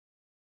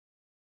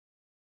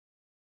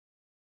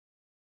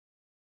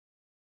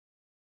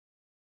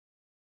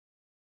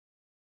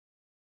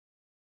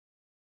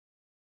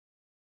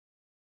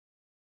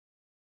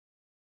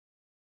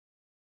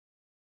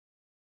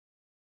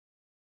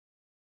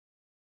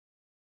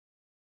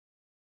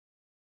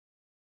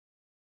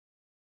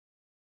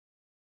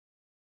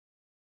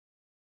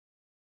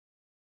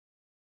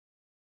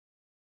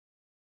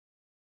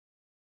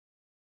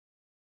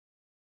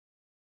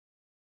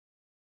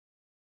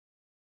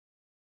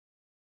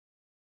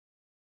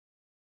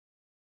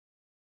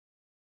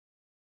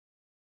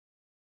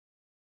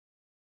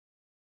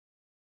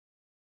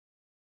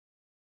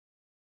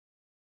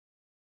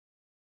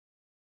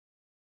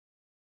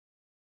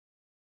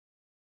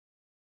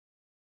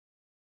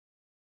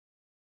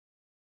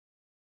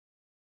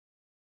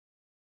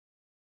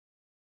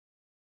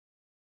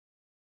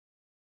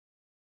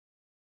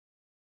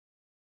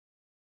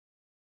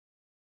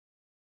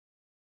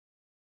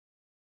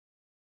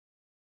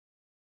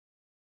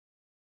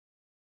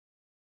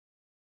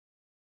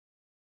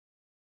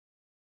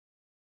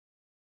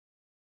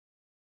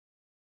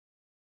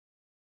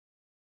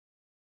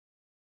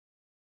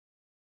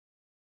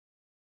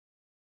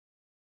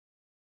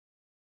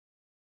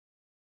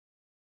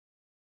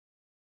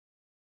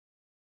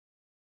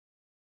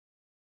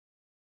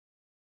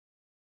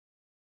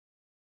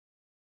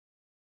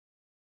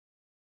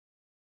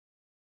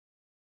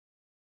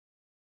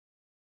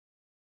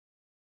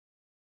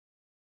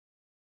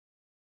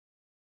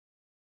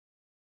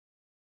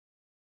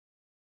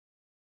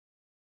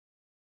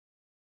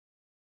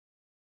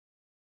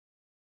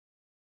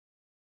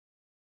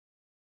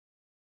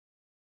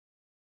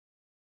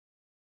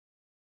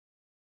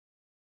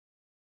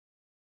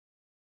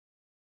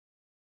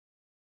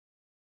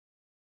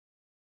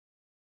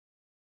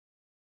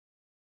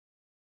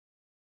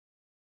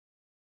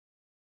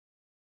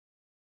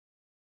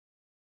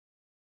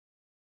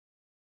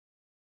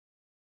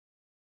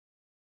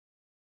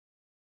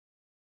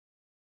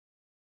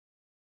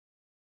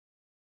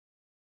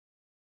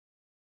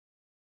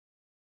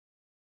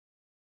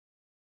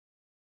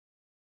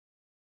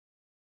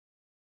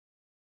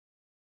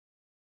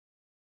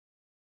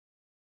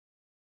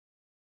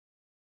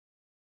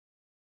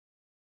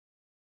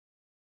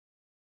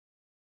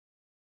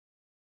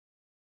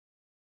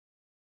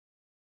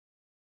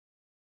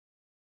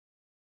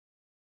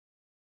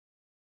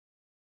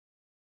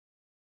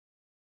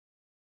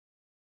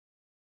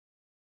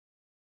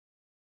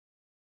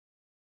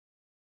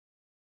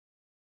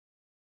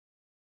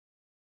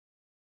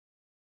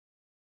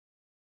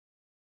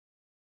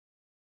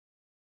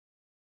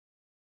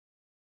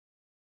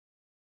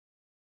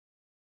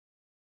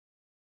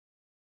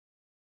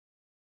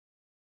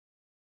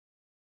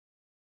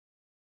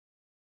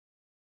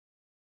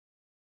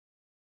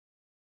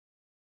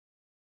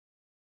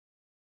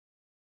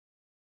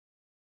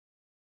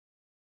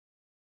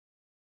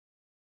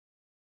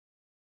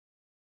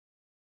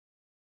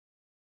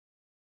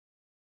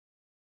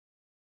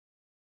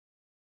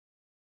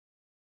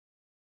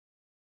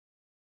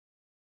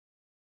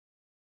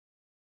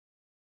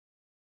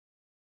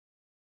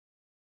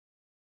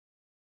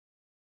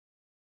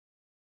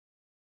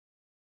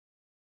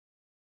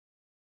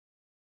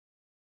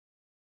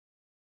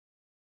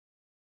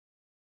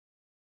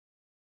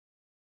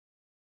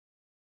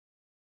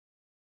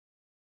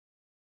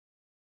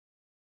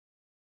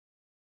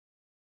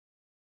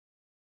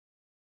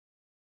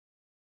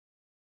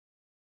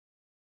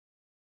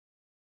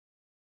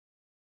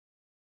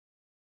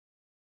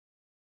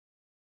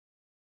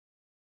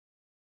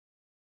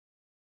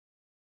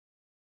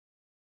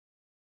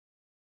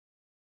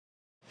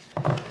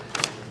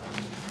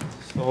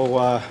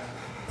So,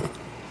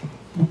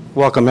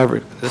 welcome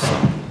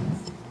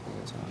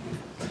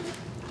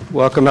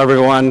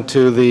everyone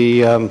to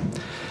the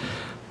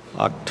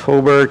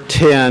October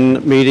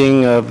 10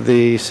 meeting of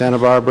the Santa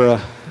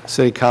Barbara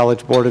City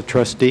College Board of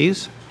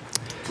Trustees.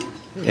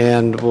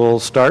 And we'll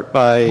start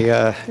by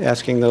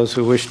asking those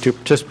who wish to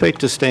participate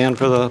to stand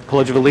for the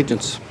Pledge of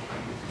Allegiance.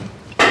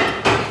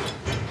 I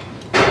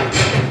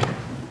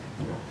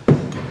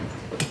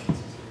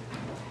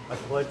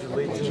pledge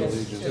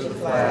allegiance to the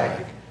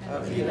flag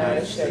of the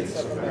United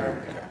States of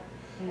America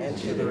and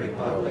to the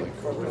republic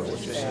for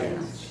which it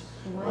stands,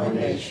 one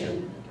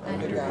nation,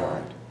 under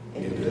God,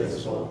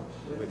 indivisible,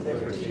 with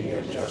liberty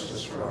and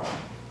justice for all.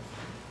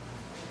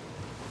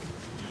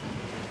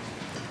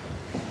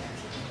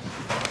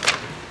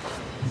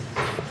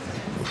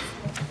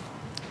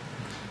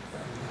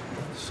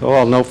 So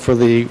I'll note for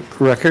the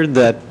record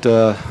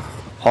that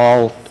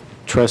all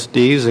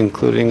trustees,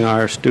 including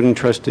our student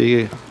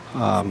trustee,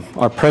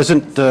 are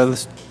present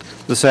this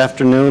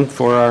afternoon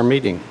for our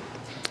meeting.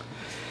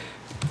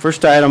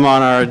 First item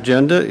on our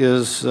agenda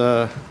is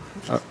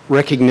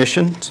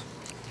recognitions.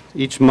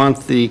 Each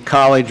month the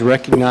college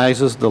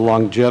recognizes the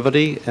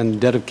longevity and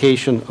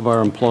dedication of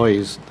our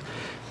employees.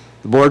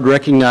 The board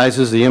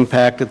recognizes the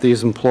impact that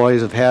these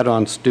employees have had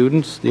on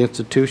students, the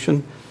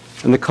institution,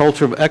 and the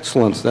culture of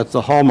excellence that's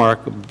the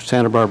hallmark of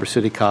Santa Barbara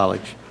City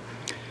College.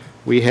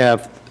 We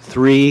have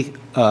three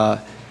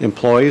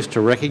employees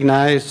to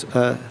recognize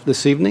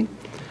this evening.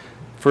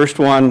 First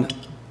one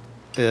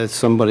is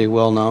somebody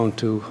well known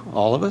to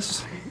all of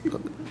us,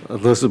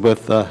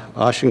 Elizabeth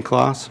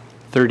Auchincloss,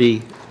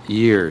 30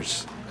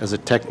 years as a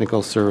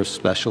technical service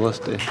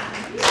specialist.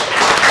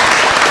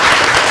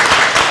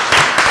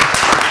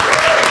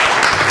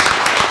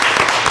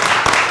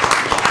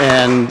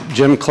 And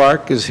Jim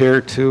Clark is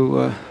here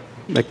to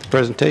make the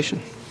presentation.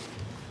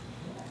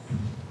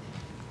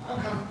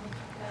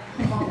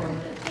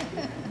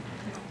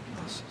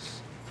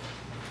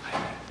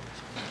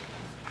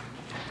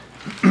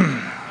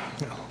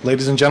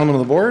 Ladies and gentlemen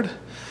of the board,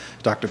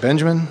 Dr.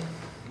 Benjamin,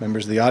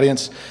 members of the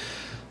audience,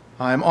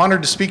 I'm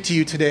honored to speak to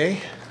you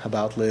today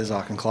about Liz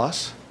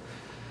Auchincloss.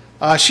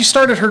 She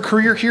started her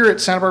career here at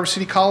Santa Barbara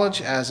City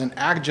College as an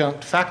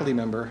adjunct faculty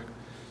member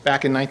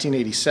back in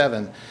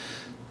 1987.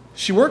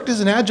 She worked as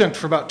an adjunct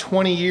for about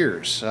 20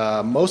 years,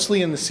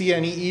 mostly in the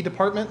CNEE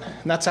department,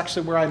 and that's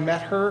actually where I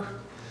met her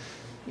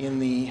in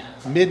the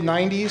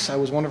mid-90s. I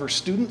was one of her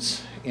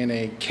students in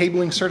a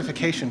cabling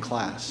certification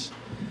class.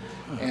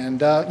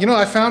 And,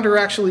 I found her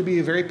actually be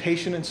a very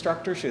patient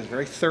instructor. She was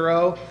very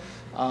thorough,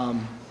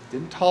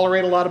 didn't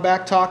tolerate a lot of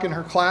back talk in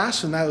her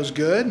class, and that was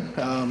good,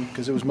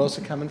 because it was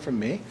mostly coming from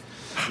me.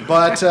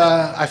 But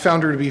I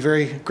found her to be a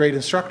very great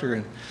instructor.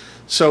 And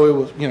so it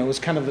was, it was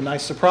kind of a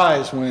nice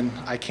surprise when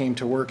I came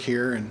to work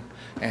here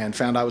and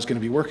found I was going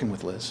to be working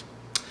with Liz.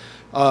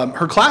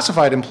 Her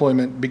classified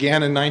employment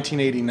began in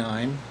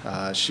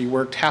 1989. She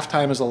worked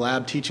half-time as a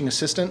lab teaching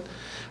assistant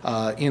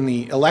in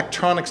the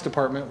electronics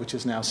department, which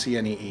is now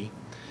CNEE.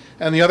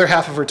 And the other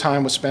half of her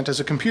time was spent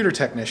as a computer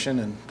technician,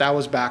 and that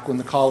was back when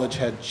the college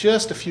had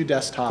just a few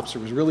desktops.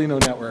 There was really no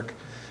network.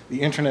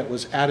 The internet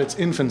was at its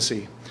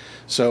infancy,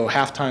 so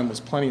half-time was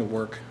plenty of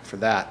work for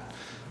that.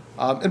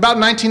 About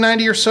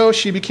 1990 or so,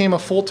 she became a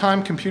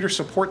full-time computer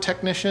support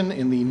technician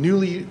in the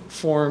newly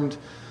formed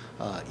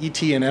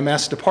ET and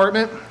MS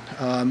department.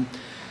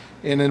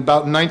 And in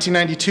about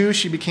 1992,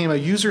 she became a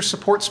user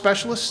support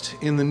specialist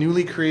in the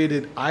newly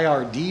created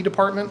IRD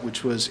department,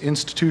 which was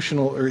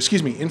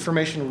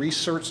Information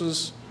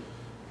Resources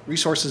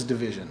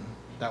Division.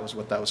 That was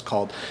what that was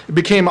called. It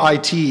became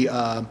IT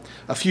a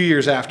few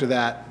years after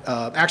that.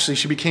 Actually,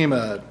 she became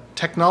a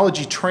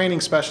technology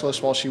training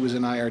specialist while she was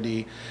in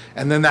IRD,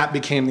 and then that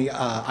became the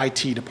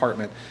IT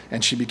department,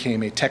 and she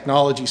became a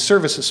technology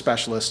services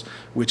specialist,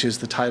 which is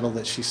the title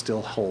that she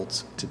still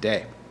holds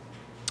today.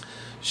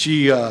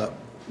 She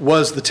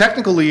was the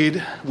technical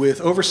lead with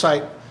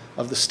oversight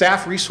of the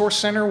Staff Resource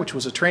Center, which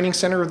was a training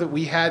center that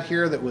we had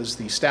here that was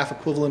the staff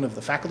equivalent of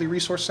the Faculty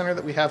Resource Center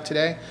that we have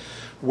today,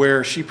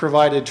 where she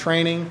provided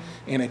training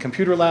in a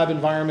computer lab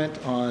environment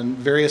on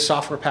various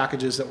software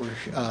packages that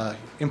were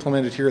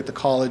implemented here at the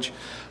college.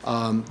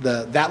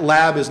 That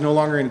lab is no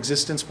longer in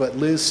existence, but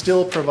Liz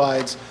still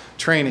provides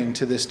training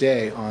to this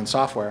day on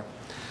software.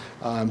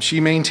 She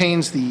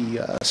maintains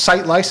the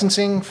site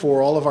licensing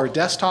for all of our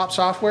desktop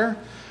software.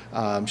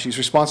 She's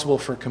responsible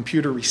for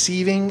computer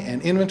receiving and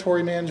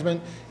inventory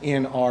management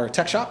in our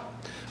tech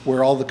shop,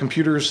 where all the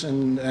computers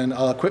and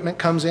equipment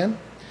comes in.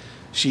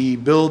 She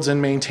builds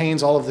and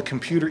maintains all of the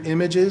computer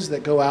images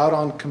that go out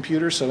on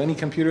computers, so any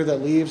computer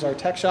that leaves our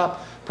tech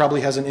shop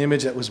probably has an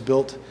image that was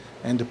built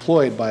and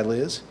deployed by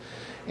Liz.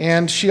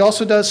 And she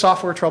also does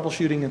software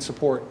troubleshooting and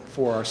support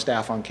for our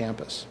staff on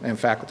campus and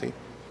faculty.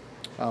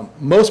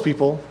 Most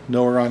people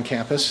know her on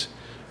campus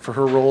for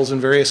her roles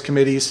in various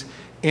committees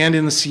and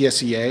in the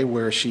CSEA,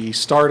 where she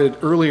started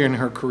earlier in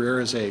her career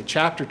as a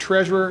chapter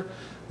treasurer,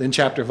 then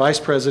chapter vice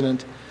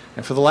president,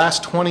 and for the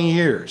last 20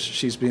 years,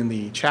 she's been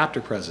the chapter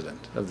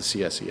president of the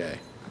CSEA.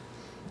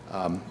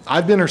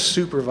 I've been her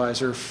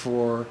supervisor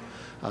for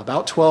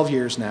about 12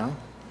 years now,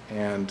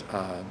 and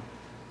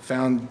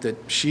found that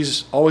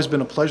she's always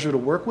been a pleasure to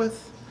work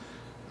with.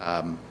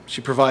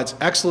 She provides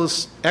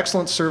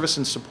excellent service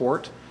and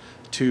support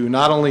to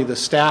not only the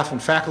staff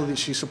and faculty that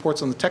she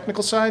supports on the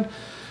technical side,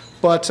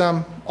 but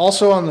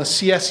also on the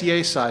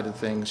CSEA side of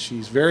things.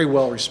 She's very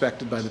well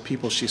respected by the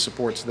people she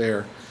supports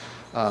there.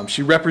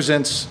 She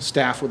represents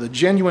staff with a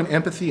genuine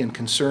empathy and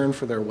concern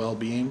for their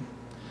well-being.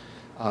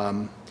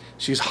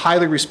 She's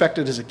highly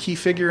respected as a key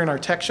figure in our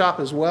tech shop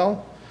as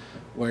well,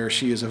 where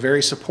she is a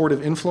very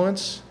supportive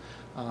influence.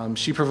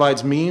 She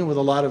provides me with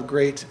a lot of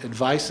great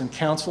advice and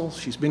counsel.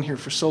 She's been here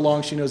for so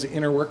long, she knows the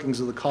inner workings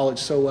of the college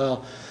so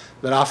well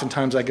that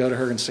oftentimes I go to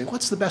her and say,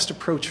 what's the best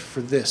approach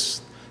for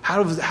this?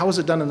 How was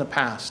it done in the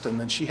past? And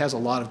then she has a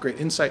lot of great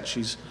insight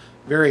she's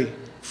very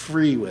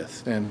free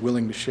with and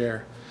willing to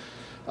share.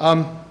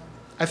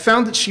 I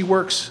found that she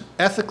works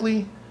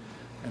ethically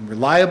and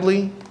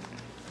reliably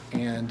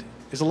and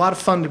is a lot of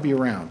fun to be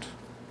around.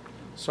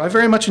 So I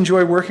very much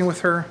enjoy working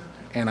with her,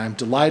 and I'm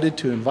delighted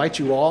to invite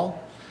you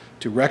all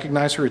to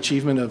recognize her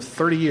achievement of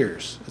 30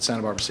 years at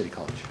Santa Barbara City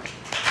College.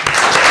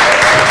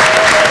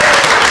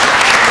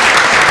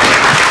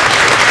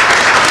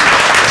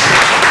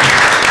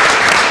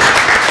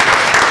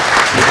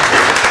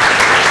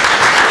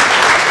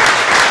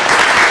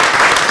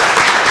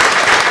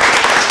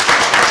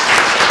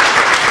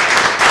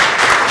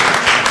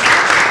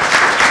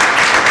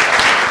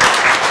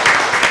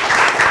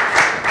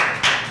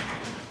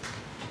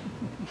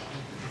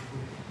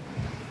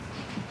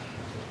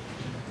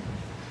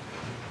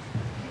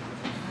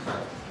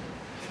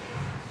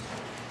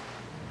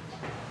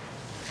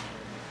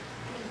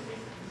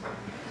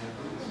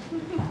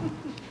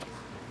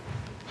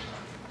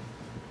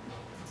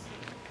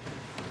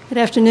 Good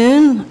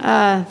afternoon.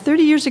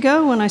 30 years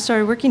ago when I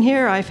started working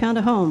here, I found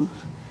a home.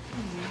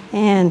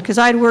 And because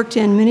I'd worked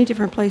in many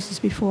different places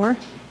before,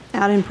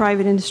 out in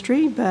private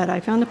industry, but I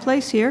found a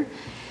place here.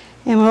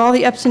 And with all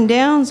the ups and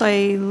downs,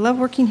 I love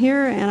working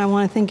here, and I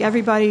want to thank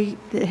everybody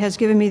that has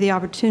given me the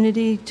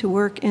opportunity to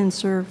work and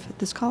serve at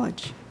this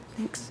college.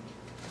 Thanks.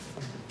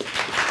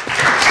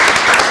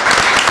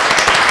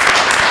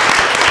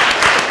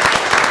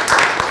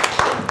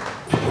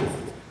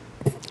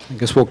 I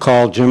guess we'll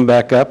call Jim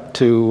back up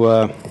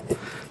to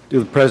do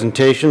the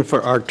presentation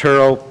for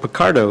Arturo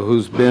Picardo,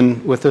 who's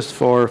been with us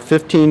for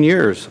 15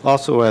 years,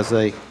 also as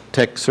a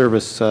tech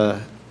services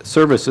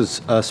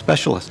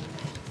specialist.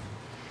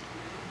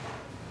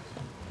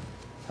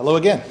 Hello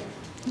again.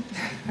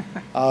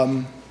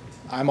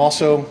 I'm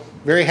also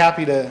very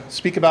happy to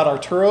speak about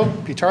Arturo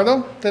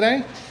Picardo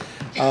today.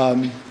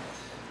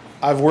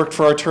 I've worked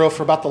for Arturo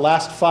for about the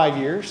last 5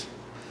 years.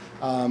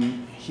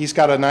 He's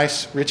got a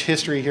nice, rich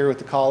history here with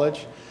the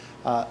college.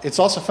 It's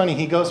also funny,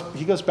 he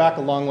goes back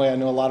a long way. I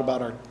know a lot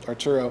about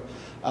Arturo.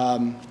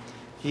 When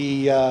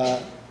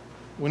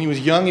he was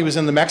young, he was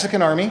in the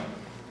Mexican Army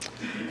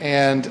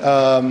and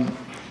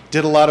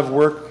did a lot of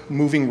work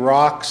moving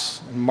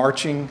rocks and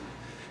marching,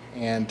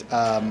 and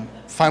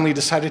finally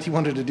decided he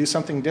wanted to do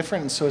something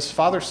different. And so his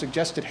father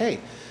suggested, hey,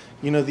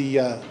 you know,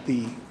 the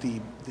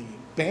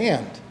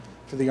band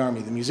for the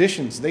Army, the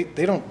musicians, they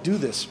don't do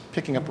this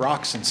picking up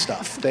rocks and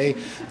stuff. They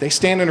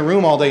stand in a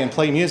room all day and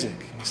play music.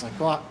 And he's like,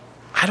 well,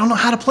 I don't know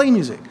how to play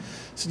music. I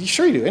said,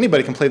 sure you do.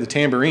 Anybody can play the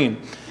tambourine.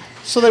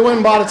 So they went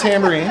and bought a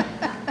tambourine,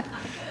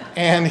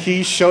 and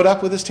he showed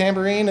up with his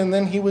tambourine, and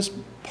then he was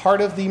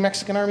part of the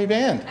Mexican Army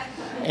band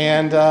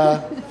and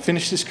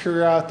finished his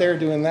career out there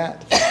doing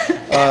that.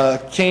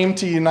 Came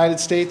to the United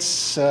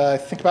States, I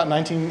think about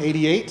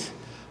 1988,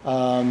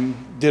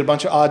 did a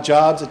bunch of odd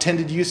jobs,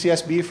 attended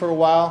UCSB for a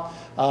while,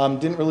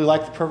 didn't really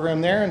like the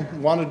program there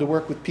and wanted to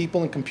work with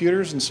people and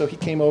computers, and so he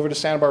came over to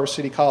Santa Barbara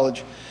City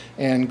College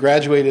and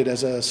graduated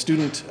as a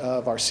student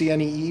of our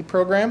CNEE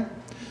program,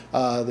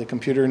 the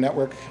Computer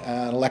Network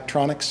and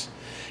Electronics,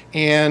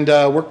 and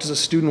worked as a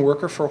student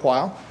worker for a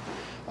while.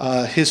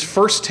 His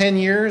first 10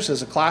 years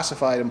as a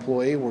classified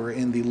employee were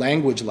in the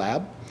language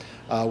lab,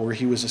 where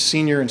he was a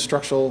senior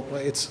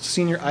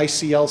senior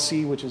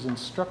ICLC, which is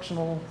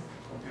Instructional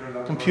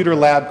Computer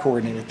Lab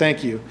Coordinator.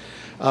 Thank you.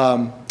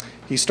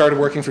 He started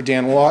working for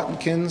Dan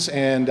Watkins,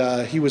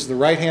 and he was the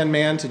right-hand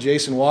man to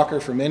Jason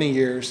Walker for many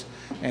years.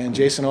 And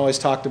Jason always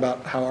talked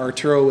about how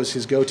Arturo was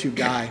his go-to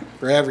guy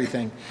for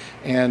everything.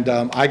 And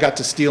I got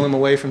to steal him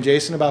away from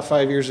Jason about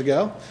 5 years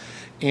ago.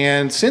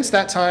 And since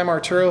that time,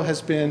 Arturo has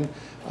been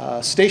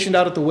stationed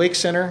out at the Wake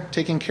Center,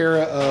 taking care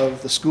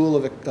of the School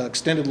of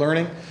Extended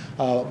Learning,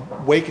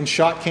 Wake and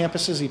Schott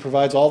campuses. He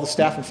provides all the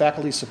staff and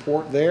faculty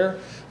support there,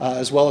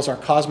 as well as our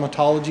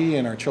cosmetology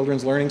and our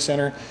Children's Learning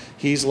Center.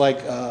 He's like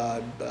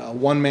a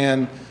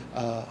one-man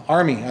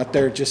army out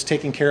there just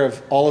taking care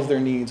of all of their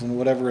needs and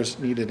whatever is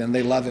needed, and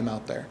they love him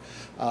out there.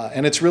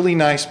 And it's really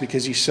nice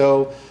because he's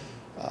so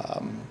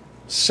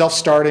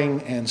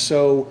self-starting and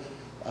so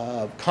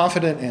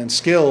confident and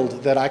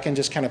skilled that I can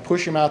just kind of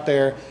push him out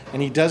there,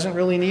 and he doesn't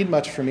really need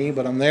much from me,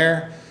 but I'm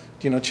there,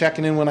 you know,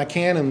 checking in when I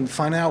can and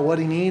find out what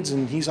he needs,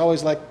 and he's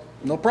always like,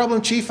 no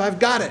problem, Chief, I've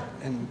got it.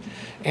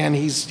 And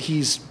he's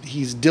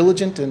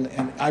diligent,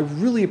 and I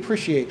really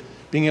appreciate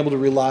being able to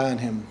rely on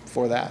him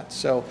for that.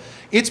 So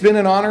it's been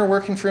an honor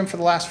working for him for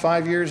the last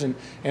 5 years, and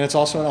it's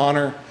also an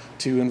honor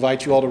to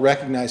invite you all to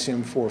recognize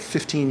him for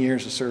 15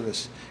 years of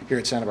service here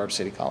at Santa Barbara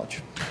City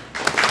College.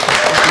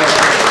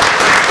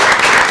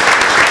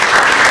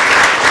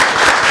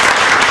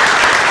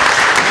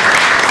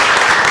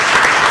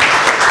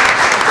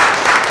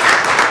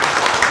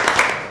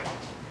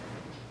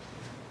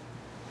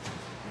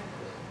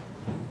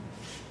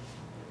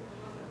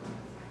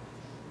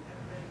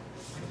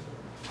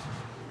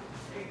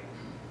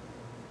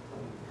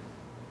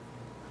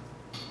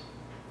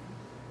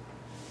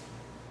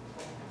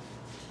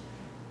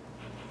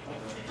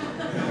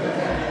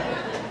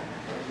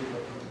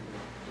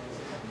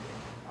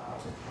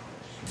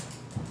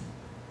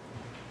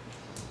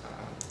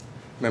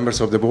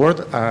 Members of the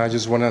board, I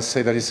just want to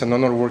say that it's an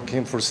honor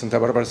working for Santa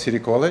Barbara City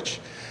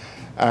College.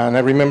 And I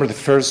remember the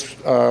first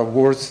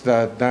words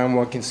that Dan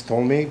Watkins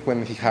told me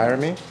when he hired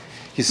me.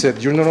 He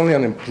said, "You're not only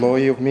an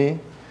employee of me,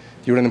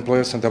 you're an employee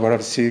of Santa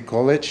Barbara City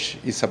College.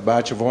 It's a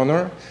badge of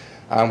honor.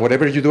 And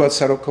whatever you do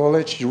outside of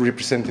college, you're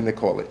representing the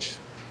college."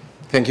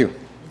 Thank you.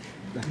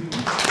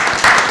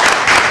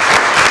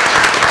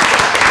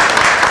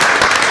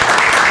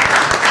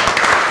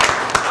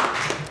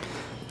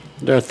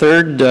 Our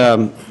third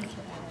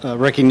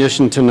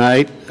recognition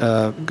tonight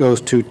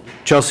goes to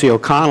Chelsea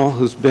O'Connell,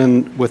 who's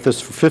been with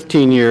us for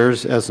 15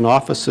 years as an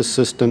office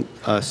assistant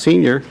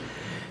senior,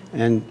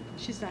 and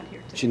She's not here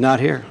today. she's not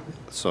here,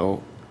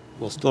 so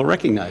we'll still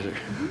recognize her.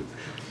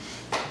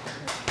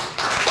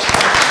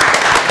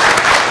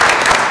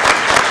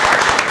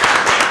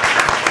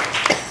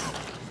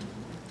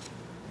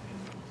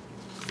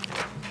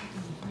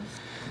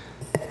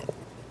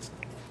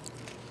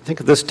 I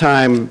think at this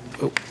time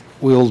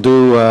we'll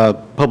do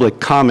public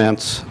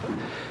comments.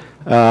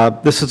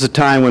 This is a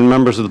time when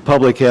members of the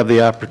public have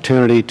the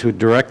opportunity to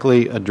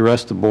directly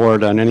address the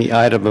board on any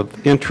item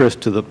of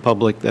interest to the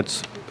public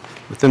that's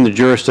within the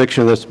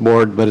jurisdiction of this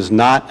board, but is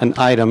not an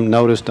item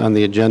noticed on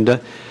the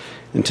agenda.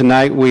 And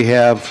tonight we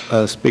have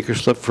a speaker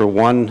slip for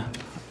one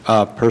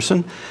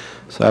person.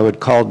 So I would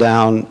call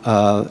down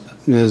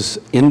Ms.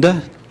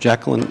 Inda,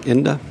 Jacqueline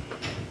Inda.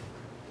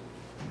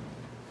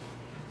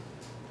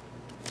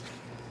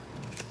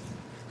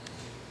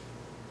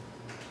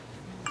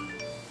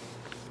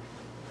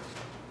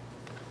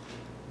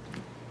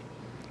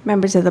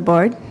 Members of the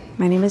board,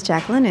 my name is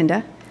Jacqueline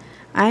Inda.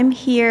 I'm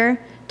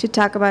here to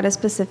talk about a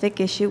specific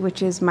issue,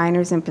 which is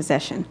minors in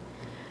possession.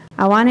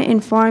 I want to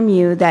inform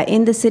you that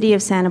in the city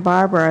of Santa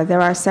Barbara,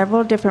 there are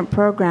several different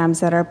programs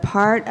that are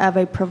part of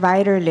a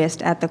provider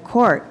list at the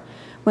court.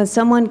 When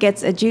someone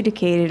gets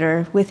adjudicated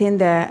or within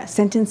the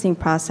sentencing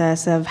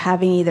process of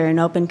having either an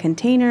open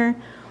container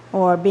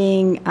or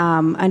being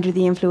under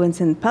the influence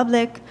in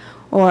public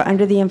or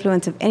under the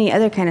influence of any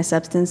other kind of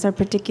substance, or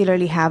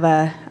particularly have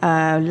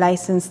a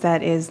license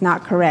that is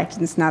not correct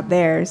and it's not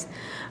theirs,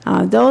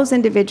 those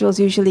individuals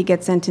usually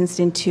get sentenced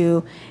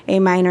into a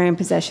minor in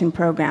possession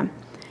program.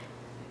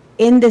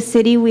 In the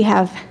city, we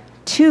have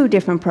two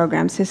different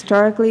programs.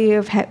 Historically,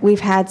 we've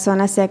had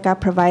Zona Seca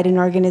provide an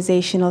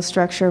organizational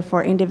structure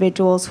for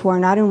individuals who are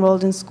not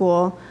enrolled in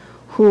school,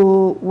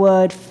 who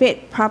would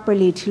fit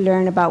properly to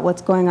learn about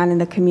what's going on in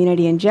the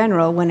community in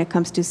general when it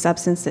comes to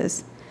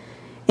substances.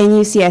 In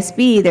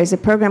UCSB, there's a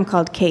program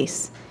called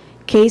CASE.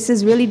 CASE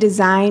is really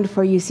designed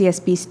for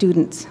UCSB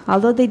students.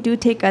 Although they do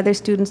take other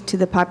students to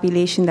the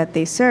population that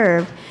they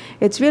serve,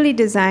 it's really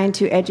designed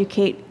to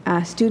educate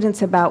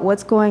students about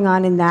what's going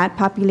on in that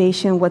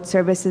population, what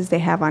services they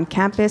have on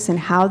campus, and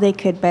how they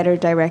could better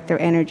direct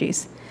their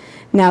energies.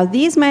 Now,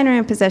 these minor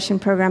in possession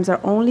programs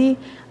are only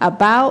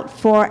about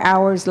 4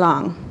 hours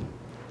long.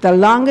 The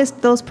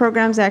longest those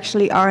programs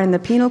actually are in the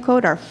penal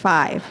code are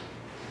 5.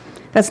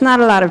 That's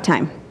not a lot of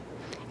time.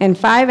 In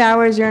 5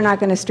 hours, you're not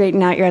going to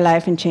straighten out your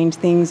life and change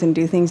things and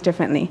do things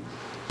differently.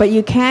 But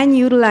you can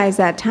utilize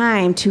that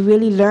time to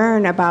really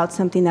learn about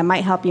something that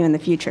might help you in the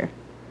future.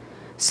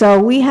 So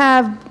we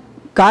have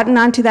gotten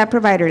onto that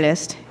provider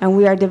list, and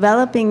we are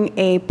developing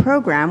a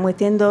program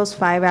within those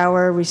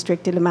 5-hour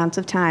restricted amounts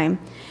of time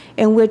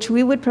in which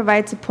we would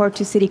provide support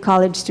to City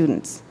College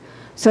students.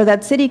 So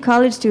that City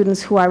College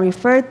students who are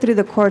referred through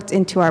the courts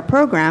into our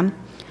program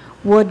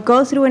would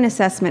go through an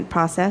assessment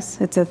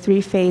process. It's a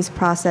 3-phase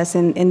process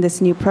in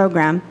this new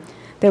program.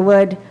 They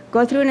would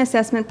go through an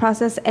assessment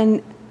process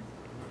and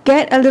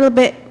get a little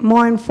bit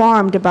more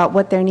informed about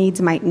what their needs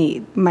might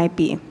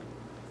be.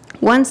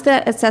 Once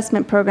the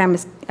assessment program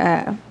is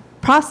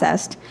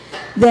processed,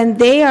 then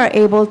they are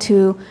able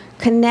to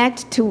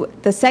connect to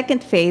the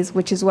second phase,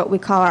 which is what we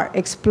call our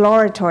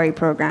exploratory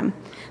program.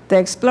 The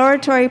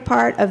exploratory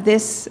part of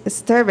this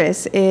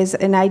service is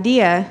an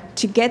idea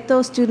to get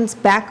those students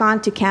back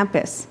onto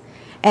campus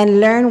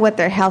and learn what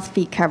their health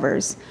fee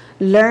covers,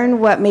 learn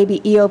what maybe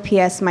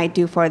EOPS might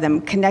do for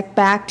them, connect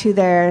back to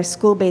their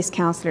school-based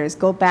counselors,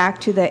 go back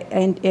to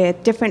the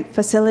different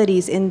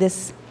facilities in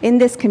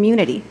this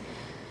community.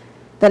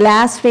 The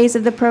last phase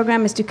of the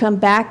program is to come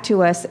back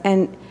to us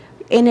and,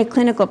 in a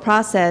clinical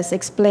process,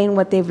 explain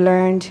what they've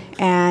learned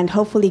and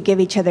hopefully give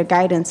each other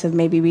guidance of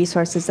maybe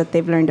resources that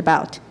they've learned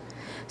about.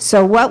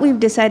 So what we've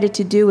decided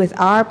to do with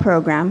our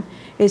program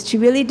is to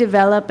really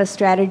develop a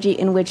strategy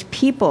in which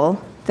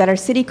people that are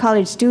City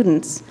College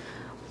students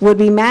would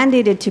be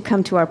mandated to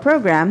come to our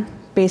program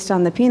based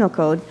on the penal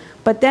code,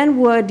 but then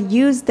would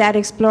use that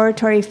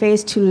exploratory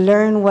phase to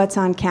learn what's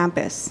on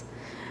campus.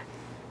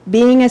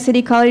 Being a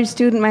City College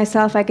student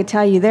myself, I could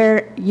tell you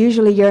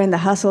usually you're in the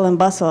hustle and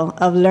bustle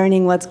of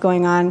learning what's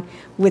going on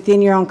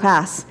within your own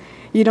class.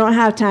 You don't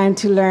have time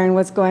to learn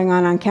what's going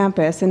on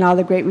campus and all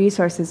the great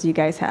resources you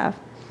guys have.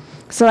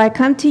 So I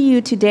come to you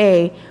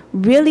today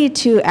really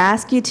to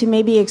ask you to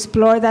maybe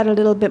explore that a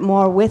little bit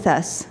more with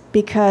us,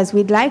 because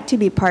we'd like to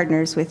be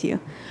partners with you.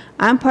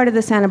 I'm part of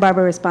the Santa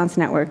Barbara Response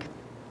Network.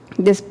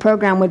 This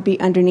program would be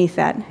underneath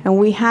that. And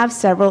we have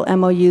several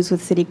MOUs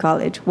with City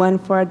College, one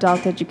for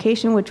adult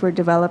education, which we're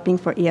developing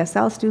for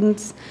ESL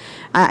students,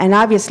 and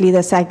obviously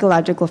the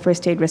psychological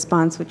first aid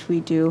response, which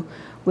we do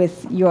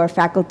with your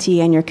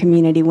faculty and your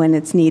community when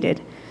it's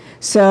needed.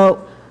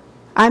 So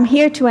I'm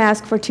here to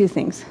ask for two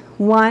things.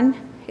 One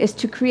is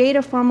to create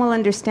a formal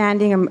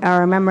understanding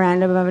or a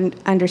memorandum of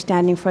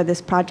understanding for this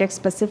project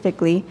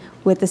specifically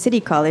with the City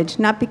College,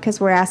 not because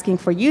we're asking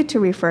for you to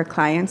refer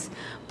clients,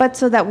 but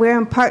so that we're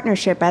in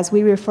partnership as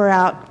we refer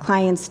out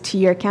clients to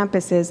your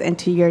campuses and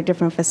to your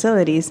different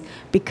facilities,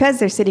 because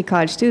they're City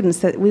College students,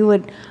 that we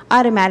would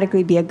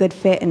automatically be a good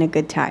fit and a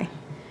good tie.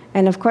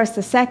 And of course,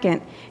 the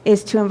second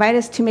is to invite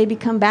us to maybe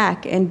come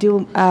back and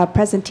do a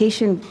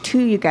presentation to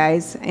you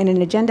guys in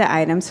an agenda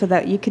item so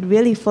that you could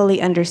really fully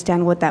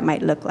understand what that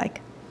might look like.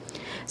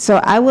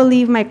 So I will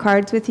leave my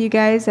cards with you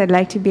guys. I'd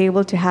like to be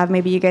able to have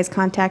maybe you guys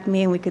contact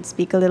me and we could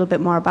speak a little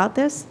bit more about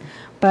this.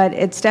 But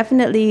it's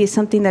definitely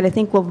something that I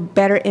think will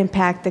better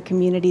impact the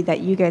community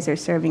that you guys are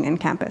serving on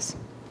campus.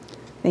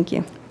 Thank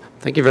you.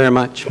 Thank you very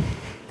much.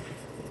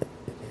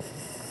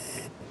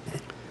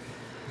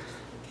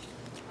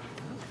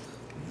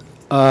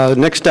 The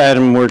next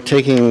item we're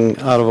taking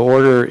out of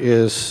order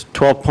is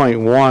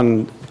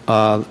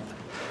 12.1,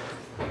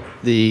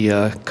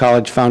 the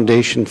College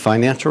Foundation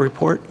Financial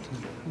Report.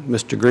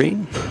 Mr.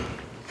 Green.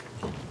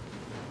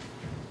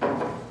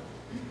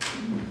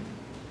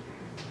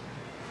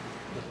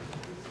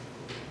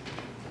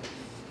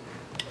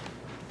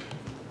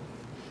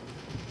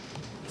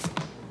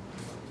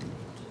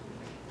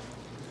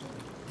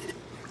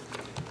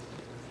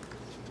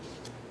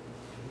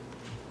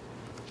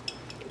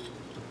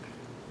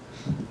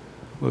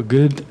 Well,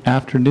 good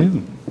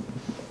afternoon.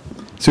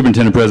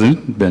 Superintendent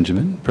President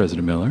Benjamin,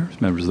 President Miller,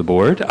 members of the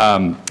board.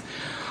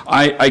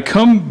 I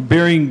come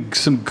bearing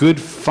some good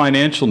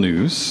financial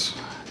news.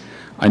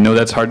 I know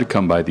that's hard to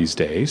come by these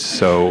days,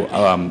 so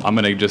I'm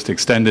going to just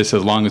extend this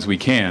as long as we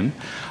can.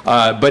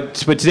 But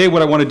today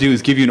what I want to do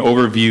is give you an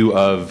overview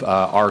of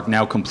our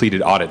now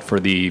completed audit for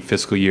the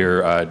fiscal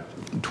year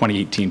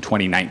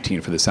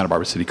 2018-2019 for the Santa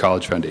Barbara City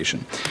College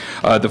Foundation.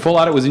 The full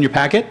audit was in your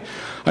packet.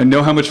 I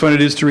know how much fun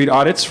it is to read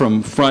audits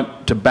from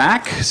front to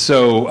back,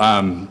 so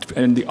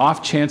in the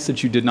off chance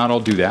that you did not all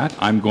do that,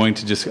 I'm going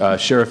to just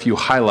share a few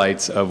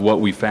highlights of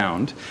what we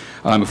found.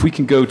 If we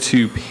can go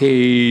to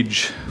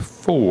page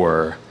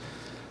 4,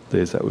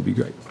 Liz, that would be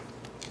great.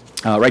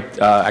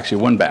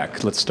 Actually one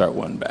back. Let's start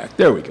one back.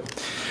 There we go.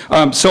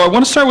 So I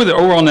want to start with the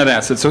overall net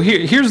assets. So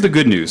here's the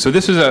good news. So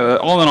this is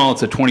all in all,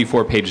 it's a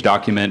 24-page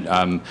document,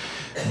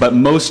 but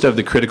most of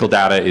the critical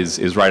data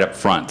is right up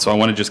front. So I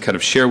want to just kind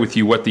of share with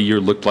you what the year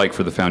looked like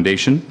for the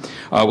foundation.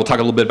 We'll talk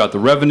a little bit about the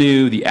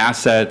revenue, the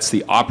assets,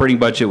 the operating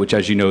budget, which,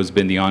 as you know, has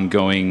been the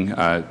ongoing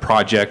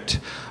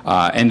project,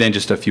 and then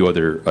just a few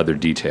other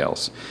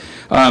details.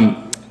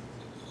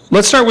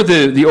 Let's start with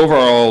the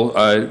overall,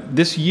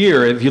 this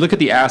year, if you look at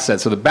the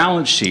assets, so the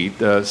balance sheet,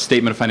 the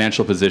statement of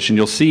financial position,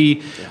 you'll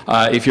see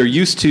if you're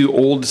used to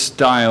old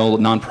style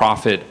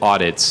nonprofit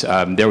audits,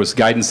 there was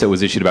guidance that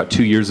was issued about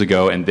 2 years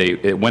ago and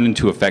it went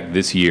into effect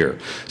this year.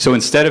 So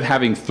instead of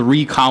having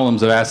 3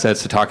 columns of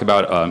assets to talk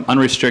about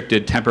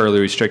unrestricted,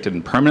 temporarily restricted,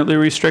 and permanently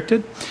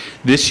restricted,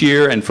 this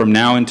year and from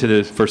now into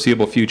the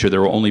foreseeable future,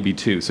 there will only be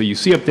 2. So you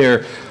see up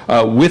there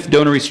with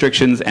donor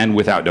restrictions and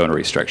without donor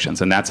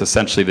restrictions, and that's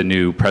essentially the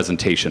new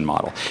presentation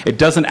model. It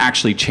doesn't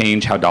actually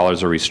change how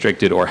dollars are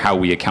restricted or how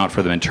we account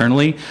for them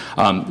internally,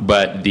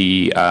 but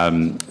the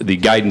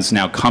guidance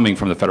now coming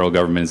from the federal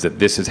government is that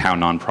this is how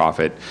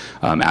nonprofit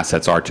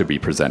assets are to be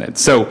presented.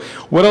 So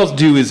what I'll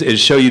do is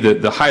show you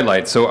the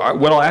highlights. So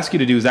what I'll ask you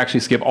to do is actually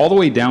skip all the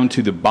way down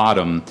to the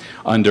bottom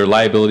under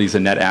liabilities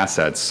and net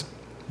assets.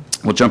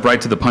 We'll jump right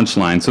to the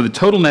punchline. So the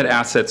total net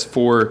assets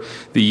for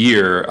the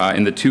year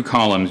in the 2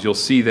 columns, you'll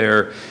see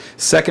there,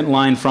 second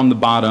line from the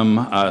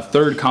bottom,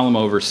 third column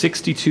over,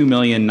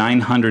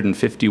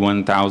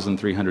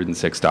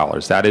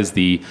 $62,951,306. That is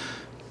the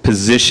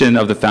position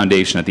of the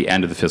foundation at the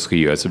end of the fiscal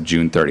year as of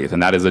June 30th,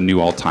 and that is a new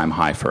all-time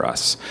high for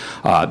us.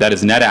 That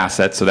is net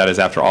assets, so that is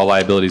after all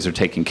liabilities are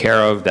taken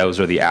care of. Those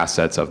are the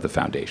assets of the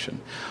foundation.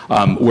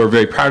 We're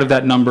very proud of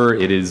that number.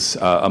 It is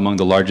among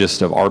the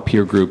largest of our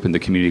peer group in the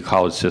community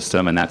college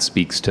system, and that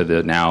speaks to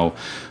the now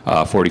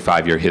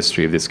 45-year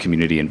history of this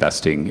community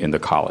investing in the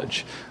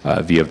college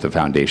via the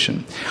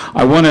foundation.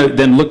 I want to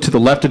then look to the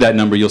left of that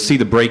number. You'll see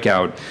the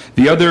breakout.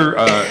 The other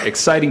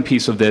exciting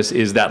piece of this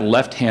is that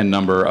left-hand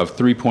number of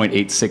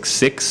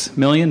 $3.866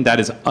 million. That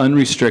is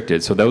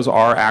unrestricted, so those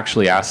are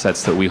actually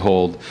assets that we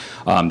hold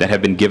that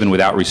have been given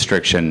without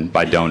restriction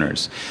by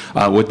donors.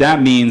 What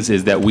that means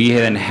is that we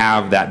then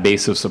have that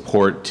base of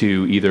support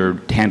to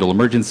either handle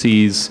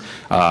emergencies,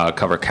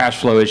 cover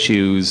cash flow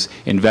issues,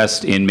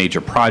 invest in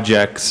major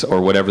projects,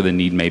 or whatever the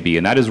need may be.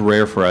 And that is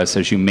rare for us,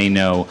 as you may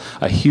know.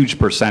 A huge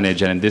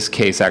percentage, and in this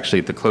case, actually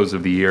at the close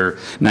of the year,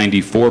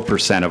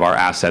 94% of our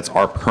assets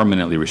are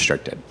permanently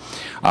restricted.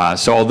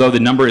 So although the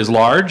number is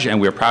large, and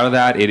we're proud of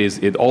that,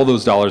 all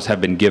those dollars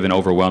have been given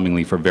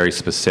overwhelmingly for very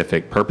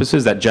specific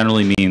purposes. That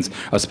generally means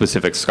a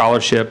specific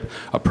scholarship,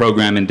 a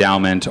program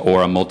endowment,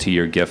 or a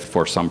multi-year gift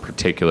for some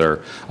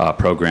particular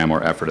program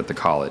or effort at the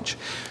college.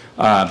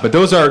 But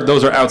those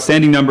are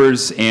outstanding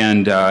numbers,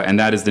 and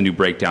that is the new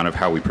breakdown of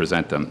how we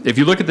present them. If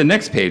you look at the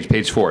next page,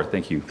 page 4,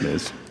 thank you,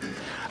 Liz.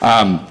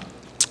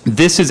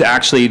 This is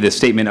actually the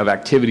statement of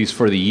activities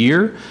for the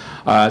year.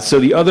 So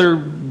the other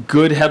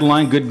good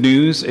headline, good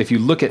news, if you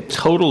look at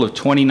total of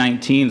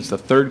 2019, it's the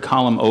third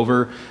column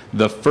over,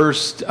 the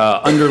first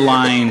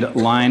underlined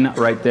line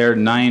right there,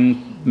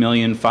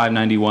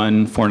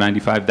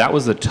 $9,591,495. That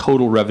was the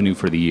total revenue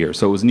for the year.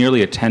 So it was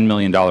nearly a $10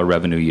 million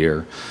revenue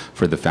year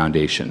for the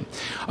foundation.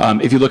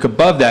 If you look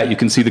above that, you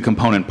can see the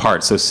component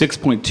parts. So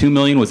 $6.2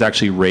 million was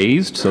actually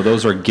raised. So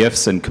those are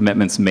gifts and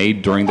commitments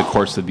made during the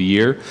course of the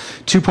year.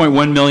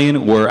 $2.1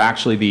 million were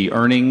actually the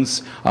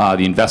earnings,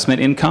 the investment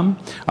income.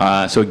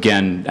 So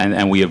again,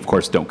 and we of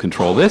course don't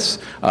control this,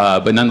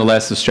 but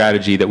nonetheless, the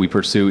strategy that we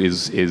pursue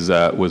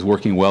was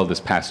working well this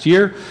past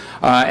year.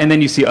 And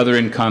then you see other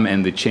income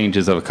and the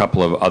changes of a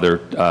couple of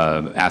other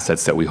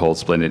assets that we hold,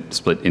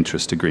 split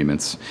interest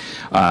agreements.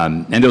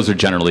 And those are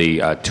generally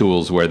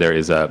tools where there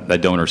is a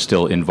donor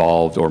still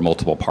involved or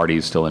multiple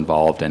parties still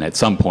involved, and at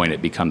some point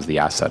it becomes the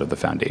asset of the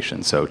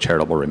foundation, so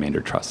charitable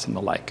remainder trusts and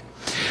the like.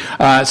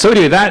 So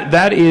anyway,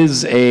 that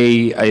is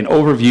an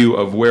overview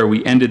of where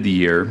we ended the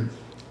year.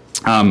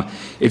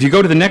 If you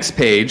go to the next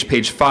page,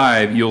 page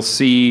 5, you'll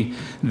see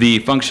the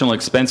functional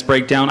expense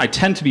breakdown. I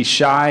tend to be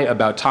shy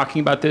about talking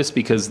about this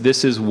because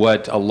this is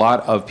what a lot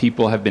of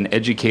people have been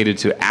educated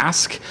to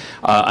ask.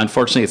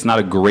 Unfortunately, it's not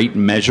a great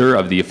measure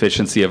of the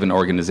efficiency of an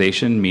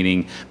organization,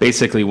 meaning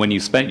basically when you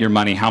spent your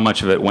money, how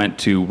much of it went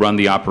to run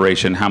the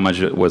operation, how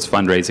much it was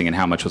fundraising, and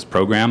how much was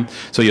program.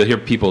 So you'll hear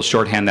people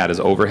shorthand that as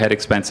overhead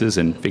expenses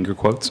in finger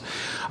quotes.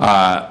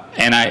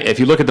 If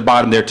you look at the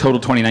bottom there, total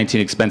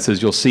 2019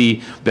 expenses, you'll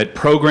see that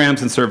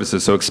programs and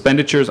services, so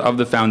expenditures of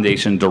the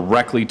foundation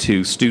directly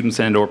to students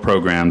and or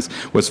programs,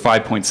 was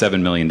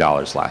 $5.7 million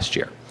last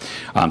year.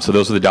 So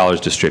those are the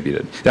dollars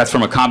distributed. That's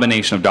from a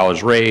combination of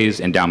dollars raised,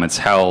 endowments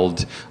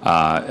held,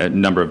 a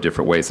number of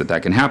different ways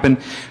that can happen.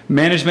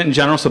 Management in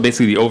general, so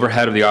basically the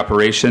overhead of the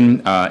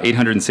operation,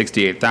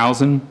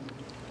 $868,000.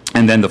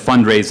 And then the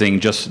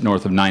fundraising just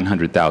north of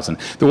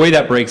 $900,000. The way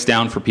that breaks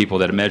down for people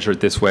that measure it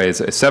this way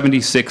is a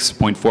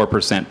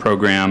 76.4%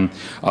 program,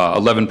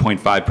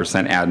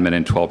 11.5% admin,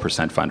 and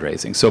 12%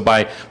 fundraising. So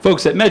by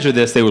folks that measure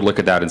this, they would look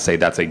at that and say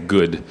that's a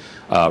good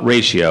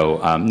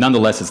ratio.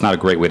 Nonetheless, it's not a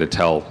great way to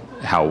tell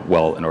how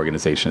well an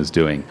organization is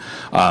doing.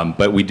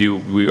 But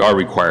we are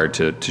required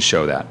to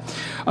show that.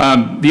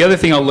 The other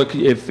thing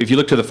if you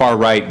look to the far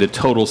right, the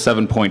total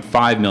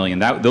 $7.5 million,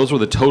 those were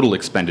the total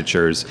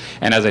expenditures.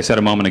 And as I said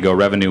a moment ago,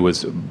 revenue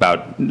was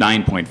about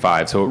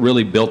 9.5. So it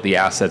really built the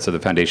assets of the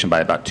foundation by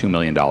about $2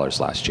 million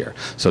last year.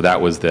 So that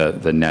was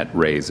the net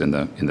raise in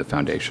the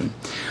foundation.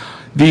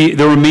 The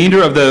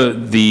remainder of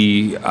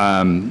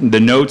the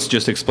notes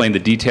just explain the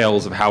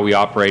details of how we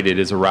operate. It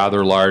is a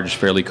rather large,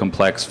 fairly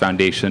complex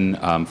foundation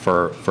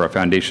for a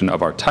foundation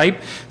of our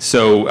type.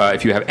 So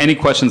if you have any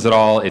questions at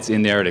all, it's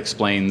in there. It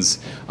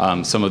explains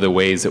some of the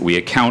ways that we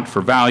account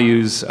for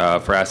values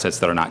for assets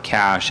that are not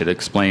cash. It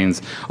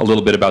explains a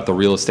little bit about the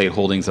real estate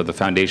holdings of the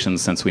foundation,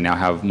 since we now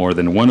have more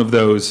than one of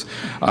those.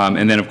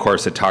 And then, of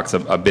course, it talks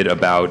a bit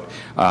about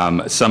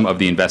some of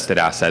the invested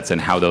assets and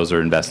how those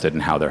are invested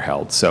and how they're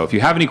held. So if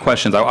you have any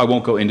questions, I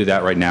won't go into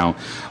that right now,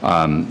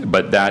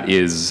 but that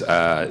is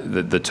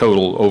the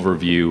total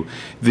overview.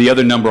 The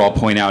other number I'll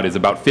point out is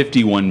about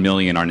 51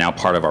 million are now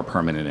part of our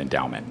permanent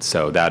endowment.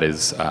 So that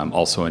is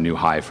also a new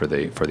high for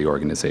the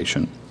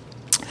organization.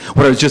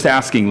 What I was just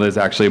asking Liz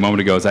actually a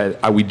moment ago is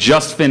we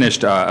just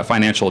finished a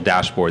financial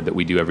dashboard that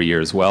we do every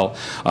year as well.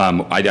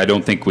 I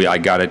don't think I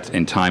got it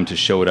in time to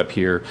show it up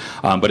here,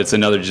 but it's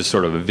another just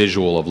sort of a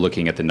visual of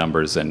looking at the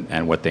numbers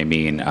and what they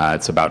mean.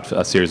 It's about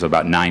a series of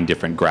about 9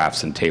 different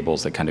graphs and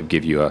tables that kind of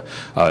give you a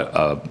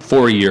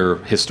 4-year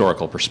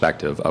historical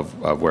perspective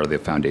of where the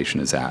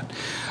foundation is at.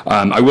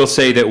 I will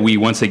say that we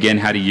once again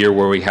had a year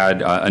where we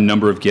had a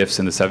number of gifts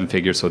in the 7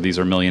 figures, so these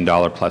are $1 million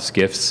plus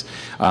gifts,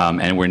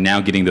 and we're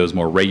now getting those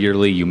more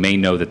regularly. You may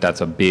know that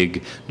that's a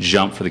big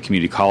jump for the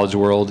community college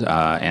world,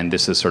 and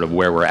this is sort of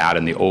where we're at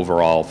in the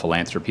overall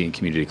philanthropy in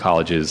community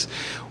colleges.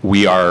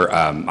 We are,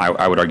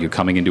 I would argue,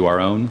 coming into our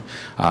own.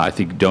 I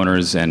think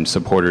donors and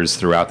supporters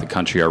throughout the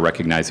country are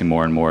recognizing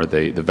more and more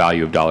the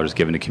value of dollars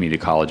given to community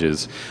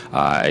colleges.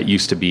 It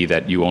used to be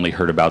that you only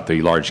heard about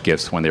the large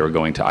gifts when they were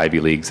going to Ivy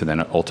Leagues and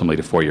then ultimately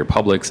to four-year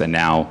publics, and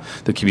now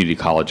the community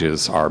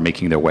colleges are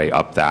making their way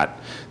up that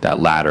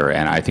ladder,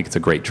 and I think it's a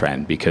great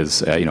trend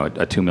because you know,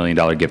 a $2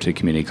 million gift to a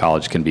community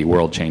college can be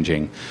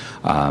world-changing,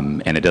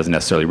 and it doesn't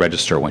necessarily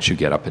register once you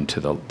get up into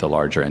the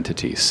larger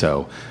entities.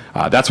 So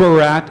that's where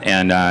we're at,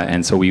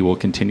 and so we will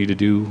continue to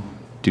do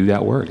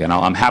that work, and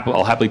I'll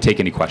happily take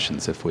any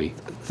questions if we.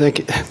 Thank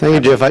you,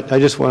 Jeff. I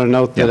just want to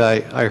note that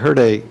I heard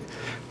a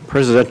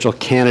presidential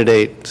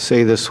candidate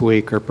say this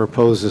week or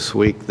propose this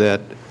week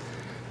that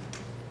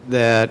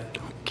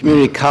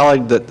community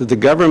college, that the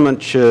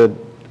government should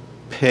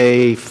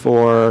pay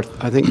for,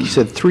 I think he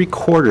said,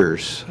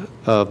 3/4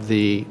 of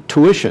the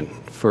tuition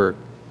for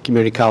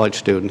community college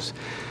students.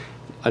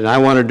 And I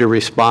wanted to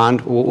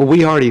respond, well,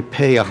 we already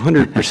pay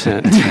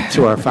 100%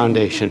 to our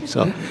foundation.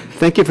 So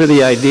thank you for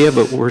the idea,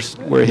 but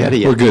we're ahead of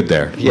you. We're good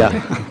there.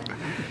 Yeah.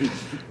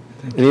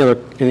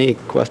 Any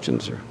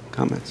questions or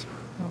comments?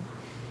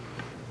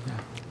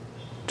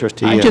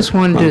 Trustee, I just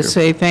wanted to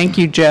say thank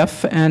you,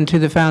 Jeff, and to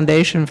the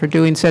foundation for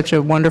doing such a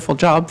wonderful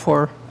job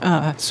for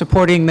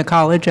supporting the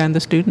college and the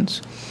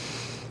students.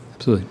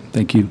 Absolutely.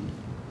 Thank you.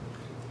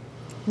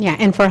 Yeah,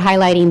 and for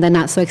highlighting the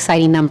not so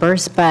exciting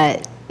numbers,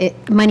 but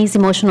money's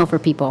emotional for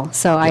people.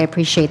 So I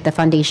appreciate the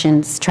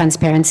foundation's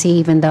transparency,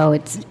 even though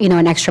it's, you know,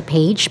 an extra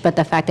page, but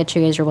the fact that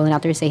you guys are willing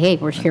out there to say, hey,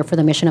 we're here for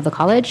the mission of the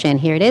college, and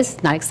here it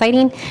is, not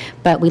exciting,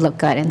 but we look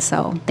good, and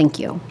so thank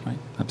you. Right.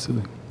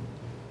 Absolutely.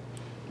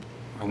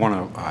 I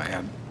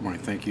want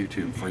to thank you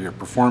too for your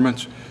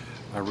performance.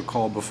 I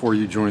recall before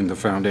you joined the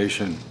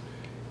foundation,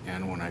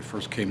 and when I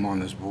first came on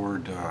this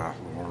board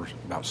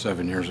about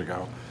 7 years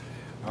ago,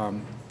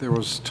 there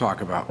was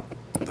talk about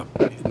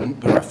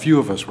there were a few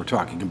of us were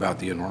talking about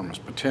the enormous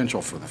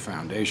potential for the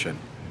foundation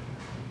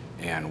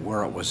and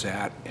where it was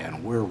at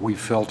and where we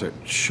felt it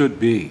should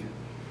be.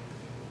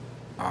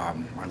 I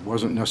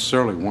wasn't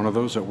necessarily one of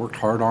those that worked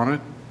hard on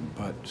it,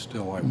 but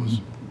still I was,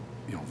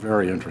 you know,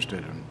 very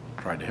interested and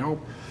tried to help.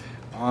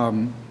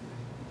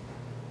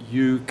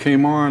 You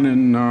came on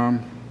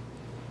and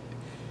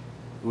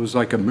it was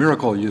like a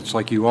miracle. It's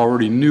like you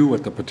already knew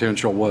what the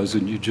potential was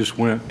and you just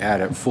went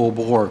at it full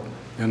bore,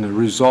 and the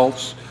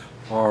results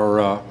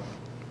are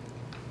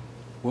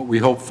what we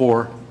hope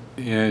for,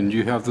 and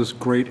you have this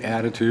great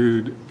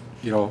attitude,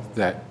 you know,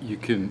 that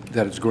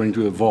it's going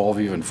to evolve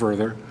even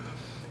further.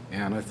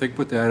 And I think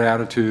with that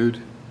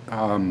attitude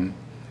and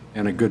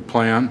a good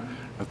plan,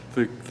 I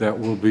think that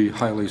will be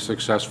highly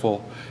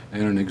successful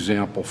and an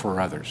example for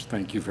others.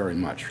 Thank you very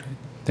much.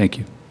 Thank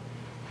you.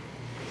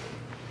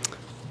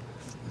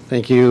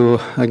 Thank you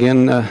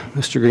again,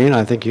 Mr. Green.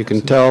 I think you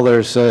can tell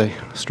there's a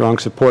strong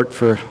support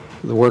for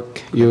the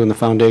work you and the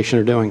foundation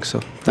are doing,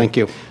 so thank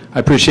you. I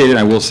appreciate it.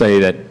 I will say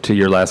that to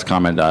your last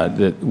comment,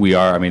 that we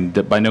are, I mean,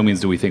 by no means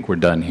do we think we're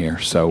done here.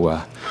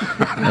 So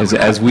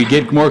as we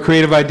get more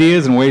creative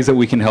ideas and ways that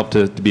we can help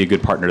to be a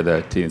good partner to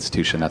the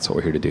institution, that's what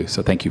we're here to do.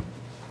 So thank you.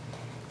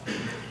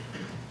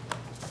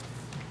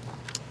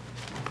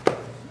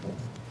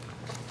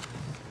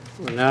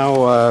 We're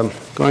now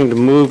going to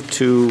move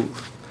to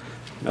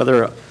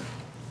another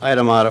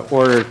item out of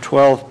order,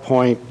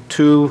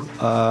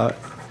 12.2,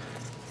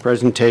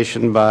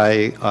 presentation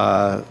by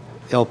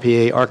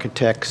LPA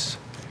Architects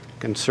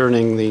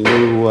concerning the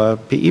new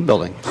PE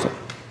building. So.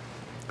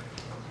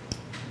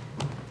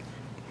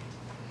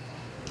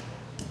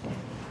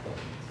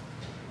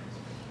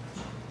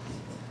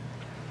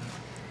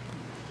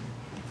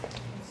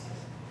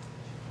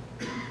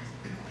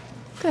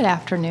 Good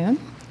afternoon.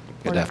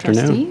 Good Board of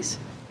afternoon. Trustees,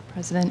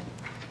 President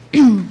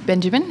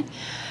Benjamin.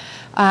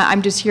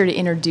 I'm just here to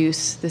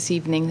introduce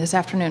this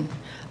afternoon,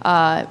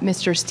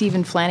 Mr.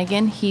 Stephen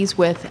Flanagan. He's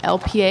with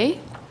LPA.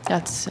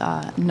 That's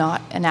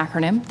not an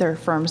acronym. Their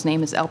firm's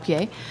name is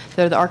LPA.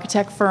 They're the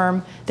architect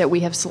firm that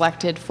we have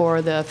selected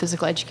for the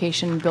physical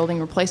education building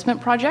replacement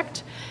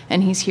project,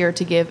 and he's here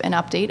to give an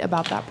update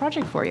about that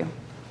project for you.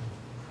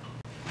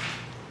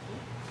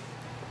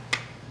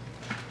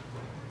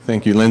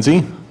 Thank you,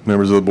 Lindsay.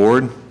 Members of the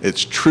board,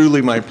 it's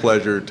truly my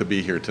pleasure to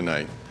be here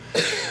tonight.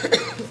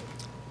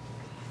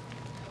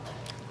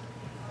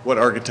 What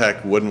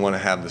architect wouldn't want to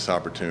have this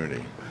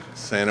opportunity?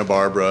 Santa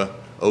Barbara,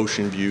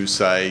 Ocean View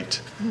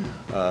site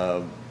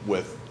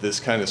with this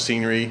kind of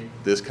scenery,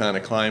 this kind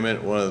of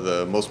climate, one of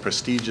the most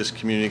prestigious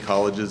community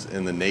colleges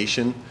in the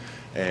nation.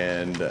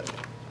 And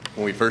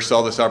when we first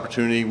saw this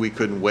opportunity, we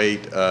couldn't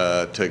wait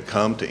to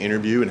come to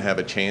interview and have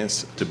a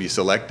chance to be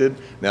selected.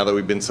 Now that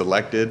we've been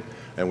selected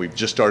and we've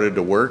just started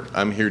to work,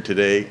 I'm here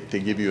today to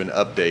give you an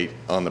update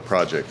on the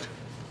project.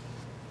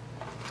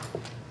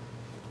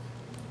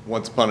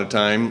 Once upon a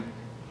time,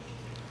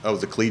 I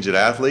was a collegiate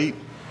athlete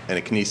and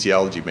a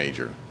kinesiology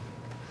major.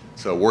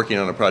 So working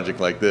on a project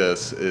like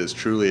this is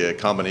truly a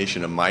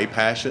combination of my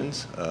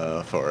passions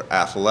for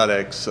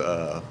athletics,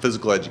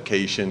 physical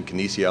education,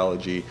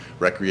 kinesiology,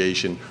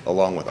 recreation,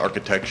 along with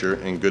architecture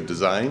and good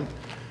design.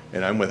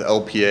 And I'm with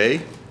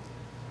LPA.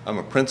 I'm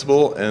a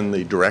principal and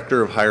the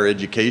director of higher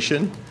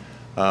education,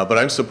 but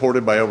I'm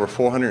supported by over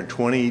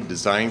 420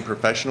 design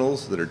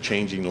professionals that are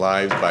changing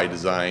lives by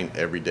design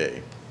every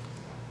day.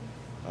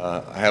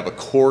 I have a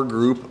core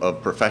group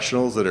of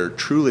professionals that are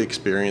truly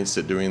experienced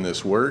at doing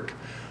this work.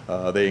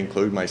 They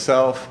include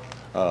myself,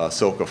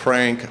 Silka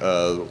Frank,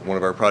 one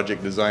of our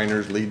project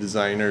designers, lead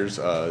designers,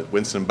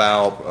 Winston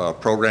Bow,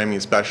 programming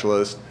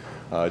specialist,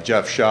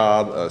 Jeff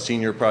Schaub,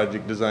 senior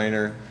project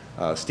designer,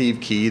 Steve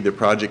Key, the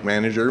project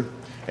manager.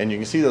 And you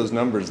can see those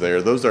numbers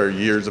there. Those are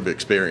years of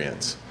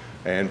experience.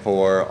 And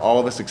for all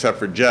of us except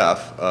for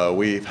Jeff,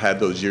 we've had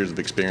those years of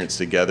experience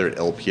together at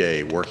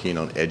LPA working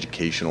on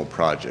educational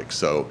projects.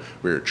 So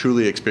we're a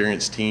truly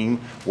experienced team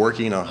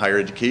working on higher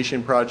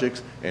education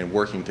projects and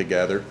working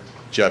together.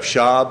 Jeff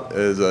Schaub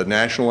is a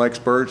national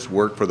expert,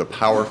 worked for the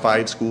Power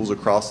 5 schools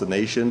across the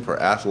nation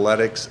for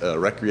athletics,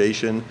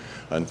 recreation,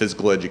 and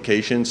physical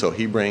education. So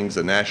he brings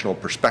a national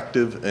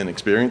perspective and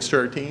experience to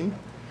our team.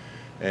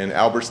 And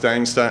Albert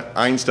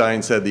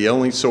Einstein said the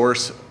only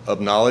source of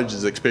knowledge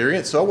is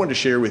experience. So I wanted to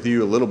share with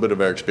you a little bit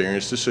of our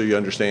experience just so you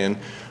understand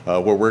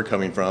where we're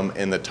coming from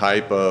and the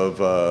type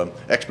of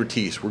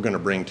expertise we're going to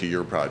bring to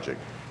your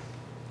project.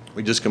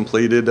 We just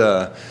completed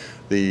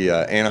the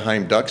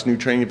Anaheim Ducks new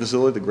training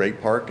facility, the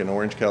Great Park in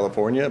Orange,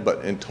 California,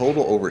 but in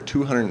total over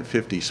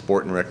 250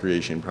 sport and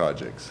recreation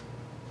projects.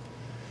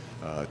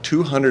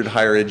 200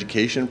 higher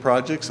education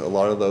projects. A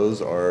lot of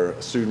those are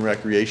student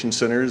recreation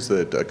centers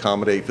that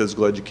accommodate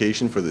physical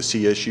education for the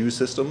CSU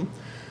system.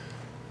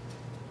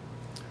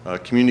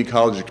 Community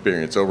college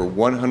experience, over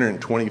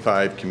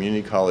 125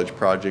 community college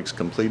projects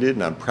completed,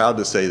 and I'm proud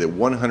to say that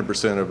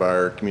 100% of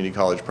our community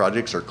college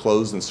projects are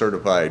closed and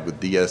certified with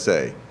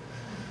DSA.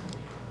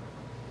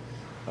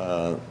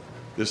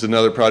 This is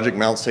another project,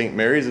 Mount St.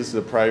 Mary's. This is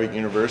a private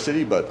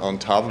university, but on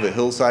top of a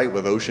hillside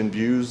with ocean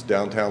views,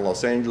 downtown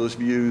Los Angeles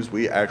views.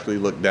 We actually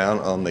look down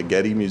on the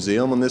Getty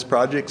Museum on this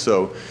project.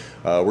 So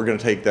we're going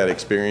to take that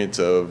experience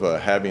of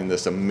having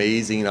this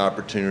amazing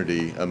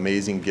opportunity,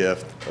 amazing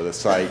gift of the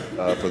site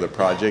for the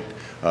project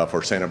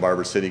for Santa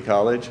Barbara City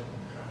College.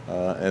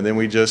 And then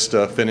we just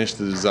finished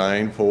the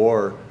design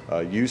for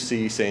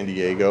UC San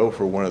Diego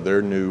for one of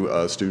their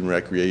new student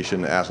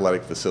recreation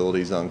athletic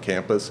facilities on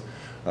campus.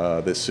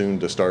 That's soon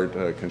to start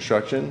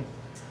construction,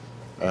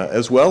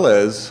 as well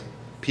as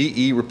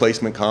PE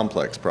replacement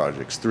complex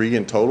projects, 3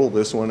 in total.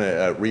 This one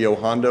at Rio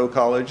Hondo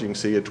College, you can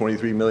see a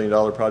 $23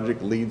 million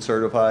project, LEED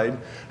certified,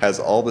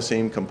 has all the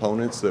same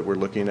components that we're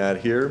looking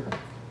at here,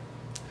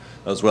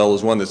 as well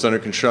as one that's under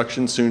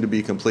construction, soon to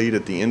be complete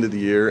at the end of the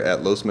year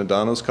at Los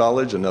Medanos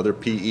College, another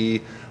PE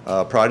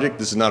project.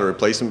 This is not a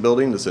replacement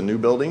building, this is a new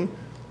building.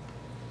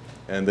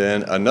 And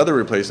then another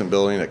replacement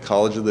building at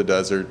College of the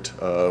Desert,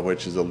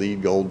 which is a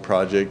LEED Gold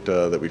project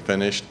that we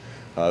finished.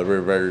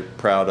 We're very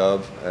proud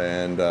of.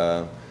 And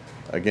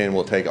again,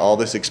 we'll take all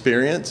this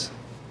experience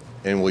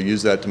and we'll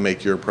use that to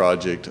make your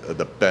project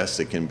the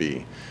best it can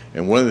be.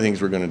 And one of the things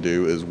we're going to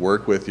do is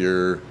work with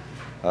your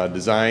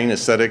design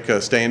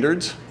aesthetic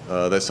standards.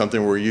 That's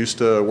something we're used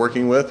to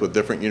working with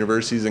different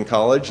universities and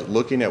college,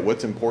 looking at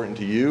what's important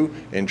to you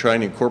and trying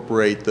to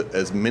incorporate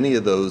as many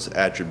of those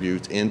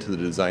attributes into the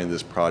design of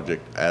this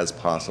project as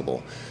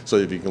possible. So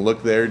if you can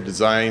look there,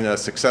 design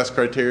success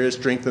criteria,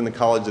 strengthen the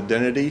college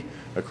identity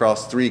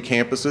across 3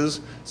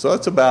 campuses. So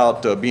that's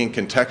about being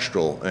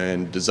contextual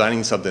and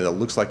designing something that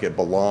looks like it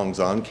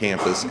belongs on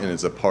campus and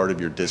is a part of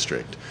your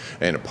district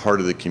and a part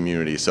of the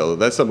community. So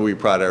that's something we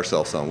pride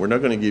ourselves on. We're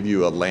not going to give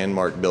you a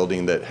landmark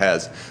building that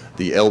has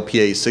the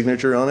LPA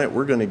signature on it.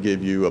 We're going to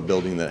give you a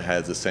building that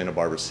has the Santa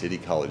Barbara City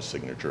College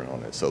signature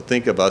on it. So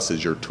think of us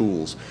as your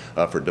tools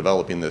for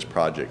developing this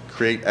project.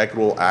 Create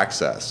equitable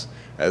access.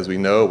 As we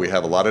know, we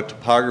have a lot of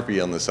topography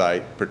on the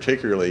site,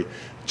 particularly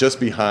just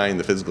behind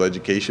the physical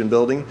education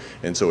building.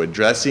 And so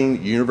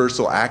addressing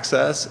universal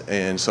access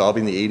and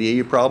solving the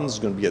ADA problems is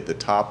going to be at the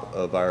top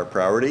of our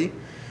priority.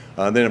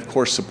 Then, of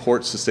course,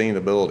 support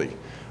sustainability.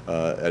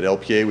 At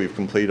LPA, we've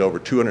completed over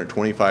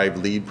 225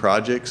 LEED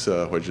projects,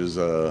 which is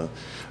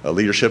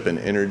leadership in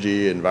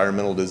energy,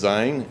 environmental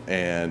design,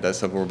 and that's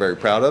something we're very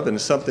proud of, and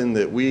it's something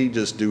that we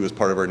just do as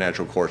part of our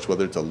natural course,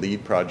 whether it's a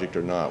LEED project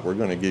or not. We're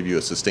going to give you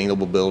a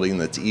sustainable building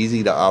that's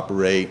easy to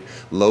operate,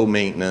 low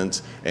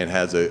maintenance, and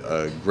has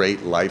a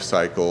great life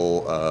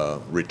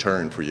cycle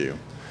return for you.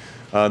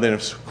 Then,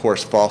 of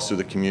course, foster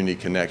the community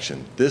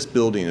connection. This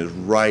building is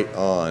right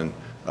on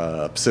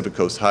Pacific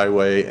Coast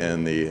Highway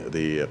and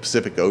the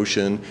Pacific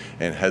Ocean,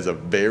 and has a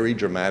very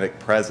dramatic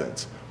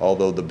presence.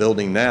 Although the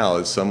building now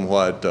is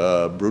somewhat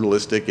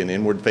brutalistic and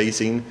inward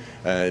facing,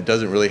 it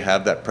doesn't really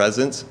have that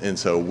presence. And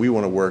so we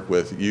want to work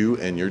with you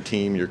and your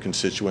team, your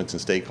constituents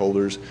and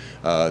stakeholders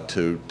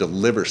to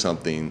deliver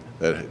something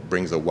that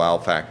brings a wow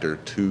factor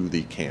to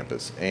the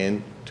campus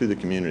and to the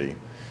community.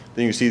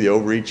 Then you see the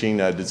overreaching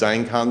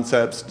design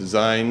concepts,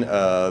 design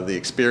the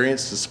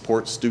experience to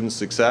support student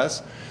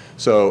success.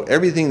 So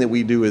everything that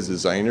we do as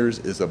designers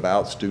is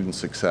about student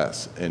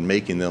success and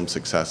making them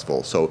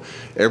successful. So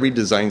every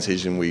design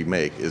decision we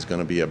make is going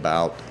to be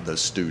about the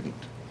student.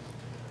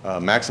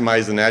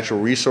 Maximize the natural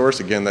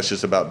resource. Again, that's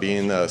just about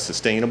being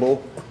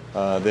sustainable.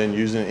 Then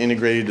using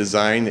integrated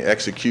design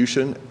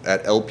execution.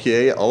 At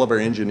LPA, all of our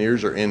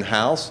engineers are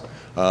in-house.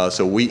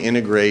 So we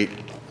integrate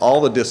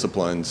all the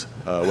disciplines,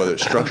 whether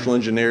it's structural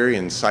engineering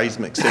and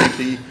seismic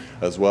safety,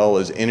 as well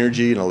as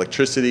energy and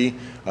electricity.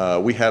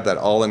 We have that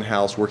all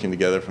in-house working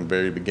together from the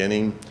very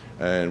beginning,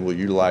 and we'll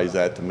utilize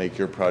that to make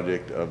your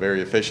project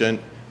very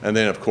efficient. And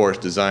then, of course,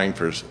 design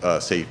for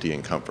safety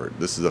and comfort.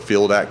 This is a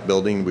Field Act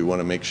building. We want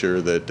to make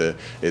sure that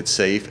it's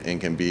safe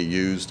and can be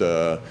used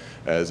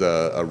as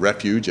a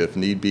refuge, if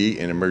need be,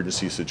 in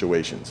emergency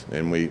situations.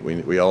 And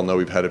we all know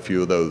we've had a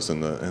few of those in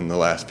the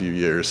last few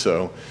years.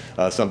 So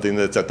something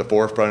that's at the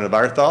forefront of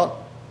our thought.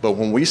 But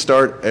when we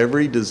start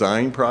every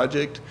design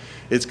project,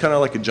 it's kind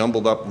of like a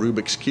jumbled up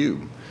Rubik's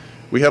Cube.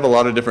 We have a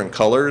lot of different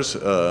colors,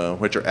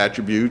 which are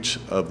attributes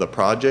of the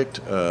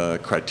project,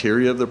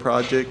 criteria of the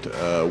project,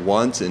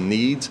 wants and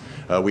needs.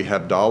 We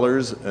have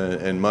dollars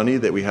and money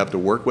that we have to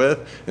work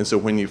with. And so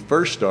when you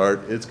first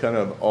start, it's kind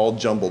of all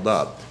jumbled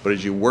up. But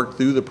as you work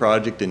through the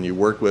project and you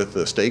work with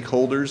the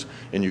stakeholders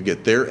and you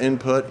get their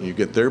input, and you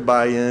get their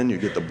buy-in, you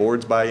get the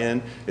board's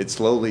buy-in, it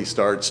slowly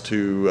starts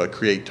to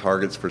create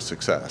targets for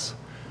success.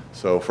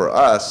 So for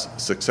us,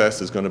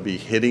 success is going to be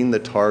hitting the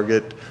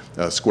target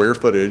square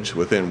footage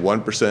within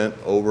 1%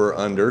 over or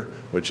under,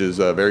 which is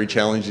very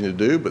challenging to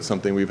do, but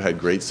something we've had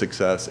great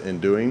success in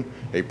doing.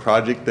 A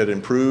project that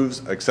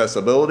improves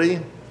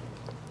accessibility,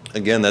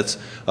 again, that's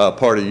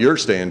part of your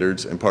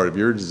standards and part of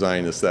your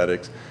design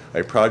aesthetics.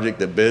 A project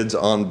that bids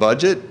on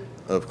budget,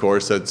 of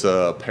course, that's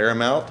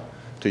paramount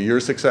to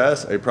your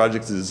success. A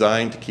project is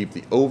designed to keep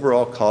the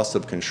overall cost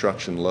of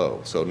construction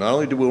low. So not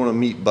only do we want to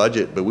meet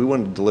budget, but we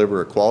want to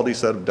deliver a quality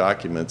set of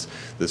documents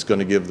that's going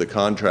to give the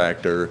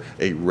contractor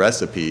a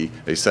recipe,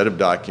 a set of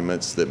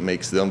documents that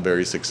makes them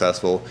very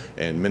successful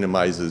and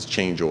minimizes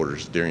change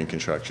orders during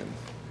construction.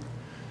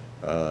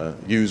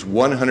 Use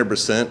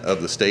 100%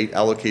 of the state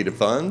allocated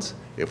funds.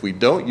 If we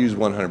don't use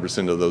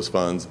 100% of those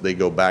funds, they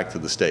go back to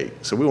the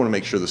state. So we want to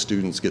make sure the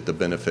students get the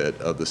benefit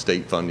of the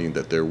state funding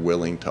that they're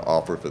willing to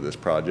offer for this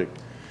project.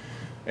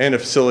 And a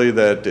facility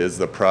that is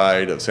the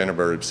pride of Santa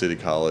Barbara City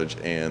College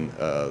and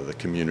the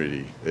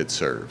community it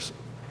serves.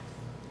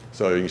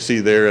 So you see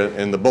there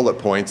in the bullet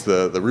points,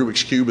 the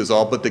Rubik's Cube is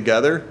all put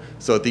together.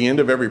 So at the end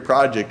of every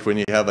project, when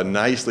you have a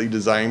nicely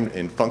designed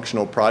and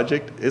functional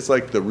project, it's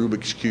like the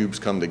Rubik's Cubes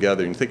come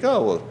together and you think,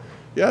 oh, well,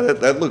 yeah,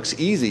 that looks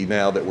easy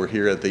now that we're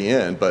here at the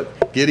end.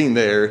 But getting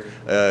there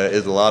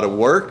is a lot of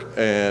work,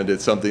 and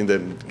it's something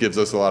that gives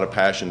us a lot of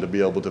passion to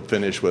be able to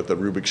finish with the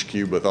Rubik's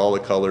Cube with all the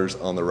colors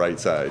on the right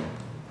side.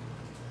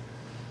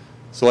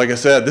 So like I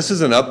said, this is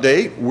an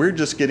update. We're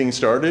just getting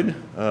started.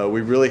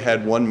 We really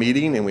had one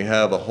meeting, and we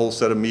have a whole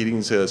set of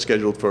meetings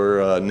scheduled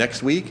for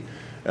next week.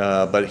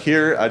 But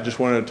here, I just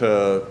wanted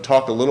to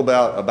talk a little bit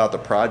about the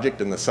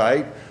project and the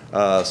site.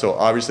 So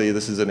obviously,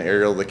 this is an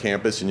aerial of the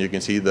campus, and you can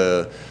see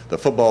the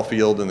football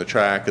field and the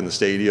track and the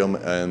stadium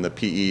and the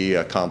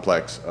PE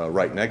complex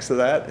right next to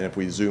that. And if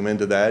we zoom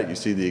into that, you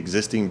see the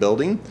existing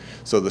building.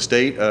 So the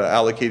state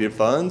allocated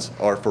funds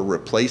are for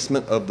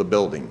replacement of the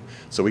building.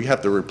 So we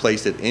have to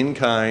replace it in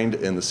kind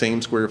in the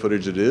same square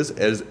footage it is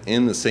as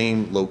in the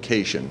same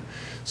location.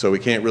 So we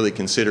can't really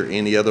consider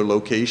any other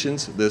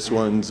locations. This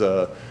one's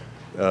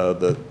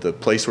the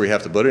place where you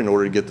have to put it in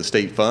order to get the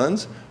state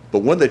funds.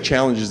 But one of the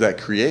challenges that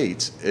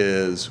creates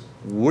is,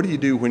 what do you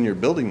do when you're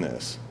building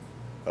this?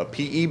 A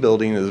PE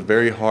building is a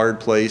very hard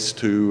place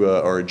to,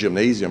 or a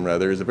gymnasium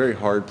rather, is a very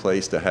hard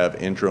place to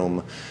have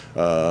interim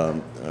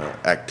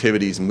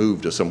activities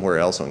moved to somewhere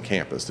else on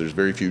campus. There's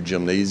very few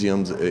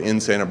gymnasiums in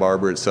Santa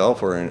Barbara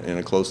itself or in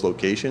a close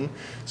location.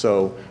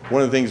 So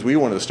one of the things we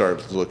wanted to start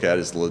to look at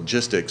is the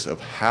logistics of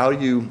how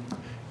you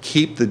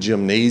keep the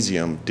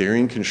gymnasium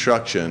during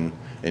construction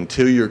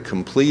until you're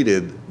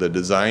completed the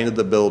design of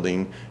the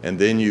building, and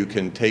then you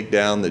can take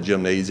down the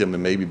gymnasium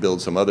and maybe build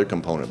some other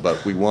component.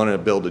 But we want to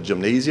build a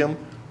gymnasium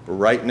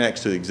right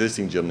next to the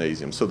existing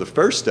gymnasium. So the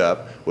first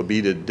step would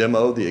be to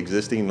demo the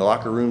existing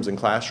locker rooms and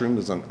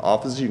classrooms and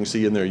offices you can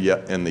see in there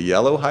in the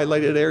yellow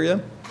highlighted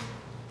area.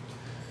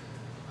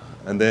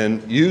 and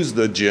then use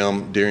the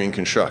gym during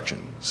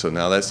construction. So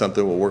now that's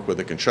something we'll work with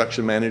the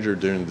construction manager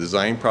during the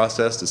design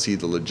process to see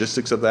the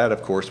logistics of that.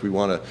 Of course, we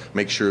want to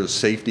make sure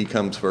safety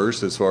comes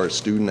first as far as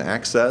student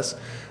access.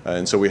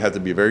 And so we have to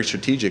be very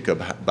strategic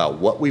about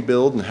what we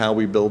build and how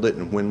we build it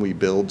and when we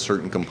build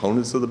certain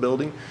components of the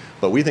building.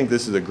 But we think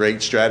this is a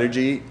great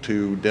strategy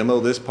to demo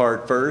this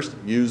part first,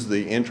 use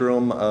the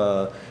interim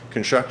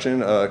construction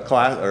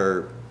class,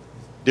 or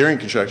during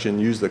construction,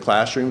 use the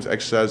classrooms,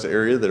 exercise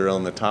area that are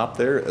on the top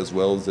there, as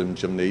well as the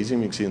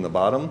gymnasium you can see in the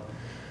bottom.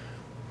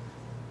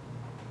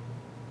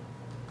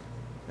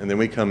 And then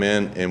we come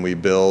in and we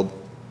build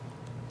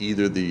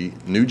either the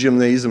new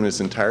gymnasium in its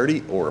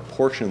entirety or a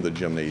portion of the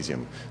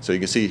gymnasium. So you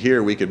can see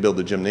here we could build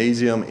the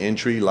gymnasium,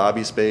 entry,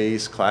 lobby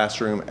space,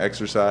 classroom,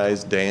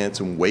 exercise, dance,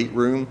 and weight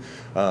room.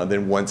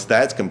 Then once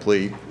that's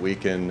complete, we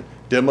can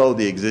demo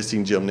the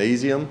existing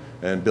gymnasium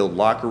and build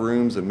locker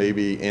rooms and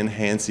maybe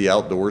enhance the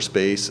outdoor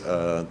space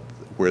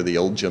where the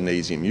old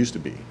gymnasium used to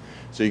be.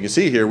 So you can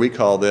see here we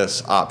call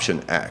this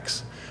option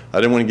X. I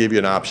didn't want to give you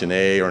an option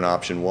A or an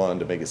option 1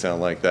 to make it sound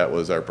like that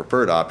was our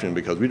preferred option,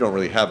 because we don't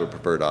really have a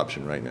preferred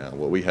option right now.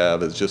 What we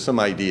have is just some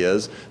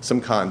ideas, some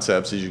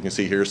concepts, as you can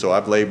see here. So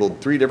I've labeled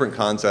 3 different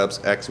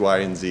concepts, X, Y,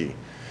 and Z.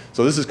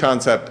 So this is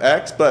concept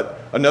X, but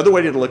another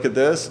way to look at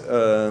this,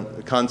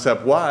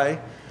 concept Y,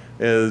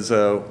 is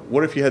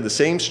what if you had the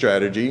same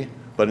strategy,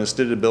 but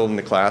instead of building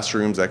the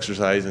classrooms,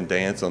 exercise, and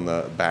dance on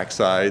the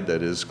backside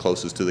that is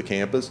closest to the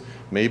campus,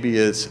 maybe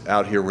it's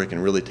out here where it can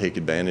really take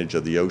advantage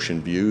of the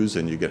ocean views,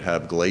 and you could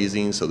have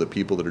glazing so that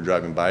people that are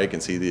driving by can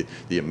see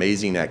the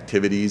amazing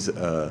activities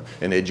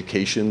and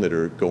education that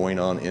are going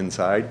on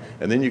inside.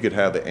 And then you could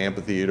have the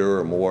amphitheater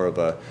or more of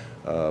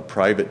a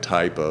private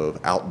type of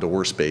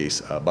outdoor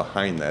space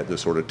behind that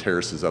sort of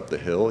terraces up the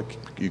hill.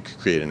 You could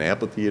create an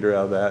amphitheater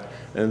out of that.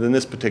 And in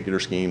this particular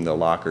scheme, the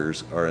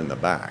lockers are in the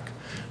back.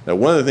 Now,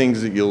 one of the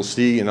things that you'll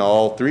see in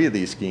all 3 of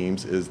these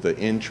schemes is the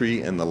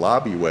entry and the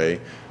lobby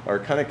way are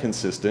kind of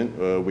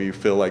consistent. We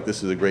feel like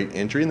this is a great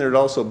entry, and there'd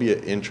also be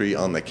an entry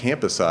on the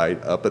campus side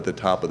up at the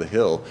top of the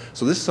hill.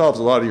 So this solves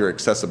a lot of your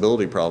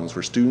accessibility problems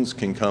where students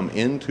can come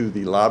into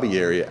the lobby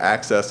area,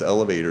 access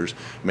elevators,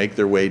 make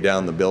their way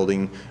down the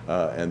building,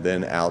 and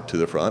then out to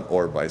the front,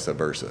 or vice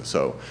versa.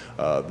 So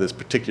this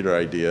particular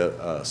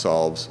idea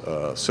solves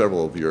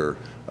several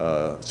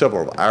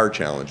of our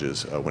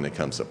challenges when it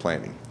comes to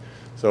planning.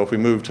 So if we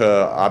move to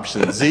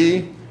option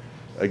Z,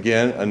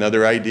 again,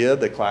 another idea,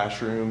 the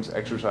classrooms,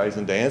 exercise,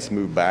 and dance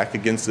move back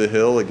against the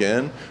hill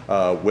again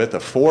with a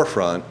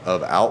forefront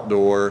of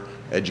outdoor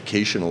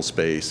educational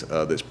space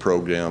that's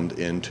programmed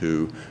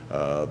into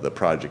the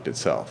project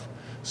itself.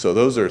 So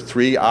those are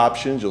 3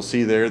 options. You'll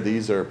see there,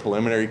 these are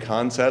preliminary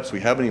concepts. We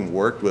haven't even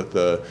worked with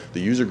the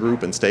user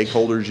group and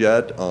stakeholders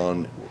yet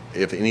on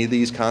if any of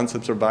these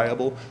concepts are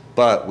viable,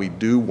 but we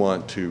do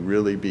want to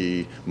really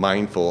be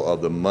mindful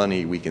of the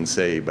money we can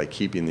save by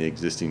keeping the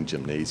existing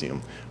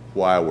gymnasium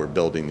while we're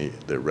building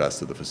the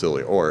rest of the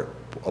facility, or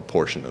a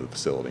portion of the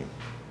facility.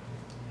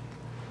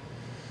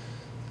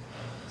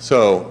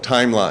 So,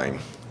 timeline.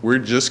 We're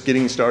just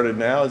getting started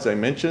now, as I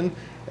mentioned,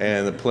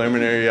 and the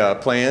preliminary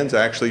plans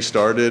actually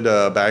started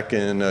back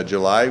in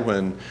July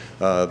when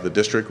the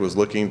district was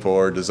looking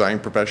for design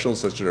professionals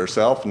such as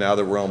ourselves. Now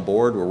that we're on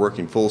board, we're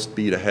working full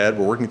speed ahead.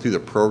 We're working through the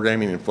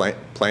programming and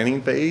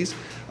planning phase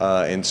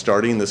and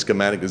starting the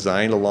schematic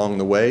design along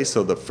the way.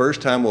 So the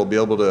first time we'll be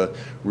able to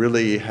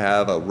really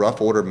have a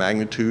rough order of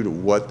magnitude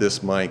of what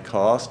this might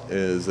cost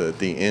is at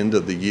the end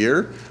of the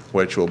year,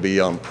 which will be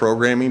on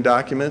programming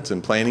documents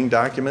and planning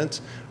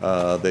documents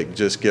that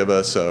just give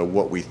us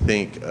what we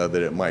think that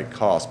it might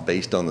cost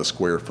based on the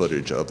square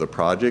footage of the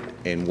project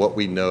and what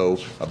we know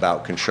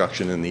about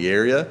construction in the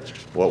area,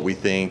 what we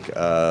think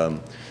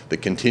the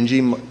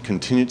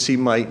contingency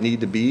might need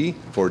to be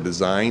for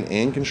design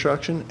and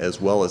construction, as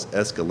well as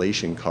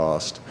escalation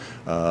cost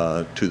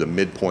to the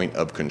midpoint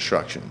of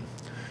construction.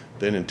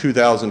 Then in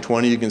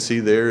 2020, you can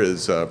see there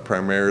is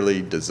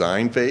primarily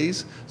design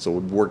phase. So we're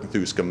working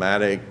through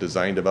schematic,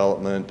 design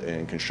development,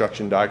 and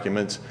construction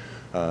documents.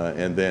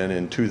 And then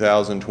in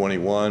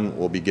 2021,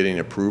 we'll be getting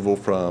approval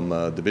from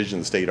Division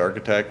of the State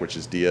Architect, which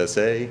is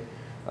DSA,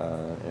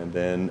 and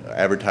then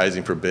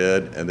advertising for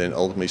bid, and then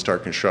ultimately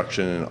start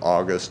construction in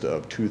August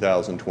of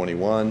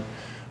 2021.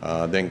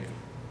 Then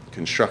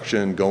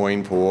construction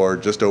going for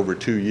just over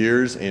 2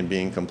 years and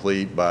being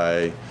complete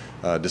by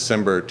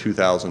December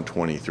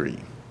 2023.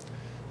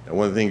 And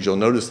one of the things you'll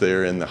notice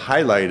there in the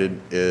highlighted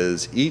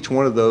is each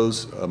one of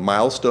those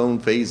milestone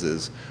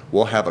phases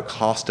will have a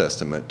cost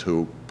estimate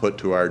to put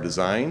to our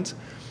designs,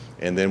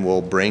 and then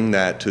we'll bring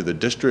that to the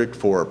district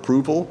for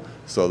approval.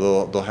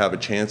 So they'll have a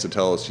chance to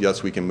tell us,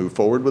 yes, we can move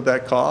forward with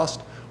that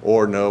cost,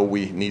 or no,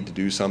 we need to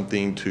do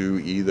something to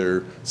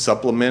either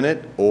supplement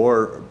it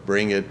or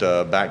bring it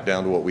back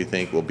down to what we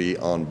think will be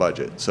on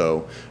budget.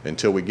 So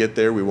until we get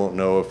there, we won't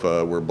know if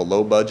we're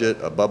below budget,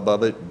 above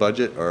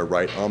budget, or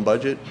right on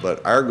budget.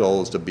 But our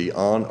goal is to be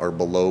on or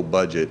below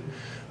budget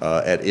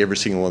at every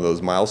single one of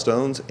those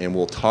milestones, and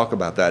we'll talk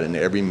about that in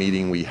every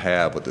meeting we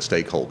have with the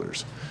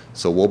stakeholders.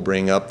 So we'll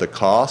bring up the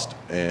cost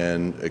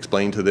and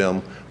explain to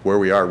them where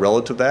we are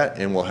relative to that,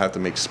 and we'll have to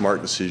make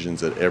smart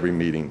decisions at every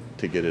meeting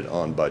to get it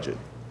on budget.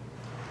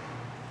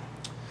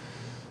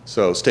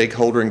 So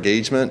stakeholder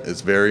engagement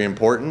is very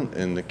important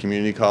in the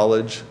community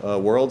college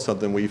world,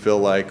 something we feel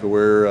like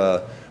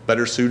we're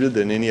better suited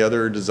than any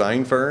other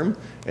design firm,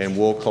 and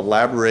we'll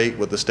collaborate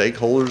with the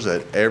stakeholders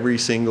at every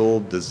single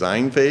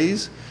design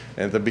phase.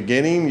 And at the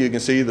beginning, you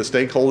can see the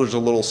stakeholders are a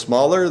little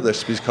smaller.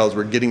 That's because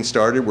we're getting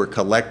started. We're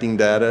collecting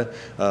data.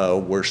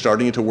 We're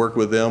starting to work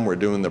with them. We're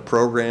doing the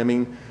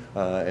programming.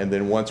 And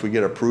then once we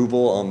get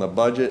approval on the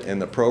budget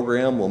and the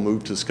program, we'll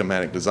move to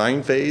schematic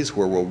design phase,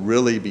 where we'll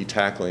really be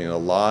tackling a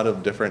lot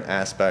of different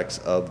aspects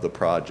of the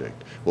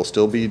project. We'll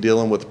still be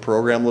dealing with the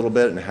program a little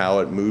bit and how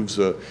it moves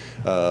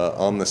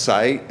on the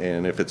site,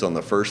 and if it's on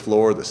the first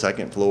floor, the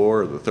second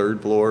floor, or the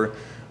third floor,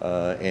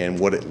 and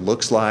what it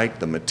looks like,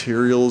 the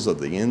materials of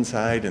the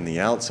inside and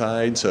the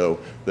outside. So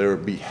they'll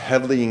be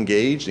heavily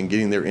engaged in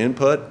getting their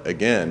input.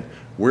 Again,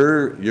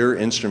 we're your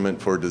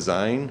instrument for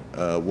design.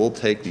 We'll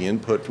take the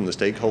input from the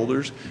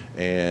stakeholders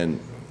and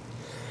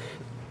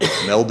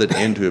meld it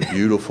into a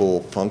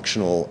beautiful,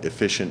 functional,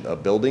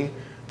 efficient building.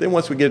 Then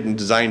once we get in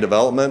design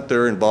development,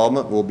 their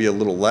involvement will be a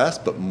little less,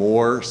 but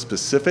more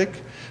specific.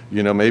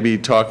 You know, maybe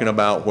talking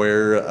about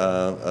where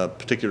a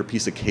particular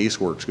piece of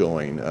casework's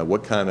going,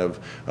 what kind of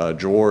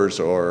drawers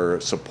or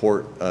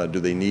support do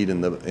they need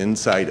in the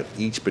inside of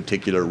each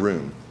particular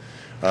room.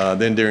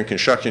 Then during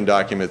construction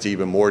documents,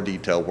 even more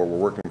detail, where we're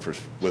working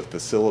with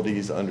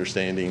facilities,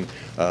 understanding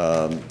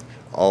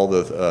all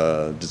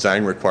the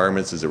design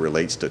requirements as it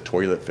relates to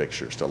toilet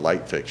fixtures, to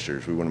light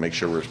fixtures. We want to make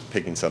sure we're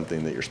picking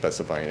something that you're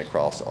specifying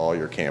across all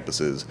your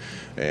campuses.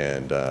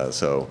 And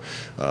so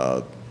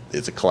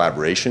it's a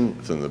collaboration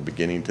from the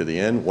beginning to the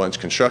end. Once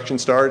construction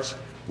starts,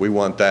 we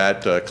want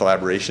that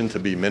collaboration to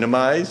be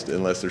minimized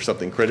unless there's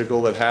something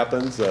critical that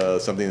happens,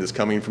 something that's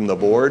coming from the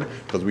board,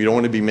 because we don't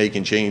want to be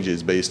making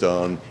changes based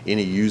on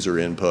any user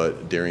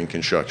input during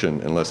construction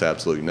unless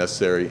absolutely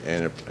necessary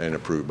and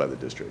approved by the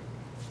district.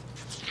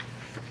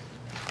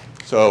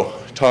 So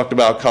talked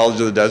about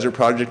College of the Desert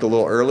project a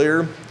little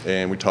earlier,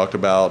 and we talked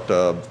about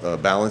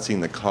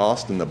balancing the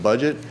cost and the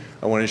budget.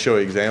 I want to show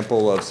an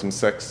example of some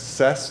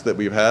success that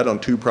we've had on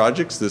two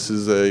projects. This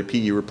is a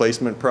PE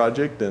replacement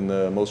project, and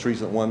the most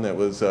recent one that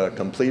was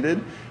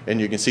completed. And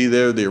you can see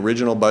there the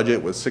original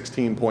budget was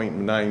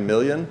 $16.9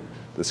 million.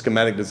 The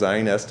schematic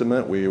design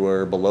estimate, we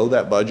were below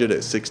that budget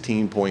at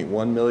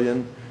 $16.1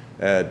 million.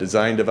 At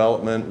design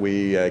development,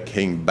 we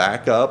came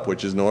back up,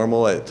 which is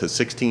normal, to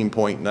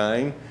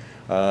 $16.9.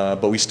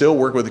 But we still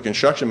work with the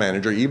construction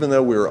manager, even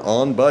though we were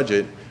on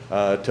budget,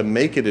 to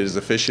make it as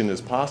efficient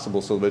as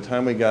possible. So by the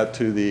time we got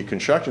to the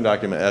construction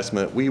document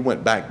estimate, we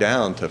went back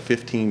down to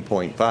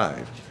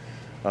 15.5.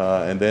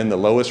 And then the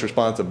lowest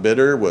responsive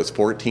bidder was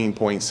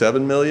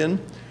 14.7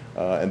 million.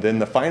 And then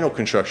the final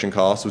construction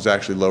cost was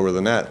actually lower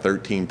than that,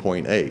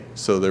 13.8.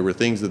 So there were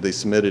things that they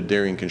submitted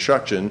during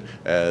construction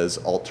as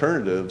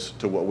alternatives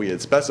to what we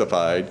had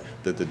specified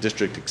that the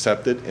district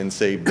accepted and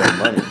saved them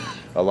money.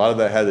 A lot of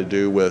that had to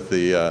do with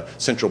the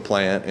central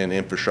plant and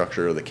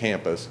infrastructure of the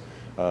campus.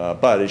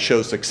 But it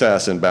shows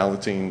success in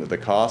balancing the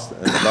cost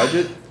and the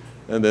budget.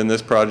 And then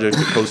this project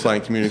at Coastline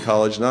Community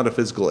College, not a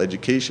physical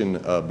education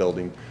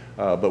building,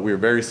 but we were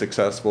very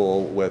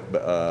successful with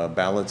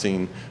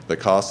balancing the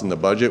cost and the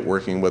budget,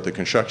 working with the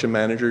construction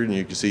manager. And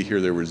you can see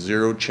here there were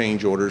 0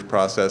 change orders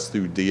processed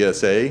through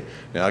DSA.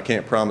 Now, I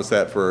can't promise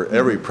that for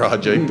every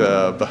project,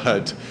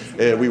 but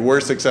we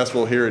were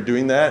successful here at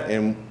doing that.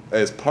 And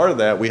as part of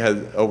that, we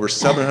had over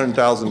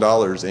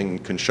 $700,000 in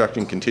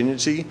construction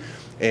contingency,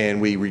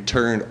 and we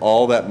returned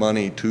all that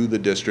money to the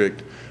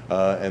district.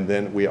 And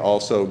then we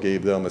also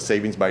gave them a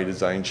savings by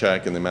design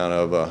check in the amount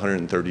of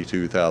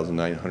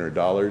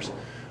 $132,900.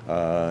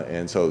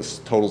 And so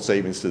total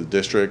savings to the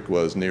district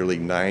was nearly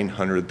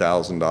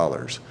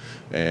 $900,000.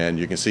 And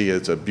you can see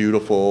it's a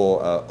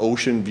beautiful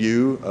ocean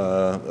view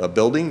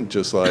building,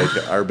 just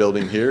like our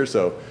building here.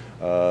 So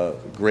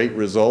great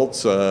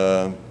results,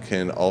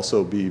 can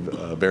also be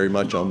very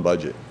much on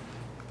budget.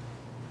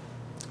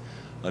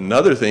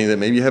 Another thing that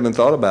maybe you haven't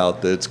thought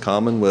about that's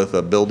common with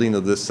a building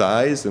of this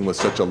size and with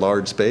such a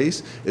large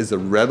space is the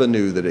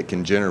revenue that it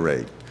can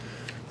generate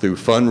through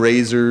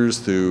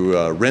fundraisers,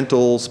 through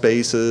rental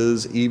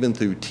spaces, even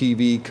through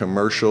TV,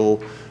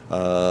 commercial,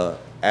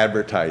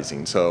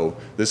 advertising. So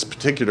this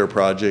particular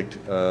project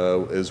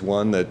is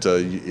one that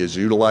is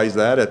utilized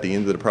that. At the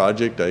end of the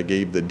project, I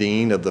gave the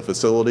dean of the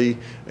facility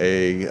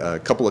a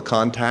couple of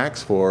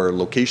contacts for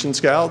location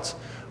scouts.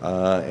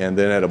 And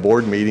then at a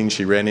board meeting,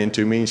 she ran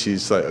into me and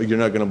she's like, "You're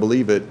not going to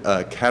believe it.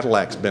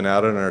 Cadillac's been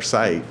out on our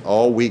site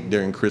all week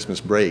during Christmas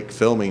break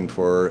filming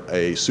for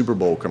a Super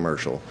Bowl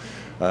commercial."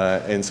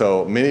 And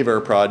so many of our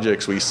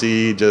projects we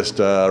see just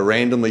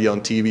randomly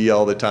on TV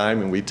all the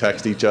time, and we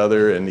text each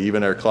other, and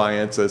even our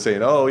clients are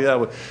saying, oh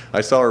yeah,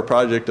 I saw our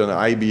project on an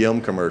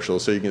IBM commercial.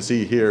 So you can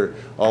see here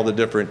all the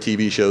different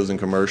TV shows and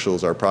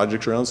commercials our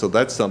projects are on. So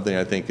that's something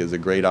I think is a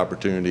great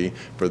opportunity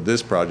for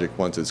this project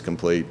once it's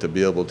complete, to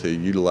be able to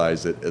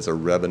utilize it as a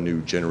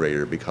revenue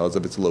generator because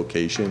of its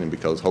location and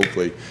because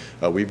hopefully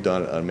we've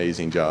done an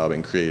amazing job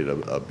and created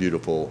a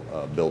beautiful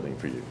building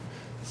for you.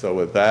 So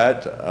with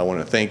that, I want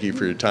to thank you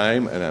for your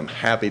time, and I'm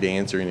happy to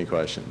answer any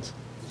questions.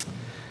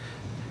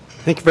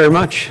 Thank you very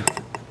much.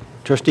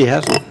 Trustee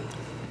Haslund.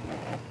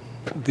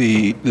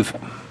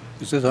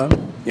 Is this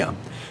on? Yeah.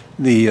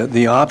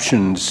 The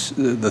options,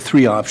 the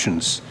three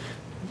options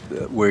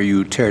where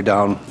you tear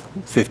down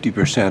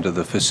 50% of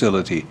the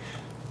facility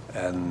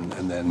and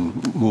then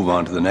move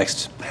on to the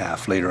next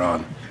half later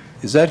on,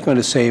 is that going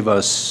to save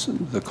us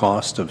the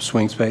cost of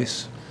swing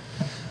space?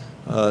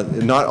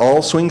 Not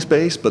all swing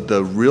space, but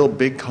the real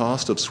big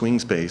cost of swing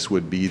space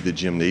would be the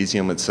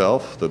gymnasium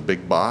itself, the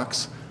big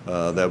box.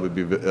 That would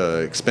be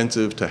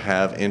expensive to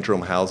have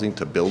interim housing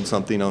to build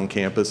something on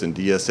campus, and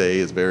DSA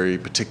is very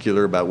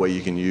particular about what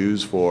you can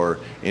use for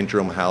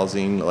interim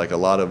housing. Like a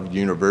lot of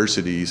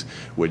universities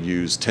would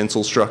use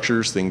tensile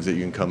structures, things that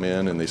you can come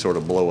in and they sort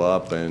of blow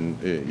up and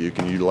you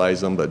can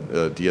utilize them, but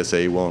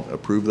DSA won't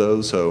approve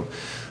those. So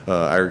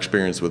our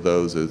experience with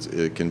those is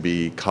it can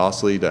be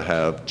costly to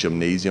have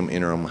gymnasium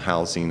interim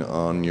housing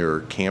on your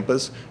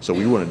campus. So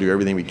we want to do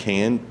everything we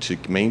can to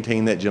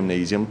maintain that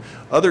gymnasium.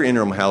 Other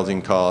interim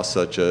housing costs,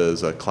 such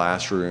as a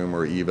classroom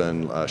or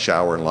even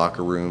shower and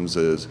locker rooms,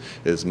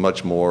 is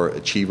much more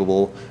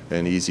achievable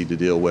and easy to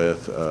deal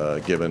with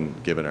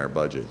given our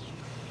budget.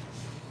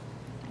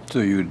 So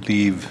you'd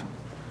leave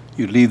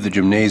the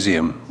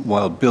gymnasium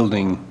while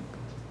building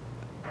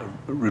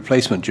a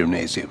replacement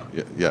gymnasium?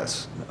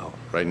 Yes. Oh.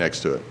 Right next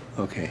to it.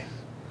 Okay.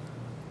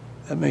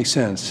 That makes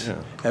sense. Yeah.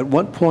 At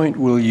what point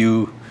will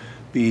you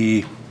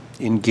be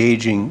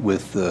engaging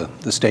with the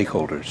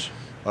stakeholders?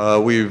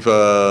 We've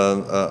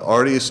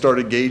already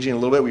started gauging a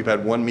little bit. We've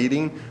had one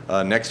meeting.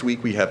 Next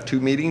week we have 2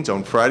 meetings.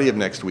 On Friday of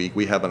next week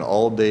we have an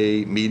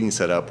all-day meeting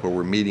set up where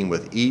we're meeting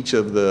with each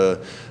of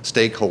the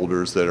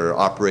stakeholders that are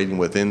operating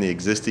within the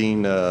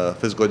existing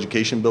physical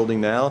education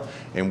building now,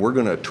 and we're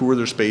going to tour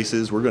their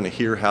spaces. We're going to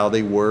hear how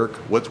they work,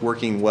 what's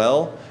working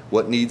well,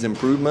 what needs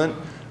improvement,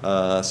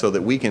 so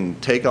that we can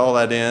take all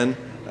that in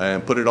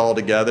and put it all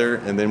together,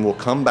 and then we'll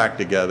come back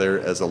together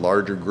as a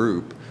larger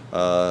group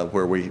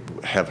where we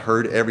have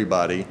heard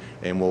everybody,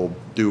 and we'll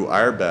do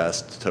our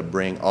best to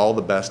bring all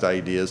the best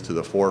ideas to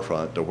the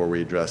forefront to where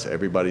we address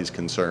everybody's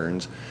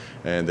concerns.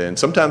 And then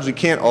sometimes we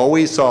can't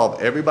always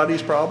solve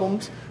everybody's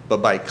problems,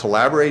 but by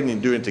collaborating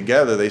and doing it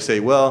together, they say,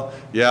 well,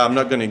 yeah, I'm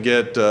not going to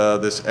get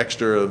this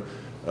extra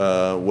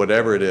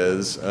whatever it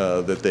is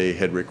that they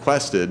had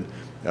requested,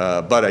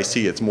 but I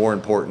see it's more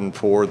important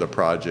for the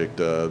project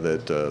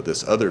that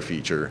this other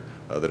feature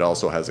that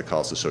also has a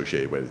cost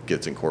associated with it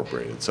gets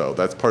incorporated. So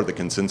that's part of the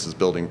consensus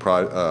building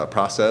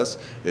process,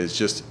 is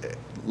just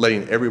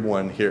letting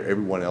everyone hear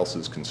everyone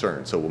else's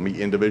concerns. So we'll meet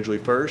individually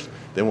first,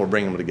 then we'll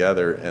bring them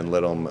together and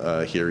let them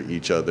hear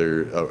each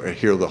other,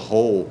 hear the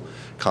whole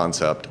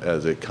concept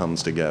as it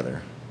comes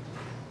together.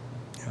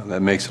 Yeah,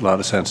 that makes a lot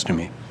of sense to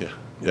me. Yeah,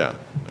 yeah.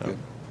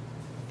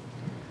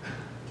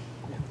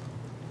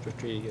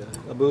 Trustee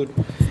Aboud.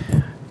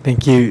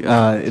 Thank you.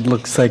 It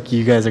looks like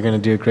you guys are going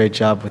to do a great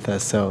job with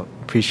us, so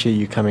appreciate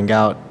you coming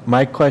out.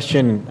 My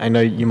question, I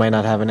know you might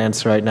not have an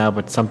answer right now,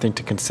 but something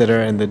to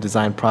consider in the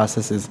design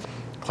process is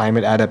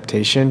climate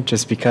adaptation,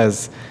 just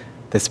because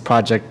this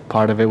project,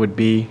 part of it would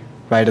be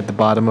right at the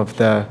bottom of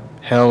the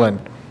hill, and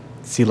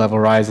sea level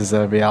rise is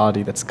a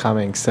reality that's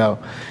coming. So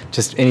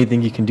just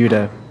anything you can do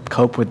to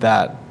cope with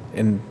that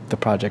in the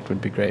project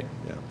would be great.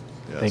 Yeah.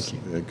 Yes. Thank you.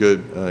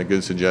 A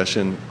good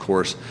suggestion. Of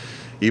course,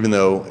 even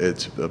though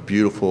it's a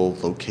beautiful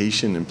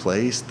location and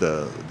place,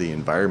 the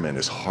environment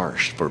is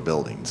harsh for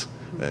buildings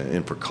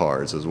and for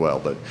cars as well.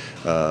 But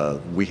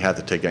we have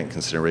to take that in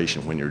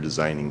consideration when you're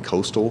designing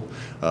coastal.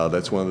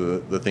 That's one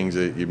of the things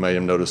that you might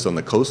have noticed on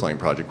the Coastline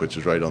project, which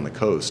is right on the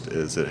coast,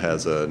 is it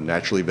has a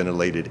naturally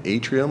ventilated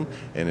atrium,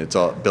 and it's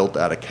all built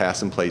out of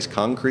cast-in-place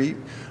concrete.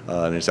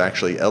 And it's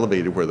actually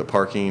elevated where the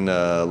parking,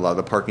 a lot of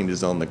the parking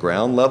is on the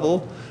ground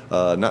level,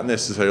 not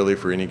necessarily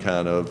for any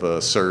kind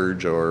of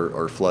surge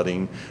or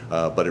flooding,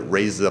 but it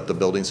raises up the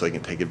building so you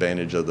can take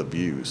advantage of the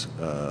views.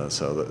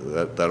 So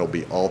that'll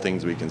be all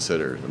things we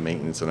consider: the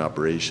maintenance and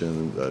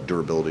operation,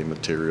 durability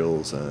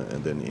materials,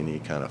 and then any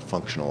kind of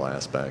functional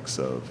aspects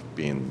of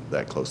being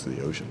that close to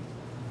the ocean.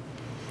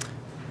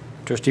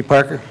 Trustee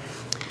Parker.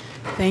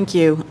 Thank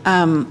you.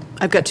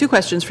 I've got 2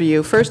 questions for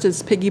you. First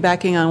is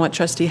piggybacking on what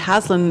Trustee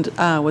Haslund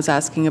was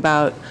asking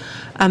about,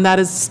 and that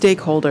is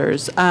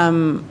stakeholders.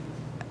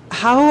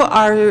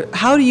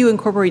 How do you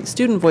incorporate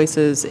student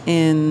voices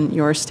in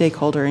your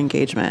stakeholder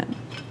engagement?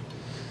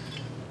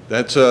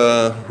 That's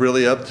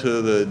really up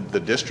to the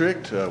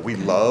district. We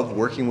love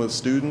working with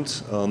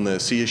students on the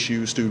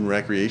CSU Student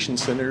Recreation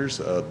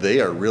Centers.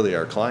 They are really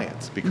our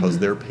clients because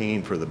they're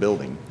paying for the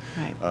building.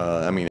 Right.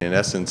 I mean, in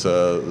essence,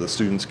 the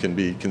students can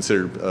be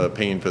considered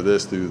paying for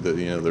this through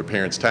their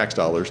parents' tax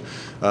dollars.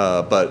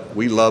 But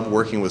we love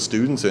working with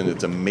students, and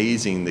it's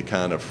amazing the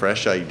kind of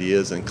fresh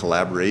ideas and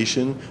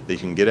collaboration they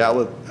can get out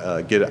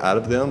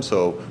of them.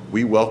 So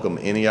we welcome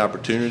any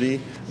opportunity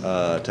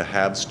to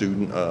have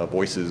student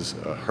voices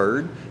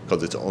heard,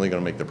 because it's only going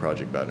to make the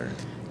project better.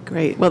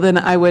 Great. Well, then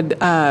I would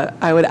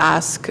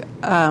ask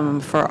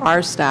for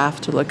our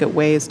staff to look at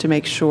ways to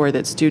make sure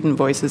that student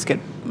voices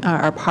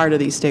are part of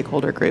these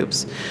stakeholder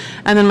groups.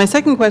 And then my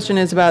second question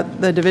is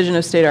about the Division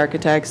of State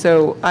Architects.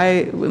 So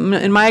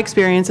in my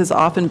experience, it's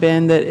often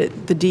been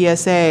that the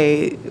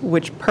DSA,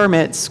 which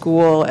permits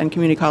school and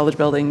community college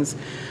buildings,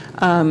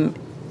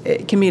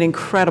 it can be an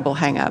incredible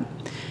hang-up.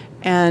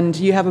 And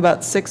you have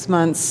about 6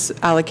 months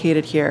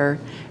allocated here.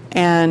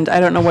 And I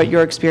don't know what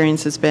your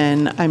experience has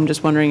been. I'm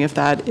just wondering if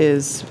that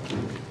is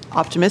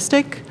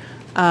optimistic.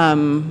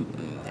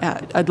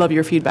 I'd love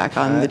your feedback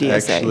on the DSA.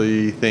 I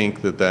actually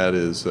think that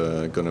is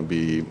going to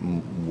be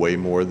way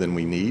more than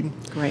we need.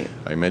 Great.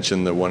 I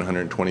mentioned the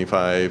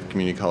 125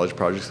 community college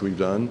projects we've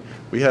done.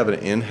 We have an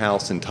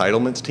in-house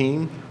entitlements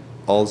team.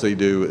 All they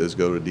do is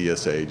go to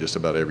DSA just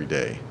about every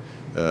day.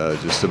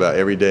 Just about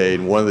every day.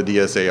 In one of the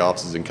DSA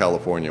offices in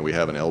California, we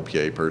have an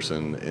LPA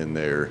person in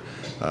there.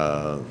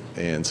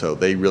 And so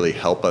they really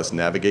help us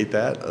navigate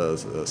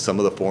that. Some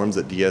of the forms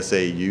that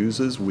DSA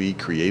uses, we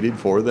created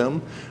for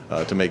them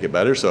to make it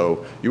better.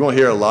 So you won't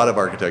hear a lot of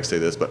architects say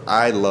this, but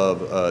I love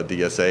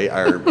DSA.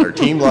 Our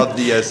team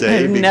loves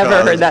DSA. I've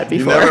never heard that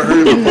before. You've never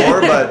heard it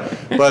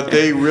before, but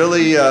they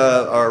really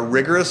are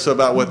rigorous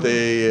about what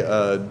they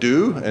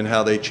do and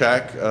how they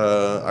check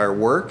our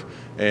work.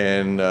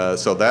 And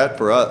so that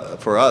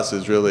for us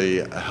is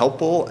really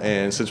helpful.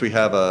 And since we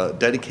have a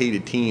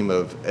dedicated team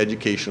of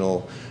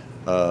educational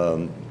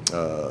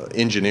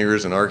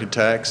engineers and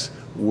architects,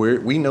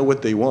 we know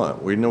what they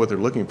want. We know what they're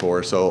looking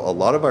for. So a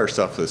lot of our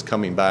stuff is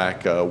coming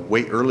back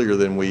way earlier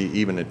than we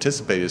even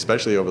anticipated,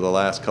 especially over the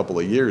last couple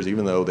of years,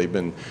 even though they've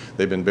been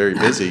very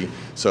busy.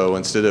 So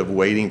instead of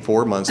waiting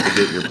 4 months to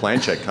get your plan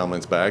check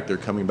comments back, they're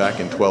coming back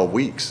in 12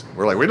 weeks.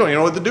 We're like, we don't even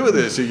know what to do with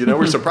this. So,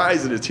 we're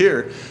surprised that it's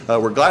here.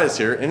 We're glad it's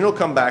here. And it'll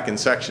come back in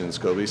sections,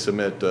 because we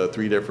submit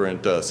 3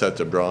 different sets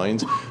of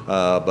drawings.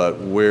 But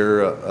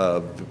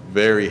we're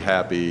very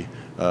happy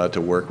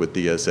to work with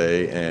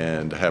DSA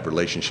and have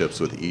relationships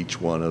with each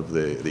one of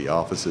the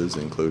offices,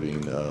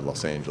 including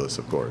Los Angeles,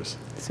 of course.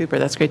 Super,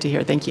 that's great to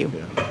hear. Thank you.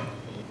 Yeah.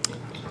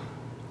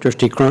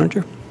 Trustee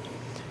Croninger.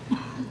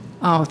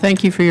 Oh,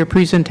 thank you for your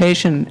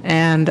presentation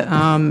and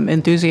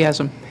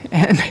enthusiasm.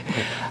 And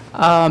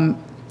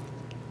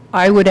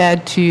I would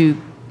add to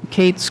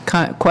Kate's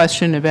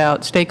question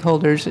about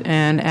stakeholders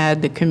and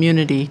add the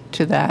community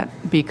to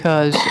that,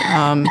 because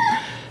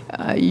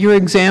your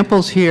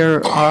examples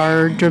here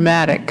are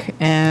dramatic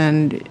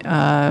and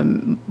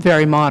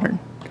very modern.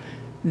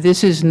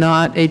 This is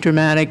not a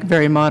dramatic,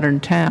 very modern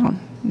town.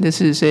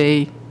 This is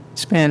a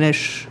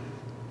Spanish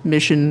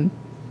mission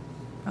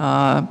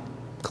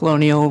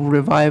colonial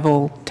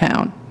revival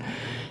town.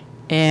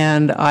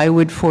 And I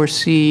would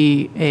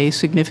foresee a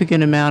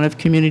significant amount of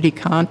community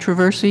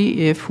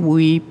controversy if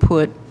we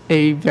put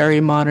a very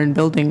modern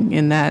building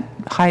in that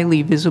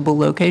highly visible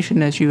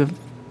location, as you have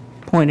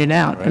pointed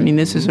out. Right. I mean,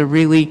 this is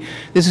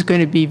this is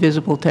going to be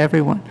visible to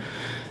everyone.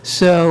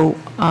 So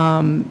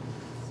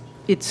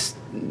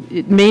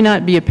it may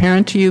not be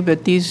apparent to you,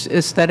 but these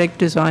aesthetic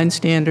design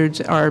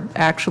standards are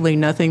actually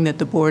nothing that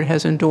the board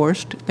has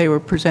endorsed. They were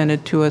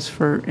presented to us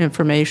for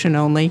information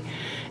only,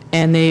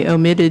 and they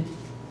omitted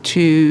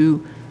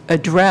to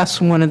address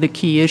one of the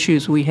key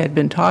issues we had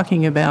been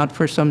talking about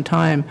for some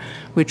time,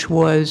 which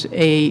was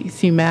a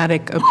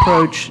thematic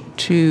approach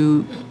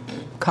to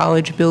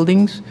college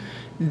buildings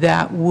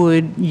that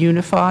would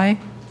unify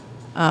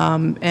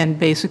and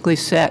basically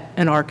set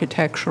an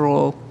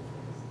architectural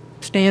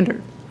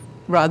standard.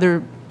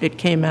 Rather, it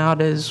came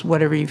out as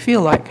whatever you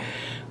feel like.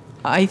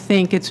 I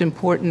think it's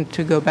important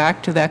to go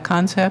back to that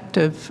concept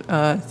of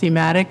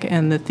thematic,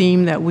 and the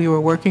theme that we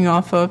were working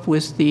off of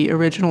was the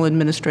original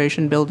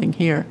administration building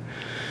here.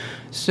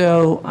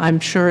 So I'm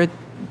sure it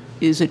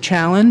is a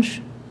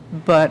challenge,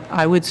 but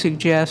I would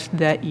suggest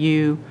that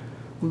you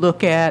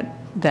look at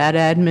that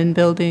admin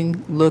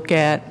building, look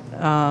at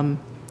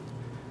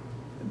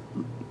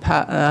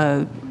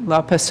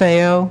La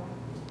Paseo,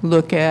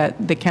 look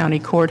at the county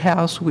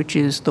courthouse, which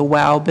is the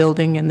wow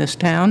building in this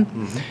town.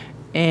 Mm-hmm.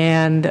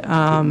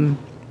 And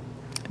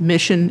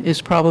Mission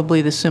is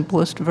probably the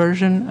simplest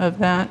version of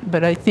that,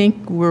 but I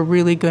think we're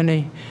really going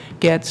to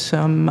get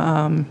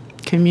some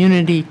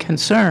community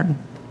concern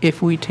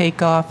if we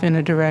take off in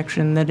a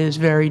direction that is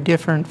very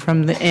different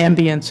from the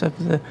ambience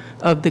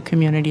of the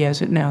community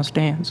as it now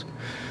stands.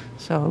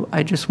 So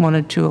I just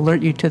wanted to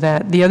alert you to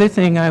that. The other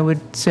thing I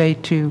would say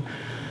to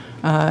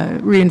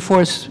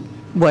reinforce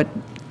what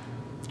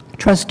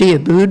Trustee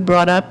Abood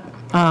brought up,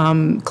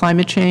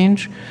 climate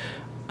change.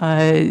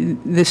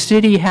 The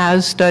city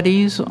has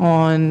studies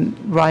on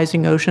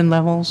rising ocean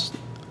levels.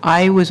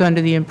 I was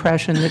under the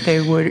impression that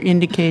they were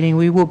indicating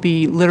we will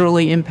be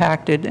literally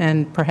impacted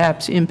and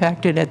perhaps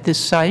impacted at this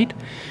site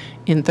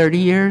in 30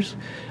 years.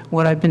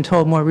 What I've been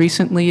told more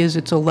recently is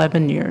it's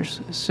 11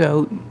 years.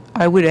 So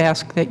I would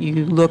ask that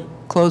you look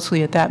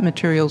closely at that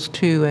materials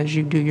too as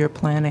you do your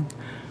planning.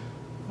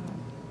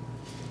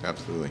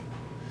 Absolutely.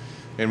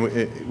 And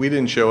we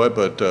didn't show it,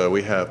 but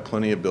we have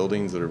plenty of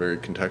buildings that are very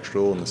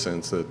contextual in the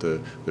sense that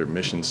they're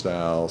mission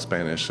style,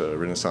 Spanish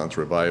Renaissance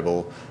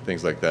revival,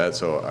 things like that.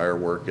 So our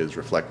work is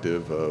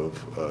reflective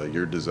of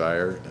your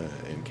desire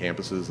in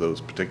campuses. Those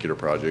particular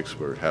projects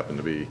happen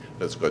to be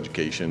physical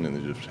education, and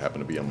they just happen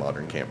to be on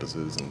modern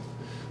campuses.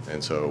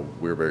 And so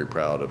we're very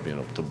proud of being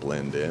able to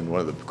blend in.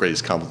 One of the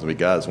greatest compliments we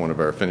got is one of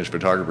our Finnish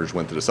photographers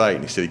went to the site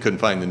and he said he couldn't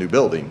find the new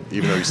building,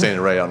 even though he's standing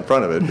right out in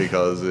front of it,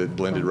 because it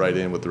blended right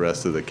in with the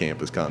rest of the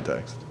campus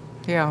context.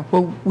 Yeah,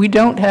 well, we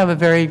don't have a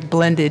very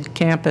blended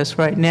campus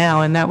right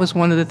now, and that was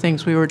one of the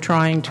things we were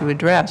trying to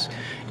address,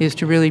 is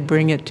to really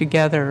bring it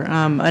together.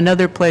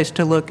 Another place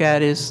to look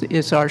at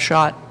is our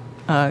SHOT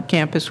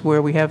campus,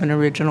 where we have an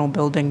original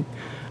building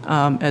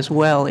as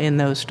well in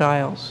those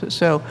styles.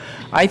 So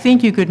I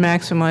think you could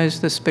maximize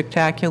the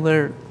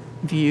spectacular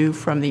view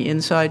from the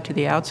inside to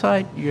the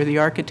outside. You're the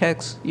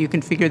architects, you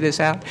can figure this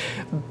out,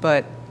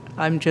 but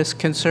I'm just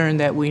concerned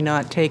that we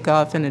not take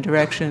off in a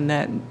direction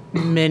that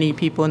many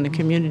people in the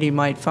community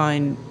might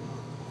find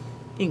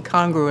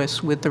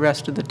incongruous with the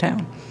rest of the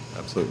town.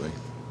 Absolutely.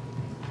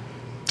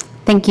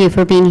 Thank you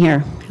for being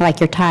here. I like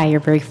your tie, you're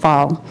very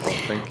fall.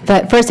 Thank you.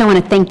 But first I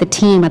want to thank the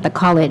team at the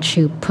college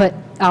who put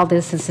all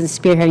this and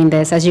spearheading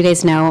this. As you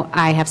guys know,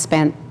 I have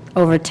spent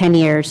over 10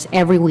 years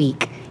every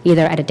week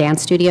either at a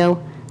dance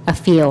studio, a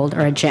field,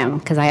 or a gym,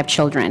 because I have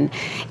children.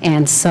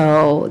 And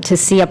so to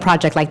see a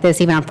project like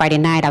this, even on Friday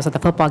night, I was at the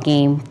football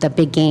game, the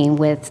big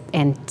game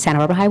and Santa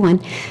Barbara High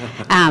won.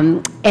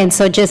 And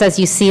so just as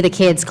you see the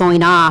kids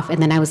going off, and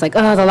then I was like,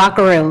 oh, the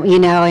locker room, you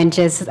know, and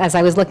just as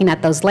I was looking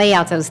at those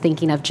layouts, I was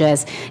thinking of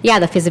just, yeah,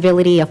 the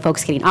feasibility of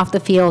folks getting off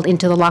the field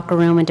into the locker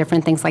room and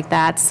different things like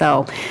that.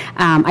 So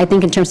I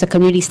think in terms of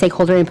community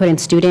stakeholder input and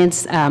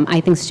students,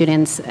 I think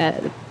students,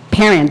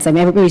 parents, I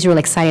mean, everybody's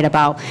really excited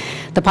about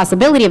the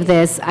possibility of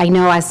this. I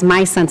know as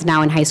my son's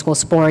now in high school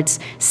sports,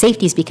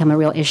 safety's become a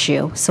real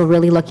issue. So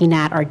really looking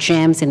at our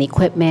gyms and the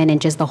equipment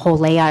and just the whole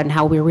layout and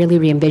how we're really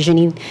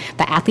re-envisioning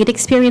the athlete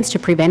experience to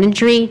prevent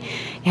injury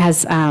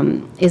is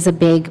a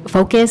big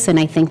focus. And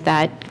I think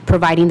that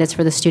providing this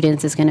for the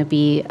students is going to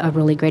be a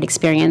really great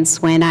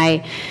experience. When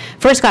I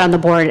first got on the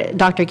board,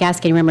 Dr.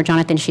 Gaskin, remember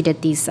Jonathan, she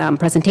did these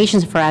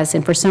presentations for us.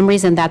 And for some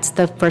reason, that's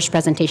the first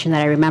presentation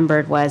that I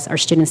remembered was our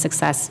student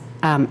success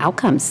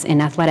outcomes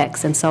in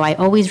athletics. And so I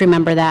always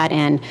remember that,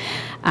 and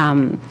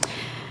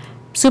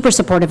super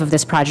supportive of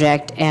this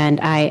project. And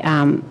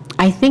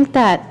I think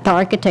that the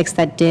architects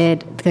that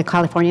did the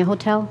California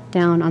Hotel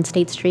down on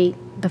State Street,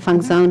 the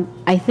Funk Zone,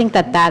 I think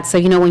that so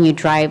you know when you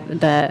drive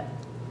the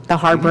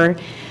harbor,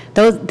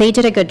 they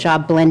did a good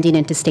job blending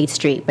into State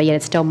Street, but yet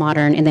it's still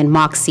modern. And then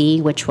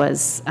Moxie, which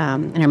was,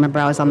 and I remember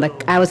I was on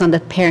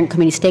the parent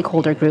community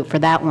stakeholder group for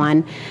that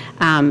one.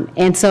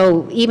 And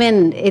so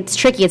even, it's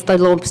tricky, it's the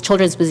little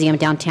children's museum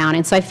downtown.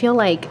 And so I feel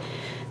like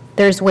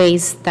there's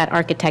ways that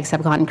architects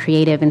have gotten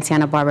creative in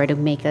Santa Barbara to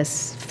make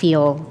us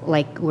feel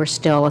like we're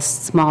still a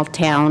small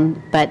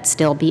town, but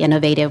still be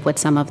innovative with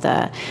some of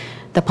the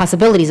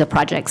possibilities of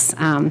projects.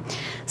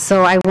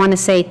 So I want to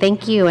say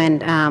thank you,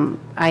 and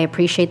I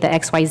appreciate the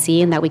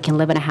XYZ and that we can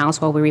live in a house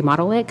while we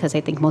remodel it, because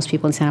I think most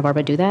people in Santa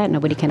Barbara do that.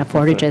 Nobody can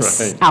afford to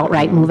just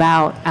outright move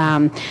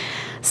out.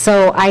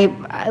 So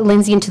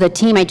Lindsay, and to the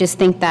team, I just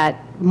think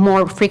that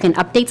more frequent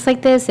updates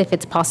like this, if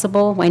it's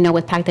possible. I know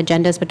with packed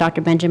agendas, but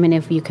Dr. Benjamin,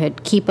 if you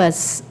could keep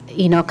us,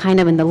 you know,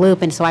 kind of in the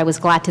loop. And so I was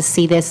glad to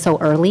see this so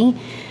early,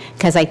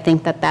 because I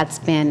think that that's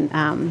been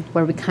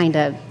where we kind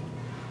of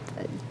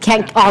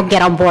can't all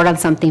get on board on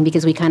something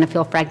because we kind of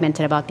feel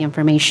fragmented about the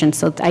information.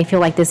 So I feel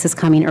like this is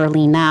coming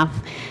early enough.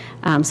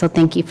 So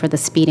thank you for the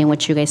speed in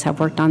which you guys have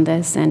worked on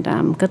this,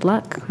 and good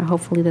luck.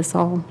 Hopefully this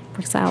all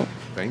works out.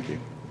 Thank you.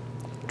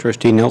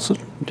 Trustee Nelson,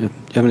 do you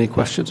have any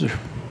questions or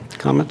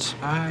comments?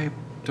 I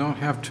don't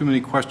have too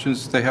many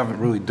questions. They haven't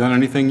really done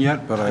anything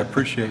yet, but I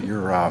appreciate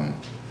your,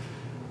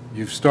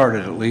 you've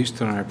started at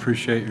least, and I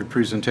appreciate your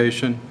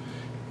presentation.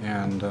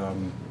 And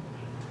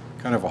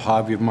kind of a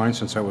hobby of mine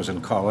since I was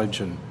in college,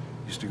 and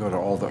used to go to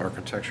all the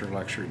architecture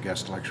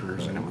guest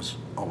lecturers, and it was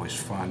always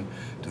fun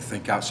to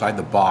think outside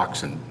the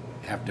box and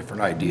have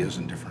different ideas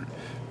and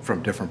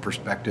from different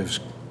perspectives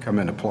come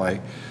into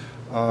play.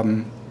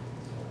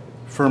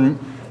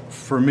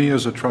 For me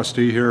as a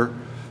trustee here,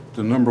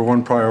 the number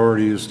one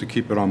priority is to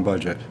keep it on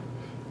budget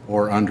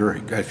or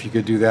under. If you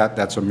could do that,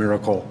 that's a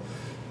miracle.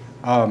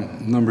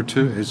 Number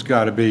two, it's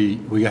got to be,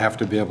 we have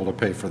to be able to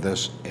pay for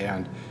this,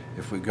 and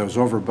if it goes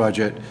over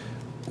budget,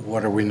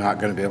 what are we not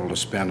going to be able to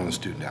spend on the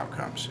student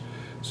outcomes?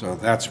 So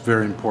that's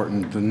very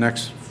important. The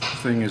next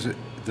thing is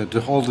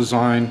the whole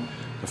design,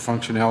 the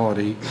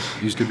functionality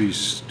needs to be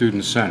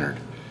student-centered.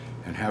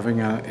 And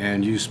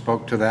and you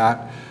spoke to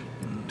that,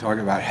 talk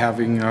about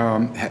having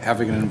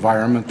having an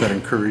environment that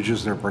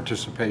encourages their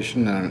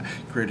participation and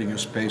creating a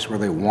space where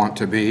they want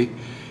to be.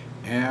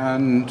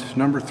 And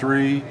number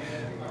 3,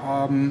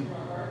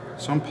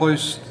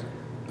 someplace,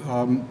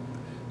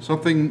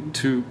 something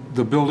to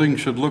the building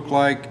should look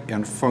like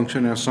and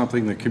function as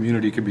something the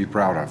community could be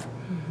proud of.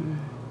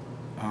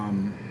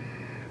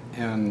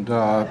 And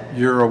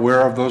you're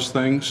aware of those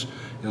things.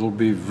 It'll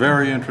be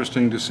very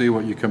interesting to see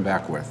what you come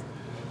back with.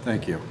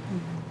 Thank you.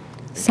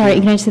 Sorry,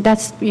 can I say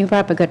you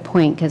brought up a good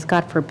point, because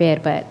God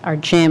forbid, but our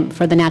gym,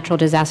 for the natural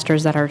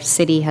disasters that our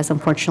city has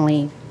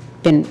unfortunately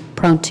been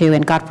prone to,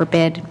 and God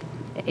forbid,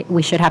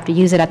 we should have to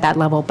use it at that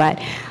level,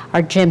 but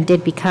our gym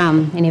did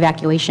become an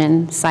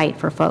evacuation site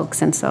for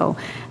folks, and so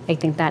I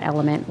think that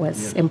element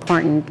was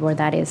important, where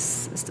that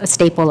is a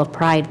staple of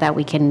pride that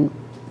we can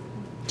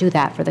do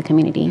that for the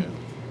community.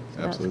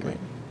 Yeah, absolutely.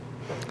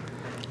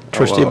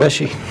 Trustee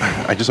Beshi.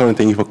 I just want to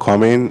thank you for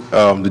coming.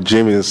 The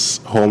gym is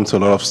home to a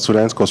lot of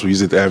students because we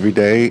use it every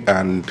day,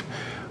 and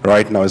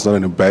right now it's not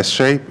in the best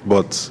shape,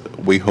 but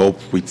we hope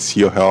with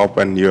your help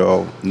and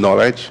your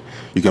knowledge,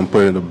 you can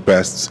put in the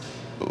best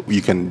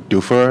you can do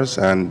for us,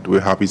 and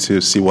we're happy to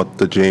see what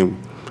the gym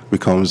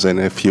becomes in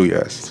a few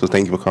years. So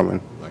thank you for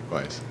coming.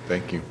 Likewise.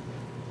 Thank you.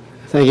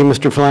 Thank you,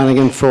 Mr.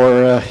 Flanagan,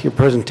 for your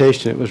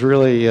presentation. It was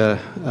really, I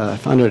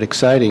found it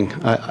exciting.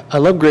 I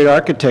love great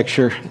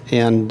architecture,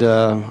 and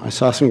I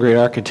saw some great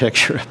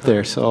architecture up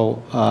there,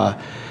 so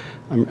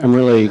I'm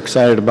really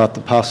excited about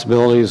the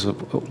possibilities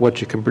of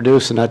what you can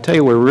produce. And I tell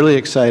you, we're really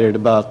excited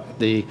about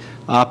the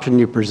option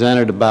you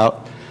presented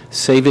about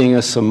saving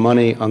us some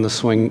money on the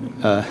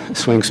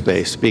swing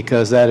space,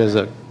 because that is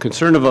a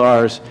concern of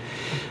ours,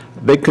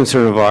 a big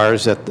concern of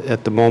ours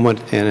at the moment,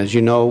 and as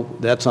you know,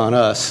 that's on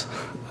us.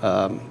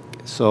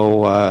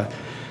 So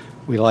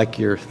we like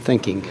your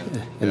thinking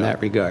in that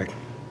regard.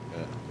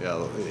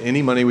 Yeah,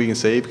 any money we can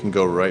save can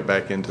go right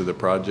back into the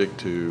project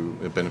to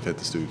benefit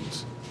the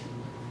students.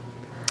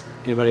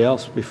 Anybody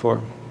else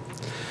before?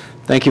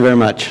 Thank you very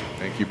much.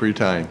 Thank you for your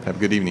time. Have a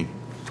good evening.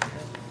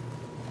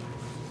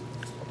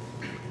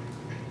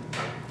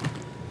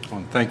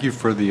 Well, thank you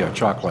for the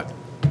chocolate.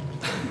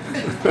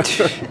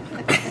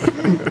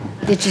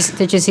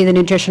 Did you see the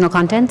nutritional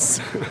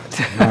contents?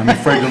 I'm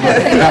afraid to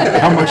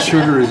look. How much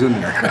sugar is in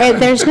there?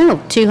 There's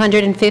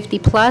 250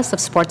 plus of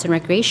sports and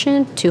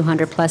recreation,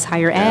 200 plus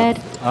higher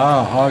ed.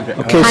 Oh,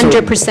 okay.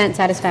 100%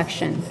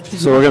 satisfaction.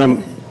 So we're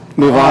going to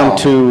move on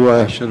to...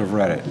 I should have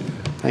read it.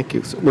 Thank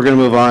you. So we're going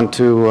to move on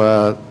to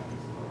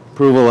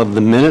approval of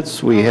the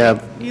minutes. We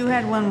have... You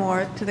had one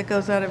more that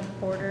goes out of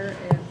order.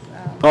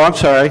 Oh, I'm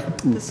sorry.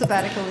 The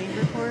sabbatical leave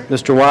report.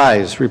 Mr.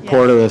 Wise,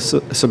 report of the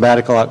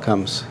sabbatical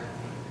outcomes.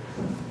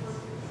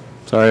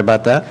 Sorry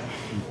about that.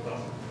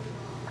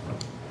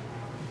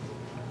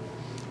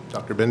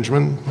 Dr.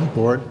 Benjamin,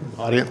 board,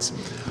 audience.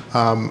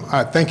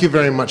 Thank you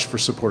very much for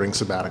supporting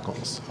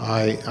sabbaticals.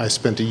 I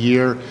spent a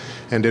year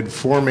and did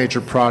 4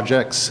 major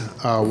projects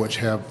which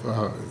have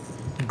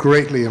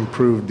greatly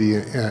improved the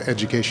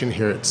education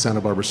here at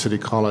Santa Barbara City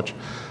College.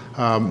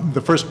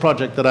 The first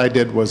project that I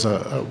did was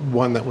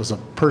one that was a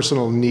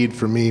personal need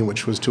for me,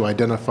 which was to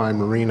identify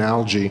marine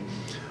algae.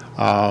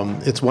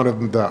 It's one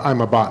of the,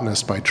 I'm a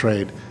botanist by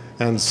trade.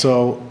 And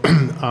so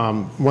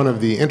one of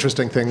the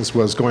interesting things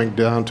was going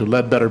down to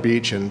Ledbetter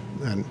Beach and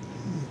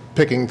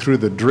picking through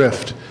the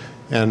drift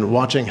and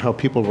watching how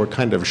people were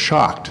kind of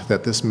shocked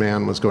that this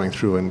man was going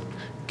through and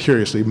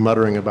curiously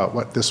muttering about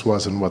what this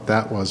was and what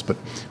that was. But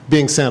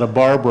being Santa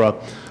Barbara,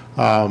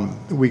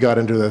 we got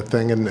into the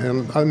thing,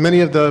 and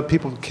many of the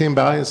people came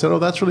by and said, oh,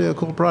 that's really a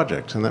cool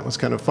project, and that was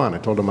kind of fun. I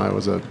told them I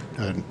was a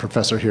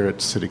professor here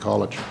at City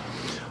College.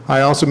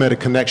 I also made a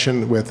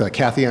connection with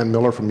Kathy Ann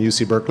Miller from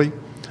UC Berkeley.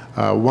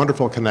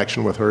 Wonderful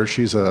connection with her.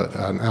 She's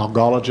an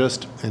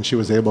algologist, and she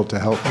was able to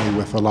help me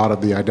with a lot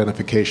of the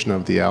identification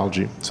of the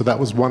algae. So that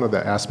was one of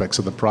the aspects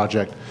of the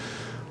project.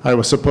 I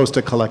was supposed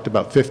to collect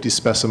about 50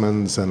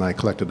 specimens, and I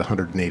collected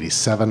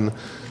 187,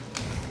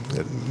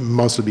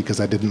 mostly because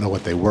I didn't know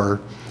what they were,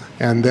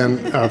 and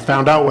then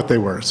found out what they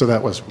were, so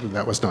that was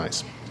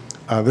nice.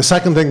 The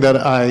second thing that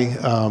I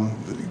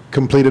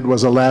completed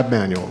was a lab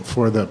manual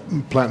for the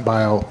plant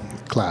bio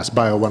class,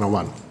 Bio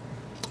 101.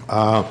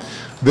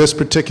 This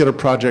particular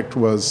project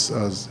was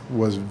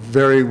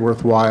very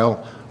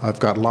worthwhile. I've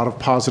got a lot of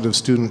positive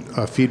student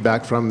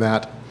feedback from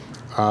that.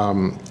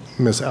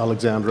 Ms.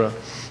 Alexandra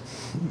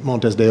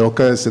Montes de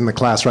Oca is in the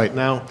class right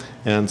now,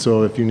 and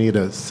so if you need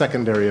a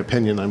secondary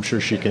opinion, I'm sure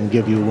she can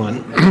give you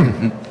one.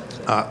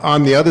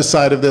 On the other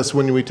side of this,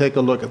 when we take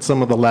a look at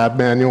some of the lab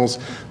manuals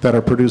that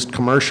are produced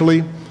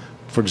commercially,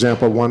 for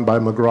example, one by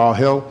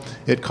McGraw-Hill,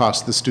 it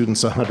costs the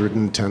students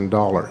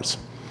 $110.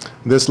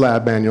 This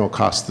lab manual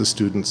costs the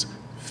students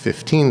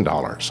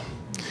 $15.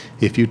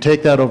 If you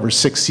take that over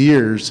 6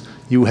 years,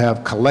 you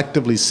have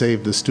collectively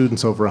saved the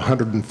students over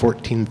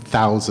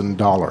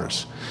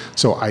 $114,000.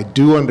 So I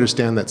do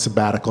understand that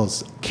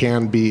sabbaticals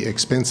can be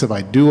expensive.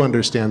 I do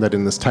understand that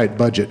in this tight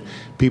budget,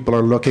 people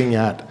are looking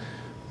at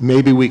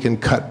maybe we can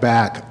cut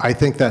back. I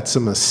think that's a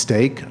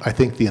mistake. I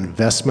think the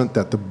investment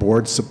that the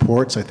board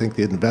supports, I think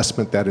the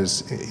investment that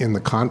is in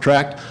the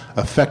contract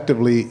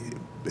effectively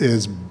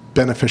is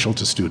beneficial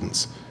to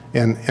students.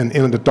 And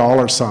in the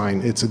dollar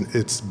sign,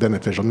 it's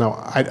beneficial.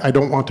 Now, I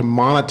don't want to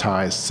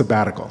monetize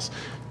sabbaticals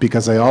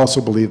because I also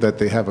believe that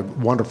they have a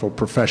wonderful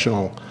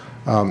professional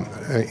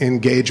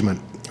engagement.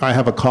 I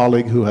have a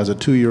colleague who has a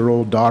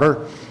 2-year-old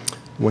daughter.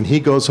 When he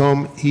goes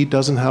home, he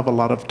doesn't have a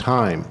lot of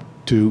time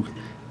to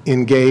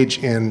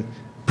engage in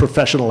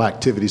professional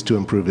activities to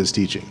improve his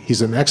teaching.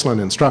 He's an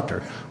excellent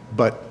instructor,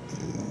 but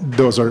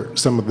those are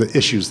some of the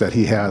issues that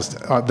he has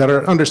that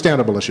are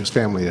understandable issues,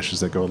 family issues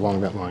that go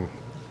along that line.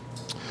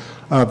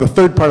 The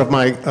third part of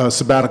my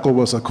sabbatical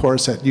was a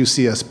course at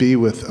UCSB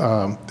with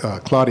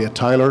Claudia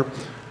Tyler,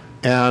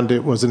 and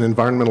it was an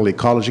environmental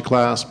ecology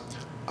class.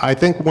 I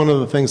think one of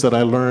the things that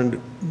I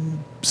learned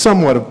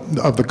somewhat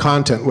of the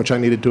content, which I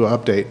needed to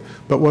update,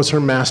 but was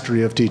her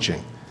mastery of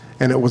teaching.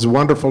 And it was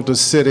wonderful to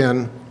sit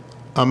in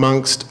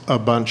amongst a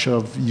bunch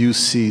of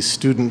UC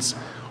students.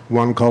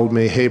 One called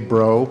me, "Hey,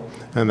 bro,"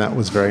 and that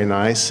was very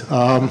nice.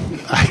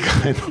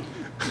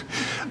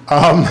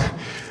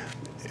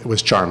 It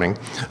was charming.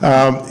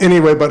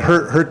 Anyway, but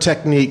her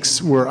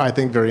techniques were, I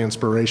think, very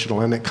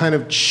inspirational, and it kind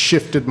of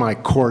shifted my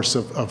course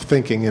of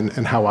thinking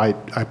and how I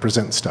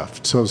present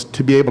stuff. So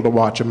to be able to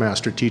watch a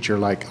master teacher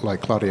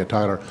like Claudia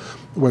Tyler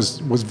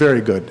was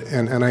very good,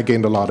 and I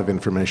gained a lot of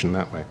information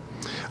that way.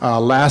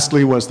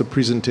 Lastly was the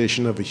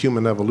presentation of a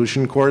human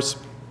evolution course,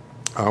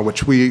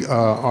 which we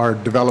are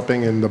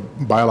developing in the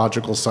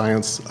biological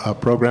science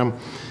program.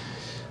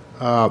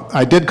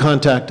 I did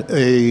contact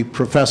a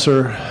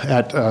professor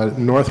at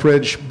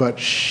Northridge, but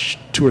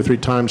 2 or 3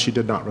 times she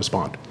did not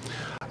respond.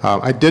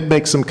 I did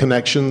make some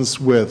connections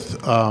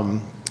with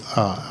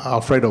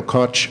Alfredo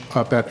Koch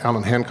up at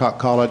Allen Hancock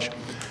College,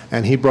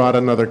 and he brought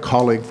another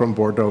colleague from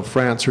Bordeaux,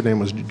 France. Her name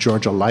was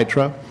Georgia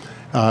Litra.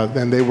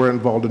 And they were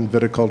involved in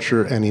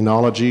viticulture and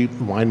enology,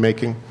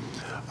 winemaking.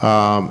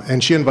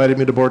 And she invited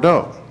me to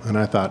Bordeaux. And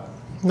I thought,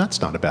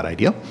 that's not a bad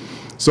idea.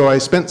 So I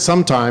spent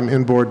some time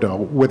in Bordeaux.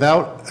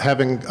 Without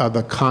having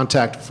the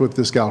contact with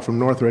this gal from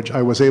Northridge,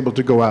 I was able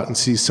to go out and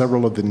see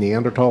several of the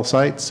Neanderthal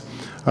sites.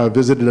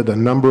 Visited a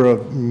number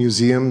of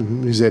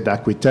museums, Musée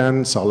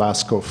d'Aquitaine, saw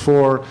Lascaux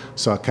Fort,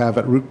 saw Cave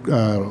at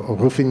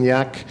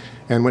Rouffignac,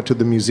 and went to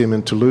the museum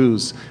in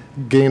Toulouse.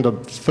 Gained a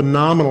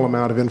phenomenal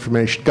amount of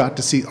information, got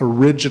to see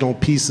original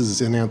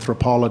pieces in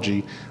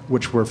anthropology,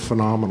 which were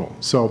phenomenal.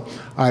 So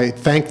I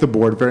thank the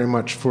board very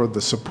much for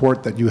the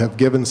support that you have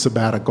given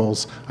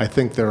sabbaticals. I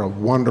think they're a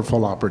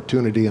wonderful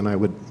opportunity, and I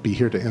would be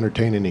here to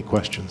entertain any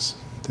questions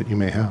that you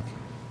may have.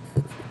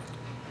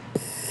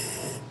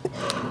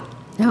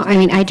 No, I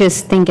mean, I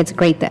just think it's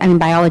great that, I mean,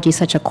 biology is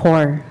such a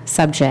core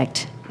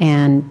subject,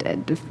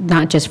 and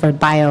not just for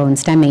bio and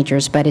STEM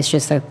majors, but it's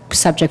just a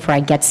subject for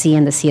IGETC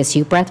and the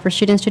CSU breadth for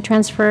students to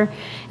transfer,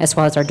 as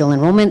well as our dual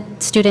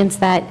enrollment students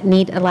that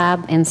need a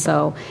lab. And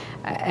so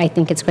I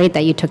think it's great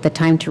that you took the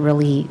time to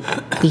really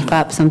beef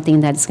up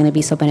something that's going to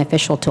be so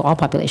beneficial to all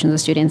populations of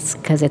students,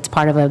 because it's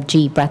part of a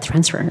G breadth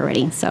transfer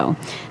already. So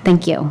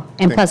thank you.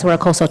 And plus, we're a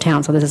coastal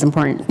town, so this is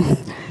important.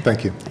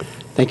 Thank you.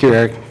 Thank you,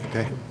 Eric.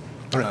 Okay.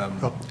 All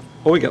right.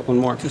 Oh, we got one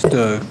more. Just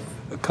a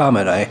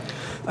comment.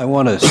 I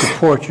want to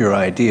support your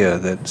idea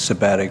that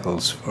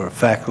sabbaticals for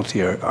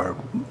faculty are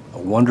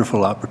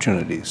wonderful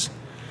opportunities.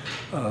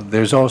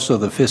 There's also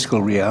the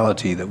fiscal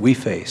reality that we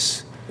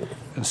face.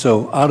 And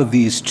so out of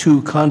these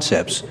two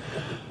concepts,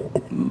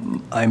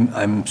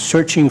 I'm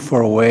searching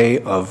for a way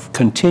of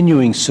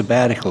continuing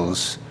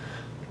sabbaticals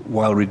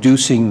while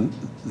reducing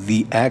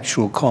the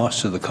actual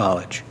costs of the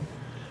college.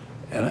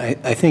 And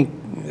I think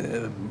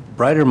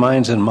brighter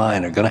minds than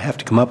mine are going to have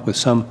to come up with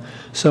some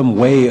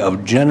way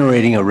of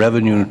generating a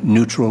revenue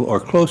neutral or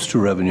close to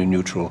revenue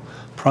neutral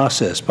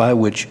process by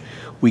which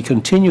we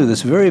continue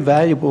this very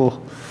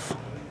valuable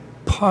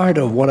part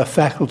of what a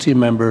faculty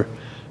member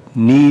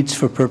needs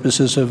for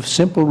purposes of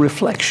simple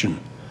reflection.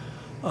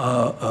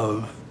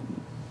 And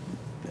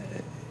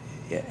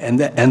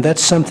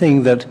that's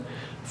something that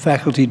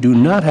faculty do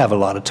not have a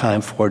lot of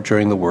time for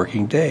during the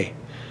working day.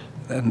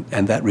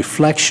 And that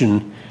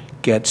reflection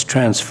gets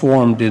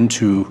transformed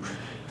into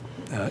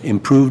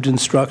improved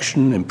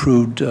instruction,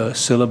 improved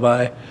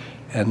syllabi,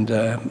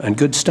 and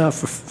good stuff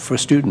for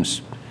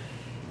students.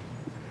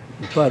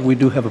 But we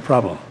do have a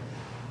problem,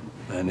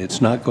 and it's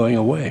not going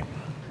away.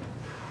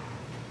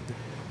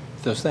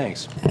 So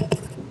thanks.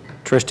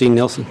 Trustee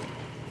Nielsen.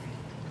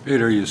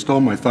 Peter, you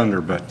stole my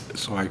thunder, but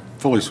so I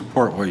fully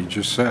support what you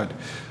just said.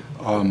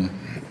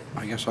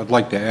 I guess I'd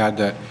like to add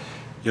that,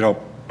 you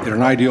know, in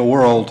an ideal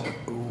world,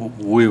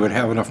 we would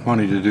have enough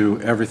money to do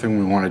everything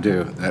we want to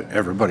do that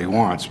everybody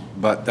wants,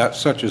 but that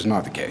such is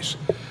not the case.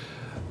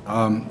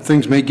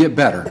 Things may get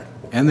better,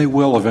 and they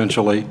will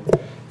eventually,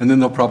 and then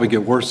they'll probably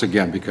get worse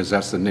again because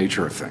that's the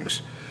nature of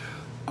things.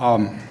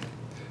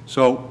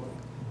 So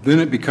then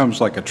it becomes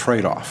like a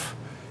trade-off.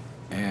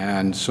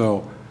 And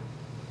so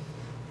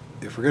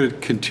if we're going to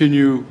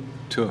continue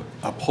to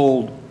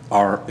uphold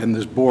our, and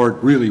this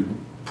board really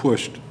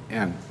pushed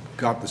and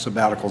got the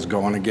sabbaticals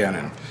going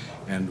again,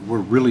 and we're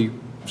really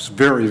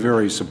very,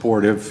 very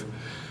supportive.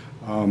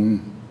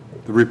 The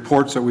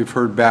reports that we've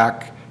heard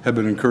back have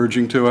been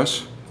encouraging to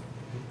us.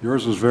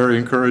 Yours was very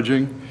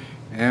encouraging,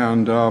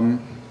 and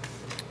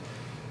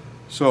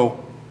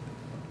so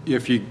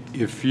if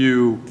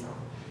you,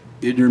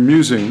 in your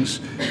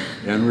musings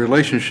and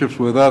relationships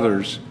with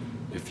others,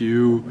 if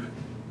you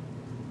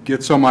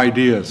get some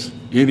ideas,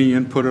 any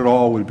input at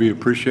all would be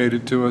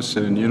appreciated to us,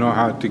 and you know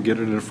how to get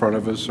it in front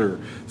of us or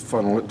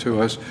funnel it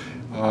to us.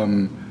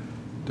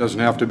 Doesn't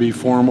have to be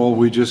formal.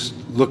 We just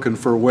looking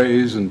for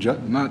ways, and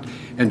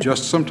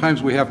just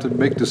sometimes we have to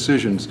make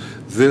decisions,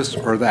 this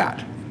or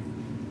that.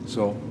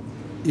 So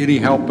any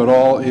help at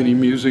all, any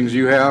musings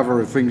you have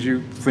or things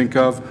you think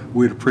of,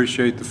 we'd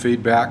appreciate the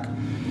feedback.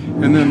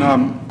 And then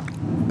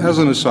as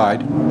an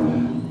aside,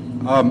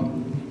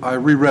 I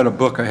reread a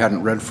book I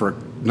hadn't read for a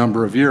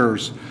number of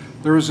years.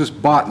 There was this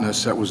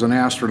botanist that was an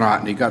astronaut,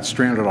 and he got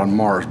stranded on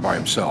Mars by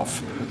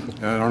himself.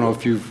 And I don't know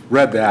if you've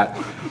read that,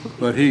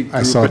 but he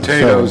grew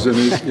potatoes, and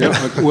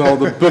well,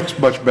 the book's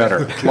much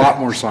better, a lot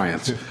more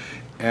science.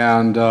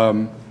 And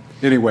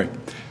anyway,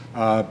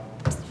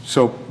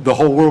 so the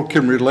whole world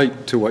can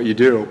relate to what you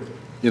do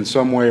in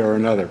some way or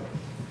another.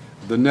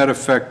 The net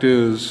effect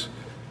is,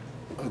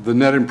 the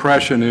net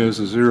impression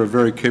is you're a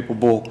very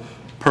capable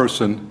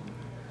person,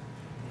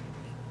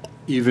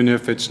 even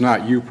if it's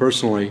not you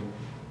personally.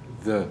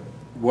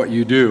 What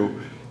you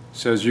do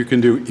says you can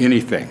do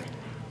anything.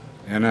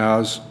 And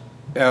as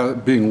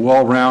being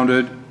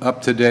well-rounded,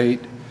 up-to-date,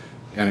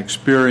 and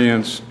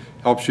experienced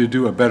helps you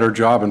do a better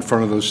job in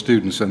front of those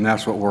students, and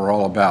that's what we're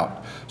all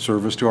about,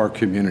 service to our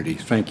community.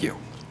 Thank you.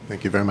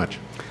 Thank you very much.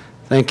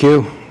 Thank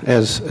you.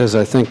 As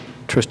I think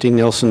Trustee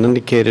Nielsen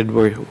indicated,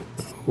 we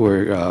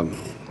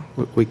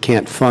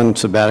can't fund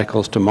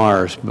sabbaticals to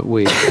Mars, but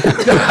we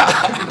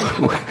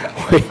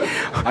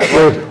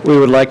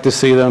would like to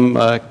see them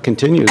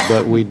continued,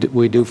 but we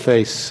do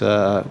face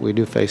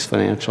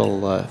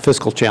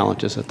fiscal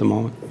challenges at the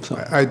moment. So.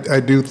 I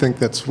do think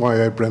that's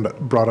why I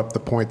brought up the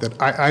point that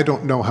I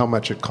don't know how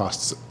much it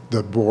costs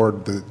the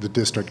board, the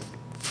district,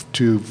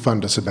 to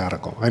fund a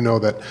sabbatical. I know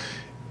that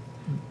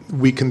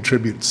we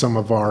contribute some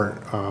of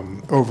our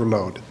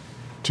overload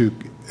to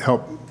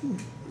help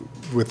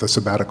with the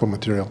sabbatical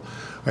material.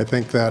 I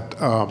think that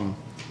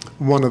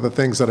one of the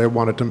things that I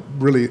wanted to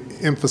really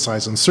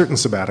emphasize in certain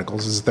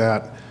sabbaticals is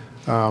that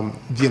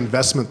the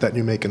investment that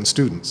you make in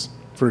students.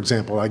 For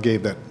example, I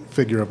gave that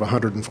figure of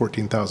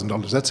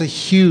 $114,000. That's a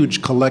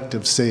huge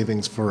collective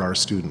savings for our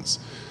students.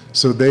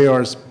 So they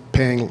are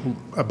paying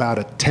about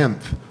a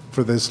tenth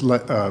for this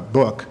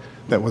book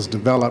that was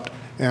developed.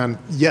 And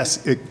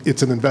yes,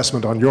 it's an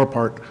investment on your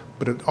part,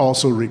 but it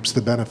also reaps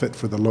the benefit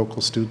for the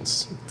local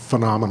students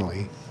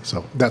phenomenally.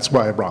 So that's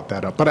why I brought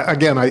that up. But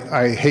again,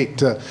 I hate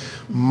to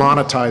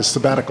monetize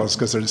sabbaticals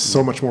because they're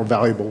so much more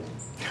valuable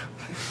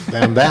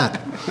than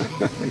that.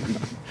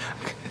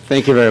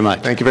 Thank you very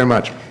much. Thank you very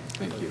much.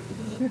 Thank you.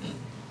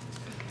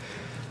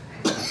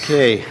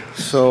 Okay,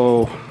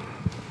 so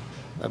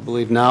I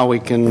believe now we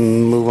can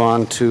move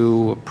on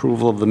to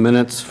approval of the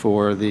minutes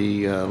for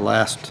the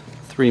last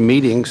 3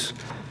 meetings.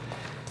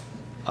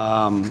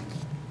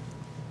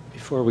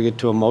 Before we get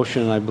to a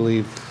motion, I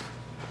believe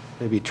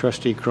maybe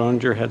Trustee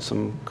Croninger had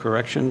some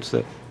corrections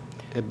that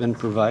had been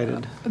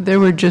provided. There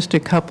were just a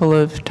couple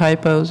of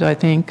typos, I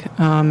think.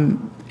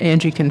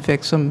 Angie can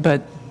fix them,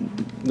 but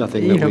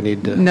nothing that we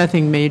need to.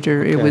 Nothing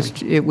major.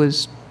 Okay. It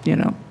was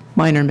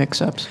minor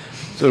mix-ups.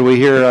 So do we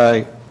hear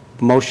a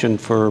motion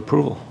for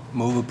approval?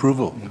 Move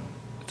approval.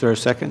 Is there a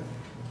second?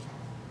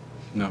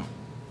 No.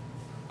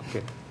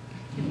 Okay.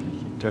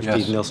 Trustee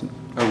Yes. Nielsen.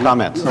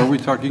 Comments? Are we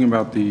talking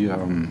about the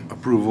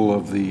approval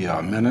of the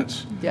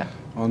minutes? Yeah.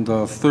 On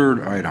the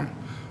third item,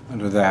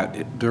 under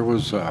that, there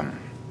was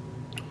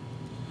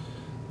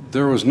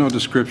no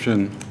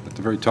description at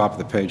the very top of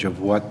the page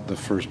of what the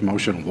first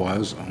motion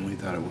was, only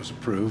that it was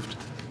approved.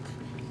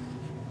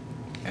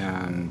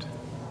 And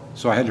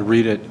so I had to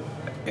read it,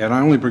 and I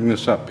only bring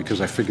this up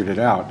because I figured it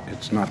out.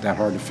 It's not that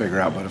hard to figure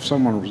out, but if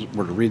someone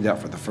were to read that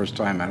for the first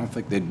time, I don't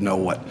think they'd know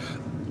what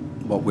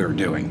we're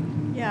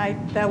doing. Yeah,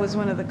 that was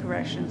one of the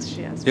corrections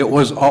she asked. It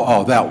was,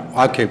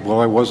 okay, well,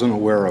 I wasn't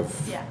aware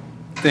of. Yeah.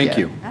 Thank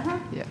you. Uh-huh.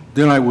 Yeah.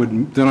 Then I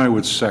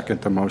would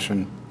second the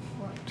motion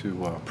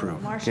to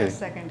approve. Marcia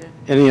seconded.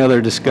 Any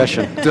other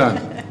discussion?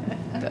 Done.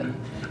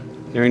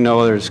 Hearing no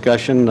other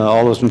discussion,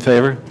 all those in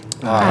favor?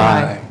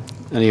 Aye.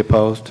 Any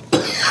opposed?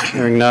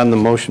 Hearing none, the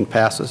motion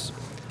passes.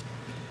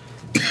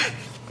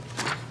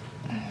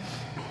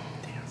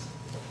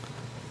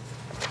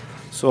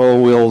 So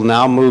we'll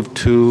now move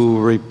to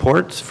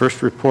reports.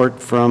 First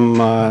report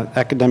from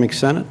Academic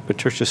Senate,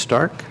 Patricia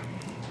Stark.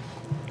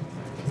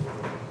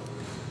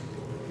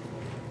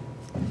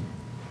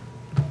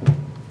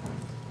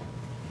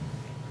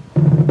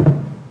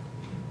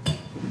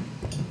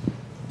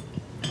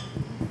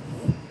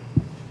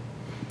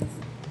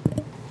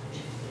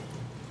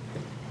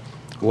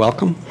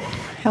 Welcome.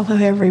 Hello,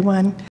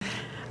 everyone.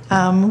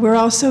 We're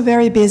all so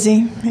very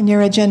busy, and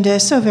your agenda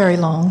is so very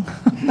long.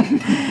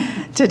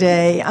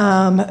 today,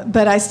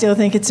 but I still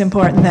think it's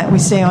important that we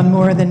stay on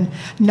more than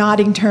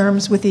nodding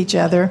terms with each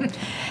other.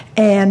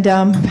 And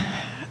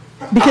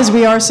because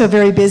we are so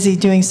very busy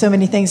doing so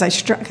many things, I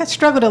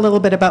struggled a little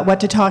bit about what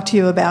to talk to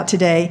you about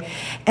today,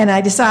 and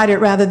I decided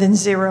rather than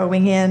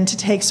zeroing in to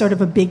take sort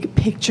of a big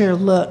picture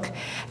look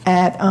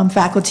at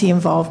faculty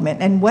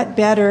involvement. And what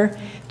better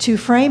to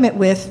frame it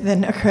with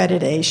than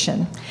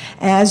accreditation.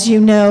 As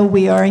you know,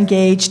 we are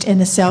engaged in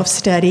a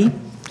self-study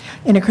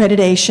in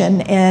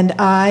accreditation, and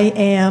I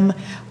am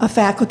a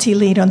faculty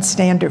lead on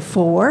Standard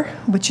 4,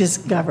 which is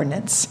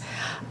governance.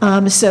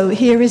 So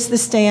here is the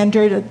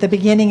standard, at the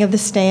beginning of the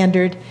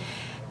standard,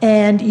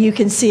 and you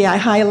can see I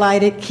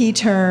highlighted key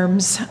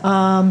terms.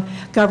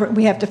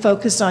 We have to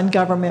focus on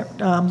government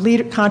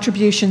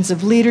contributions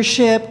of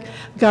leadership,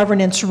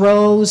 governance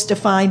roles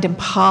defined in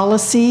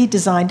policy,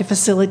 designed to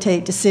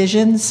facilitate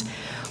decisions.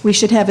 We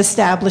should have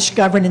established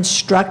governance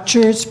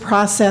structures,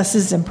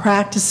 processes, and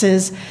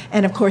practices,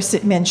 and of course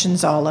it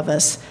mentions all of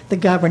us, the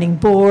governing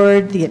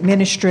board, the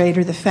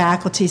administrator, the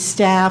faculty,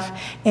 staff,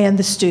 and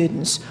the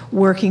students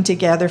working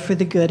together for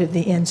the good of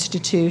the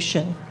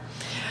institution.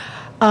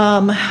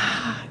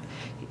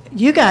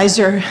 You guys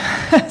are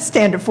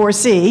Standard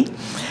 4C.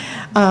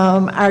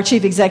 Our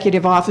Chief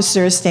Executive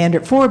Officer is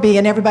Standard 4B,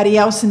 and everybody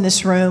else in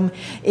this room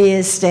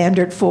is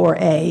Standard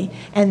 4A,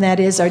 and that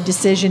is our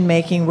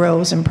decision-making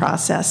roles and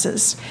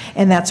processes.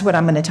 And that's what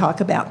I'm going to talk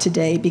about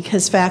today,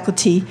 because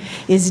faculty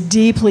is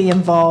deeply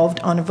involved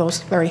on a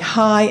very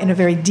high and a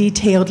very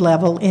detailed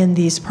level in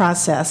these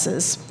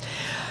processes.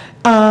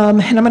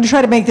 And I'm going to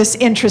try to make this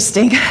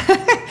interesting.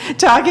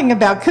 Talking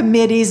about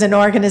committees and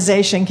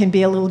organization can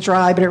be a little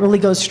dry, but it really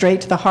goes straight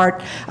to the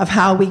heart of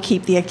how we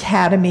keep the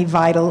academy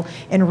vital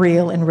and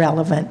real and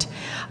relevant.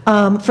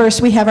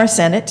 First, we have our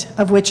Senate,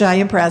 of which I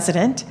am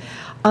president.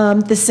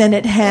 The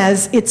Senate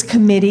has its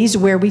committees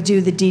where we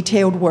do the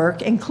detailed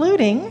work,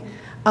 including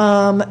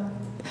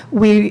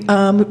we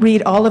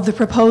read all of the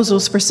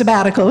proposals for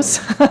sabbaticals.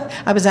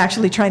 I was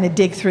actually trying to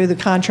dig through the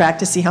contract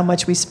to see how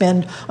much we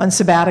spend on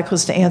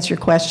sabbaticals to answer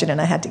your question,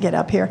 and I had to get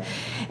up here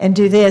and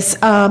do this.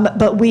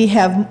 But we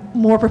have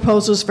more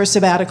proposals for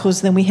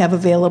sabbaticals than we have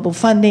available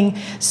funding,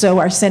 so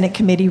our Senate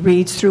committee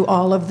reads through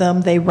all of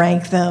them, they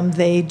rank them,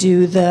 they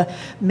do the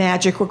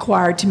magic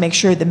required to make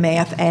sure the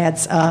math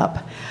adds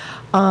up.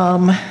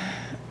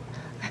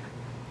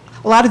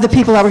 A lot of the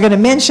people I were going to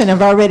mention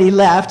have already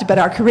left, but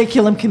our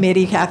curriculum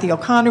committee, Kathy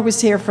O'Connor was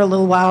here for a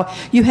little while.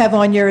 You have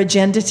on your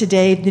agenda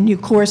today the new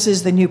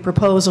courses, the new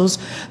proposals.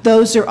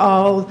 Those are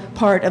all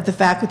part of the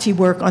faculty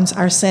work on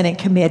our Senate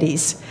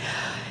committees.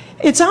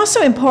 It's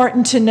also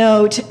important to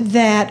note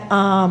that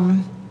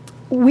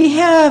we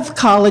have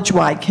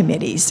college-wide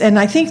committees, and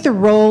I think the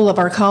role of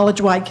our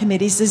college-wide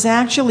committees is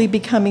actually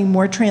becoming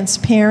more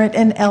transparent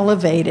and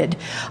elevated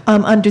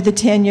under the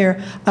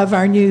tenure of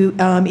our new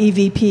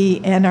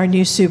EVP and our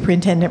new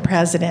superintendent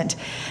president.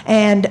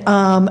 And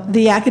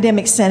the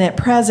Academic Senate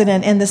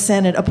president and the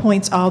Senate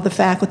appoints all the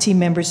faculty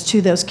members to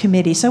those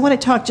committees. So I want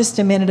to talk just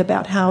a minute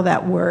about how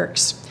that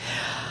works.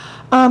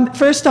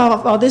 First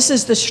of all, this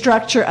is the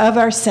structure of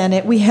our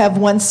Senate. We have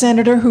one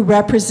senator who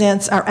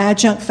represents our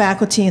adjunct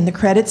faculty in the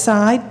credit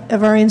side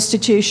of our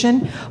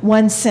institution,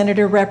 one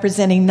senator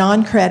representing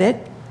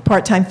non-credit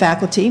part-time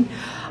faculty.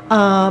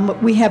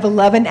 We have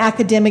 11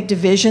 academic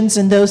divisions,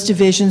 and those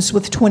divisions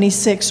with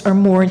 26 or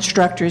more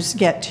instructors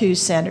get 2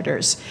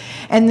 senators.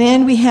 And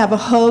then we have a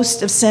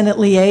host of Senate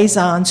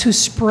liaisons who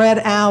spread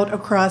out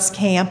across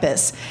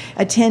campus,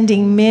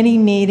 attending many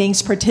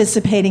meetings,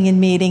 participating in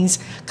meetings,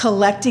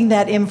 collecting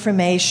that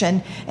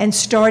information, and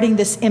starting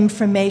this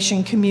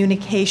information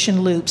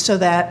communication loop so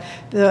that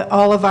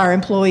all of our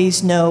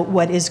employees know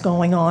what is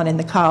going on in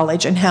the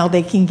college and how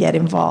they can get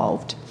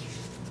involved.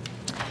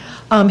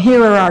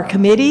 Here are our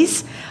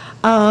committees.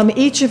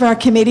 Each of our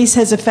committees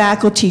has a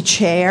faculty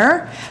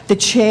chair. The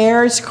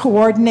chairs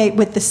coordinate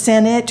with the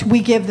Senate. We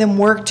give them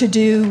work to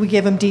do. We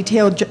give them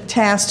detailed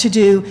tasks to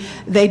do.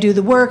 They do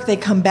the work. They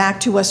come back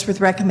to us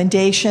with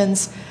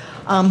recommendations,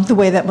 the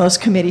way that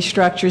most committee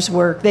structures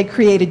work. They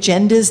create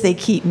agendas. They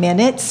keep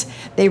minutes.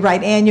 They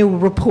write annual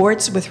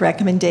reports with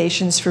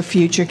recommendations for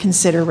future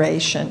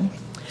consideration.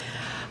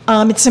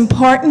 It's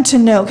important to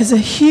note, because a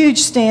huge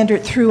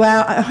standard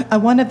throughout,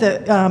 one of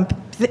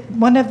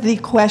the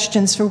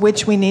questions for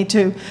which we need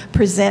to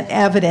present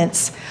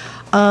evidence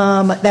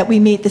that we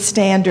meet the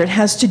standard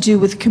has to do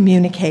with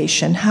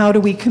communication. How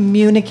do we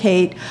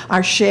communicate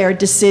our shared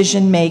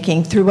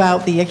decision-making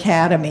throughout the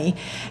academy?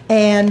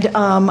 And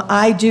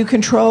I do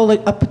control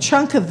a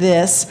chunk of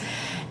this.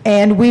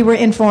 And we were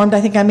informed,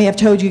 I think I may have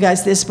told you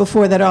guys this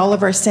before, that all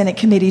of our Senate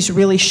committees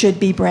really should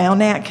be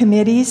Brown Act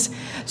committees.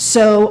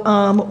 So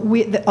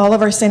all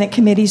of our Senate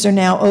committees are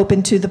now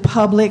open to the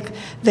public.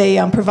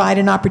 They provide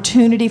an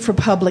opportunity for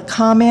public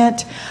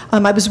comment.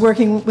 I was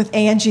working with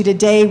Angie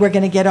today. We're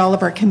going to get all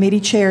of our committee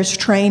chairs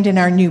trained in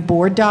our new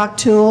board doc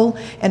tool,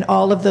 and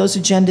all of those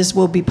agendas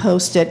will be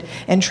posted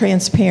and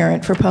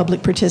transparent for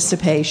public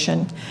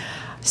participation.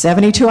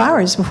 72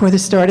 hours before the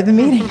start of the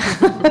meeting,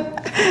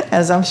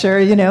 as I'm sure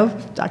you know,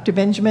 Dr.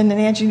 Benjamin and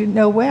Angie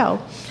know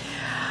well.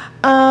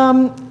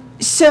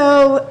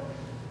 So,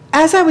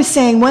 as I was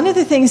saying, one of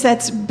the things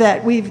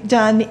that we've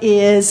done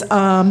is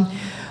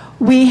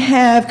we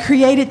have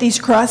created these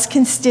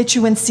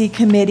cross-constituency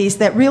committees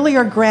that really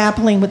are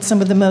grappling with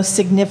some of the most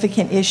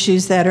significant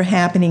issues that are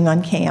happening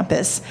on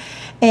campus.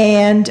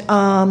 And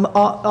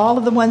all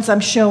of the ones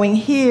I'm showing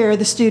here,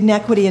 the Student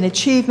Equity and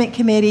Achievement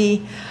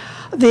Committee,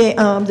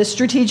 the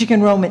Strategic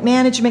Enrollment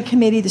Management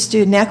Committee, the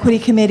Student Equity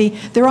Committee,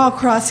 they're all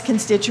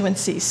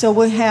cross-constituencies. So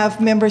we'll have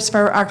members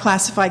for our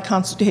Classified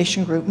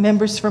Consultation Group,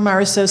 members from our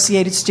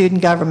Associated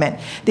Student Government,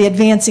 the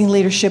Advancing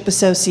Leadership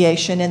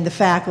Association, and the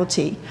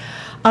faculty.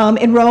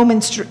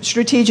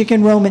 Strategic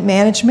Enrollment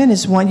Management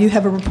is one. You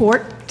have a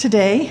report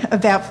today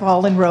about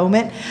fall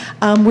enrollment.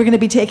 We're going to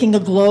be taking a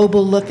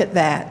global look at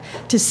that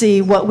to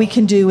see what we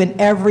can do in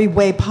every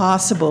way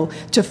possible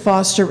to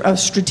foster a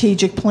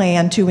strategic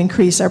plan to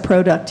increase our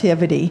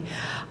productivity.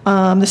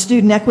 The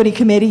Student Equity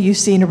Committee, you've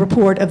seen a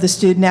report of the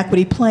Student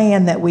Equity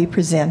Plan that we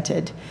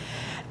presented.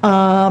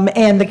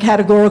 And the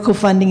categorical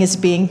funding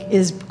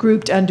is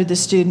grouped under the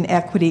Student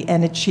Equity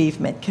and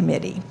Achievement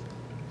Committee.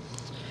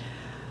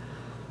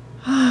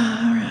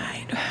 All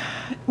right.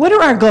 What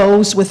are our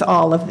goals with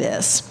all of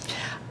this?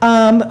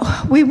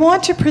 We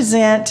want to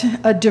present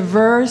a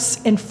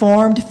diverse,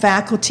 informed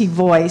faculty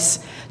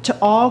voice to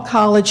all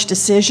college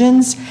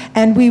decisions,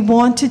 and we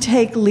want to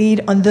take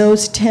lead on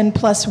those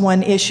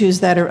 10+1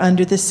 issues that are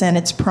under the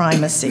Senate's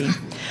primacy.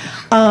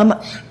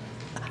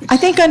 I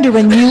think under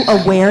a new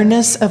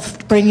awareness of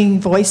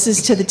bringing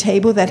voices to the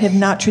table that have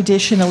not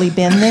traditionally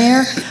been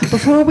there,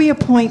 before we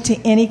appoint to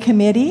any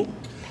committee,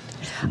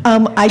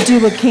 I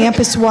do a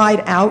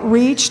campus-wide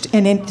outreach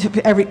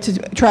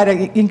to try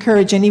to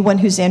encourage anyone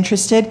who's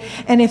interested.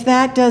 And if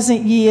that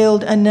doesn't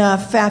yield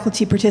enough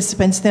faculty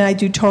participants, then I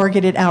do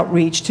targeted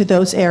outreach to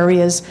those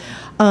areas,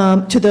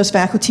 to those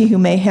faculty who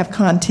may have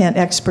content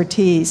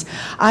expertise.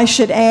 I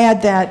should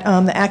add that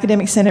the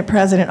Academic Senate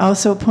President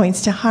also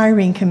appoints to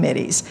hiring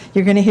committees.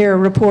 You're going to hear a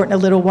report in a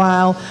little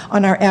while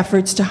on our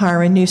efforts to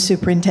hire a new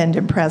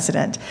superintendent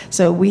president.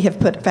 So we have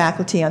put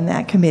faculty on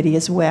that committee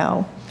as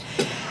well.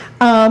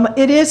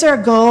 It is our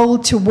goal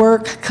to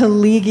work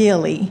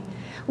collegially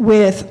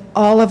with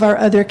all of our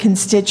other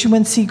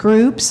constituency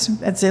groups,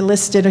 as they're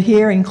listed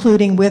here,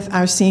 including with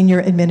our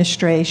senior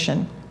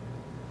administration.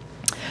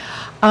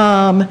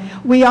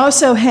 We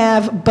also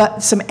have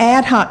some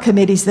ad hoc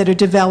committees that are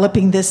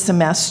developing this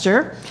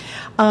semester.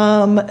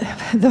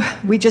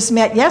 We just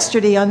met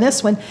yesterday on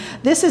this one.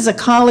 This is a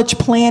College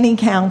Planning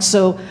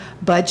Council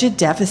budget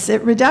deficit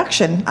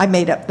reduction. I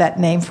made up that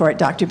name for it,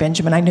 Dr.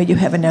 Benjamin. I know you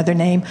have another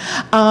name.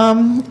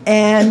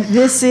 And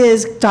this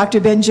is,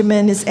 Dr.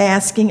 Benjamin is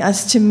asking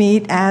us to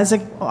meet as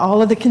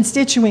all of the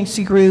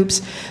constituency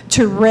groups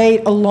to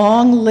rate a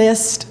long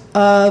list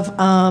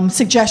of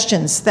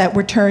suggestions that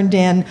were turned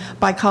in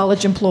by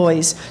college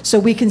employees so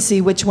we can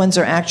see which ones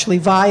are actually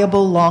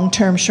viable,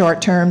 long-term,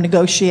 short-term,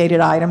 negotiated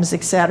items,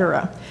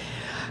 etc.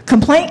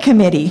 Complaint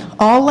Committee,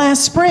 all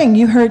last spring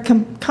you heard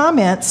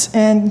comments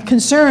and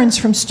concerns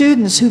from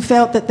students who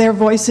felt that their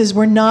voices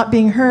were not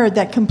being heard,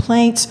 that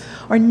complaints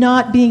are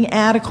not being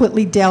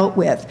adequately dealt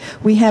with.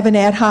 We have an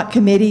ad hoc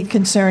committee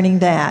concerning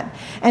that.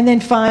 And then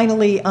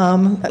finally,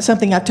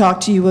 something I've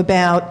talked to you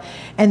about,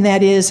 and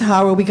that is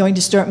how are we going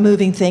to start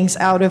moving things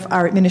out of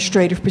our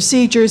administrative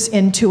procedures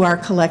into our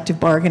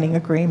collective bargaining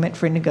agreement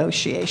for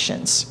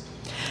negotiations.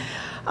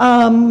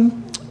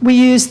 We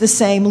use the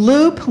same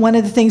loop. One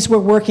of the things we're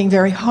working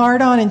very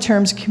hard on in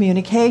terms of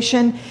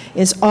communication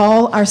is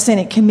all our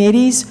Senate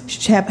committees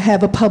should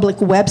have a public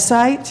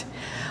website.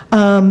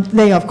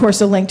 They, of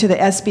course, are linked to the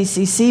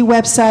SBCC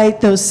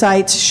website. Those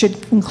sites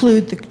should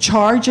include the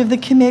charge of the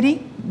committee,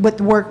 what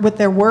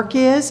their work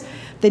is,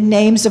 the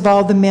names of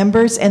all the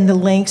members, and the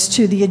links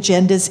to the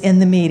agendas in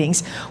the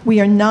meetings. We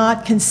are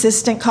not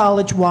consistent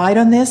college-wide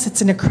on this.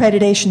 It's an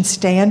accreditation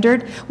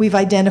standard. We've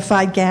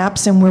identified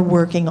gaps, and we're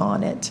working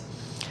on it.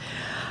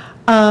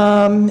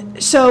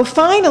 So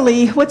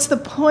finally, what's the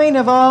point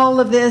of all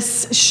of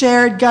this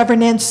shared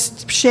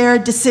governance,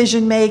 shared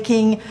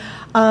decision-making,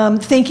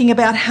 thinking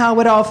about how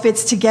it all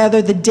fits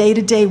together, the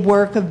day-to-day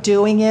work of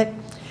doing it?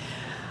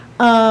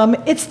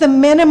 It's the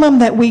minimum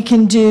that we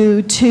can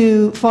do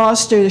to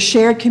foster the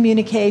shared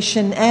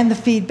communication and the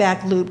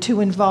feedback loop to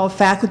involve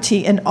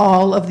faculty in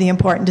all of the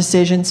important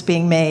decisions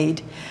being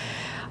made.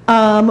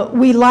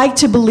 We like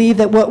to believe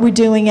that what we're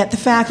doing at the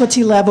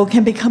faculty level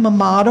can become a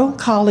model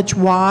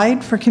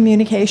college-wide for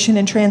communication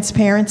and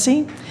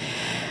transparency.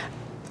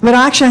 But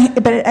actually,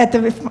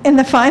 in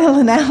the final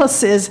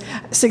analysis,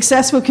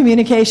 successful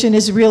communication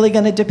is really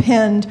going to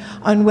depend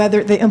on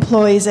whether the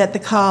employees at the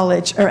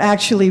college are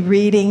actually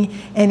reading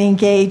and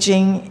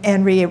engaging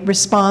and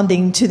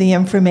responding to the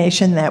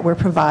information that we're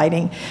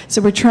providing.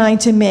 So we're trying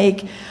to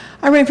make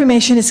our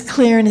information as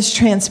clear and as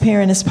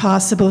transparent as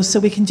possible so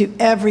we can do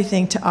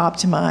everything to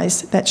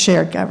optimize that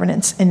shared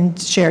governance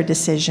and shared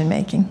decision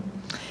making.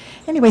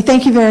 Anyway,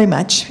 thank you very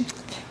much.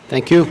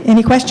 Thank you.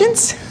 Any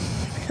questions?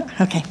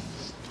 Okay.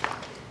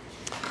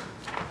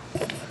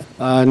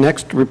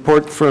 Next,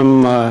 report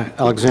from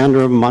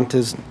Alexandra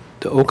Montes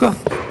de Oca,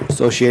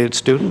 Associated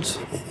Students.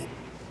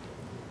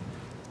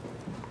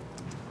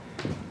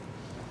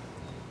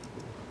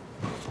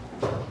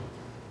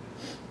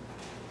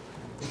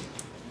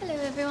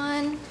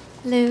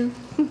 Hello.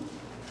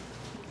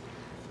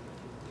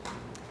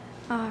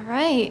 All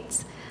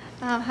right.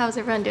 How's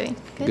everyone doing?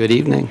 Good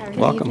evening.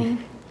 Welcome.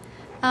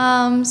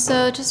 Evening.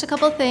 So just a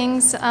couple of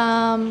things.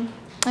 I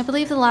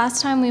believe the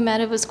last time we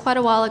met, it was quite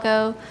a while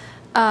ago.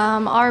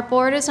 Our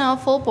board is now a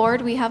full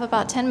board. We have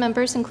about 10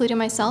 members, including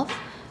myself.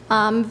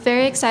 I'm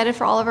very excited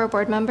for all of our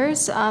board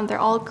members. They're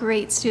all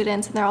great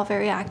students, and they're all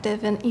very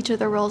active in each of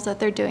the roles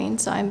that they're doing,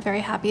 so I'm very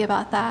happy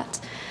about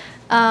that.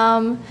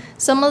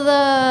 Some of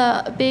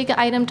the big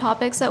item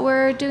topics that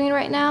we're doing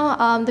right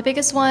now, the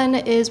biggest one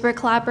is we're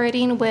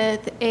collaborating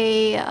with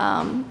a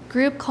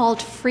group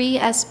called Free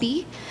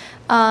SB.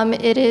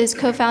 It is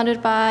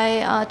co-founded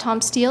by Tom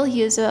Steele.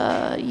 He is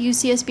a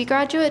UCSB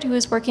graduate who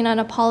is working on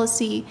a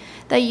policy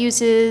that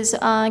uses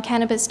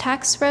cannabis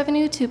tax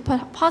revenue to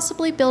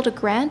possibly build a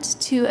grant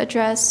to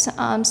address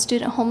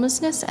student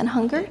homelessness and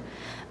hunger.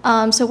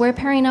 So we're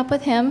pairing up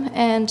with him,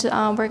 and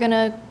we're going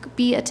to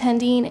be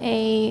attending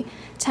a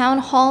town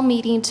hall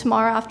meeting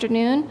tomorrow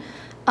afternoon.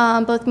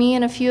 Both me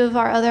and a few of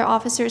our other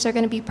officers are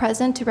going to be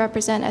present to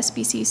represent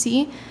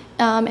SBCC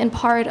in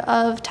part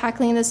of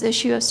tackling this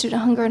issue of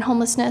student hunger and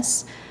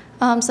homelessness.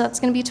 So that's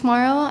going to be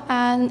tomorrow,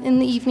 and in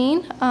the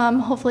evening,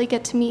 hopefully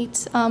get to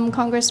meet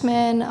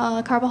Congressman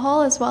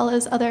Carbajal as well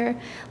as other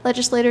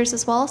legislators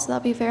as well, so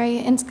that'll be very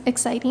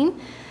exciting.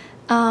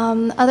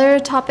 Other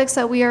topics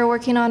that we are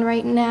working on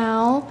right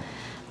now,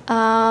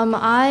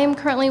 I'm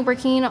currently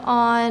working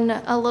on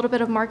a little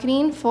bit of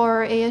marketing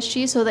for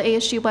ASG, so the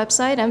ASG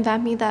website. I'm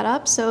vamping that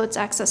up so it's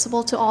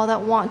accessible to all that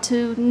want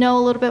to know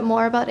a little bit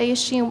more about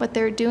ASG and what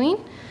they're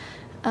doing.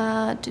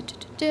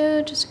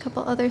 Just a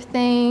couple other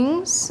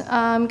things.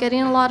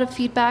 Getting a lot of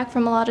feedback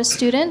from a lot of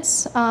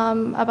students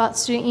about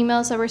student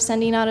emails that we're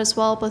sending out as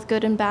well, both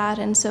good and bad,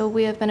 and so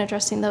we have been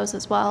addressing those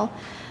as well.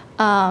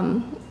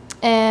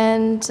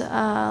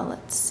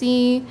 Let's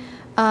see.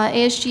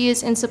 ASG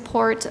is in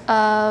support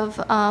of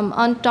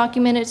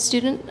Undocumented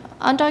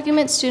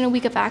Student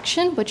Week of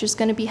Action, which is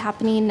going to be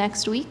happening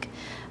next week.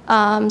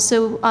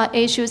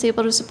 ASU was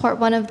able to support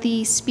one of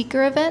the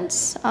speaker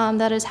events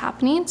that is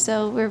happening,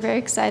 so we're very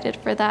excited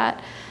for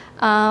that.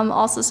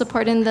 Also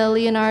supporting the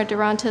Leonardo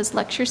Durantes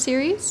lecture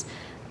series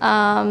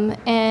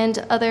and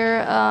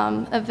other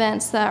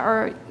events that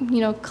are,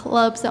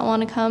 clubs that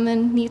want to come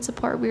and need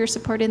support. We are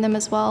supporting them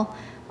as well.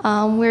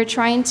 We're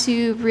trying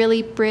to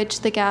really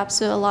bridge the gap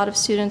so a lot of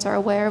students are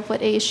aware of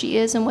what ASG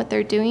is and what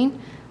they're doing.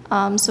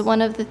 So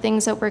one of the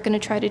things that we're going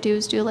to try to do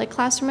is do like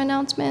classroom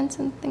announcements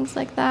and things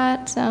like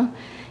that. So,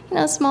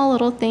 small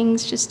little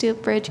things just to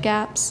bridge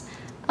gaps.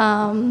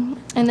 And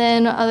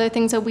then other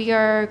things that we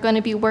are going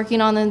to be working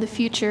on in the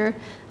future.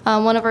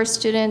 One of our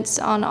students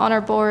on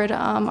our board,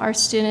 our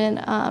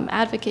student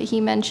advocate,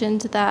 he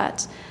mentioned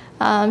that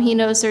he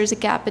knows there's a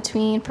gap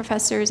between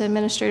professors,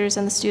 administrators,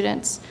 and the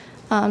students.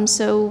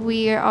 So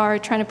we are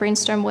trying to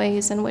brainstorm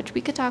ways in which we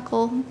could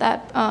tackle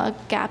that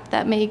gap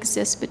that may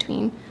exist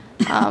between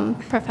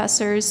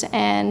professors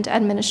and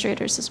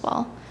administrators as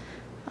well.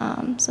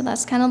 So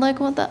that's kind of like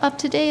what the up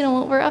to date and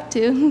what we're up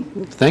to.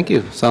 Thank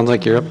you. Sounds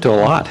like you're up to a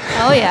lot.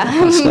 Oh, yeah. A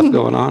lot of stuff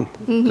going on.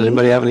 Does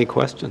anybody have any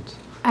questions?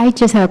 I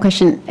just have a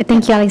question.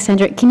 Thank you,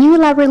 Alexandra. Can you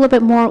elaborate a little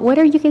bit more? What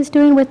are you guys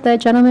doing with the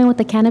gentleman with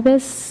the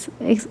cannabis?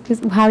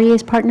 How are you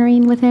guys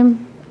partnering with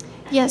him?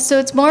 Yes, so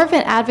it's more of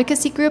an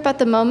advocacy group at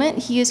the moment.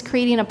 He is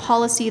creating a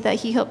policy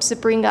that he hopes to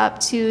bring up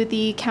to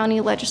the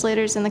county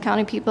legislators and the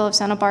county people of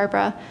Santa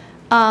Barbara.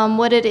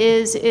 What it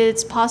is,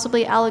 it's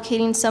possibly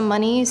allocating some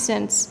money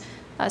since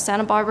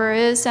Santa Barbara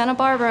is Santa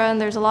Barbara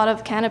and there's a lot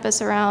of cannabis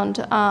around.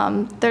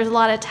 There's a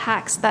lot of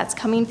tax that's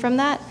coming from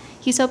that.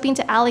 He's hoping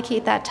to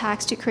allocate that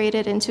tax to create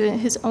it into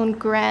his own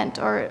grant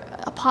or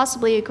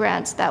possibly a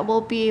grant that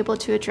will be able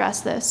to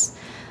address this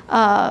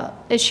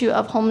issue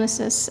of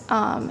homelessness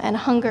and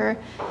hunger.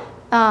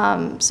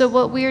 So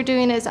what we are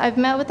doing is I've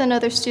met with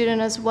another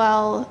student as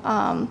well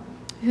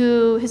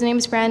who, his name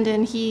is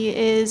Brandon. He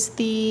is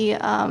the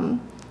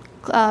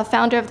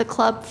founder of the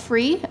club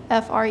Free,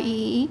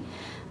 F-R-E-E.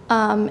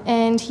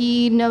 And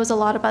he knows a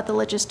lot about the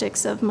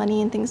logistics of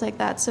money and things like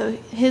that. So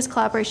his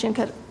collaboration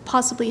could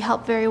possibly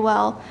help very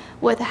well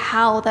with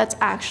how that's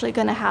actually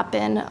going to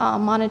happen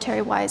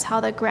monetary-wise, how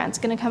that grant's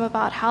going to come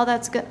about, how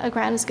a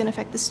grant is going to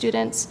affect the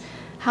students,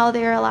 how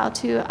they're allowed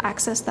to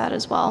access that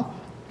as well.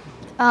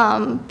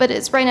 But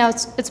right now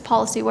it's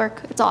policy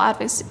work. It's all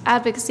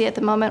advocacy at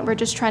the moment. We're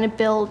just trying to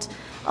build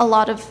a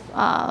lot of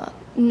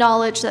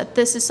knowledge that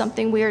this is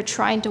something we are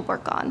trying to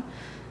work on.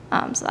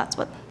 So that's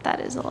what that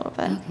is a little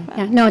bit. Okay.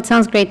 Yeah. No, it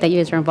sounds great that you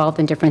guys are involved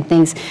in different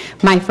things.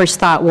 My first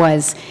thought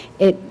was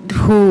in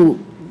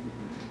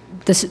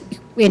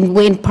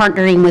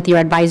partnering with your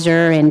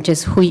advisor and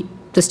just who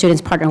the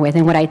students partner with.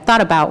 And what I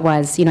thought about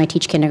was, I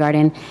teach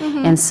kindergarten,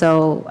 and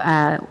so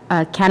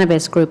a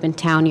cannabis group in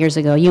town years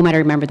ago, you might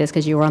remember this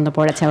because you were on the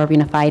board at Santa Barbara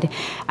Unified,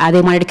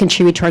 they wanted to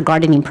contribute to our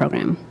gardening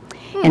program.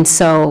 And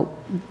so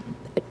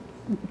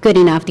good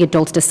enough, the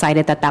adults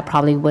decided that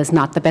probably was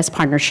not the best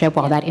partnership,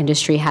 while that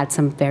industry had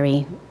some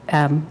very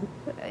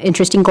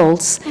interesting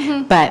goals,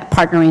 but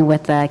partnering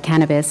with the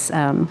cannabis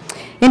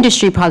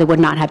industry probably would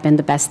not have been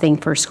the best thing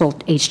for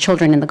school-age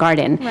children in the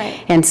garden.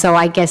 Right. And so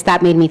I guess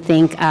that made me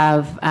think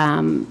of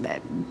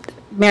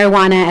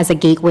marijuana as a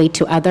gateway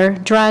to other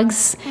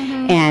drugs,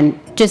 and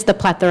just the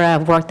plethora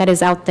of work that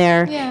is out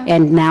there,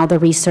 and now the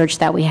research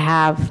that we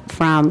have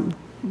from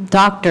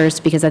doctors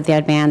because of the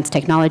advanced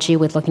technology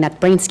with looking at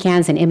brain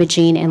scans and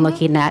imaging and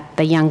looking at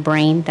the young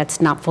brain that's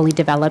not fully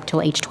developed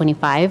till age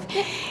 25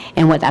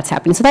 and what that's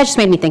happening. So that just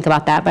made me think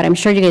about that, but I'm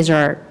sure you guys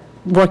are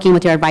working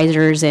with your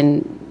advisors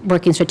and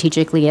working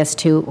strategically as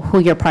to who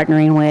you're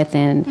partnering with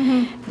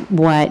and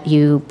what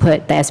you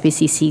put the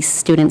SBCC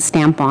student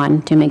stamp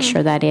on to make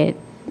sure that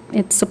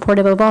it's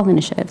supportive of all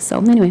initiatives. So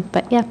anyway,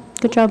 but yeah,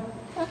 good job.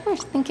 Of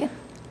course, thank you.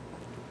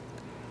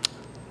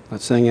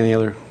 Not seeing any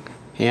other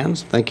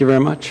hands. Thank you very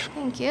much.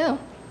 Thank you.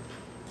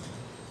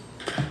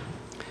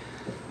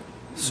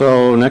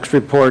 So next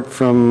report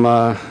from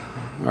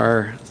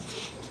our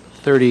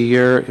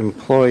 30-year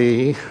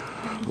employee,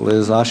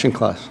 Liz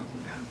Auchincloss.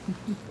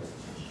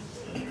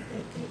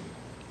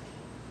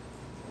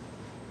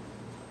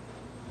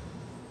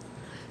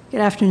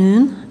 Good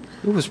afternoon.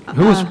 Who was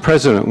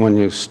president when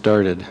you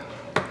started?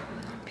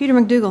 Peter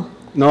McDougal.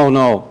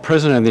 No,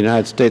 President of the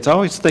United States. I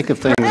always think of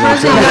things.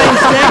 President of the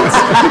United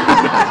States.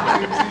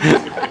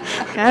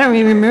 I don't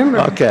even remember.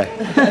 Okay.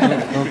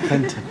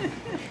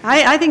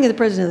 I think of the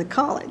president of the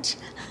college.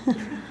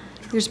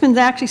 There's been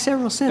actually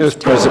several since.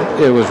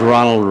 It was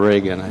Ronald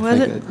Reagan, I Was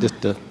think, it?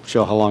 just to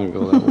show how long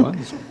ago that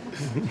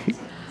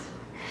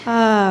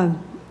was.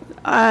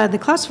 The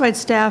classified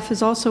staff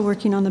is also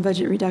working on the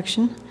budget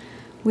reduction.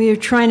 We are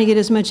trying to get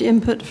as much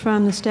input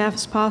from the staff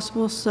as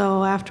possible,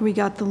 so after we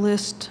got the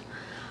list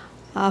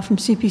from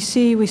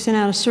CPC, we sent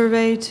out a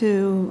survey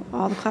to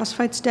all the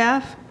classified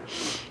staff,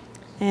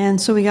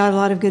 and so we got a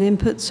lot of good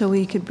input so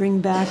we could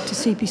bring back to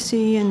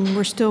CPC, and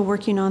we're still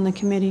working on the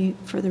committee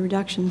for the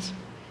reductions.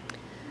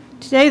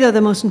 Today, though,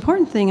 the most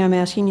important thing I'm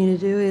asking you to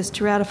do is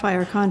to ratify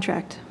our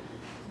contract.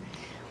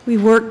 We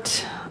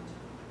worked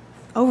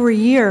over a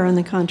year on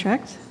the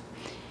contract,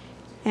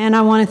 and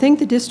I want to thank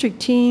the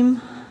district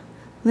team,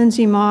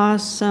 Lindsay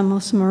Moss,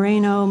 Melissa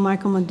Moreno,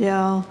 Michael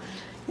Modell,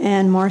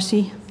 and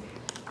Marcy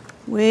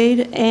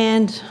Wade.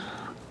 And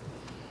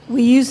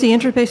we used the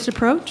interest-based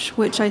approach,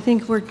 which I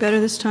think worked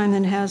better this time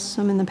than it has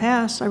some in the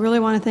past. I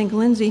really want to thank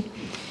Lindsay.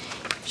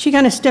 She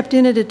kind of stepped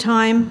in at a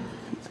time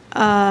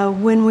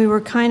when we were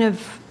kind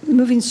of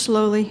moving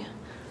slowly,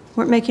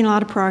 weren't making a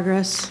lot of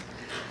progress.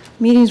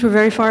 Meetings were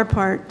very far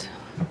apart.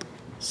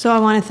 So I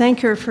want to thank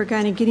her for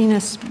kind of getting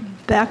us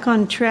back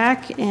on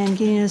track and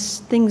getting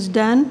us things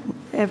done.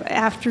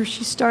 After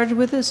she started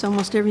with us,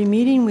 almost every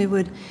meeting we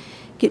would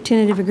get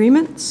tentative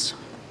agreements,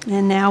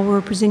 and now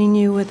we're presenting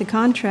you with a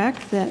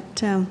contract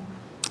that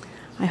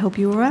I hope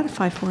you will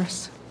ratify for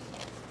us.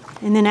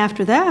 And then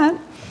after that,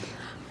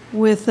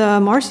 with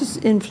Marcy's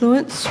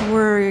influence,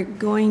 we're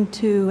going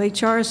to,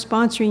 HR is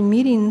sponsoring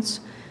meetings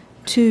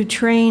to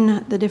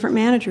train the different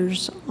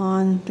managers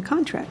on the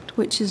contract,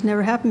 which has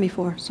never happened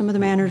before. Some of the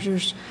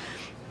managers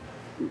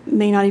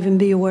may not even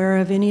be aware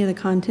of any of the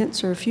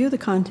contents or a few of the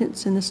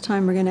contents, and this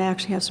time we're going to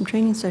actually have some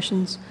training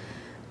sessions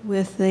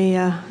with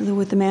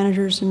the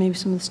managers and maybe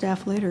some of the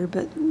staff later,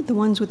 but the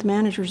ones with the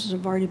managers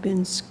have already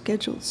been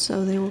scheduled,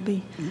 so they will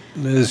be.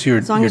 Liz, you're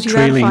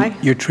ratify.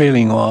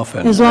 trailing off.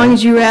 And, as long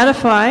as you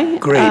ratify.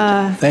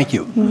 Great, thank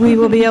you. We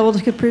will be able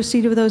to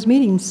proceed with those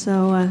meetings,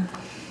 so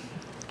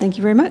thank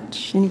you very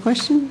much. Any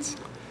questions?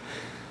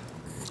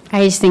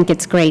 I just think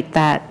it's great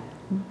that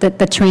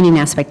the training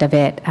aspect of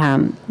it,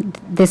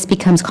 this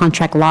becomes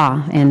contract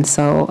law, and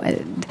so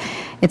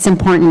it's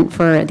important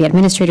for the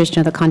administrators to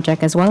know the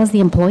contract as well as the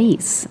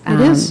employees. It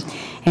is.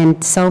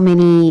 And so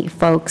many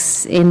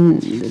folks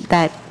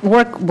that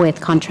work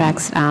with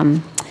contracts,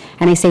 and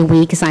I say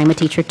we because I'm a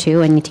teacher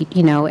too, and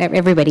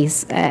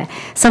everybody's,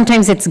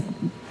 sometimes it's,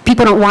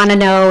 people don't want to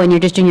know and you're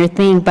just doing your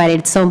thing, but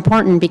it's so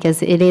important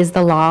because it is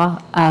the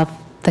law of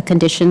the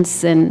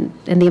conditions and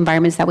the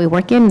environments that we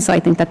work in. So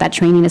I think that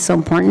training is so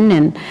important,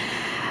 and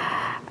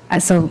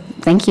so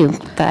thank you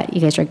that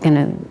you guys are going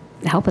to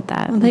help with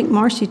that. Well, thank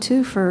Marcy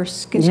too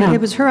first, because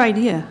it was her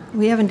idea.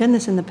 We haven't done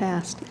this in the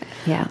past.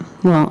 Yeah,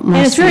 well, Marcy,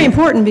 and it's very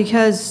important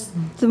because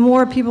the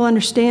more people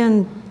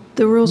understand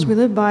the rules we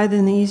live by,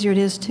 then the easier it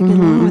is to get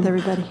along with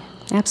everybody.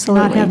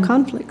 Absolutely. Not have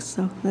conflicts,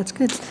 so that's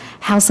good.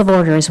 House of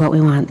order is what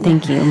we want.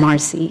 Thank you,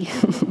 Marcy.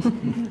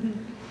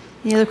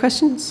 Any other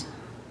questions?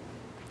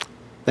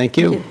 Thank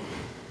you.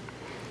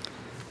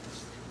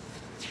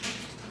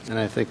 And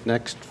I think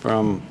next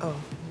from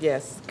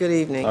yes, good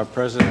evening. Our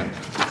president.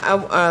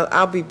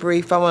 I'll be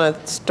brief. I want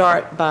to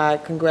start by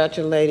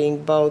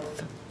congratulating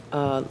both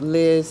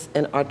Liz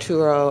and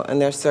Arturo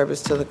and their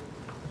service to the,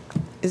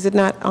 is it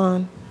not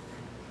on?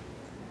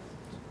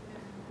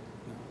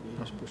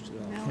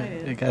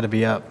 It got to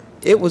be up.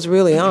 It was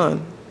really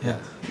on. Yeah.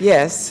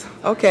 Yes.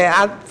 Okay,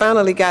 I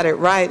finally got it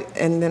right,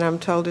 and then I'm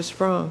told it's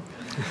wrong.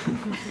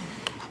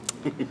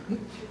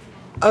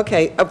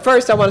 Okay,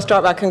 first I want to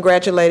start by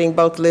congratulating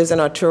both Liz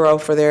and Arturo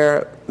for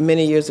their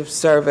many years of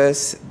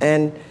service.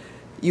 And,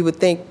 you would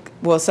think,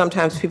 well,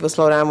 sometimes people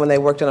slow down when they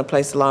worked in a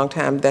place a long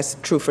time. That's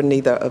true for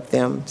neither of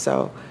them.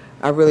 So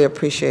I really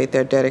appreciate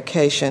their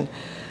dedication.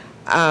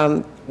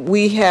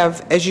 We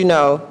have, as you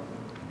know,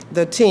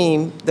 the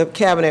team, the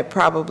cabinet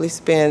probably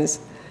spends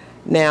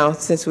now,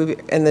 since we're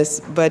in this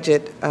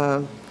budget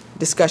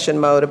discussion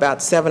mode,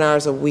 about 7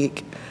 hours a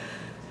week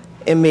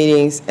in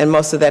meetings, and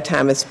most of that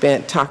time is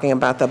spent talking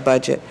about the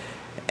budget.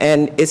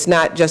 And it's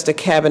not just a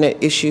cabinet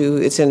issue,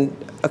 it's a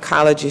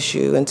college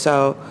issue. And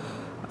so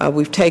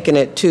we've taken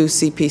it to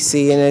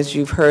CPC, and as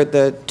you've heard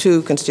the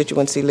two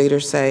constituency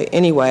leaders say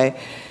anyway,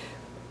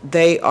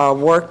 they are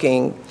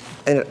working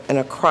in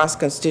a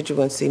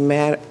cross-constituency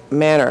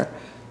manner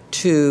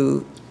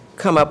to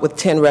come up with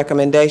 10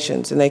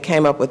 recommendations. And they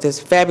came up with this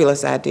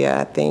fabulous idea,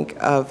 I think,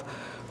 of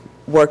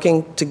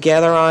working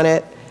together on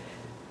it.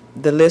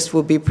 The list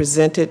will be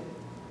presented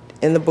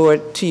in the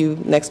board to you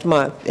next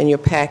month in your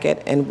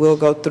packet, and we'll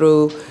go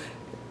through.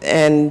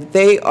 And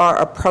they are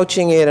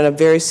approaching it in a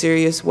very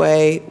serious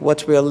way,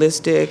 what's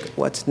realistic,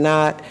 what's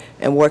not,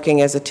 and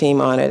working as a team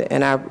on it.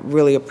 And I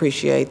really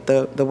appreciate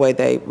the way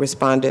they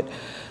responded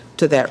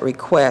to that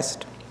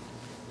request.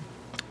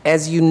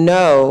 As you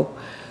know,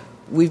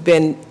 we've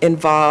been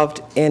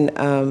involved in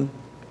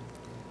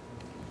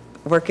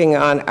working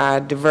on our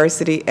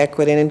diversity,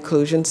 equity, and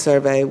inclusion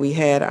survey. We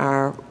had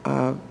our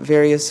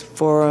various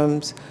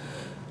forums,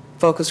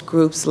 focus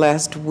groups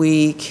last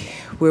week.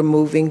 We're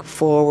moving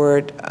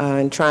forward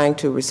and trying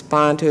to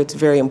respond to it. It's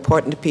very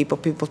important to people.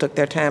 People took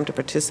their time to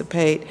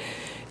participate.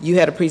 You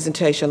had a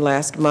presentation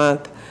last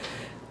month.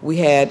 We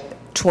had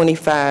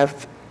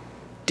 25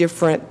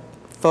 different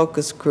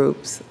focus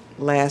groups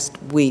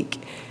last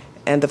week,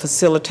 and the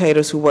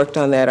facilitators who worked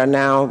on that are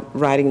now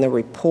writing the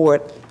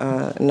report,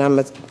 and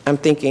I'm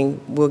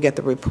thinking we'll get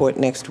the report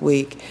next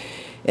week.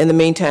 In the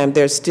meantime,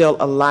 there's still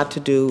a lot to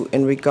do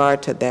in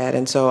regard to that,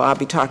 and so I'll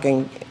be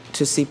talking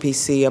to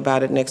CPC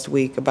about it next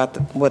week, about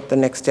what the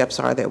next steps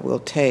are that we'll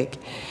take.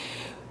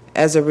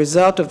 As a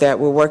result of that,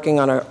 we're working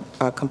on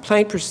a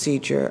complaint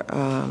procedure,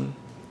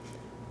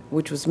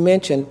 which was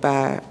mentioned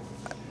by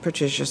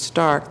Patricia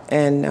Stark,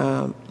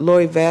 and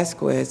Lori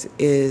Vasquez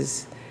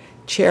is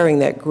chairing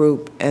that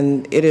group,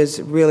 and it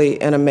is really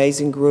an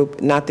amazing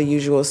group, not the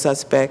usual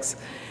suspects.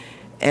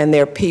 And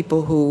there are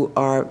people who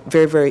are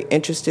very, very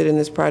interested in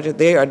this project.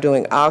 They are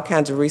doing all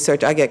kinds of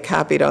research. I get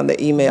copied on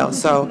the email,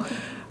 so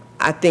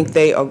I think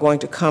they are going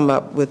to come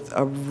up with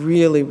a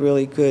really,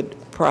 really good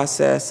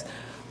process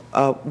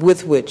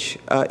with which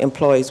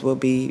employees will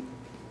be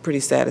pretty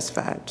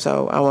satisfied.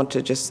 So I want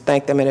to just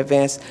thank them in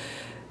advance.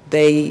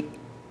 They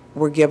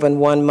were given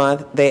 1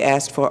 month. They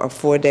asked for a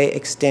 4-day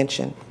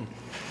extension.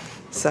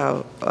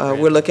 So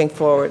we're looking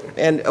forward.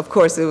 And of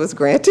course, it was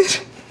granted.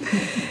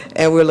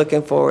 And we're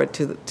looking forward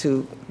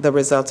to the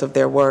results of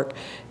their work.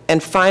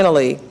 And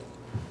finally,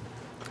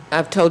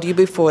 I've told you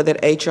before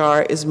that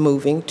HR is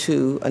moving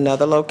to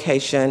another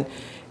location,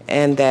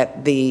 and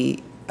that the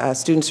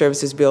Student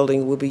Services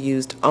building will be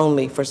used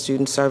only for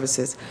student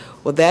services.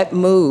 Well, that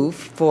move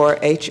for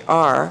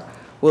HR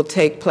will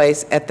take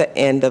place at the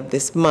end of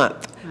this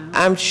month.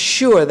 I'm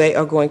sure they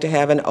are going to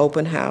have an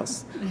open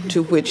house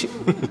to which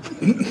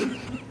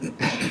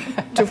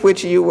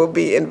you will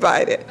be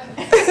invited.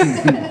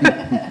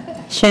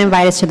 Should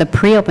invite us to the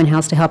pre-open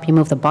house to help you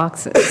move the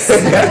boxes.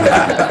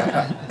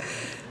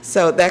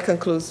 So that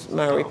concludes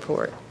my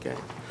report. Okay.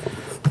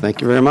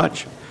 Thank you very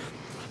much.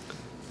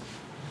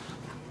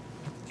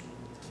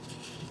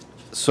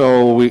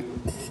 So we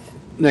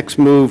next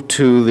move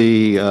to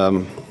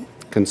the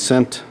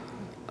consent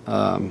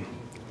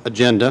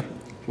agenda,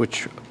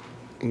 which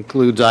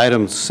includes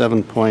items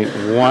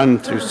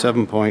 7.1 through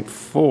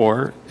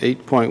 7.4,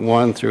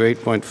 8.1 through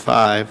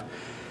 8.5,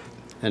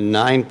 and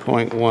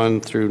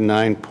 9.1 through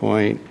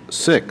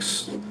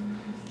 9.6.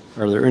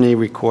 Are there any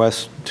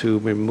requests to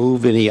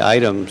remove any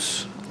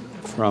items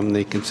from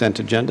the consent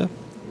agenda?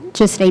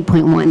 Just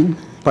 8.1.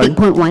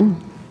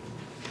 8.1.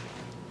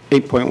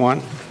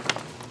 8.1?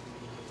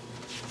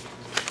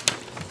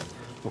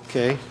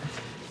 Okay.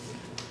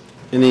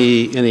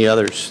 Any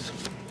others?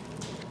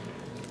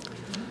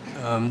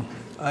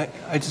 I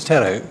just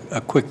had a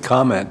quick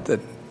comment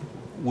that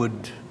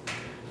would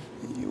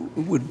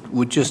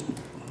just,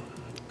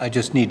 I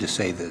just need to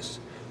say this.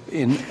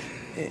 In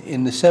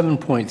the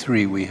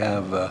 7.3, we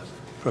have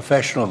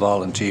professional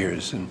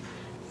volunteers,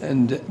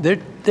 and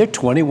they're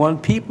 21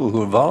 people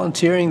who are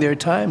volunteering their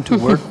time to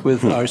work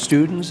with our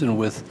students and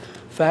with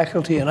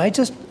faculty, and I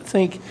just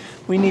think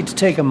we need to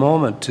take a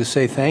moment to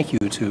say thank you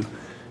to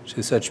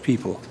such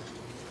people.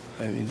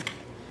 I mean,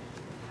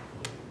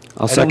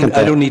 I'll second that.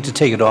 I don't need to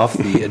take it off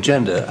the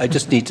agenda. I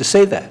just need to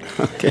say that.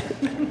 Okay.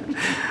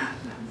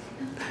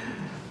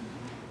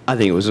 I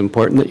think it was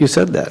important that you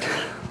said that.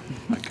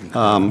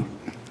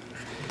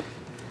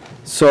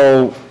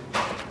 So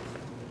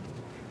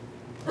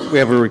we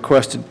have a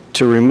request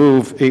to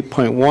remove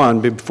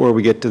 8.1. Before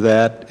we get to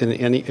that,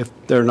 if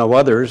there are no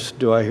others,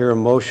 do I hear a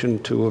motion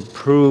to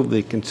approve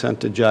the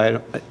consent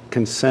agenda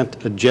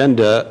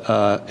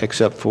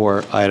except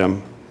for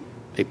item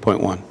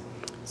 8.1?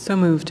 So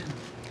moved.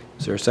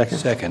 Is there a second?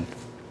 Second.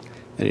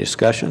 Any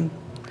discussion?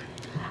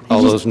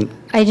 All those in,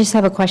 I just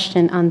have a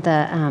question on the,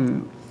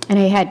 and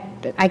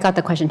I got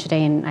the question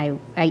today and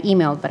I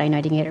emailed, but I know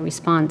I didn't get a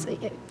response.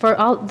 For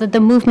all the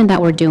movement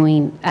that we're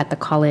doing at the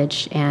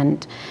college,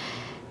 and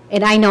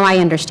I know I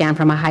understand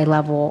from a high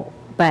level,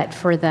 but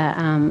for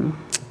the,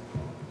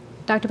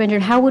 Dr.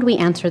 Benjamin, how would we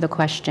answer the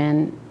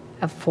question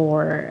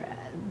for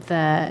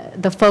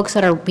the folks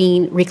that are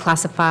being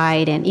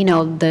reclassified and, you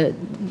know,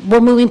 we're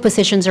moving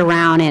positions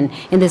around and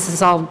this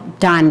is all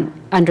done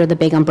under the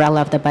big umbrella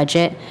of the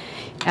budget.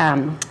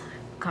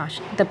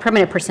 Gosh, the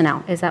permanent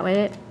personnel, is that what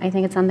I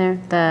think it's on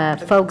there?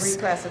 The folks.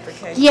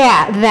 Reclassification.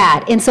 Yeah,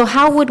 that. And so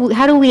how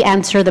do we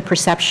answer the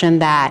perception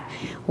that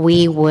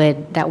we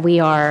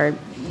are,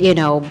 you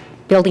know,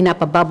 building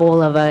up a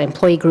bubble of an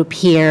employee group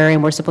here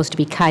and we're supposed to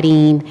be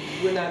cutting?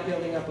 We're not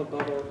building up a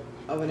bubble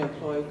of an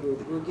employee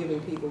group. We're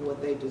giving people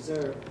what they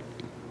deserve.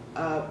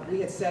 We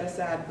had set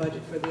aside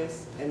budget for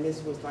this, and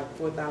this was like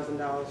 $4,000,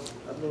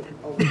 a little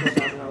over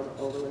 $4,000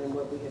 over than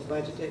what we had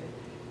budgeted.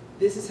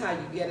 This is how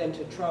you get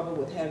into trouble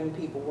with having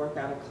people work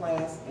out of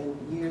class, and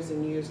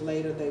years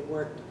later they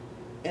worked,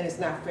 and it's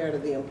not fair to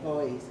the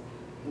employees.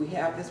 We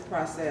have this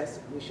process,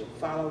 we should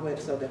follow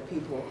it so that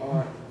people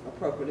are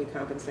appropriately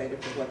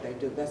compensated for what they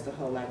do. That's the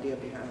whole idea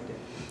behind it.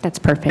 That's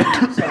perfect.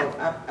 So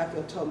I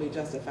feel totally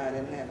justified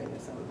in having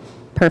this on.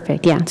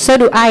 Perfect, yeah. So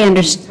do I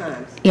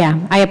understand. Yeah,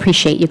 I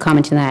appreciate you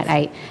commenting that.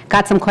 I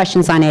got some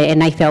questions on it,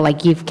 and I feel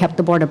like you've kept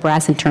the board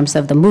abreast in terms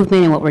of the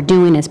movement and what we're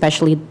doing,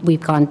 especially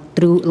we've gone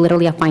through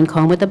literally a fine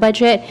comb with the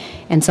budget,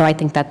 and so I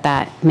think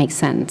that makes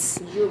sense.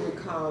 You'll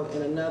recall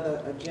in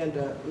another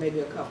agenda, maybe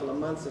a couple of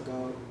months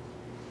ago,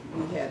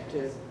 we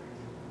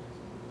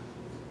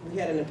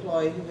had an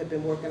employee who had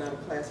been working out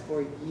of class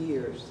for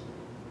years,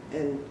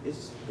 and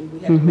we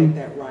had to make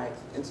that right.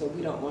 And so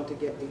we don't want to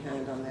get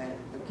behind on that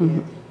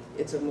again.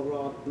 It's a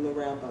morale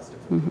buster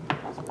for people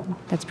as well.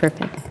 That's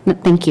perfect.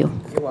 Thank you.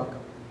 You're welcome.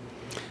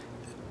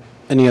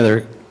 any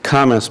other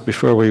comments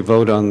before we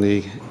vote on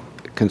the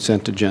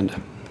consent agenda?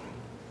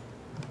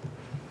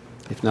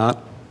 If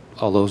not,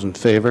 all those in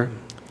favor?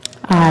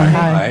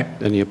 Aye.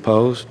 Any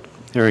opposed?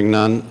 Hearing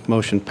none,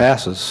 motion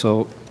passes.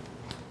 So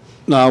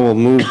now we'll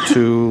move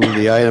to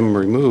the item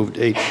removed,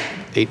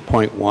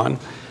 8.1.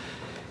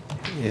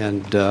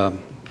 And I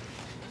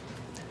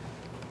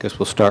guess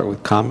we'll start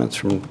with comments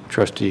from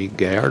Trustee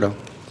Gallardo.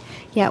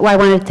 Yeah, well, I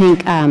want to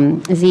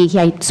thank Zeke.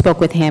 I spoke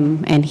with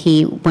him, and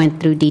he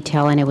went through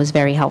detail, and it was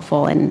very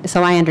helpful. And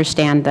so I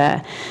understand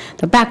the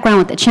background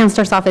with the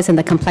Chancellor's Office and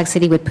the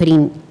complexity with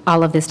putting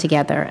all of this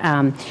together.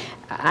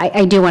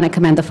 I do want to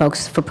commend the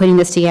folks for putting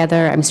this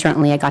together.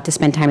 I got to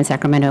spend time in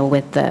Sacramento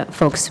with the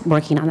folks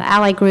working on the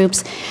ally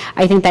groups.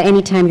 I think that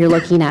anytime you're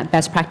looking at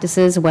best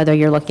practices, whether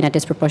you're looking at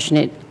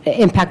disproportionate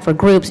impact for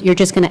groups, you're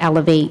just going to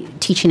elevate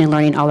teaching and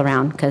learning all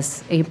around,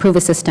 because you improve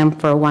a system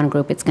for one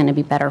group, it's going to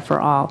be better for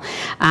all.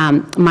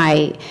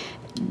 My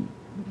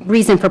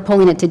reason for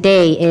pulling it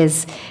today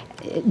is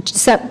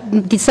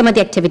some of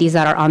the activities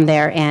that are on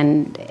there,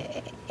 and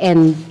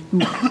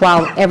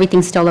while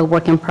everything's still a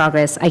work in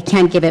progress, I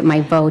can't give it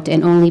my vote,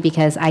 and only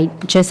because I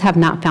just have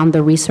not found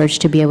the research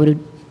to be able to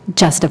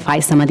justify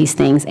some of these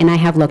things. And I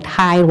have looked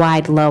high,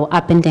 wide, low,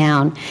 up and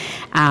down,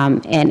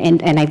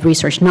 and I've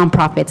researched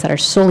nonprofits that are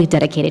solely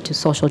dedicated to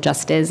social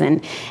justice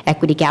and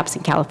equity gaps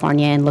in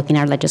California and looking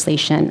at our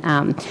legislation.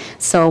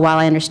 So while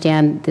I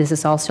understand this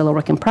is all still a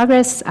work in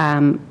progress,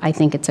 I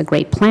think it's a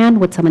great plan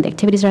with some of the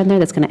activities around there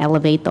that's going to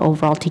elevate the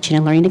overall teaching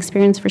and learning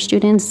experience for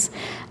students.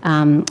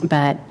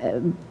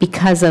 But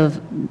because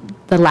of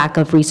the lack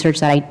of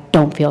research, that I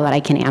don't feel that I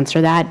can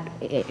answer that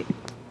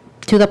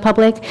to the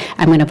public,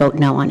 I'm going to vote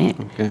no on it,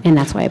 okay. And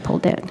that's why I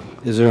pulled it.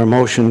 Is there a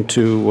motion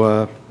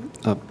to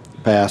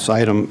pass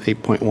item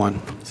 8.1?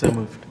 So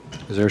moved.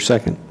 Is there a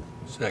second?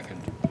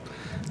 Second.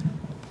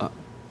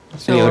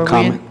 Any other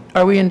comment?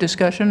 Are we in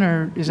discussion,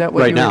 or is that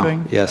what right you were now,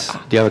 doing? Yes.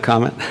 Do you have a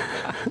comment?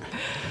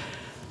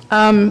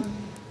 I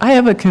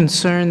have a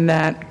concern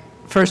that,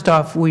 first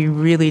off, we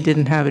really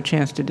didn't have a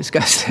chance to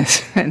discuss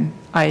this, and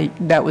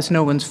that was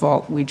no one's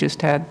fault. We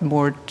just had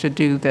more to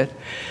do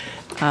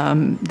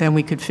than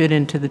we could fit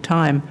into the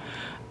time.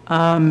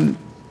 And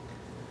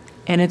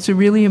it's a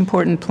really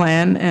important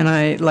plan,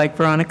 and like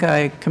Veronica,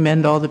 I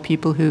commend all the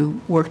people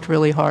who worked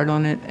really hard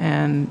on it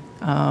and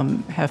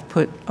have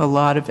put a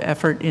lot of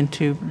effort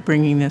into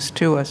bringing this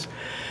to us.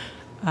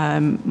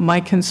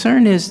 My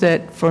concern is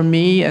that for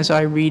me, as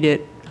I read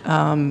it,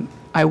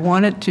 I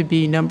want it to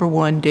be, number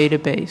one,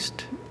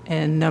 data-based,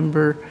 and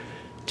number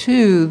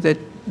two, that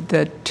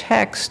the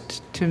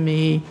text to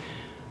me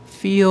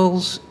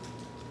feels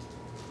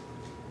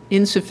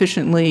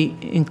insufficiently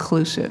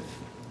inclusive.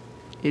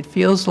 It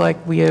feels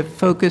like we have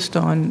focused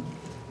on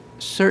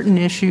certain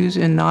issues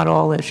and not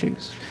all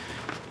issues,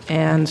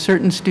 and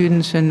certain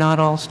students and not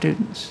all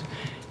students.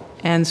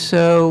 And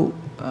so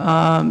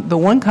the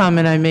one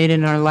comment I made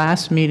in our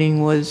last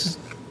meeting was,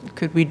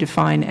 could we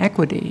define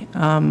equity?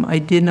 I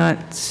did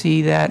not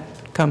see that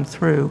come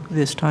through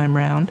this time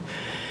round.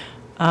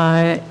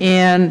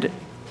 And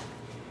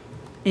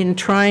in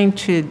trying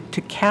to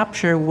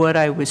capture what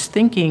I was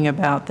thinking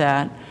about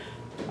that,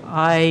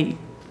 I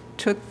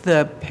took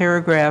the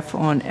paragraph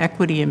on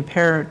equity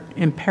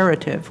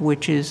imperative,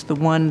 which is the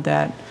one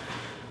that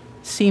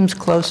seems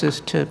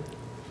closest to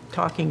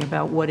talking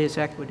about what is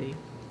equity,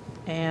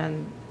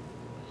 and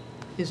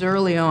is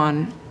early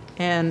on,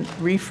 and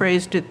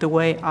rephrased it the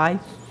way I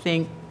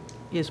think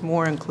is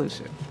more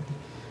inclusive.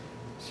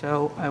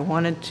 So I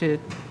wanted to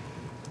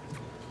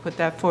put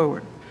that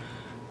forward.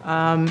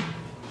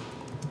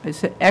 I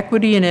said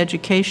equity in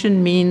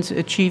education means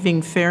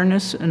achieving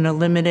fairness and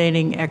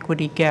eliminating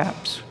equity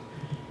gaps.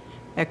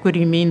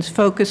 Equity means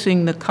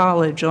focusing the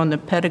college on the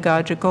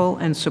pedagogical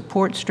and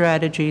support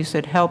strategies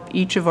that help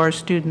each of our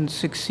students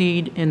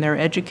succeed in their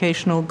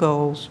educational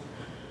goals,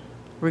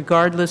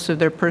 regardless of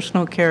their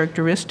personal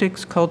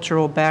characteristics,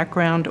 cultural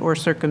background, or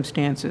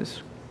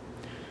circumstances.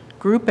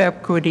 Group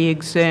equity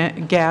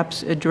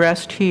gaps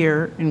addressed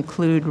here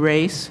include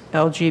race,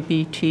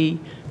 LGBT,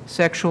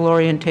 sexual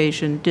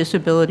orientation,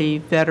 disability,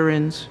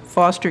 veterans,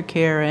 foster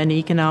care, and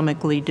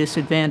economically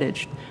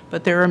disadvantaged.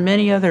 But there are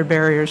many other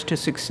barriers to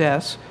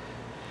success,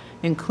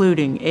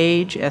 including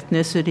age,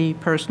 ethnicity,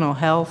 personal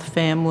health,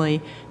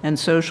 family and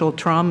social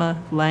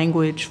trauma,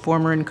 language,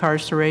 former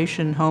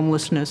incarceration,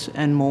 homelessness,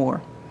 and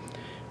more.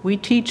 We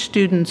teach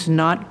students,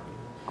 not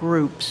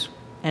groups,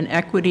 and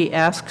equity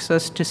asks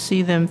us to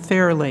see them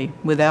fairly,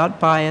 without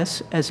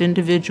bias, as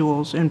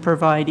individuals, and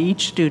provide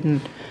each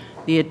student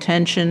the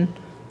attention,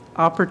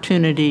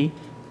 opportunity,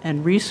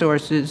 and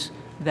resources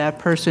that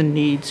person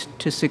needs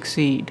to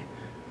succeed.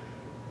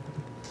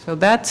 So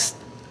that's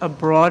a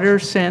broader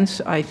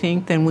sense, I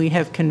think, than we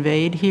have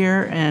conveyed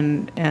here,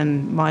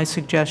 and my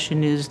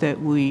suggestion is that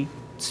we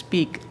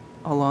speak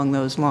along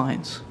those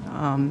lines,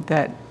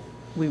 that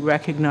we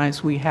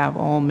recognize we have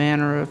all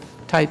manner of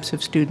types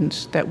of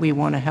students that we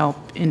want to help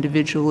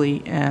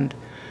individually and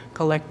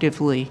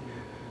collectively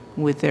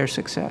with their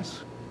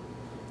success.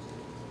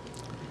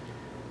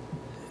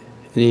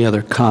 Any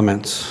other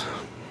comments?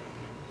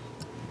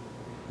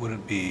 Would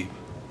it be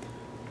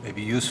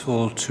maybe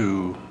useful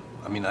to,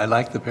 I mean, I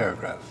like the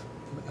paragraph,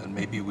 and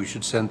maybe we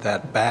should send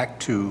that back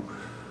to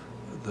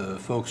the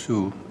folks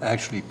who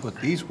actually put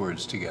these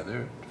words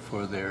together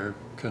for their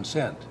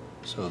consent,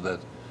 so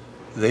that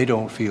they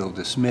don't feel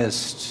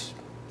dismissed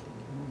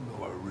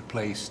or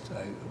replaced.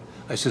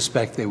 I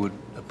suspect they would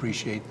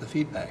appreciate the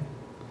feedback.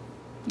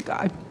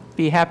 I'd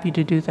be happy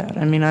to do that.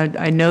 I mean,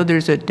 I know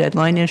there's a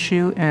deadline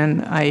issue,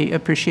 and I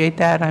appreciate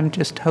that. I'm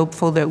just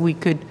hopeful that we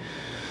could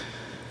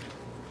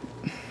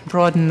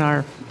broaden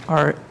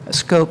our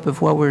scope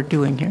of what we're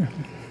doing here.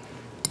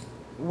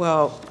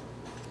 Well,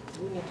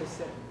 we need to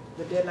set,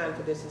 the deadline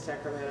for this in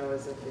Sacramento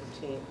is the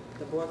 15th.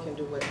 The board can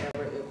do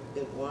whatever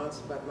it wants,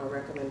 but my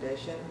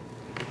recommendation,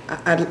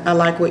 I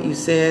like what you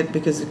said,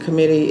 because the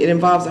committee, it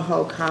involves the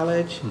whole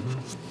college,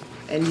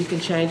 and you can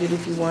change it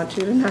if you want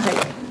to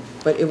tonight,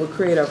 but it would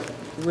create a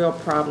real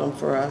problem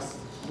for us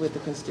with the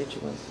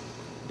constituents,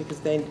 because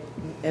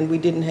and we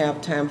didn't have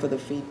time for the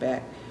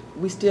feedback.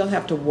 We still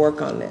have to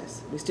work on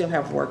this. We still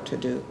have work to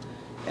do.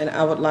 And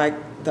I would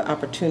like the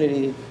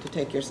opportunity to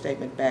take your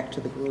statement back to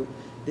the group.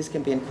 This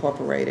can be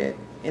incorporated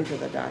into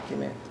the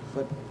document,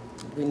 but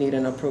we need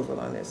an approval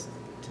on this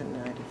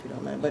tonight, if you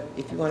don't mind. But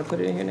if you want to put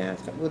it in here now,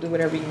 we'll do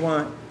whatever you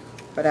want.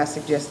 But I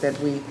suggest that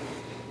we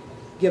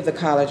give the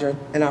college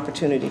an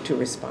opportunity to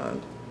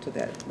respond to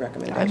that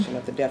recommendation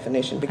of the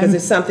definition, because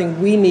it's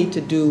something we need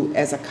to do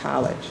as a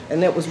college.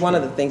 And that was one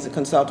of the things the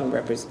consultant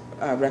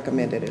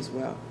recommended as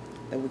well,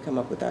 that we come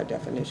up with our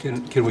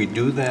definition. Can we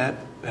do that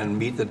and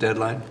meet the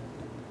deadline?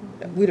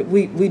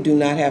 We do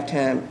not have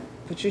time.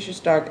 Patricia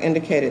Stark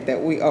indicated that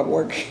we are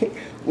working.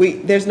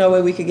 There's no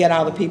way we could get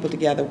all the people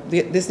together.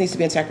 This needs to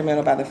be in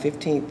Sacramento by the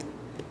 15th.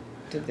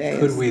 Today.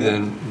 Could we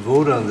then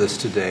vote on this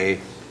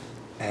today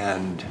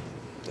and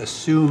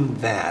assume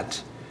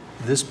that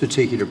this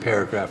particular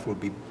paragraph will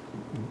be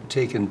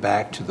taken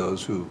back to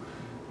those who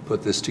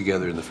put this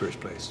together in the first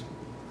place?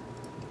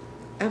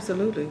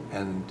 Absolutely.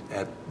 And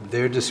at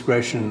their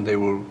discretion, they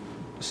will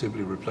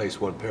simply replace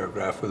one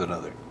paragraph with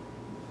another.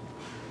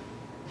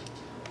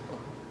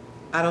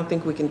 I don't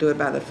think we can do it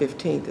by the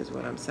 15th, is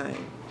what I'm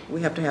saying. We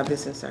have to have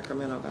this in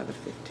Sacramento by the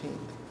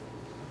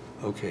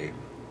 15th. Okay.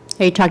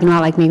 Are you talking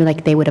about like maybe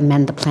like they would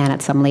amend the plan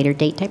at some later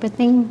date type of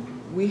thing?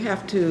 We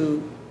have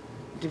to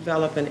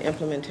develop an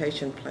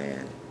implementation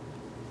plan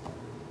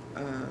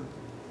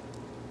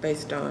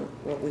based on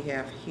what we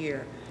have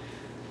here.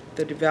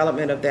 The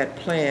development of that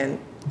plan,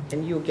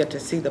 and you'll get to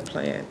see the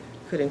plan,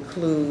 could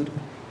include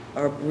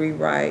a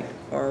rewrite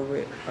or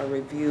a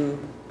review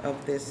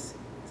of this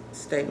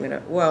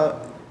statement.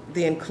 Well,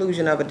 the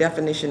inclusion of a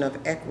definition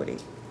of equity,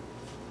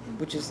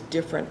 which is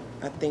different,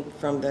 I think,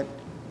 from the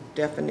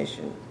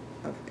definition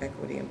of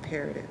equity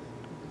imperative.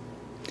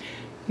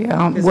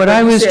 Yeah, what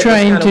I was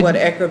trying to... What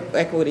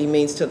equity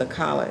means to the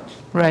college.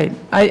 Right.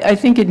 I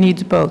think it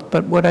needs both,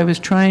 but what I was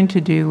trying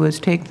to do was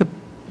take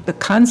the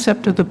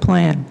concept of the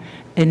plan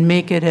and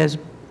make it as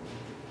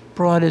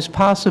broad as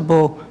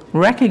possible,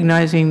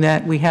 recognizing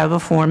that we have a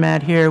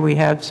format here, we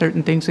have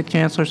certain things the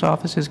Chancellor's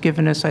office has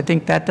given us. I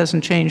think that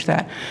doesn't change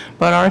that.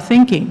 But our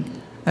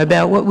thinking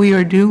about what we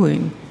are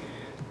doing,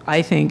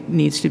 I think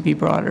needs to be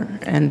broader,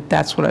 and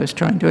that's what I was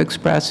trying to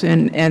express.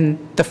 And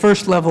the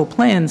first level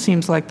plan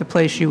seems like the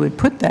place you would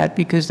put that,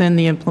 because then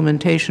the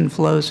implementation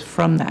flows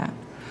from that.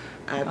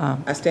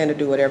 I stand to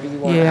do whatever you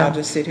want. Yeah. I'll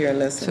just sit here and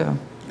listen. So.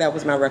 That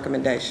was my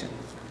recommendation.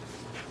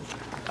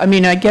 I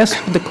mean, I guess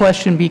the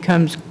question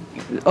becomes,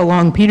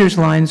 along Peter's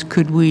lines,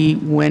 could we,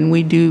 when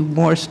we do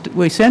more,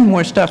 we send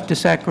more stuff to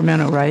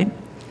Sacramento, right?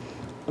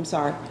 I'm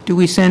sorry. Do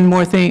we send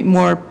more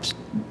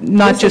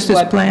not just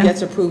this plan? This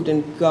is what gets approved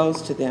and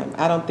goes to them.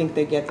 I don't think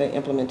they get the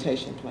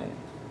implementation plan.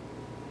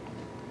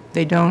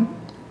 They don't?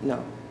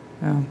 No.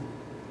 Oh.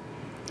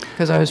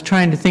 Because I was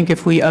trying to think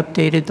if we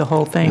updated the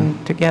whole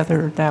thing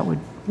together, that would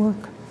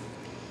work.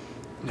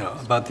 No,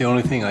 about the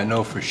only thing I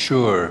know for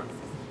sure,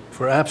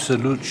 for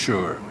absolute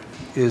sure,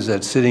 is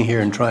that sitting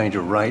here and trying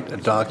to write a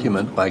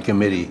document by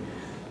committee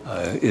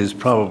is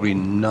probably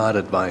not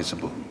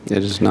advisable.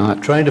 It is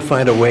not. Trying to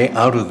find a way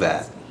out of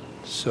that.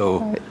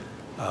 So,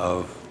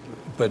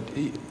 but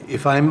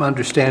if I'm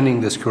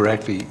understanding this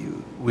correctly,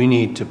 we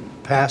need to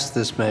pass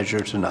this measure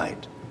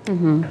tonight.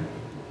 Mm-hmm.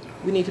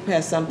 We need to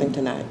pass something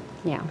tonight.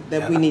 Yeah.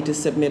 That we need to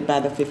submit by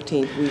the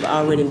 15th. We've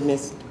already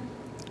missed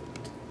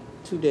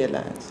 2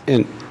 deadlines.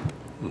 And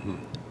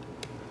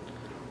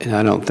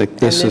I don't think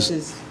this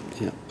is.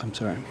 Yeah, I'm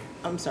sorry.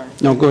 I'm sorry.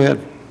 No, go ahead.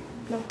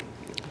 No.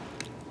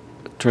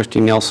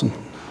 Trustee Nelson.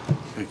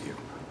 Thank you.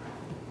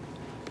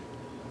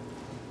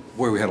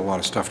 Boy, we had a lot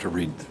of stuff to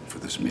read for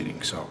this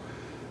meeting. So,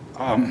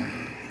 a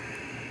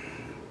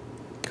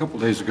couple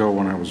days ago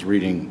when I was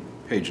reading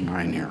page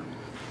 9 here,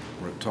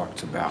 where it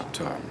talks about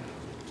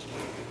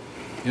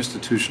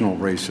institutional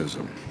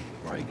racism,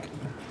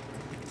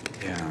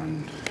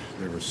 and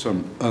there was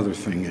some other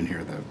thing in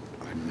here that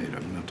I made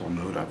a mental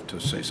note of to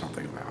say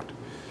something about.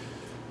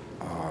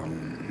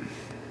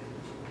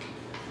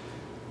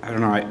 I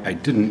don't know,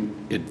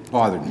 it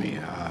bothered me.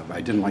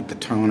 I didn't like the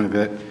tone of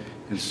it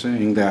in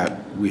saying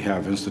that we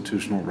have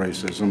institutional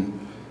racism.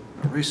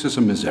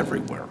 Racism is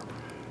everywhere.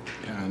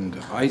 And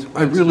I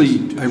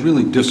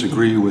really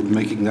disagree with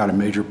making that a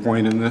major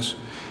point in this.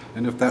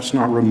 And if that's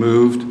not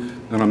removed,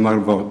 then I'm going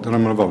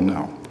to vote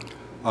no.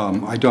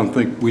 I don't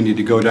think we need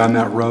to go down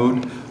that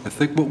road. I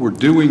think what we're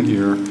doing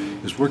here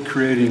is we're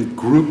creating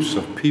groups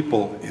of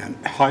people and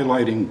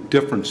highlighting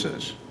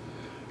differences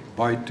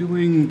by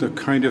doing the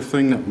kind of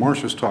thing that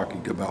Marcia's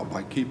talking about,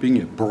 by keeping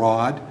it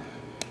broad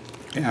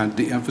and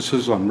the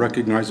emphasis on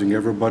recognizing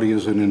everybody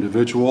as an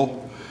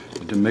individual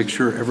and to make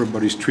sure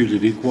everybody's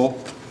treated equal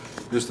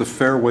is the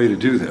fair way to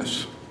do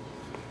this.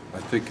 I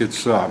think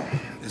it's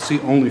the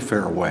only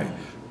fair way.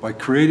 By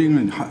creating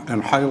and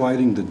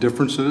highlighting the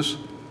differences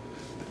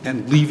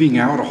and leaving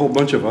out a whole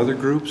bunch of other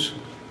groups.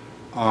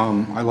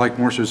 I like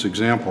Marcia's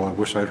example. I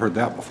wish I'd heard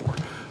that before.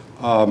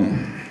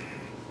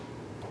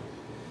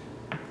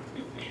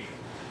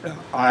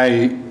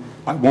 I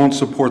won't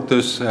support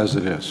this as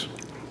it is.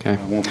 Okay.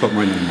 I won't put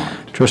my name on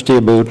it. Trustee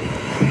Aboud.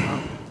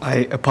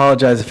 I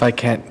apologize if I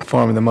can't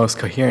form the most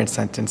coherent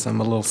sentence. I'm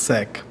a little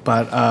sick.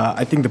 But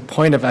I think the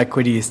point of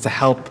equity is to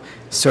help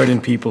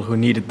certain people who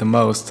need it the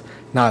most,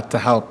 not to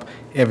help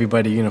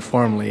everybody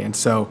uniformly. And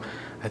so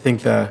I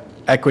think the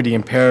equity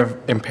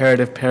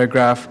imperative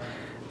paragraph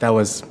that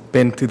was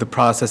been through the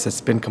process, it's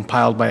been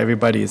compiled by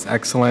everybody, is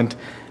excellent.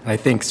 And I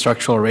think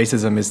structural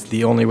racism is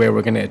the only way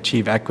we're going to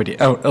achieve equity.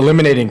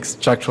 Eliminating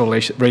structural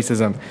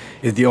racism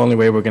is the only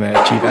way we're going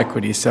to achieve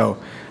equity. So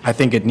I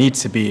think it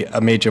needs to be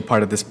a major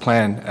part of this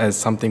plan as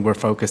something we're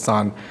focused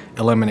on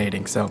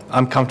eliminating. So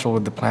I'm comfortable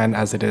with the plan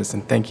as it is,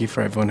 and thank you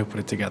for everyone who put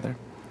it together.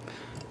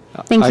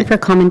 Thank you for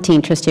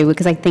commenting, Trustee,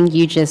 because I think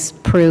you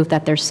just proved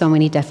that there's so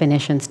many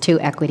definitions to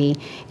equity.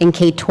 In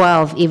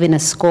K-12, even a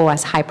school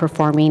as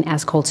high-performing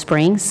as Cold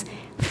Springs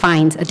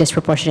finds a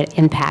disproportionate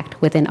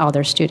impact within all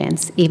their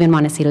students, even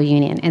Montecito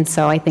Union. And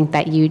so I think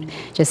that you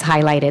just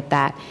highlighted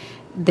that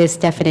this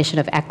definition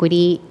of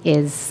equity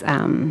is,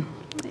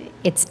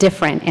 it's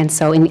different. And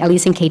so at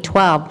least in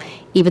K-12,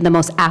 even the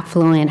most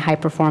affluent,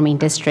 high-performing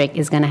district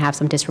is going to have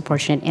some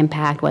disproportionate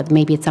impact, whether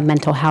maybe it's a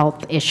mental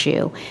health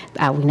issue.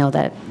 We know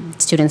that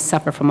students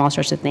suffer from all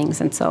sorts of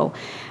things. And so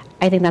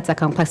I think that's a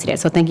complexity.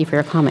 So thank you for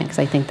your comment, because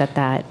I think that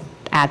that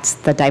adds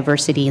the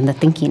diversity in the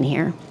thinking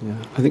here. Yeah,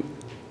 I think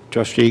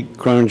Trustee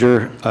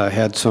Croninger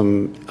had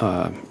some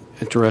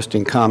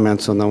interesting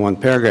comments on the one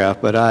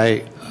paragraph, but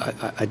I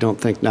don't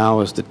think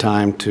now is the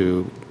time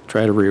to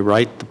try to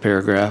rewrite the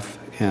paragraph,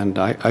 and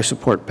I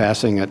support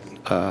passing it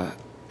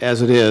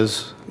as it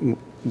is.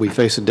 We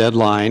face a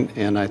deadline,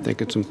 and I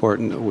think it's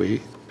important that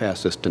we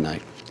pass this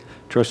tonight.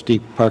 Trustee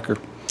Parker.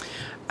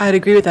 I'd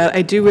agree with that.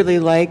 I do really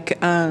like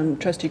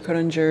Trustee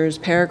Croninger's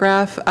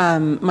paragraph.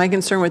 My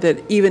concern with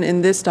it, even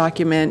in this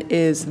document,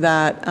 is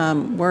that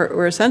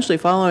we're essentially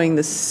following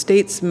the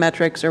state's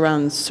metrics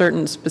around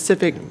certain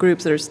specific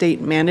groups that are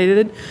state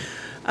mandated.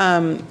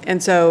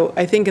 And so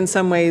I think in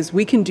some ways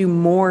we can do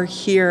more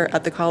here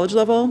at the college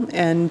level,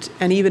 and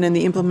even in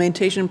the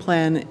implementation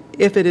plan,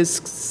 if it is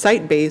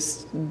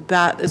site-based,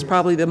 that is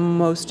probably the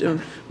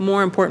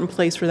more important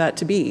place for that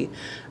to be.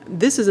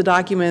 This is a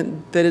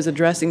document that is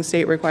addressing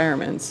state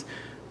requirements.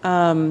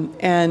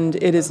 And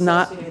it is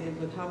not. Associated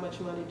with how much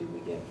money do we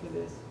get for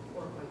this?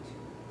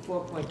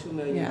 $4.2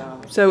 million.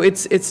 Yeah. So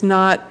it's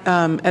not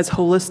as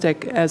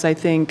holistic as I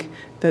think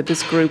that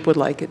this group would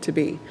like it to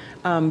be.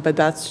 But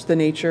that's the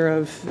nature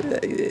of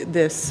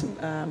the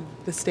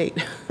state.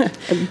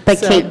 But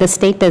Kate, the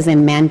state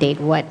doesn't mandate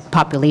what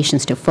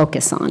populations to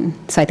focus on.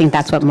 So I think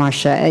that's what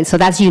Marcia, so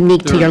that's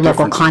unique to your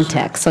local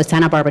context. So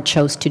Santa Barbara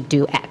chose to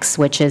do X,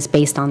 which is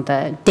based on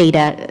the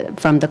data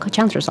from the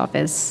chancellor's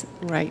office.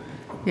 Right.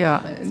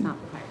 Yeah.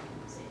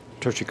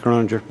 Trustee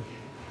Croninger.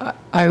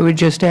 I would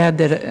just add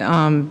that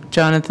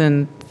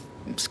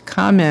Jonathan's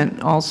comment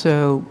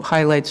also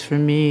highlights for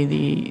me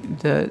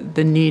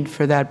the need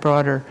for that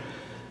broader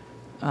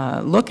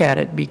look at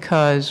it,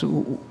 because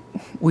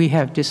we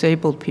have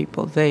disabled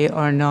people. They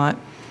are not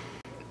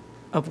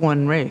of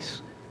one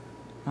race.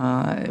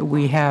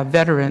 We have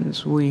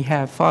veterans, we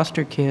have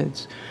foster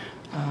kids,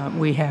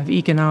 we have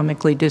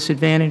economically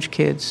disadvantaged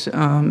kids.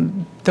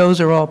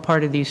 Those are all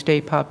part of these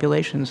state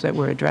populations that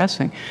we're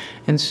addressing.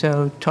 And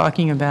so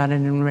talking about it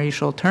in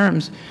racial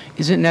terms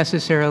isn't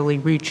necessarily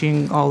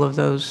reaching all of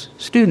those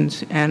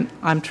students. And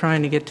I'm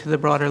trying to get to the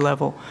broader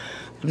level.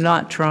 I'm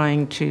not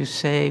trying to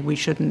say we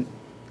shouldn't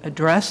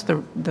address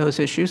those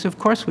issues. Of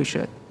course we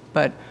should.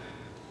 But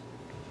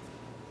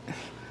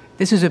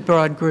this is a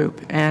broad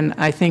group. And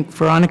I think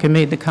Veronica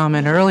made the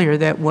comment earlier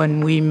that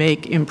when we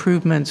make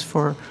improvements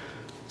for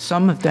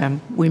some of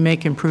them, we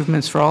make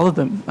improvements for all of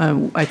them.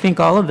 I think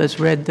all of us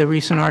read the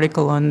recent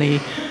article on the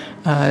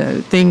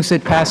things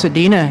that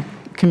Pasadena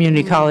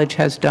Community College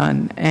has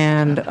done,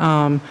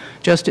 and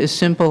just as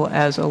simple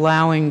as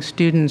allowing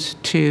students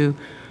to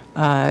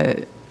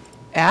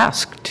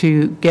ask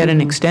to get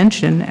an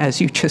extension, as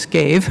you just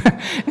gave,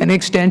 an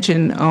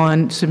extension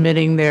on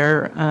submitting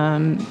their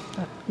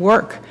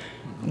work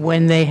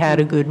when they had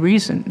a good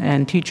reason,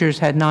 and teachers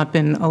had not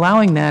been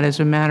allowing that as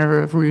a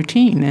matter of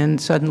routine, and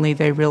suddenly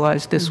they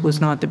realized this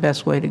was not the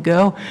best way to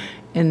go,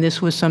 and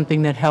this was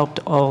something that helped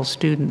all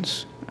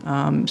students.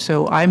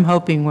 So I'm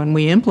hoping when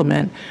we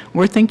implement,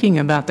 we're thinking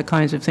about the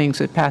kinds of things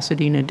that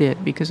Pasadena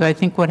did, because I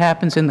think what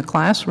happens in the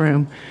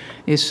classroom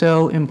is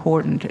so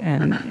important,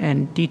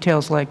 and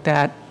details like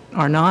that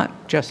are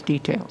not just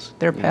details.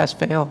 They're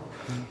pass-fail.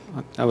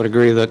 I would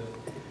agree that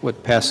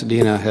what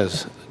Pasadena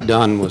has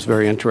done was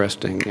very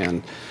interesting,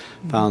 and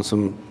found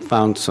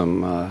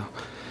some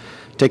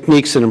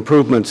techniques and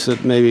improvements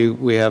that maybe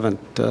we haven't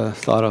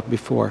thought of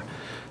before.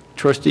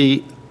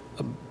 Trustee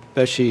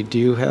Beshi, do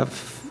you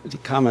have any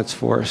comments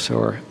for us,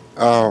 or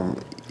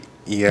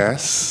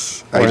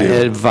yes, or I do. an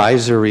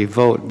advisory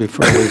vote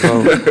before we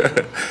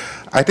vote?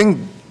 I think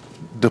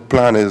the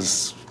plan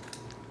is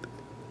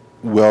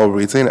well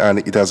written, and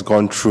it has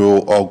gone through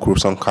all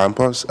groups on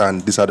campus,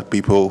 and these are the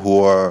people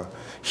who are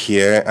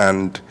here,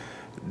 and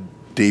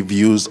they've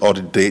used all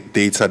the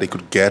data they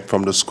could get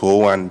from the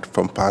school and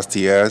from past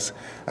years,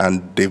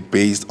 and they've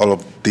based all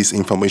of this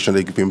information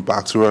they're giving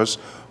back to us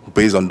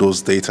based on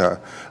those data.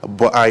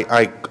 But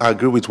I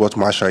agree with what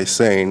Marsha is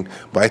saying,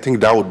 but I think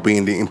that would be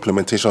in the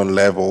implementation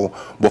level,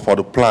 but for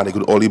the plan, they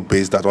could only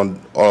base that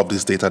on all of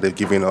this data they've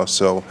given us.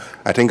 So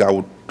I think I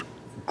would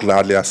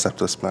gladly accept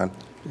this plan.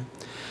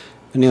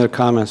 Any other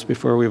comments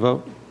before we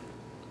vote?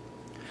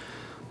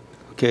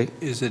 Okay.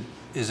 Is it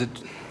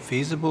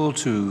feasible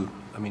to,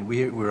 I mean,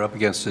 we're up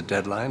against a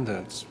deadline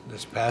that's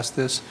passed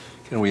this.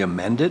 Can we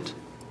amend it?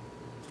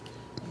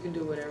 You can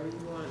do whatever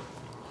you want.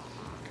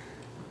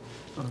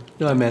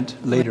 No, I meant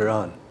later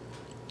on.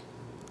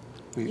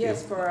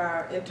 Yes, for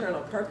our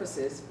internal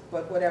purposes,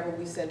 but whatever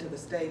we send to the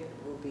state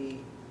will be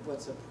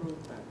what's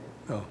approved by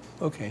them.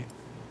 Oh, okay.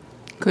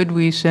 Could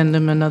we send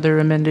them another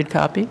amended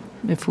copy?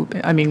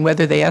 I mean,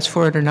 whether they ask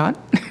for it or not?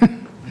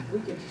 We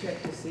could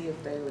check to see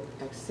if they would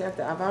accept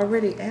it. I've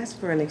already asked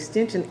for an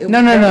extension.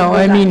 No.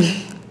 I mean,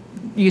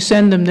 you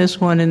send them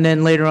this one, and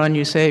then later on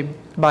you say,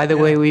 by the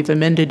way, we've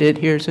amended it.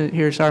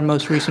 Here's our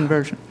most recent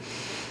version.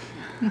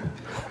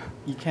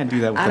 You can't do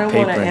that with I the don't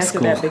paper want to in answer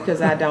school. that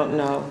because I don't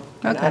know.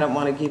 And Okay. I don't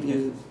want to give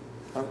you,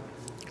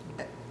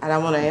 I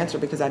don't want to answer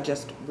because I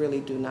just really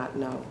do not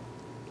know.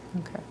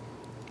 Okay.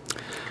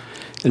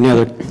 Any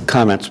other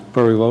comments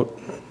before we vote?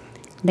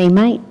 They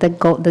might.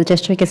 The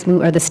district is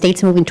or the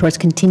state's moving towards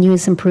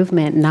continuous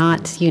improvement,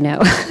 not,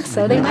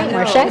 so they might,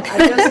 Marcia.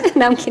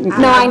 No, I'm kidding.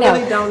 No, I know. I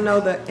really don't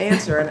know the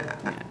answer,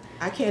 and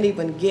I can't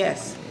even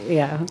guess.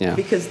 Yeah.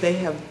 Because they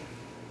have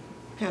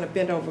kind of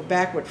bent over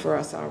backward for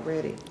us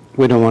already.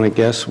 We don't want to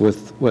guess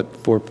with, what,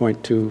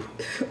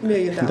 $4.2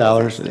 million.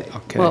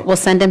 Okay. Well, we'll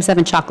send him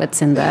 7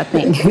 chocolates in the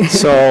thing.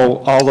 So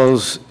all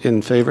those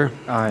in favor?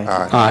 Aye.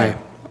 Aye.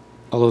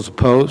 All those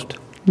opposed?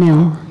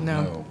 No.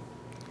 No.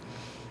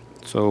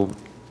 So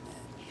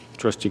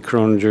Trustee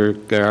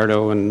Croninger,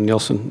 Gallardo, and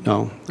Nielsen,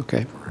 no?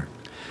 Okay.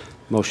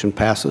 Motion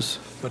passes.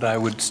 But I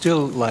would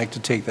still like to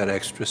take that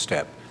extra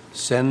step.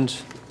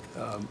 Send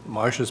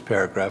Marcia's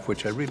paragraph,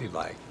 which I really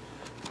like,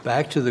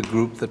 back to the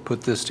group that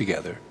put this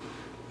together.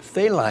 If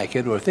they like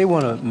it, or if they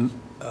want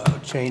to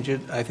change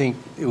it, I think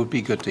it would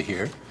be good to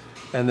hear.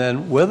 And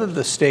then whether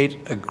the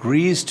state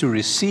agrees to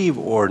receive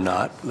or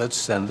not, let's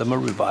send them a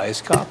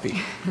revised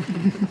copy.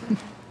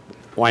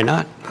 Why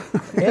not?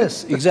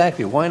 Yes,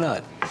 exactly. Why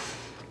not?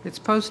 It's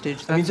postage,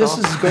 that's I mean, this all.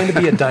 is going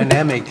to be a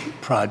dynamic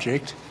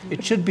project.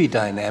 It should be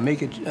dynamic.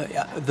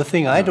 The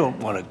thing I don't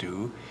want to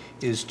do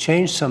is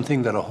change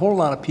something that a whole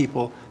lot of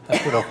people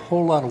have put a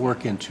whole lot of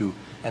work into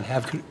and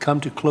have come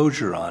to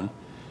closure on.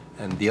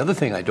 And the other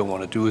thing I don't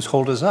want to do is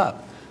hold us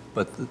up.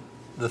 But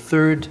the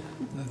third,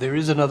 there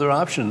is another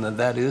option, and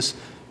that is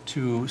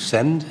to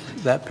send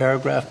that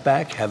paragraph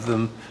back, have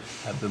them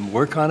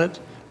work on it,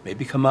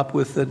 maybe come up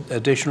with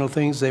additional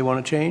things they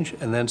want to change,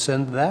 and then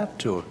send that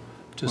to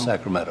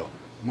Sacramento.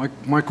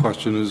 My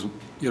question is,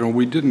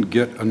 we didn't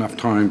get enough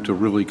time to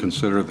really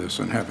consider this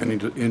and have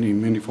any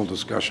meaningful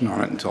discussion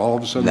on it until all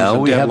of a sudden there's a deadline.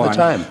 Now we have the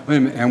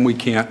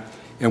time.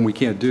 And we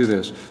can't do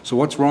this. So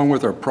what's wrong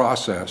with our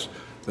process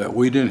that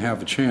we didn't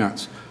have a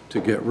chance to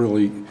get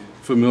really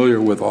familiar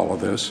with all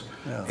of this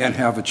and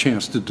have a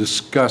chance to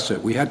discuss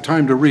it? We had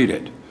time to read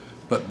it,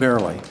 but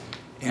barely.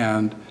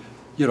 And,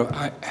 I'm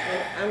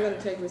going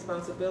to take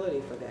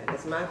responsibility for that.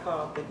 It's my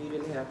fault that you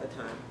didn't have the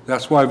time.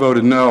 that's why I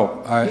voted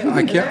no.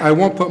 I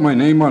won't put my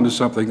name onto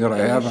something that I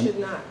haven't. You should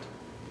not.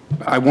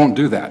 I won't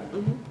do that.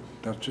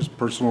 That's just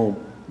personal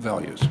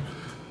values.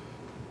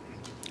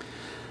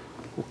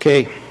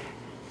 Okay.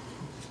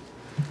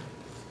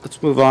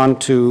 Let's move on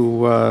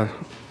to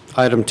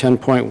item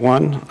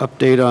 10.1,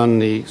 update on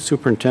the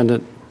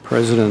superintendent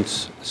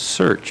president's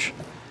search.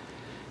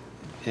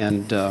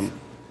 And I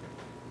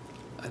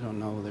don't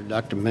know whether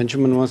Dr.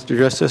 Benjamin wants to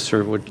address this,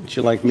 or would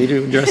you like me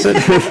to address it?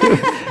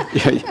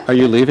 Are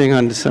you leaving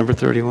on December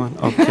 31?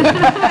 Okay.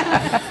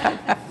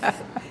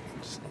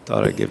 Just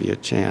thought I'd give you a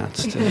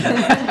chance to.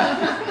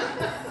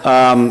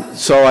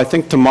 So I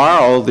think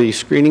tomorrow the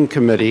screening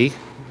committee,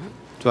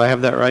 do I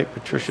have that right,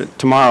 Patricia?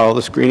 Tomorrow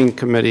the screening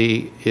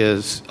committee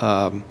is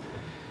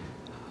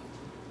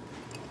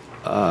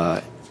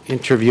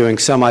interviewing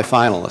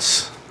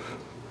semifinalists.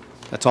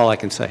 That's all I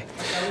can say.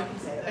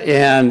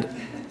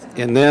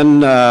 And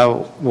then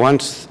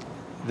once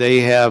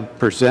they have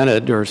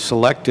presented or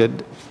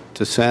selected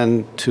to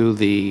send to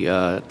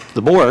the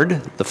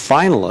board, the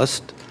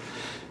finalist,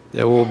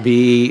 there will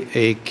be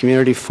a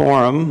community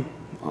forum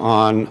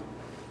on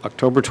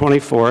October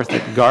 24th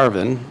at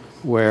Garvin,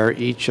 where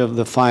each of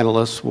the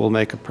finalists will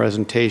make a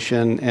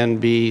presentation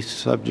and be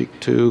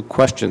subject to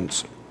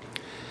questions.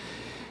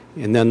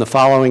 And then the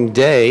following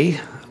day,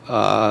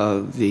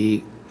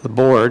 the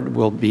board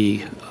will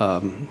be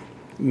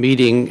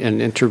meeting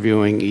and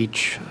interviewing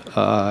each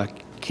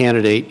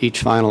candidate,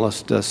 each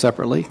finalist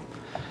separately,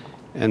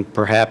 and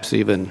perhaps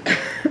even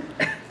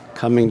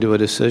coming to a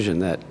decision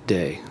that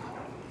day.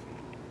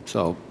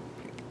 So,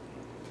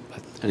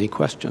 any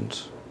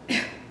questions?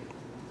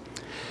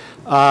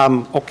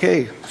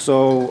 Okay,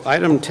 so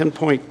item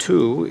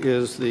 10.2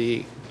 is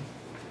the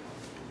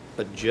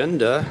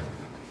agenda,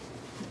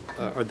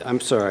 I'm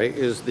sorry,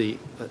 is the,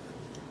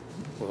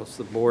 well, it's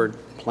the board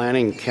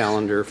planning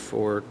calendar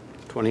for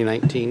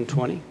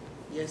 2019-20?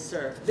 Yes,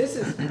 sir. This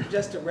is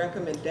just a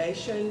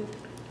recommendation.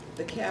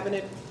 The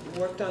cabinet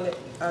worked on it.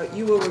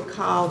 You will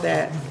recall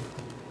that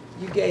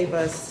you gave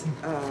us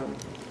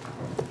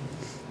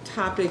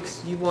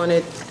topics you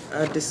wanted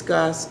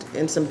discussed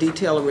and some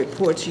detailed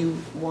reports you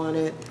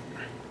wanted.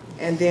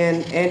 And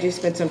then Angie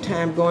spent some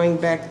time going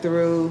back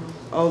through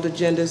old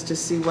agendas to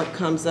see what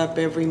comes up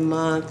every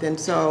month. And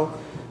so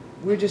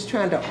we're just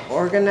trying to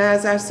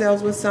organize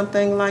ourselves with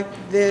something like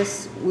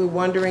this. We're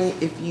wondering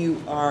if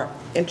you are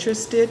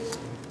interested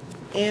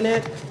in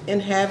it, in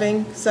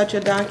having such a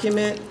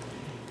document.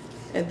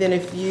 And then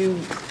if you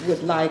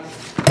would like,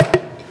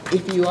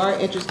 if you are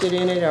interested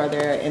in it, are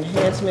there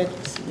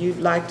enhancements you'd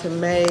like to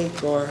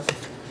make or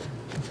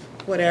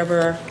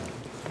whatever?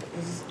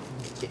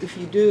 If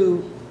you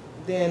do,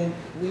 then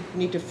we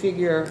need to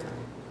figure,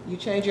 you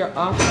change your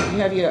office, you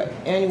have your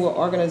annual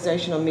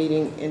organizational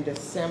meeting in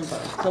December.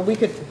 So we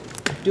could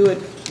do it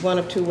one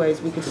of two ways.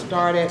 We could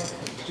start it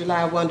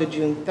July 1 to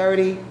June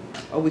 30,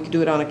 or we could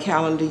do it on a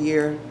calendar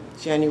year,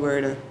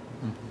 January to,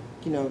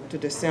 to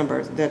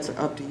December. That's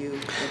up to you.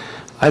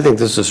 I think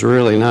this is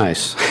really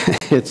nice.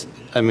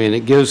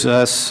 It gives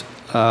us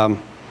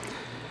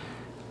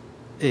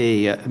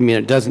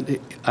it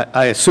doesn't,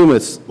 I assume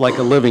it's like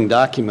a living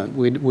document.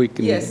 We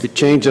can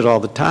change it all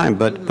the time,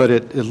 but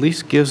it at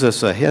least gives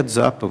us a heads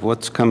up of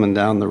what's coming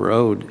down the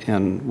road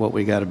and what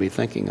we got to be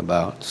thinking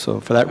about. So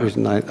for that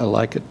reason, I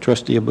like it.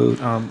 Trustee Abood?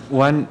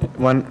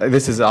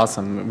 This is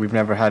awesome. We've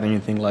never had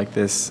anything like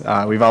this.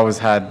 We've always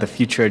had the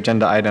future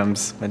agenda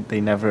items, but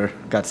they never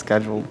got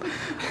scheduled.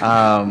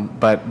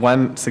 But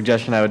one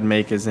suggestion I would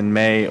make is in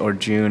May or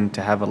June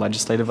to have a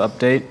legislative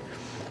update,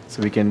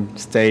 so we can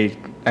stay.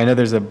 I know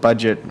there was a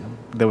budget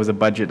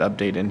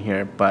update in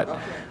here, but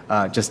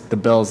just the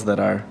bills that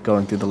are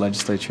going through the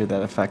legislature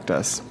that affect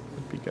us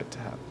would be good to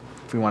have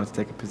if we wanted to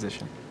take a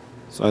position.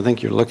 So I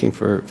think you're looking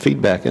for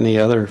feedback. Any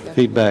other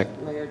feedback?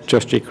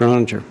 Trustee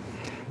Croninger?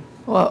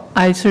 Well,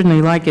 I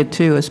certainly like it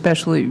too,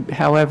 especially,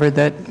 however,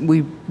 that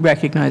we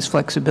recognize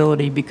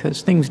flexibility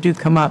because things do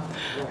come up.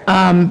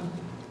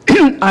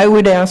 I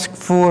would ask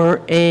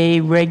for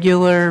a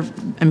regular,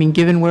 I mean,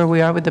 given where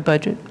we are with the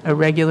budget, a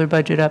regular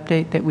budget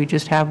update, that we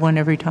just have one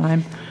every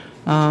time.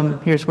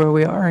 Here's where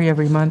we are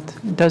every month.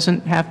 It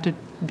doesn't have to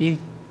be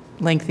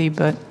lengthy,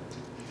 but,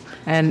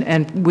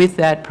 and with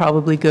that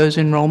probably goes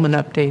enrollment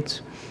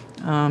updates,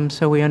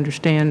 so we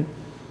understand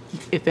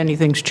if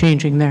anything's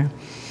changing there.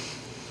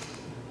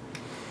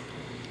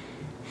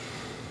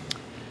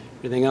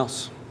 Anything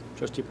else?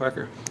 Trustee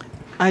Parker?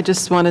 I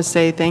just want to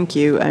say thank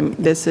you.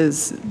 This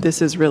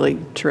is really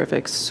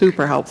terrific,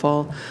 super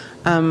helpful.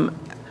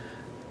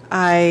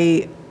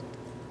 I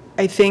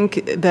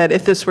think that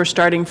if this were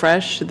starting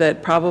fresh,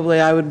 that probably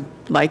I would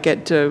like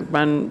it to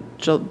run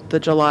the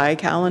July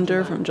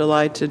calendar from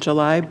July to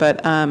July,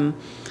 but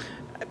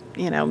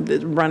you know,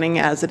 running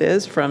as it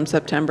is from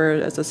September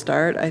as a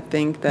start, I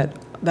think that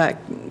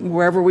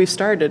wherever we've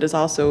started is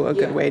also a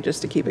good way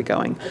just to keep it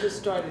going. I just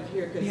started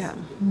here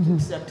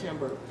because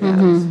September.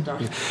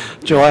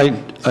 July,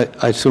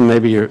 I assume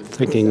maybe you're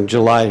thinking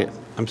July,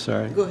 I'm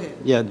sorry. Go ahead.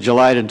 Yeah,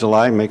 July to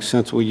July makes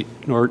sense. We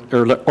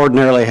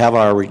ordinarily have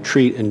our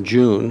retreat in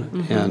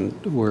June, and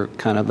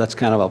that's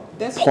kind of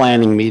a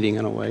planning meeting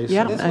in a way. So.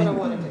 Yeah, that's what I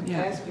wanted to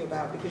ask you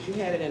about, because you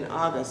had it in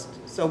August,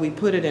 so we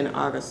put it in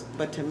August,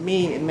 but to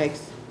me, it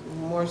makes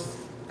more,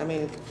 I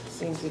mean, it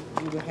seems that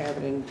you would have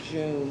it in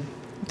June.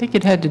 I think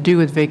it had to do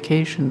with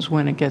vacations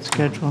when it gets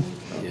scheduled.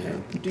 Okay.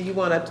 Do you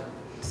want to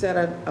set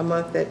a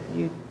month that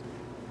you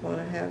want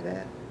to have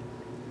that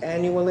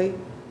annually?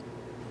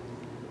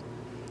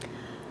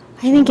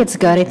 I think it's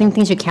good. I think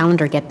things your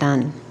calendar get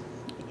done.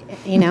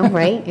 You know,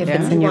 right? If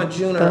it's in You your want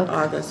June book. or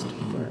August?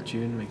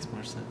 June makes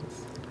more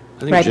sense.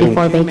 Right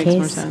before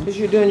vacation. Because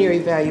you're doing your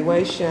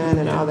evaluation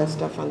and all that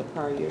stuff on the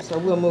prior year. So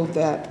we'll move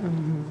that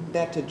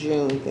to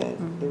June,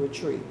 then, the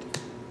retreat.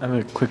 I have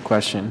a quick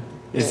question.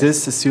 Is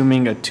this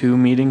assuming a 2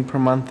 meeting per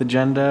month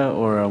agenda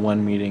or a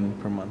 1 meeting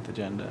per month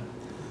agenda?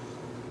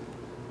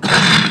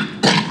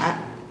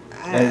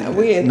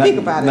 We didn't think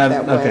about it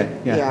that way.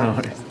 Okay, yeah. No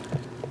worries.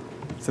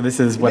 So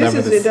this is whatever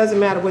It doesn't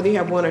matter whether you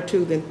have 1 or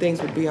 2, then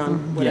things would be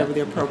on whatever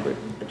the appropriate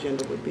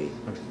agenda would be.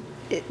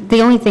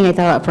 The only thing I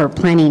thought about for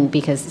planning,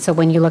 because, so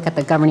when you look at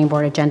the governing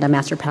board agenda,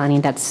 master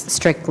planning, that's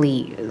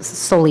strictly,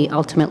 solely,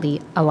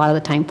 ultimately, a lot of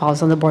the time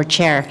falls on the board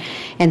chair.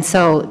 And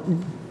so,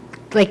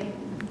 like,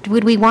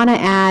 would we want to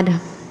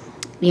add,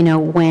 you know,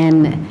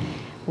 when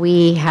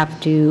we have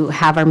to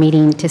have our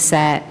meeting to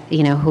set,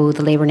 you know, who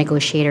the labor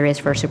negotiator is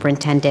for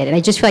superintendent? And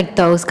I just feel like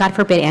those, God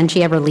forbid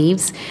Angie ever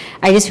leaves,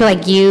 I just feel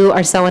like you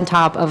are so on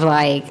top of,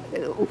 like,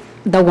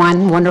 the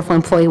one wonderful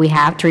employee we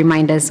have to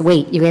remind us,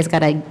 wait, you guys got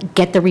to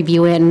get the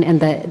review in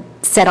and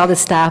set all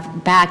this stuff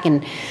back.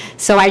 And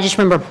so I just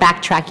remember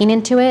backtracking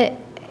into it,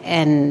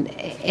 and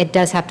it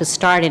does have to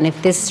start. And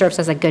if this serves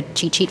as a good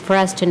cheat sheet for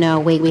us to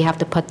know, wait, we have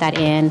to put that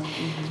in.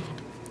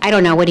 I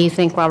don't know. What do you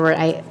think, Robert?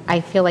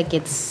 I feel like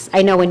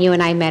I know when you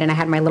and I met and I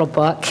had my little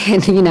book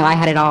and, you know, I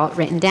had it all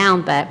written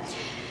down, but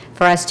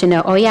for us to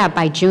know, oh yeah,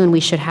 by June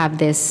we should have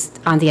this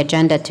on the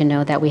agenda to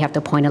know that we have to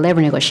appoint a labor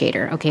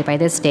negotiator. Okay, by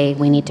this day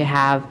we need to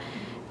have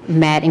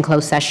met in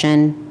closed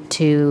session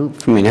to...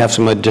 I mean, have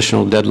some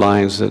additional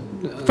deadlines that...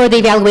 for the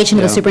evaluation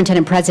of the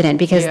superintendent president,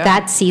 because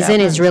that season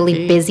is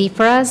really busy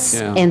for us.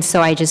 Yeah. And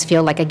so I just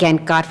feel like,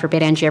 again, God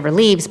forbid Angie ever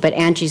leaves, but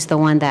Angie's the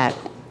one that...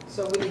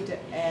 So we need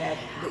to add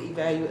the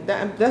evaluation.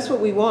 That's what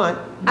we want.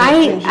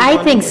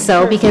 I think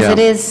so,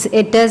 because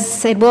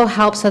it will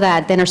help so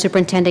that then our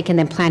superintendent can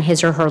then plan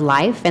his or her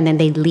life, and then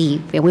they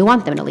leave, and we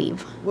want them to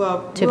leave.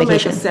 Well, to we'll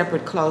vacation. make a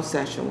separate closed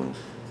session one.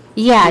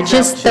 Yeah,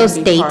 just That those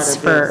should be part dates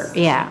of for,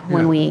 this.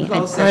 when we.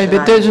 Right,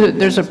 but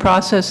there's a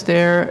process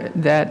there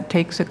that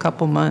takes a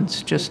couple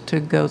months just to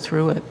go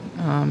through it.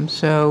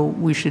 So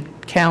we should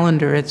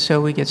calendar it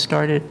so we get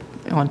started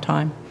on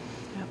time.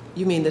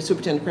 You mean the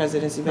superintendent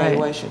president's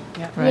evaluation?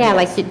 Yeah,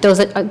 like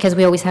those, because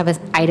we always have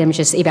items,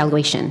 just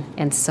evaluation.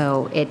 And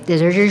so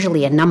there's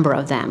usually a number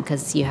of them,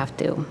 because you have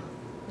to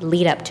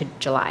lead up to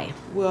July.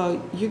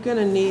 Well, you're going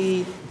to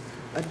need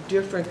a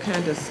different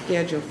kind of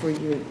schedule for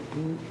your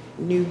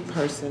new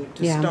person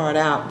to start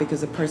out,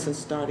 because the person's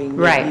starting with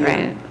you.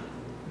 Right.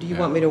 Do you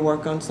want me to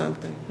work on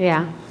something?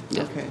 Yeah.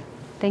 Okay.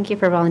 Thank you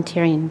for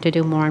volunteering to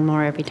do more and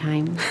more every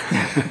time.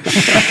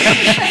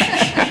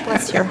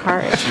 Bless your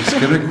heart. She's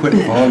going to quit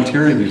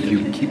volunteering if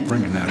you keep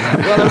bringing that up.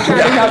 Well, I'm trying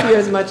to help you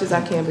as much as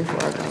I can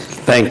before I go.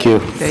 Thank you.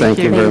 Thank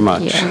you very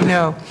much.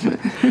 No.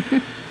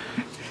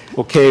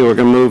 Okay, we're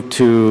going to move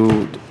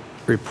to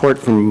report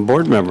from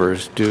board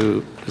members.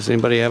 Does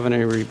anybody have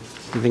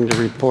anything to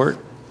report?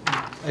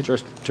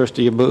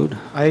 Trustee Aboud?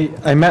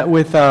 I met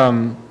with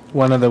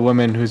one of the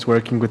women who's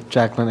working with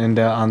Jacqueline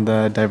Inda on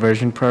the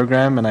diversion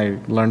program, and I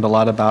learned a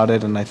lot about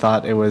it, and I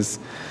thought it was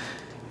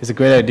a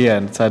great idea.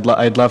 And so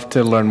I'd love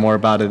to learn more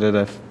about it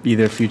at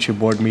either future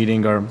board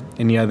meeting or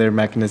any other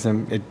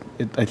mechanism.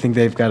 I think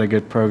they've got a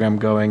good program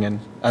going,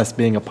 and us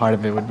being a part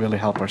of it would really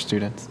help our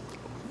students.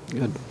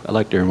 Good. I'd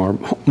like to hear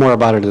more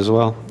about it as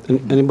well.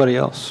 Anybody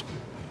else?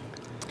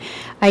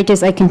 I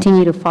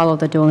continue to follow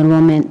the dual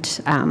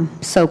enrollment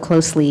so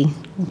closely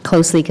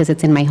because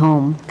it's in my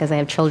home, because I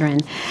have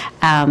children,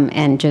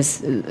 and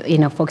just,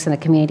 folks in the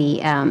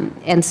community.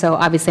 And so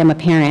obviously I'm a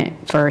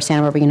parent for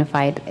Santa Barbara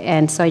Unified,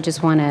 and so I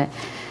just want to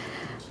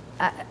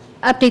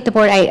update the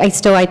board. I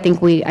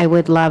think I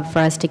would love for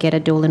us to get a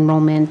dual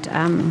enrollment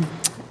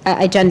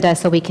agenda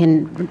so we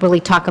can really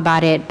talk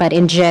about it, but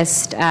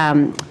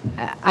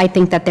I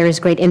think that there is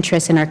great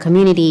interest in our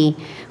community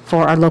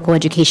for our local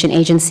education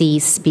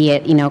agencies, be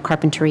it,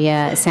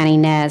 Carpinteria, San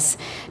Ynez,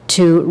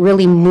 to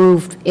really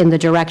move in the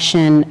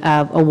direction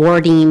of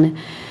awarding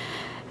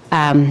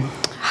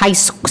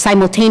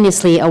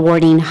simultaneously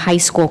awarding high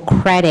school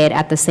credit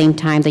at the same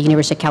time the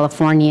University of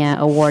California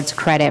awards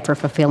credit for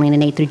fulfilling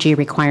an A through G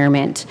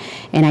requirement.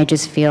 And I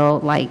just feel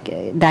like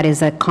that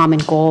is a common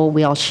goal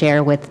we all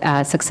share with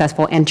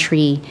successful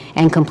entry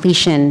and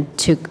completion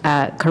to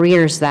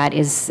careers that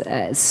is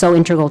so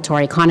integral to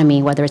our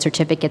economy, whether it's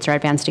certificates or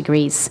advanced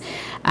degrees.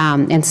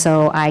 And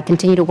so I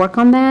continue to work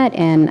on that,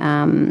 and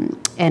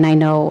I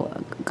know,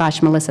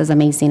 gosh, Melissa's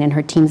amazing and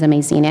her team's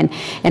amazing. And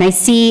I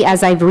see,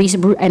 as I've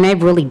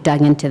really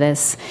dug into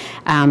this,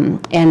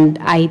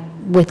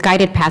 with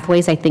Guided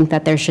Pathways, I think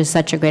that there's just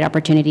such a great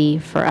opportunity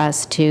for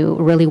us to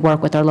really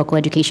work with our local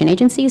education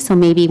agencies. So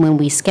maybe when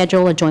we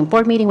schedule a joint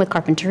board meeting with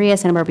Carpinteria,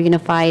 Santa Barbara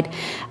Unified,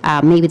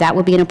 maybe that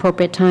would be an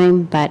appropriate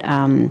time. But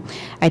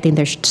I think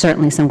there's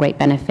certainly some great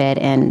benefit.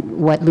 And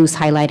what Luz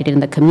highlighted in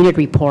the community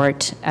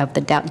report of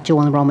the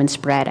dual enrollment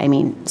spread, I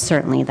mean,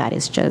 certainly that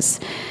is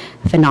just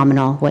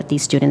phenomenal what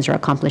these students are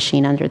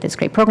accomplishing under this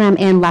great program.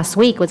 And last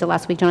week,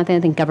 Jonathan? I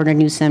think Governor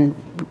Newsom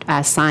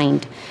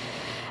signed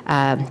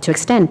to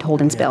extend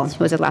Holden's bill.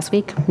 Was it last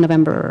week?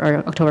 November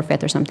or October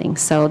 5th or something.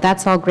 So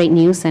that's all great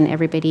news, and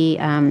everybody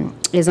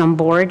is on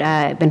board.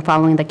 I've been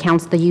following the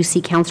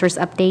UC counselors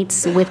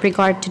updates with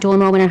regard to dual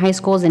enrollment in high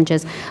schools, and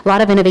just a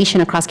lot of innovation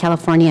across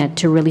California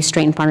to really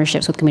strengthen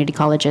partnerships with community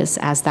colleges,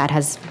 as that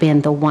has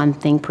been the one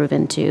thing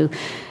proven to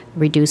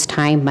reduce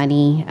time,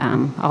 money,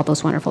 all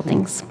those wonderful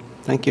things.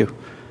 Thank you.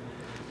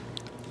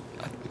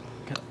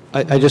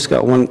 I just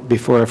got one,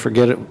 before I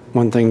forget it,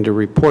 one thing to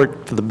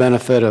report for the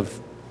benefit of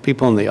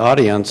people in the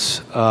audience,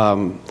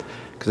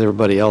 because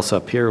everybody else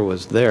up here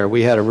was there.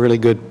 We had a really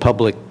good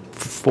public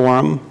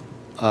forum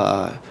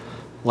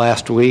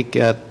last week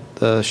at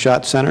the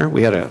Schott Center.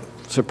 We had a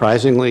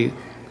surprisingly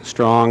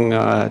strong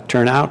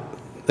turnout.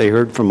 They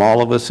heard from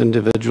all of us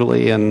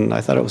individually, and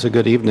I thought it was a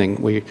good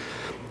evening. We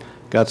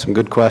got some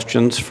good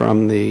questions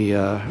from the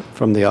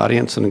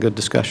audience and a good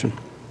discussion.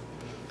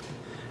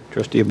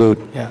 Trustee Aboud.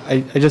 Yeah,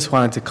 I just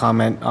wanted to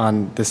comment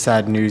on the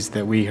sad news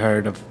that we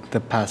heard of the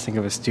passing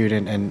of a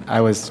student, and I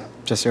was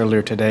just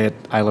earlier today at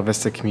Isla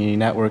Vista Community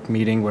Network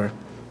meeting where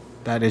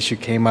that issue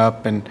came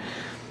up, and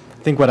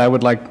I think what I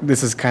would like,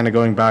 this is kind of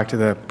going back to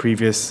the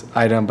previous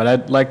item, but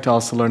I'd like to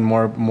also learn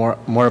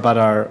more about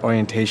our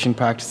orientation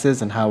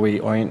practices and how we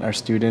orient our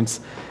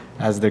students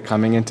as they're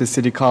coming into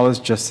City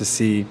College, just to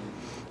see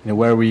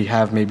where we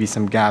have maybe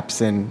some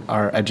gaps in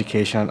our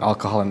education on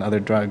alcohol and other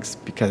drugs,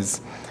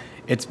 because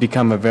it's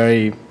become a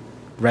very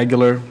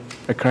regular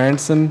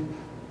occurrence in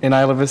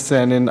Isla Vista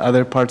and in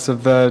other parts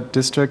of the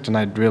district, and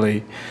I'd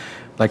really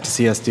like to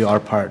see us do our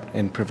part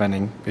in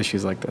preventing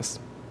issues like this.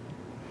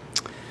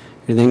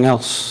 Anything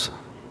else?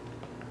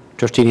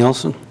 Trustee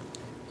Nielsen?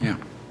 Yeah,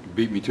 you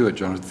beat me to it,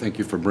 Jonathan. Thank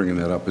you for bringing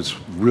that up. It's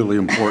really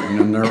important,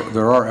 and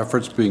there are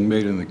efforts being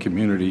made in the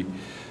community,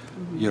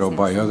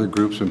 by other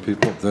groups and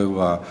people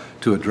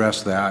to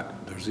address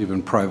that. There's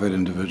even private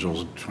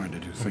individuals trying to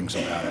do things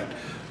about it.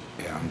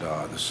 And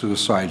the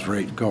suicide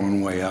rate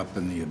going way up,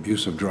 and the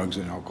abuse of drugs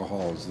and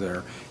alcohol is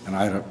there.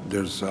 And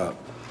there's a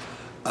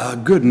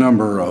good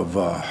number of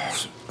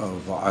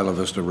Isla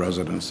Vista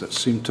residents that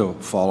seem to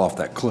fall off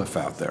that cliff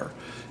out there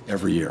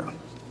every year.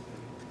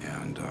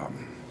 And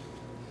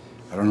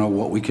I don't know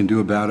what we can do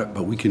about it,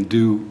 but we can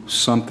do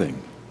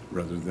something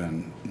rather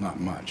than not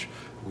much.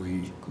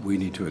 We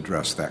need to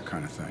address that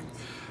kind of thing.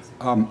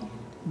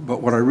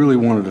 But what I really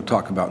wanted to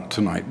talk about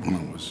tonight, when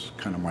it was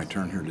kind of my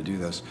turn here to do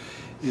this,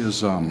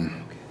 is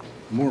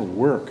more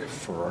work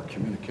for our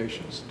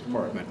communications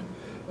department.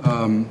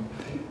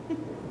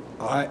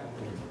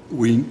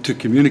 To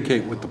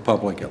communicate with the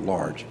public at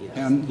large.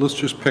 And let's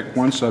just pick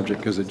one subject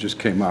because it just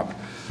came up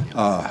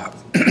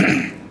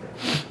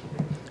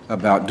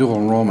about dual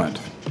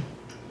enrollment.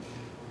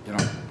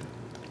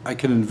 I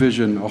can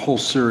envision a whole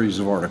series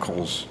of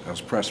articles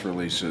as press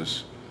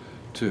releases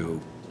to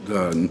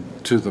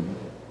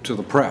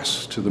the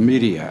press, to the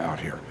media out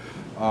here.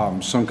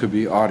 Some could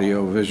be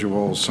audio,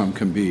 visual, some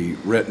can be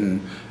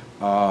written.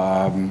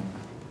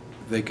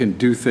 They can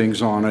do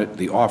things on it,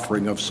 the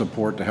offering of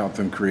support to help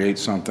them create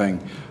something.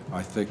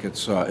 I think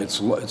it's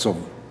a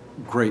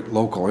great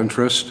local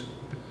interest.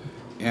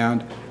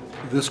 And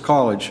this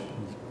college,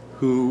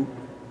 who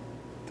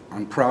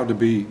I'm proud to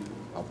be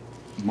a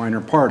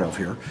minor part of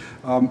here,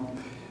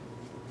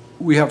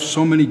 we have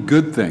so many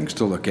good things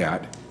to look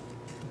at.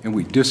 And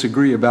we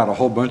disagree about a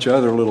whole bunch of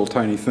other little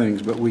tiny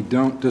things, but we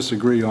don't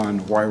disagree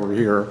on why we're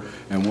here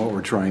and what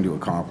we're trying to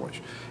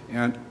accomplish.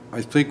 And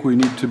I think we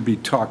need to be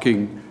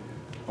talking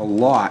a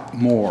lot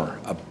more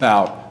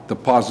about the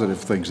positive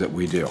things that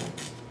we do.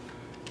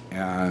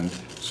 And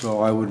so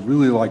I would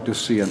really like to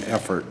see an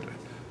effort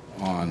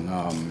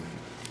on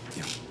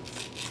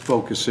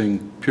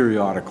focusing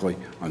periodically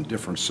on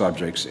different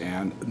subjects.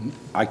 And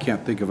I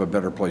can't think of a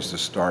better place to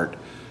start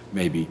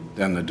maybe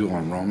than the dual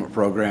enrollment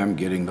program,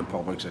 getting the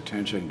public's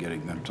attention,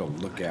 getting them to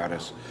look at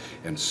us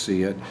and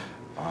see it.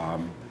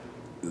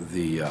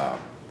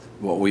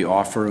 What we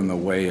offer in the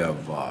way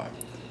of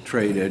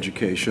trade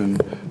education,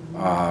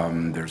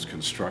 there's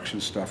construction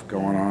stuff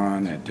going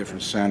on at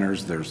different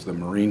centers, there's the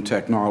marine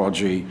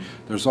technology,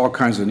 there's all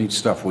kinds of neat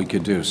stuff we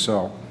could do.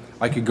 So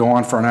I could go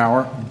on for an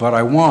hour, but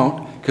I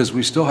won't, because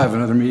we still have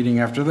another meeting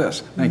after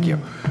this. Thank you.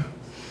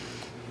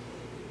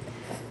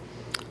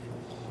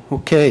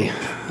 Okay.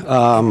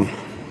 Well,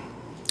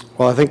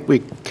 I think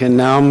we can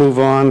now move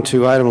on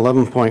to item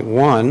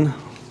 11.1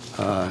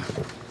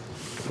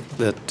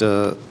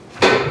 that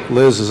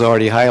Liz has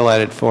already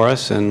highlighted for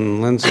us,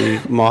 and Lindsay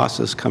Moss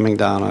is coming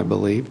down, I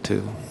believe,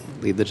 to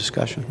lead the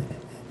discussion.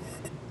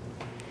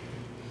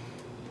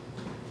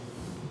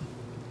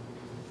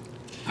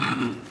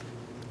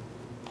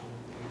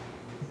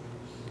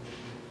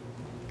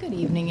 Good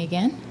evening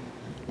again.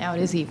 Now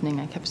it is evening.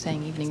 I kept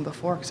saying evening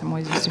before because I'm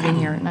always used to being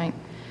here at night.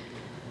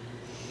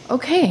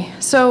 Okay,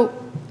 so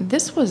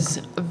this was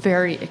a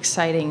very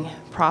exciting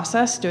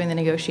process, doing the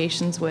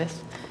negotiations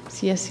with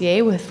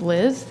CSEA, with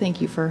Liz.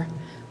 Thank you for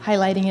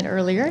highlighting it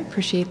earlier. I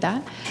appreciate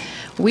that.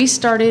 We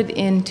started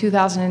in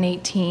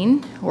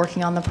 2018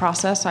 working on the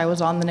process. I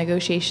was on the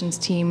negotiations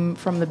team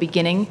from the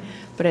beginning,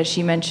 but as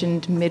she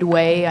mentioned,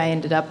 midway, I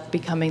ended up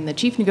becoming the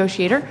chief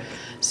negotiator.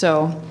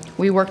 So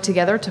we worked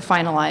together to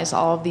finalize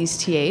all of these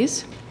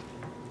TAs.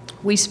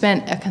 We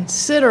spent a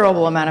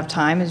considerable amount of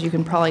time, as you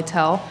can probably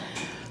tell,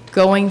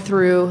 going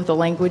through the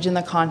language in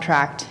the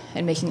contract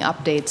and making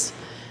updates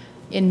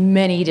in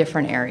many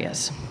different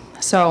areas.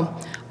 So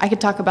I could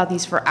talk about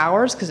these for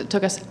hours because it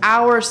took us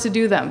hours to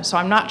do them. So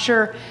I'm not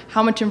sure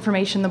how much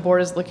information the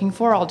board is looking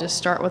for. I'll just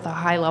start with a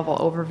high-level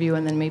overview,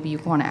 and then maybe you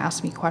want to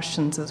ask me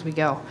questions as we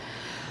go.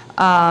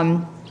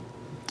 Some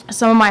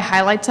of my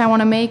highlights I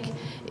want to make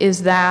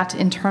is that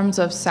in terms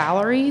of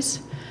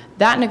salaries,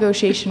 that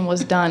negotiation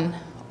was done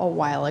a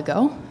while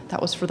ago.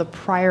 That was for the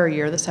prior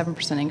year, the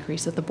 7%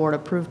 increase that the board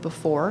approved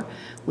before.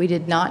 We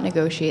did not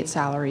negotiate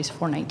salaries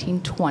for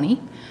 1920,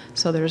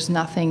 so there's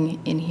nothing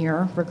in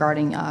here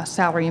regarding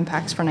salary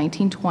impacts for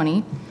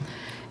 1920.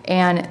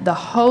 And the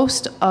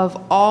host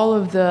of all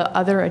of the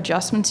other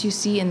adjustments you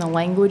see in the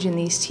language in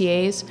these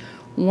TAs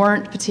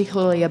weren't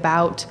particularly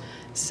about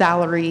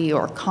salary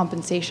or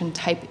compensation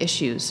type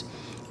issues.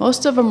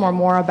 Most of them were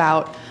more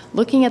about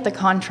looking at the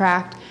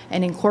contract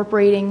and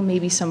incorporating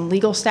maybe some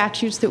legal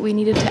statutes that we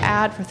needed to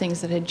add for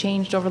things that had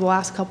changed over the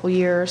last couple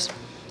years,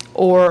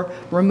 or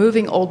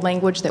removing old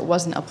language that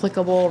wasn't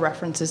applicable,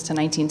 references to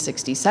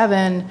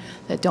 1967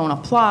 that don't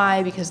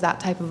apply because that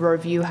type of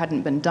review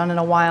hadn't been done in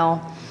a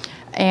while,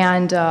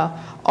 and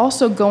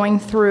also going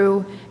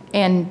through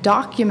and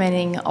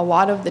documenting a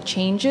lot of the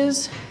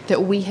changes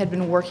that we had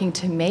been working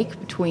to make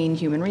between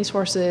human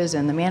resources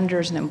and the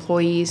managers and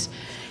employees,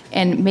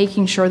 and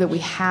making sure that we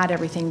had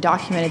everything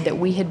documented that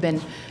we had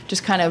been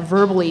just kind of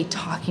verbally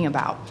talking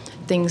about.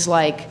 Things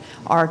like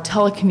our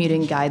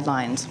telecommuting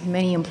guidelines.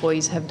 Many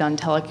employees have done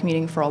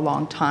telecommuting for a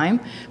long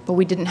time, but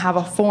we didn't have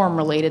a form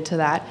related to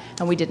that,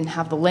 and we didn't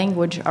have the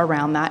language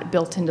around that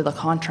built into the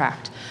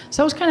contract.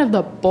 So it was kind of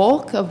the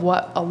bulk of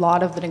what a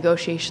lot of the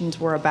negotiations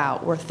were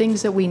about, were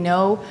things that we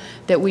know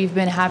that we've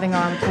been having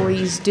our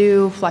employees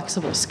do,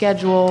 flexible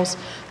schedules,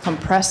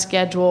 compressed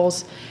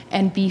schedules,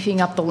 and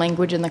beefing up the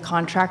language in the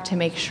contract to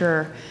make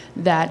sure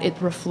that it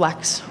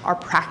reflects our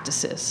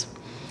practices.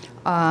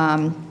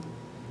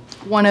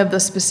 One of the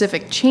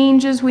specific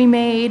changes we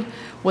made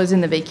was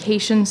in the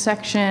vacation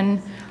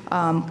section,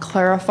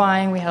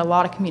 clarifying. We had a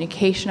lot of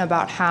communication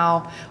about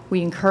how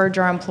we encourage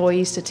our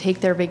employees to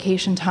take their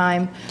vacation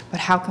time,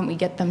 but how can we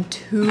get them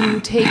to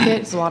take it?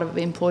 Because a lot of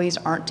employees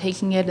aren't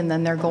taking it, and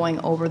then they're going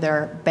over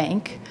their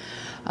bank.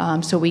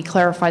 So we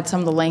clarified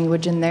some of the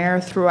language in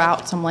there, threw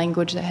out some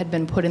language that had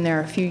been put in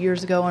there a few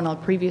years ago in a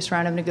previous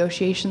round of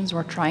negotiations.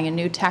 We're trying a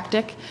new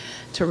tactic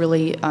to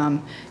really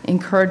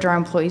encourage our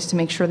employees to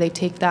make sure they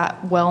take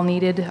that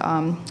well-needed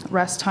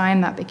rest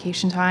time, that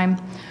vacation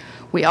time.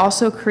 We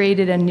also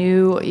created a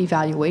new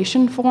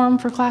evaluation form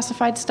for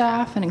classified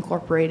staff and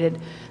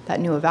incorporated that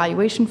new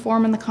evaluation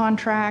form in the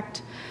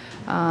contract,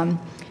 and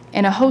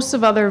a host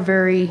of other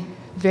very,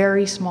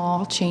 very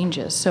small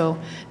changes. So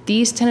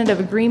these tentative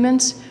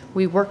agreements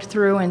we worked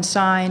through and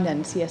signed,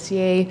 and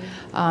CSEA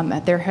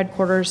at their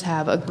headquarters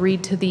have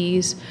agreed to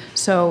these.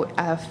 So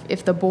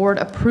if the board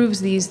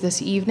approves these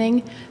this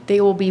evening,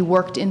 they will be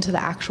worked into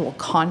the actual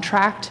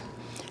contract,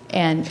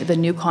 and the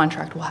new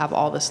contract will have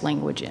all this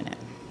language in it.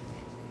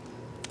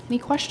 Any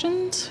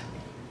questions?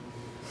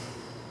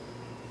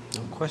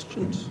 No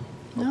questions?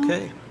 No?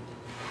 Okay.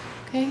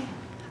 Okay.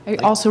 I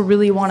also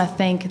really want to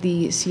thank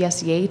the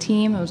CSEA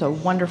team. It was a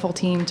wonderful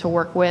team to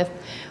work with.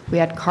 We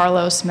had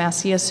Carlos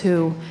Macias,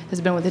 who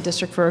has been with the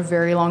district for a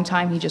very long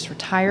time. He just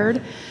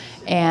retired.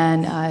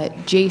 And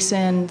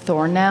Jason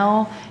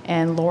Thornell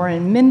and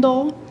Lauren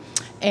Mindel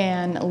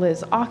and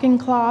Liz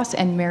Auchincloss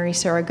and Mary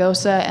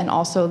Saragosa, and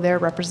also their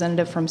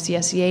representative from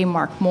CSEA,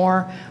 Mark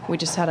Moore. We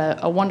just had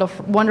a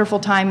wonderful, wonderful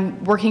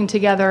time working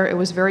together. It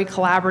was very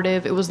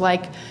collaborative. It was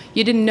like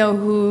you didn't know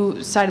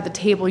whose side of the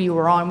table you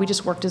were on. We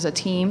just worked as a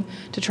team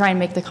to try and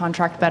make the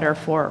contract better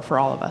for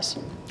all of us.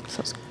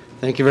 So,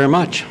 Thank you very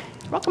much.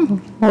 you're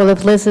welcome. Well,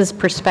 of Liz's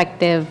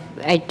perspective,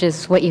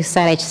 what you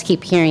said, I just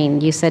keep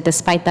hearing. You said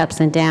despite the ups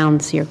and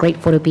downs, you're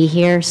grateful to be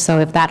here. So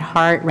if that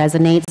heart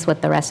resonates with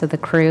the rest of the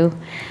crew,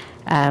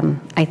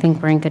 I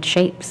think we're in good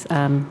shapes.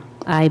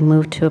 I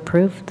move to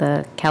approve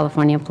the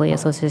California Employee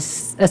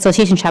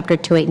Association Chapter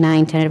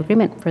 289 tentative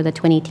agreement for the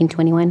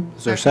 2018-21.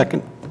 Is there a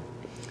second?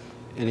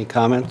 Any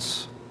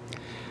comments?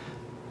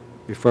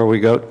 Before we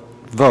go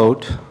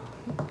vote,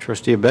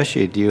 Trustee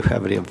Abeshi, do you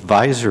have an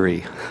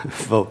advisory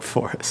vote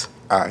for us?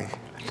 Aye.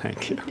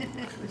 Thank you.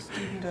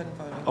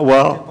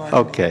 Well,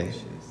 okay.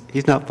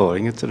 He's not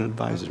voting, it's an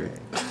advisory.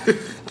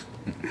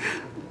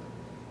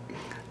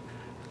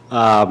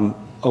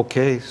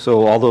 Okay,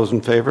 so all those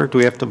in favor? Do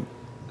we have to,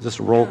 is this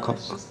a roll call?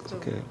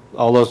 Okay.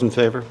 All those in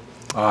favor?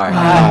 Aye.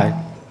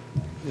 Aye.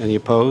 Any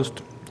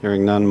opposed?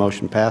 Hearing none,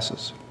 motion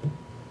passes.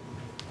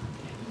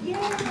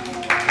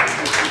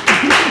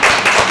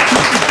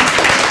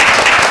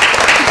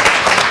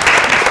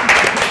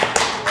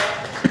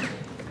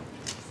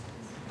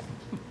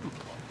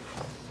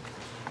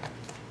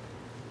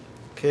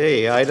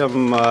 Okay,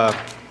 item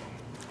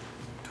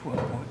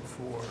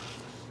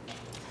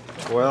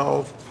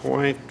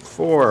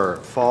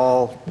 12.4,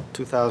 Fall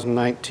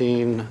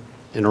 2019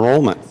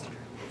 enrollment.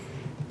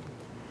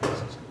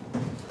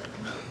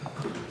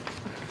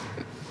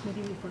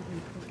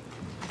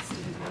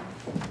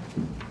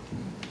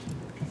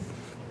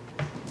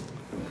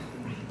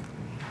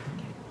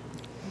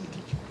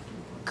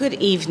 Good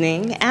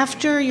evening.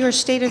 After your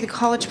State of the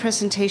College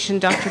presentation,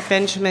 Dr.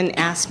 Benjamin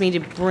asked me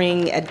to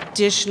bring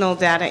additional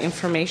data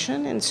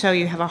information, and so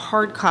you have a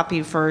hard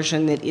copy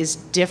version that is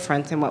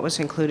different than what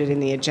was included in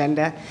the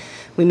agenda.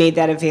 We made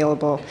that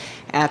available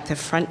at the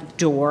front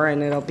door,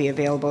 and it'll be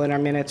available in our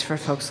minutes for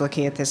folks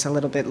looking at this a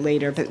little bit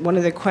later. But one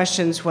of the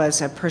questions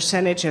was a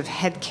percentage of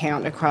head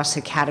count across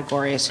the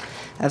categories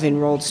of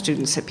enrolled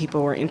students that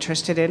people were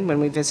interested in when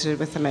we visited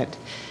with them at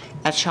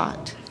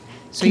SHOT.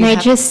 So Can I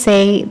just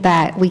say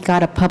that we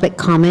got a public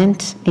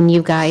comment and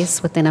you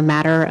guys, within a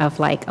matter of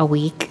like a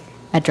week,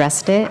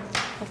 addressed it?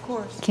 Of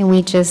course. Can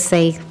we just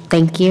say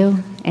thank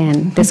you?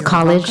 And this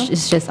college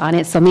is just on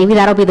it. So maybe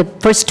that'll be the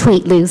first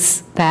tweet,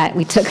 Luz, that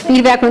we took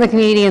feedback from the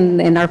community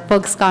and our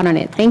folks got on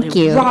it. Thank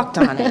you. Rocked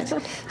on it.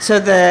 So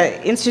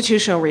the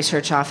Institutional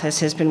Research Office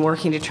has been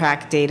working to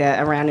track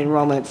data around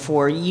enrollment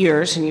for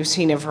years, and you've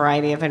seen a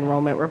variety of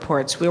enrollment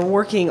reports. We're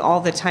working all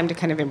the time to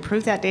kind of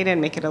improve that data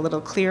and make it a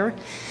little clearer.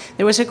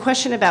 There was a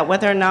question about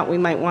whether or not we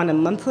might want a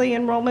monthly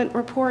enrollment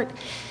report.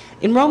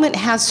 Enrollment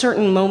has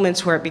certain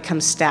moments where it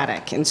becomes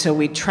static, and so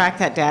we track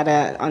that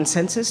data on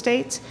census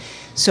dates.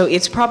 So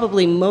it's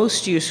probably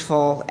most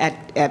useful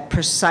at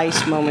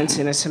precise moments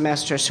in a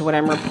semester. So what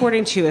I'm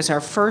reporting to you is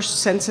our first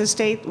census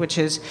date, which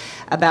is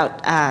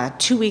about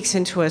 2 weeks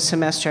into a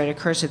semester. It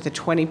occurs at the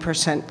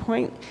 20%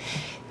 point.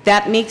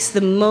 That makes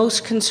the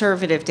most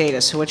conservative data.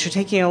 So what you're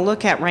taking a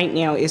look at right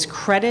now is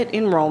credit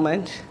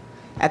enrollment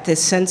at the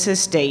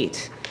census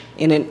date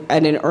at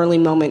an early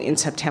moment in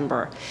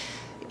September.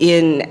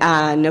 In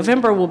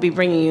November, we'll be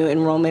bringing you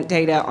enrollment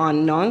data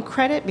on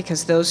non-credit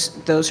because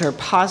those are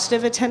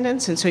positive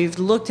attendance, and so you've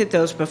looked at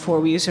those before.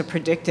 We use a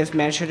predictive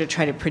measure to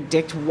try to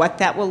predict what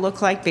that will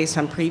look like based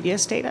on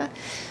previous data.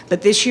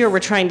 But this year, we're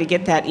trying to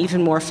get that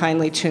even more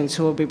finely tuned,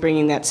 so we'll be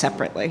bringing that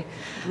separately.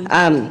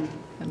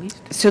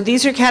 So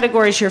these are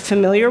categories you're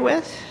familiar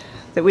with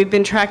that we've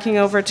been tracking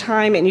over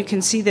time, and you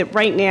can see that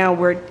right now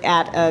we're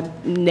at a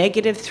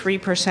negative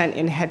 3%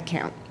 in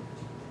headcount.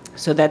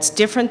 So that's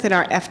different than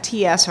our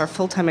FTS, our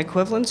full-time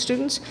equivalent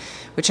students,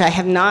 which I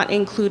have not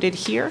included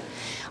here.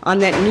 On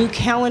that new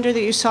calendar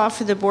that you saw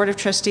for the Board of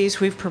Trustees,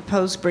 we've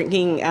proposed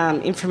bringing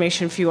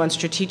information for you on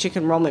strategic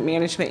enrollment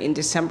management in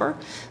December.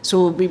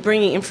 So we'll be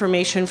bringing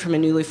information from a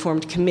newly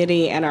formed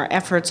committee and our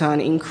efforts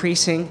on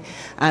increasing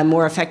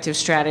more effective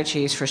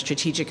strategies for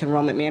strategic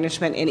enrollment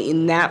management. And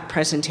in that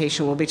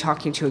presentation, we'll be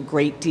talking to a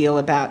great deal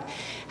about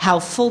how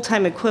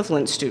full-time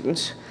equivalent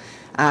students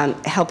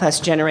help us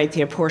generate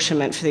the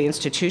apportionment for the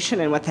institution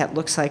and what that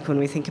looks like when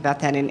we think about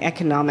that in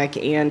economic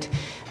and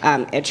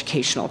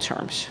educational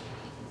terms.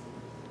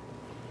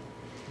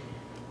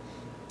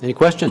 Any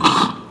questions?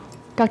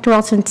 Dr.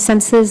 Walton,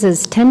 census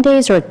is 10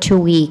 days or a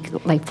 2-week,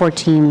 like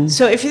 14?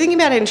 So if you think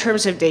about it in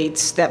terms of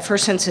dates, that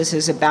first census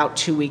is about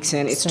 2 weeks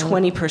in. It's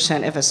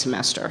 20% of a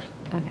semester.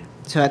 Okay.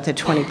 So at the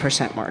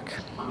 20% mark.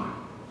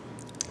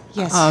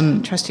 Yes,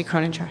 Trustee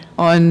Croninger.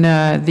 On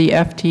the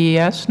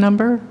FTES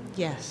number?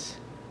 Yes.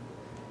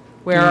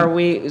 Where are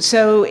we?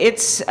 So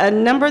it's a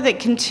number that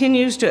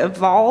continues to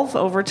evolve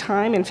over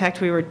time. In fact,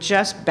 we were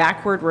just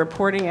backward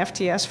reporting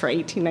FTS for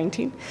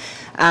 18-19,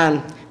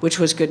 which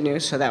was good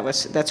news. So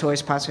that's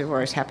always positive. We're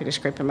always happy to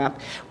scrape them up.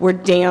 We're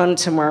down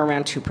somewhere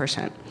around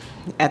 2%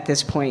 at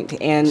this point.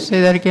 And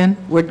say that again?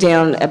 We're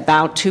down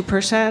about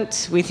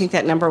 2%. We think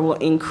that number will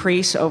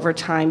increase over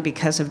time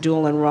because of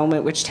dual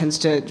enrollment, which tends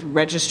to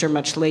register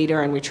much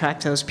later, and we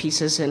track those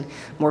pieces in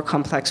more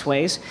complex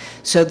ways.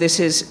 So this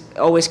is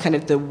always kind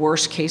of the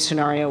worst case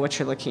scenario, what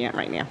you're looking at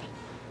right now.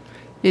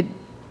 It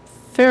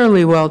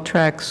fairly well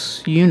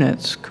tracks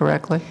units,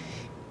 correctly?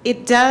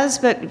 It does,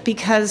 but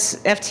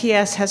because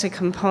FTS has a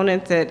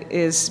component that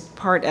is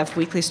part of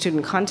weekly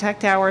student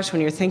contact hours,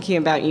 when you're thinking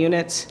about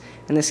units,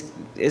 and this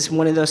is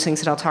one of those things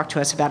that I'll talk to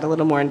us about a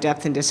little more in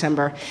depth in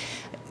December,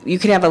 you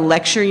can have a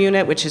lecture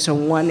unit, which is a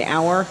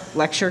 1-hour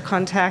lecture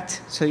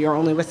contact, so you're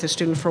only with the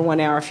student for 1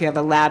 hour. If you have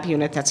a lab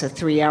unit, that's a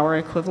 3-hour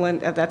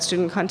equivalent of that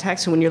student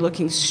contact. So when you're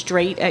looking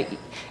straight at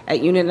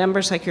unit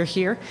numbers like you're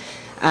here,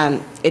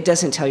 it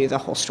doesn't tell you the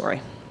whole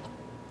story.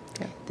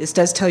 This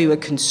does tell you a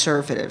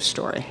conservative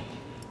story,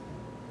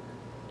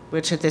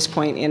 which at this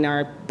point in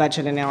our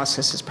budget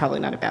analysis is probably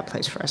not a bad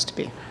place for us to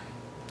be.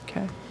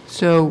 Okay.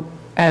 So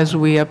as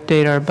we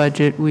update our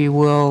budget, we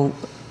will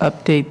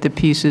update the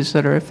pieces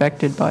that are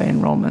affected by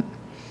enrollment.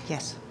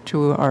 Yes.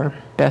 To our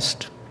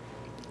best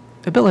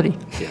ability.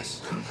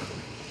 Yes.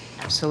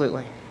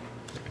 Absolutely.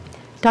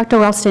 Dr.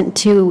 Wellston,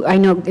 too, I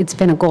know it's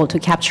been a goal to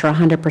capture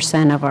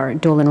 100% of our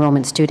dual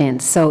enrollment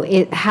students. So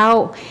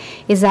how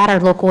is that our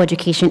local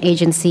education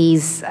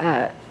agencies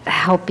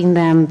helping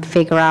them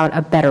figure out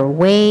a better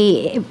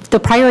way? The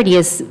priority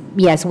is,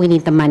 yes, we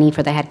need the money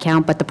for the head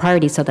count, but the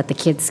priority is so that the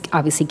kids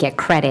obviously get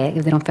credit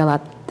if they don't fill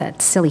out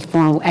that silly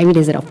form. I mean,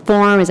 is it a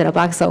form? Is it a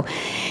box? So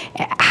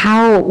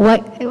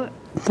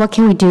what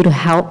can we do to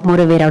help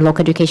motivate our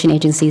local education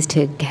agencies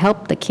to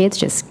help the kids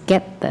just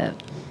get the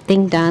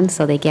thing done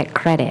so they get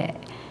credit?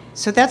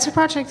 So that's a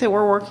project that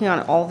we're working on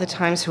all the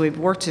time. So we've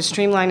worked to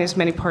streamline as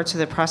many parts of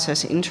the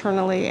process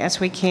internally as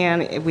we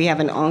can. We have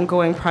an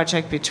ongoing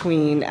project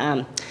between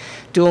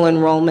dual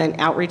enrollment,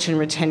 outreach, and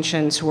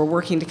retention. So we're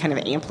working to kind of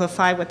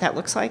amplify what that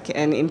looks like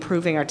and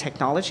improving our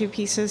technology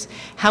pieces.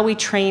 How we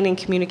train and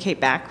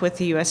communicate back with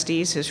the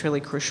USDs is really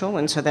crucial.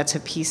 And so that's a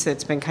piece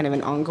that's been kind of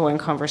an ongoing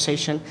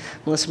conversation.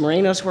 Melissa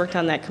Moreno's worked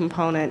on that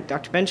component.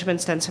 Dr.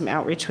 Benjamin's done some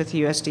outreach with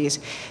the USDs.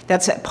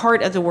 That's a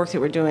part of the work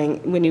that we're doing.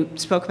 When you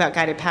spoke about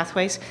guided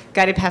pathways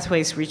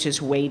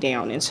reaches way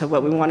down. And so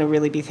what we want to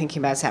really be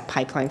thinking about is that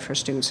pipeline for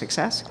student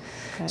success.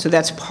 Okay. So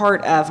that's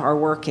part of our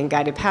work in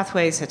guided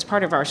pathways. That's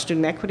part of our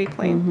student equity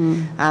plan.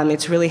 Mm-hmm.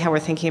 It's really how we're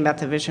thinking about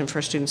the vision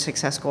for student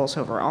success goals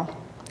overall.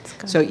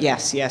 So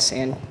yes, yes,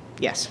 and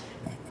yes.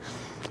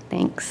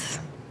 Thanks.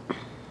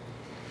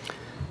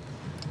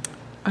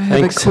 I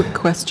have a quick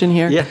question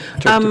here. Yeah,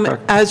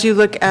 as you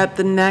look at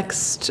the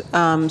next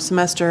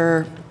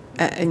semester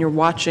and you're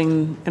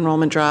watching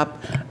enrollment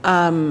drop,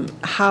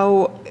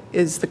 how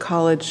is the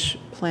college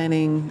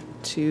planning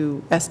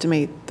to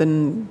estimate the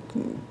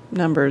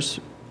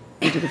numbers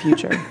into the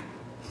future?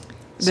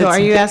 So are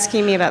you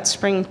asking me about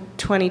spring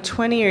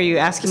 2020, or are you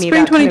asking me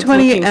spring about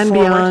 2020 and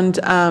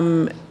forward?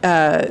 beyond?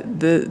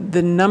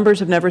 The numbers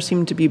have never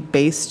seemed to be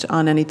based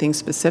on anything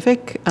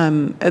specific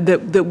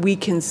that we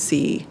can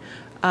see.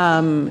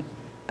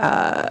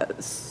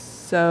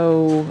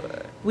 So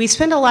we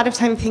spend a lot of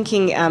time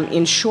thinking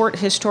in short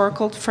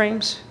historical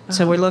frames.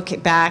 So we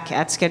look back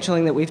at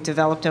scheduling that we've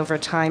developed over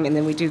time, and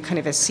then we do kind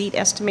of a seat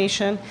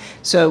estimation.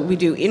 So we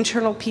do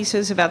internal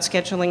pieces about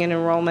scheduling and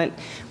enrollment.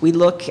 We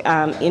look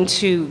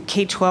into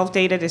K-12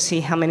 data to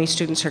see how many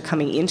students are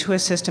coming into a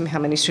system, how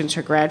many students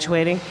are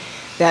graduating.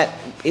 That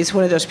is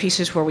one of those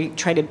pieces where we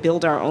try to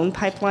build our own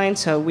pipeline.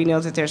 So we know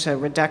that there's a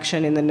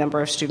reduction in the number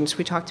of students.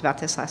 We talked about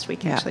this last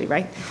week, actually,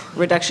 right?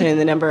 Reduction in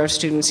the number of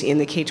students in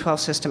the K-12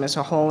 system as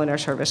a whole in our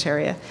service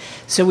area.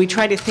 So we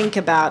try to think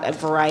about a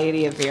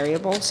variety of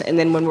variables, and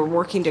then when we're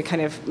working to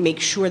kind of make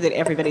sure that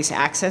everybody's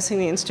accessing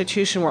the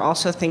institution, we're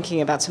also thinking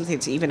about something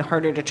that's even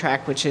harder to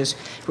track, which is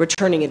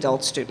returning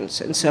adult students.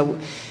 And so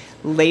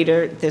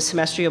later this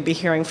semester, you'll be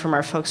hearing from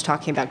our folks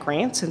talking about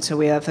grants, and so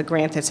we have a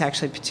grant that's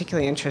actually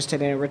particularly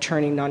interested in a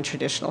returning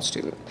non-traditional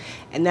student.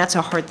 And that's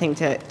a hard thing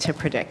to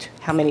predict.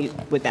 How many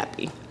would that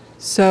be?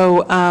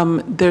 So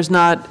there's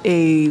not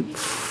a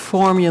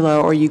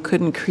formula, or you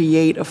couldn't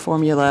create a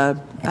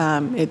formula.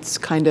 It's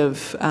kind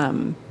of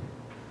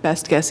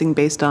best guessing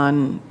based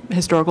on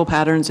historical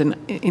patterns and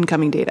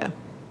incoming data.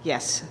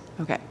 Yes.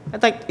 Okay.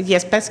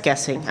 Yes, best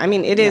guessing. I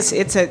mean, there's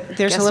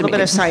a little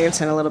bit of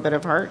science and a little bit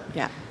of art.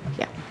 Yeah.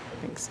 Yeah.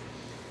 Thanks.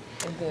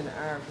 And then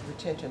our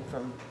retention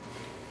from...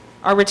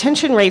 Our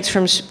retention rates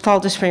from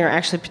fall to spring are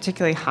actually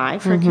particularly high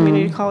for a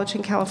community college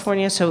in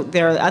California. So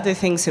there are other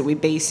things that we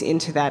base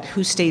into that,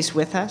 who stays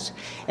with us.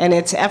 And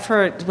it's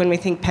effort, when we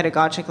think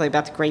pedagogically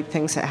about the great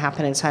things that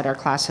happen inside our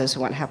classes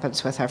and what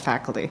happens with our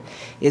faculty,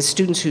 is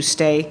students who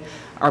stay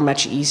are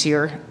much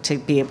easier to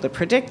be able to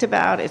predict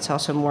about. It's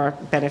also more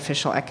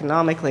beneficial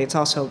economically. It's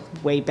also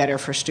way better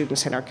for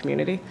students in our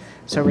community.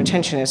 So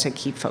retention is a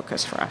key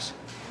focus for us.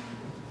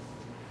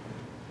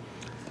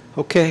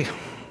 Okay.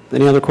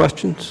 Any other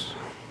questions?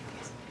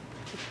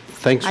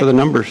 Thanks for the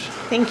numbers.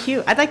 Thank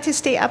you. I'd like to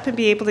stay up and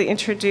be able to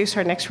introduce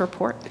our next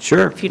report.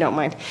 Sure. If you don't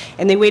mind.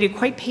 And they waited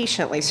quite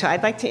patiently. So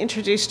I'd like to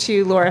introduce to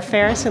you Laura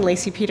Ferris and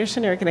Lacey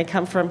Peterson, who are going to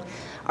come from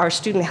our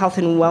student health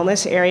and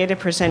wellness area to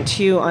present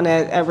to you on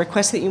a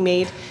request that you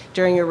made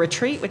during your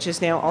retreat, which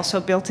is now also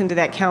built into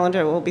that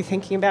calendar we'll be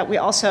thinking about. We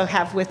also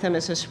have with them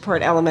as a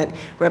support element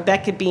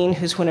Rebecca Bean,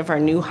 who's one of our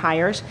new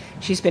hires.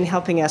 She's been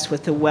helping us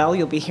with the well.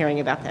 You'll be hearing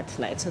about that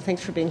tonight. So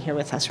thanks for being here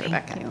with us,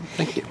 Rebecca.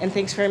 Thank you. And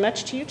thanks very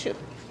much to you too.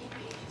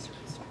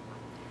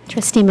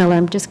 Trustee Miller,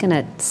 I'm just going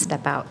to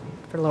step out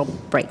for a little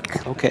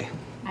break. Okay.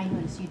 I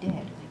noticed you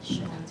did.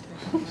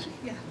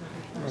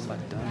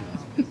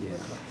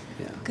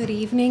 Good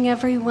evening,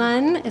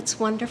 everyone. It's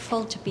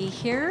wonderful to be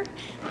here.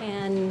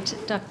 And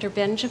Dr.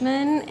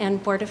 Benjamin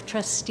and Board of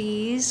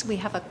Trustees, we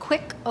have a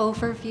quick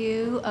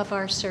overview of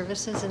our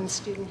services in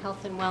student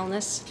health and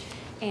wellness.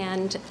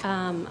 And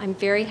I'm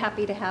very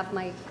happy to have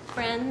my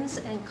friends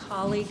and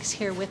colleagues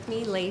here with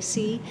me,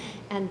 Lacey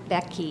and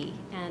Becky.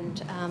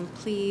 And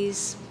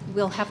please,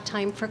 we'll have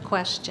time for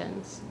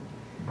questions.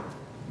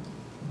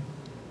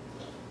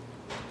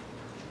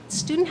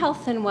 Student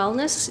health and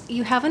wellness,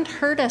 you haven't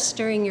heard us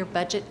during your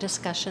budget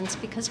discussions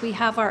because we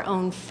have our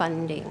own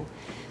funding.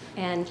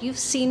 And you've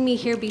seen me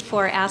here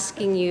before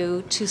asking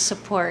you to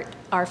support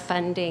our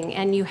funding,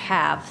 and you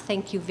have.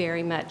 Thank you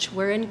very much.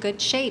 We're in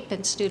good shape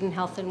in student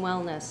health and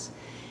wellness.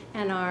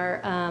 And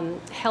our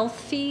health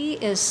fee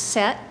is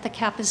set, the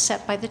cap is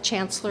set by the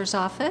Chancellor's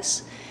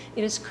office.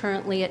 It is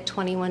currently at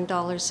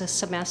 $21 a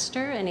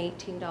semester and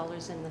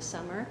 $18 in the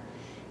summer.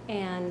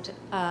 And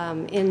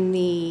in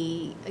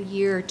the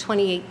year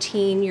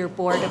 2018, your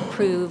board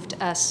approved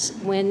us,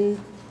 when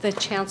the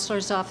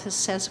Chancellor's office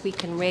says we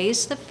can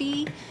raise the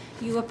fee,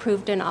 you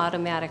approved an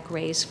automatic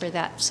raise for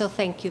that. So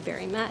thank you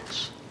very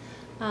much.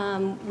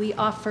 We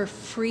offer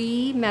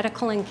free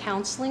medical and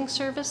counseling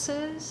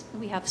services.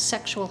 We have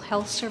sexual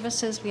health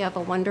services. We have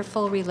a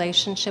wonderful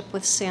relationship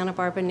with Santa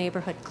Barbara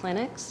Neighborhood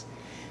Clinics.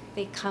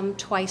 They come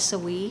twice a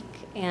week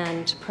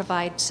and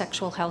provide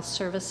sexual health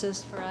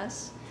services for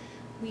us.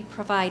 We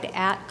provide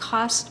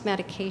at-cost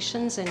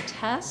medications and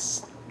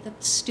tests. The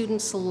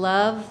students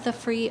love the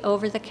free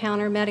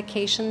over-the-counter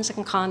medications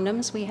and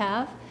condoms we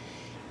have.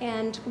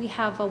 And we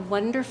have a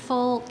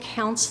wonderful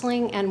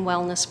counseling and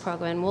wellness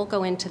program. We'll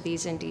go into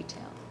these in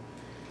detail.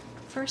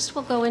 First,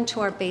 we'll go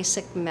into our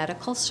basic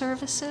medical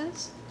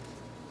services.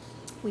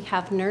 We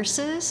have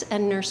nurses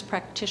and nurse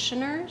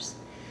practitioners.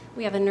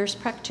 We have a nurse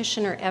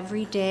practitioner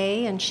every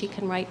day, and she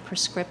can write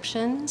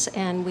prescriptions.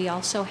 And we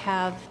also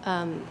have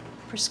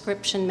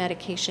prescription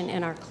medication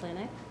in our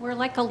clinic. We're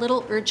like a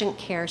little urgent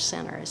care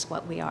center is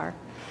what we are.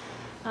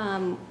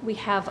 We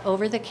have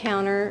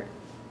over-the-counter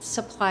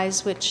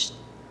supplies, which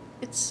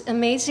it's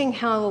amazing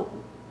how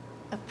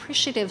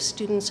appreciative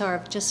students are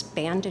of just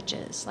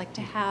bandages, like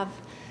to have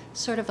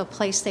sort of a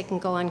place they can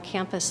go on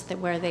campus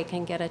where they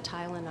can get a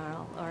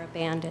Tylenol or a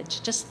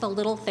bandage. Just the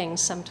little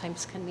things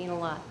sometimes can mean a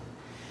lot.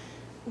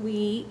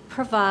 We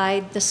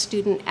provide the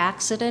student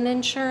accident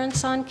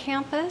insurance on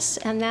campus,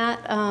 and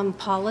that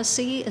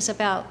policy is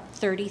about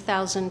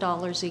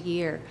 $30,000 a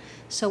year.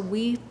 So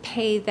we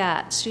pay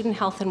that, student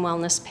health and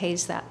wellness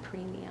pays that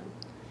premium.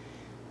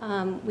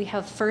 We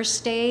have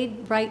first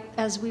aid. Right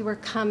as we were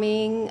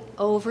coming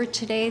over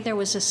today, there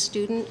was a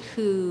student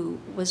who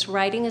was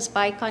riding his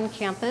bike on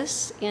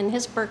campus in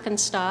his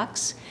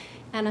Birkenstocks,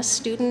 and a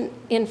student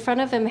in front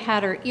of him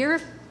had her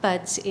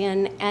earbuds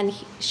in, and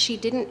she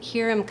didn't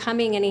hear him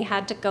coming, and he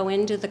had to go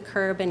into the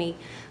curb, and he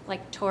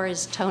like tore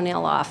his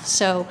toenail off.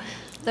 So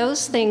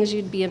those things,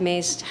 you'd be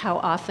amazed how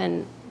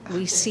often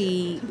we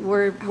see.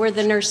 We're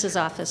the nurse's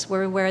office.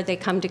 We're where they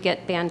come to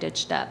get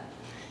bandaged up.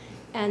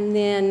 And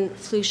then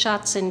flu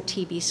shots and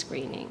TB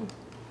screening.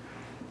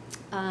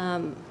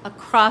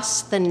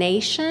 Across the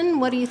nation,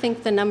 what do you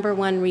think the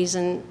 #1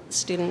 reason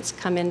students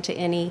come into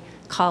any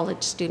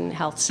college student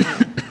health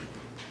center?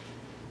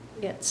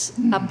 It's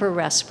upper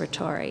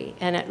respiratory,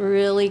 and it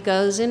really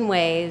goes in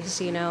waves,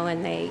 you know,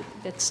 and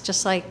it's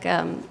just like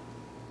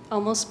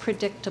almost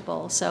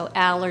predictable. So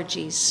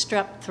allergies,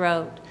 strep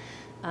throat,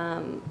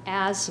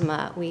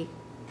 asthma, we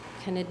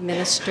can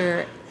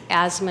administer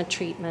asthma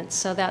treatments.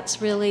 So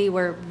that's really,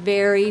 we're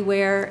very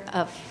aware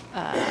of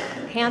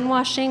hand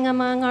washing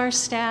among our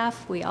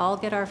staff. We all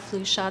get our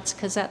flu shots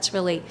because that's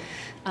really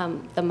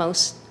the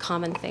most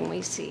common thing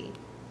we see.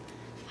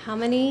 How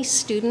many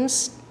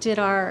students did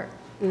our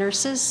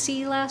nurses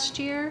see last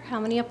year? How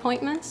many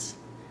appointments?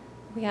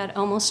 We had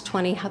almost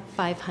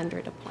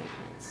 2,500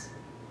 appointments.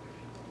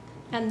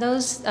 And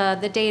those,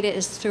 the data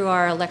is through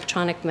our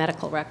electronic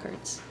medical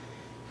records.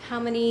 How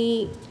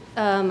many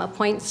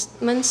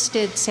appointments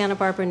did Santa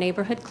Barbara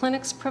Neighborhood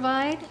Clinics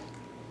provide?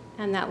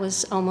 And that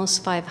was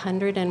almost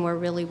 500, and we're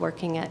really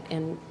working at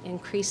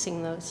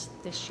increasing those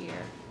this year.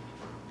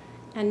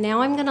 And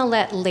now I'm going to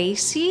let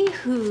Lacey,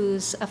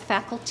 who's a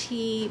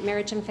faculty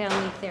marriage and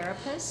family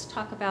therapist,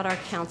 talk about our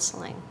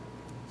counseling.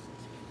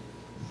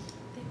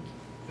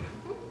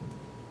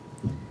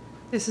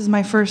 This is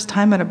my first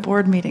time at a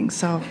board meeting,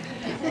 so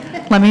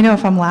Let me know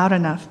if I'm loud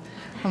enough.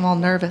 I'm all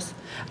nervous.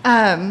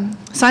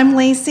 So I'm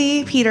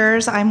Lacey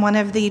Peters. I'm one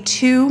of the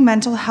 2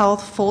 mental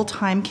health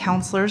full-time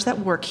counselors that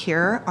work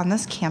here on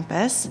this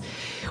campus.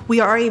 We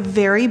are a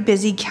very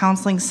busy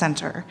counseling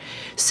center.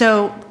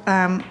 So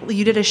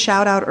you did a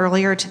shout out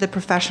earlier to the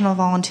professional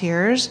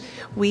volunteers.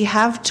 We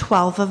have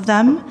 12 of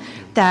them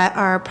that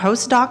are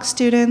postdoc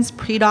students,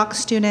 pre-doc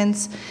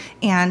students,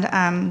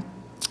 and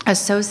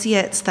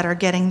associates that are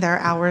getting their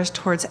hours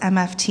towards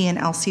MFT and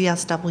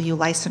LCSW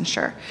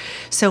licensure.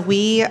 So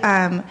we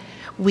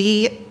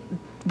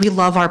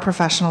love our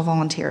professional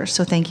volunteers.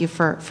 So thank you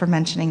for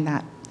mentioning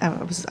that. I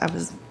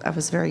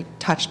was very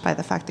touched by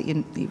the fact that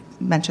you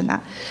mentioned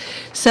that.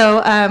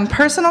 So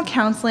personal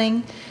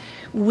counseling,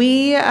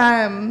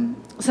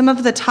 some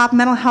of the top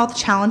mental health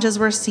challenges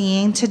we're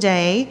seeing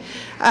today,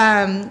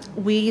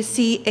 we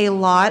see a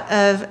lot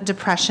of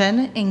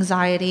depression,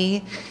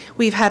 anxiety.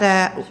 We've had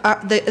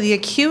the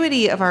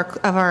acuity of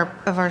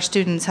our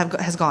students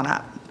has gone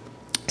up.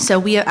 So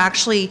we have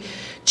actually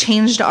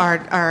changed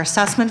our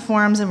assessment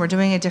forms, and we're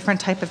doing a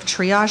different type of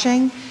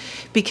triaging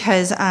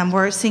because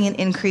we're seeing an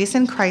increase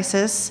in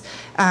crisis,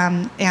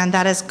 and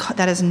that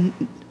is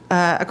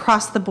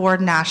across the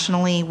board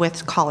nationally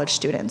with college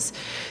students.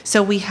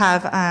 So we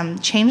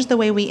have changed the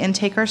way we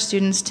intake our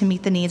students to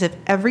meet the needs of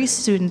every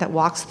student that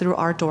walks through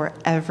our door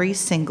every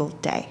single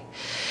day.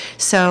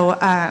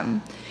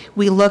 So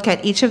we look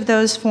at each of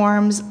those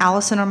forms.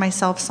 Allison or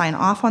myself sign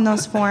off on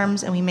those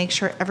forms, and we make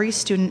sure every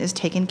student is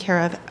taken care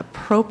of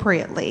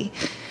appropriately.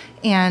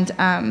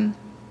 And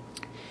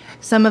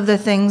some of the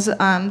things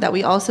that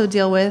we also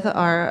deal with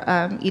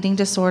are eating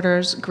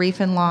disorders, grief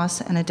and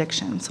loss, and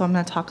addiction. So I'm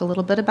going to talk a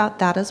little bit about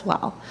that as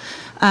well.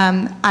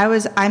 I'm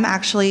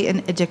actually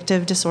an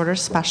addictive disorder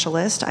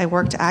specialist. I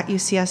worked at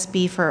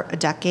UCSB for a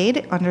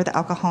decade under the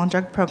alcohol and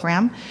drug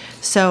program.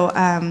 So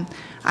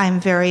I'm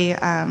very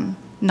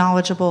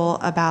knowledgeable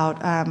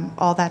about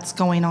all that's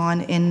going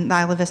on in the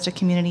Isla Vista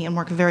community and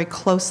work very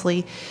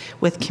closely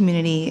with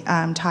community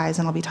ties,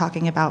 and I'll be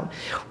talking about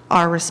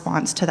our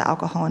response to the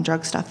alcohol and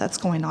drug stuff that's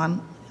going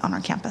on our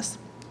campus.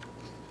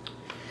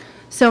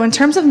 So in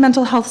terms of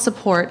mental health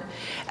support,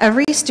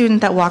 every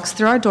student that walks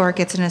through our door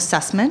gets an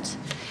assessment,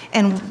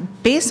 and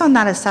based on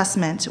that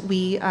assessment,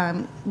 we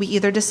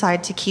either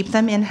decide to keep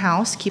them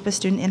in-house, keep a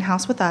student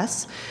in-house with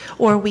us,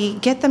 or we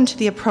get them to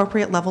the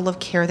appropriate level of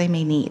care they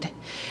may need.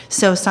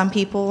 So some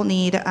people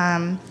need,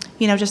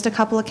 just a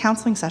couple of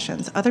counseling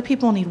sessions. Other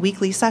people need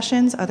weekly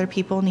sessions. Other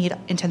people need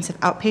intensive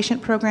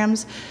outpatient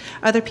programs.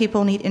 Other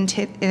people need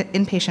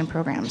inpatient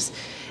programs.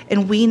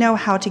 And we know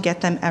how to get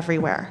them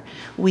everywhere.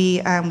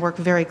 We work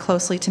very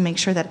closely to make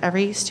sure that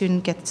every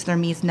student gets their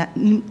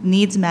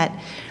needs met,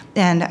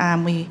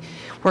 and we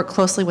work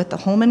closely with the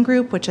Holman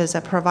Group, which is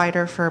a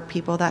provider for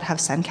people that have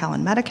SENCAL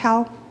and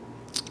Medi-Cal.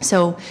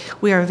 So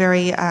we are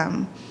very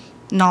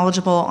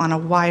knowledgeable on a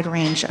wide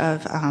range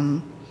of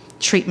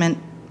treatment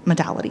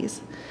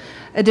modalities.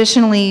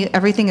 Additionally,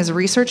 everything is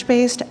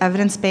research-based,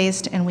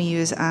 evidence-based, and we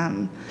use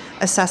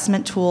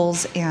assessment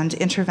tools and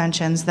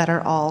interventions that are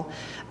all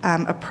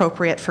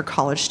appropriate for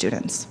college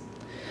students.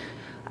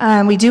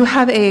 We do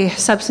have a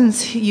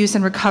substance use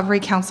and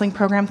recovery counseling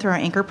program through our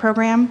Anchor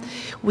program.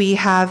 We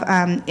have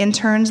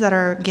interns that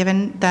are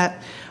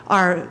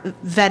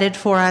vetted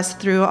for us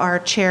through our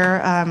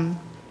chair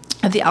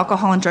of the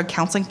alcohol and drug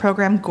counseling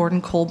program,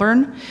 Gordon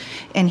Colburn,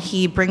 and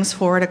he brings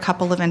forward a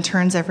couple of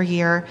interns every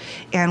year,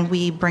 and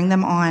we bring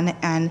them on,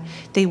 and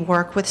they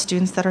work with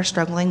students that are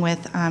struggling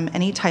with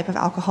any type of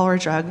alcohol or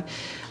drug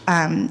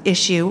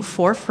issue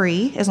for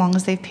free, as long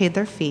as they've paid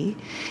their fee,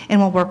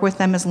 and we'll work with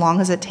them as long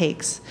as it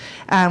takes.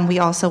 We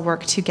also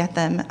work to get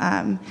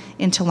them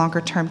into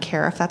longer-term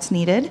care if that's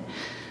needed.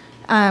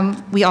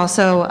 We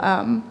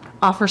also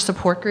offer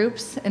support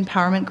groups,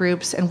 empowerment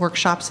groups, and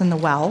workshops in the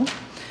well.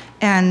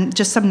 And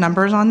just some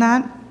numbers on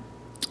that.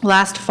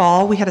 Last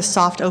fall, we had a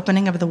soft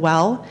opening of the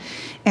well,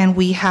 and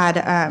we had,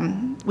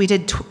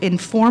 in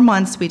 4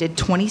 months, we did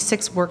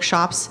 26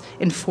 workshops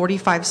and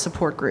 45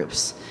 support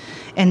groups.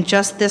 And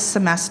just this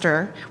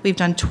semester, we've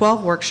done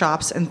 12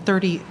 workshops and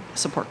 30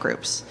 support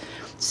groups.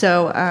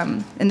 So,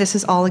 and this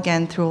is all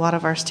again through a lot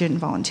of our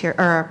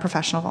our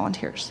professional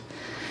volunteers.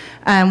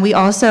 We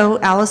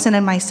also, Allison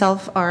and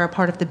myself are a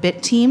part of the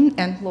BIT team,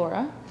 and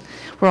Laura.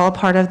 We're all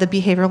part of the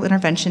behavioral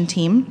intervention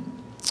team,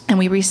 and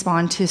we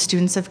respond to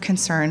students of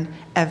concern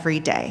every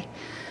day.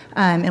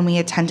 And we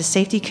attend to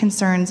safety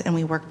concerns, and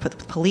we work with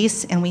the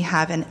police, and we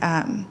have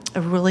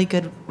a really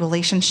good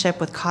relationship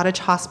with Cottage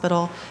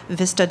Hospital,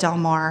 Vista Del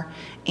Mar,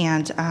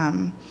 and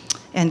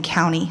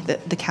county,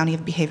 the County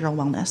of Behavioral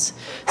Wellness.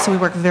 So we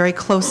work very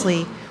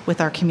closely with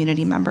our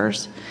community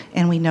members,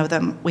 and we know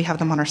them. We have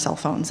them on our cell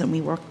phones, and we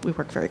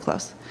work very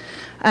close.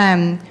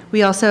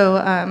 We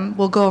also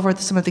will go over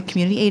some of the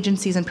community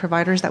agencies and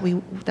providers that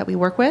we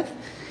work with.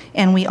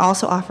 And we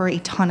also offer a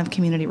ton of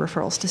community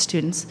referrals to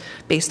students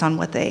based on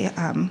what they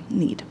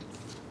need.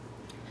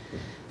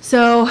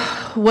 So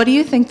what do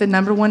you think the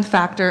 #1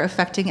 factor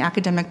affecting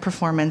academic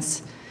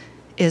performance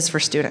is for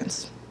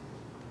students?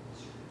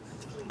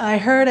 I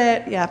heard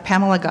it. Yeah,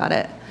 Pamela got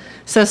it.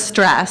 So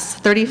stress,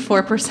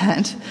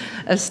 34%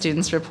 of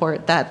students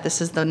report that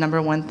this is the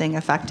 #1 thing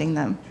affecting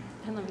them.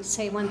 And let me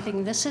say one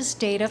thing. This is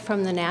data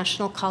from the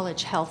National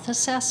College Health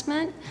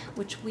Assessment,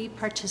 which we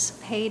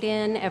participate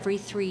in every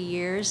 3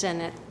 years,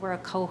 and we're a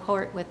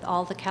cohort with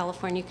all the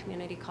California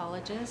community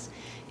colleges.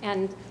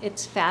 And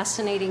it's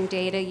fascinating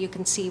data. You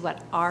can see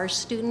what our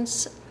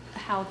students,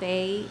 how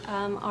they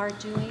are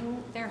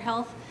doing their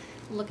health.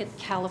 Look at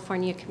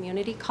California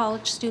community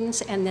college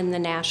students and then the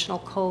national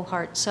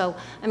cohort. So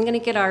I'm going to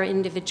get our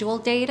individual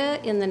data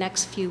in the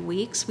next few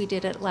weeks. We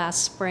did it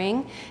last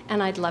spring,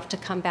 and I'd love to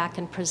come back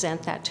and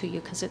present that to you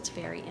because it's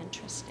very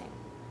interesting.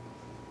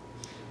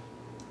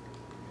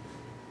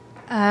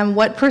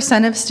 What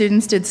 % of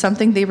students did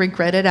something they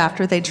regretted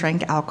after they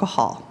drank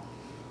alcohol?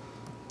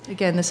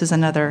 Again, this is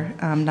another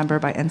number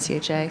by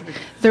NCHA.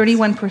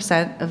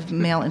 31% of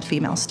male and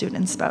female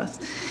students both.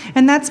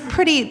 And that's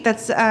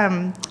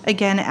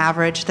again,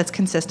 average. That's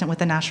consistent with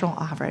the national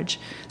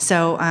average.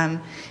 So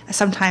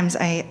sometimes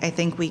I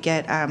think we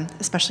get,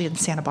 especially in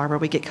Santa Barbara,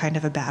 we get kind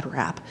of a bad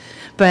rap.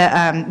 But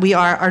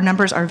our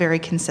numbers are very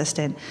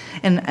consistent.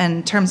 And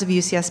in terms of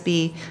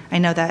UCSB, I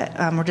know that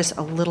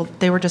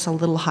they were just a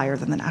little higher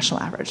than the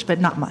national average, but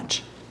not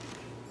much.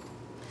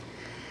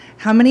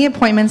 How many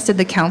appointments did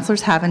the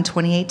counselors have in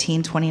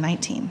 2018,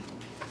 2019?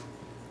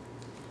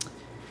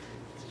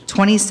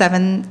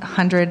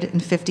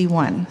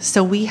 2,751.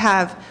 So we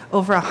have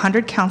over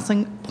 100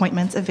 counseling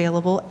appointments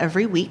available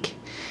every week,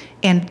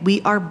 and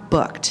we are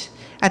booked.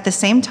 At the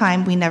same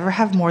time, we never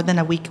have more than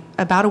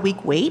about a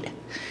week wait.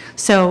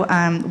 So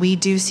we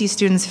do see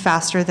students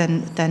faster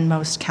than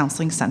most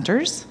counseling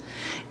centers,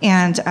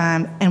 and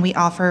we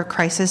offer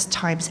crisis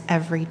times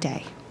every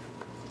day.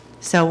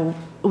 So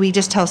we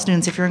just tell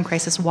students, if you're in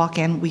crisis, walk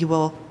in, we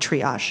will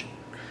triage.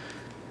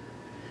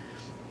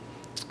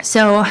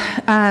 So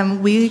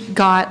we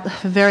got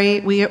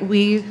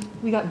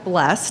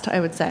blessed,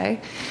 I would say,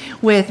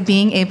 with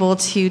being able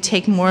to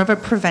take more of a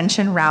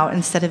prevention route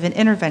instead of an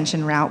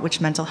intervention route, which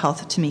mental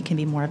health to me can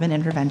be more of an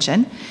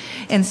intervention.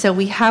 And so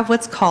we have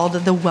what's called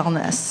the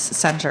Wellness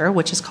Center,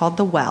 which is called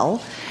the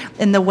Well.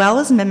 And the Well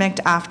is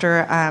mimicked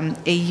after a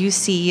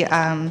UC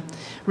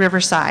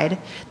Riverside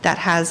that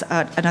has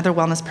another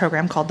wellness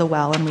program called The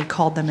Well, and we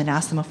called them and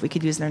asked them if we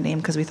could use their name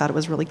because we thought it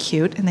was really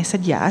cute, and they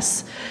said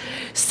yes.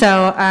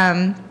 So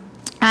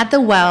at The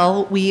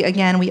Well, we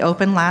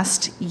opened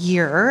last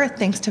year,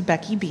 thanks to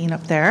Becky being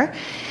up there,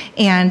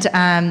 and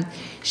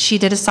she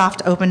did a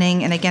soft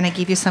opening, and again, I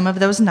gave you some of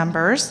those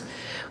numbers.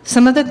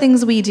 Some of the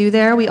things we do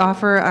there, we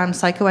offer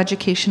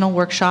psychoeducational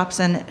workshops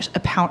and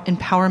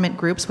empowerment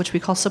groups, which we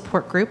call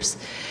support groups,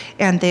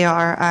 and they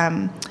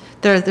are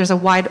there's a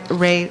wide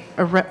array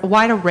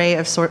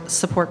of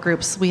support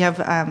groups. We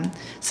have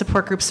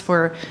support groups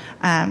for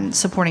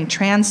supporting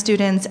trans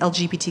students,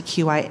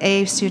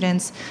 LGBTQIA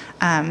students,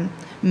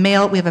 we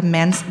have a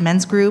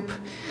men's group.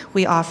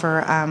 We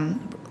offer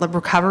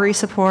recovery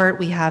support.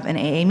 We have an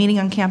AA meeting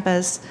on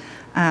campus.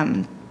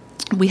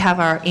 We have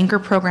our Anchor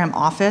program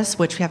office,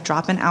 which we have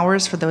drop-in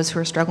hours for those who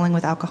are struggling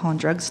with alcohol and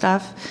drug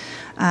stuff.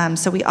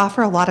 So we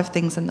offer a lot of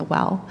things in the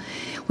Well.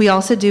 We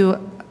also do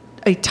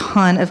a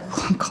ton of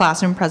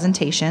classroom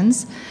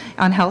presentations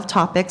on health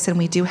topics, and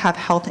we do have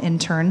health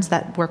interns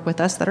that work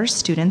with us that are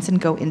students and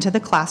go into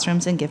the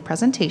classrooms and give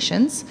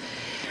presentations.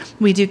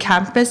 We do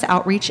campus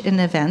outreach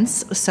and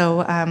events,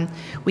 so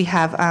we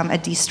have a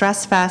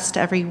de-stress fest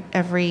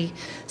every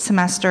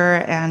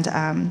semester, and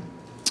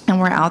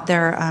we're out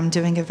there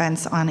doing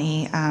events on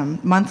a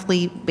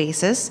monthly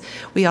basis.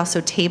 We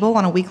also table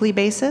on a weekly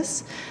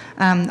basis.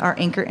 Our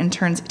Anchor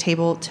interns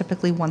table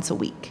typically once a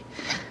week.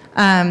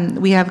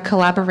 We have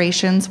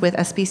collaborations with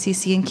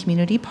SBCC and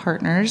community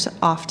partners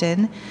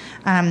often.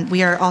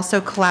 We are also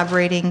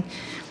collaborating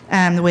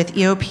with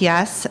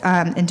EOPS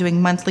and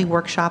doing monthly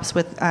workshops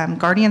with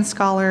Guardian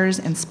Scholars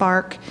and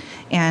Spark,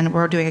 and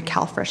we're doing a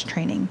CalFresh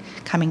training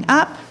coming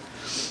up.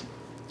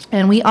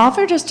 And we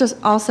offer just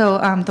also,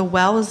 the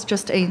Well is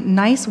just a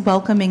nice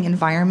welcoming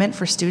environment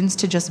for students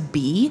to just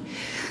be.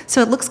 So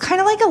it looks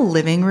kind of like a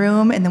living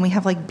room, and then we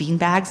have like bean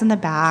bags in the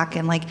back,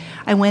 and like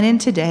I went in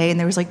today and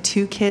there was like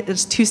two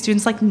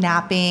students like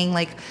napping,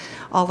 like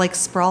all like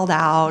sprawled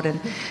out and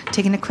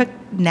taking a quick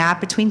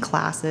nap between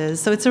classes.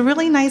 So it's a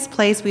really nice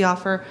place. We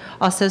offer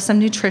also some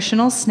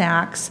nutritional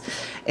snacks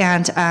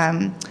and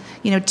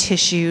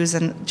tissues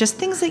and just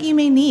things that you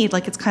may need.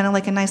 Like it's kind of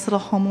like a nice little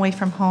home away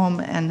from home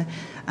and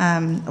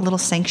a little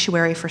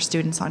sanctuary for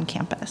students on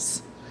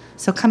campus.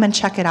 So come and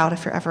check it out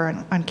if you're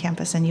ever on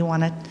campus and you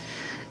want to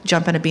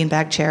jump in a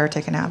beanbag chair or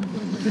take a nap.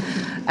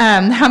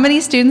 How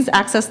many students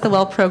access the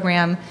Well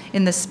program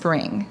in the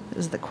spring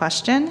is the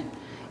question.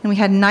 And we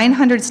had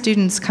 900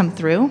 students come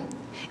through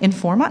in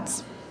 4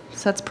 months.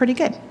 So that's pretty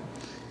good.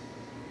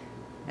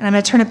 And I'm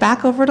going to turn it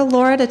back over to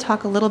Laura to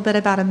talk a little bit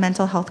about a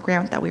mental health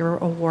grant that we were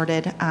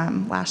awarded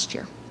last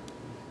year.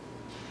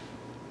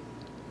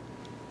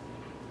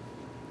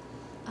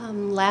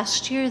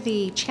 Last year,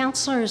 the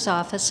Chancellor's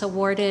Office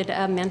awarded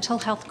a mental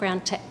health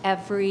grant to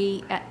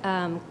every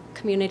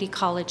community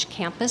college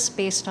campus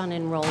based on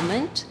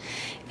enrollment.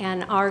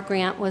 And our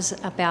grant was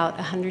about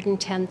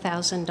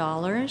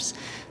 $110,000.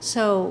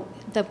 So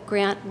the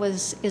grant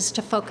is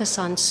to focus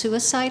on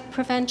suicide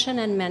prevention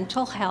and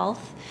mental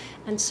health.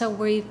 And so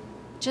we've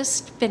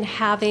just been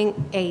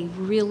having a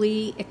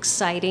really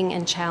exciting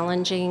and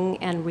challenging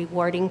and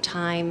rewarding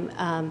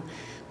time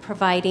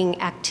providing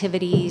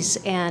activities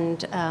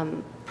and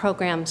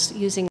programs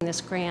using this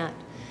grant.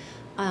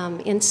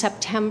 In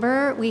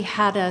September, we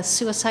had a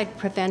suicide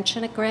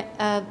prevention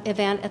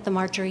event at the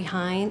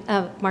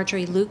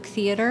Marjorie Luke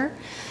Theater.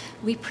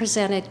 We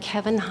presented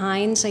Kevin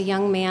Hines, a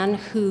young man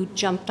who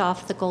jumped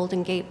off the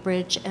Golden Gate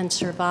Bridge and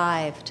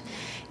survived.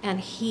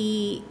 And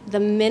the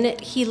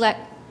minute he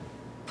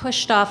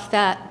pushed off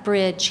that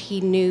bridge, he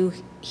knew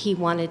he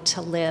wanted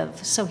to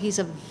live. So he's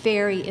a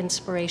very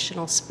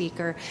inspirational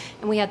speaker.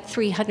 And we had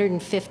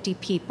 350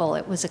 people.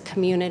 It was a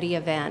community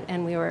event,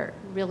 and we were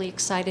really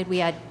excited. We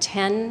had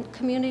 10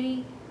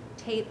 community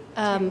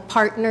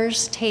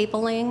partners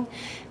tabling.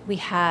 We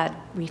had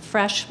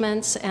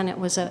refreshments, and it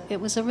was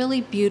a really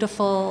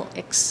beautiful,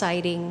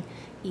 exciting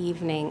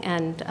evening.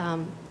 And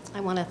I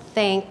want to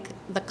thank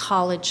the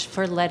college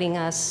for letting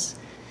us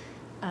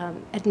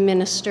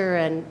administer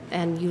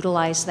and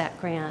utilize that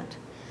grant.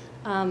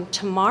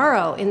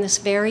 Tomorrow, in this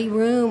very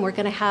room, we're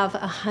going to have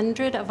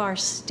 100 of our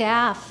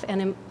staff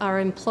and our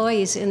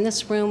employees in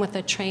this room with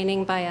a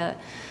training by a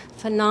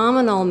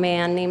phenomenal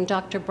man named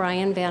Dr.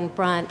 Brian Van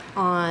Brunt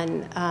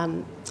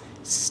on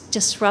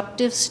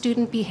disruptive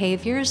student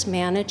behaviors,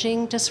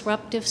 managing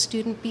disruptive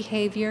student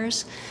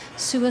behaviors,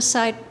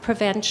 suicide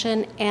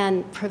prevention,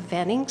 and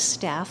preventing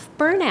staff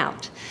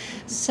burnout.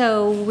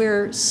 So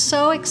we're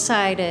so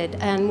excited,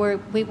 and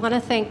we want to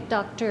thank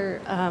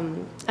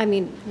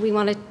we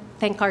want to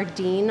thank our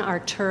dean,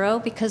 Arturo,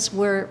 because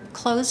we're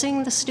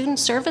closing the student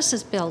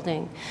services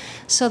building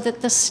so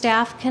that the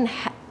staff can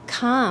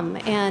come,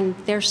 and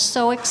they're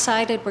so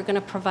excited. We're going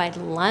to provide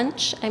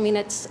lunch. I mean,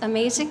 it's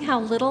amazing how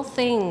little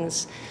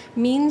things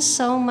mean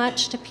so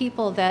much to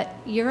people, that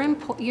you're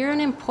an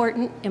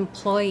important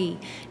employee,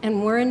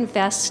 and we're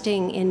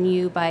investing in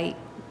you by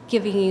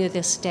giving you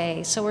this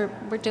day. So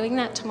we're doing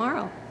that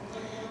tomorrow.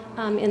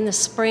 In the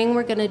spring,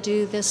 we're going to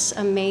do this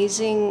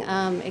amazing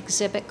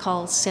exhibit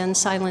called Send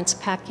Silence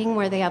Packing,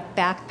 where they have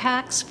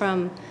backpacks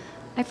from,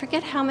 I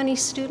forget how many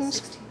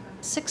students,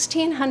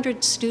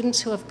 1,600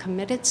 students who have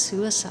committed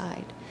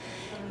suicide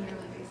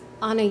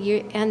on a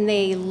year, and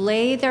they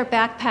lay their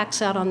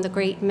backpacks out on the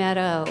Great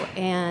Meadow,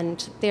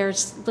 and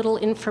there's little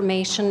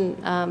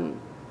information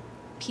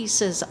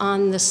pieces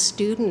on the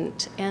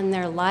student and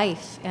their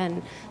life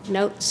and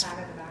notes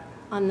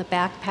on the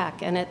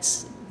backpack, and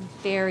it's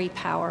very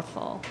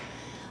powerful.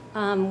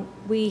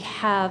 We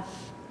have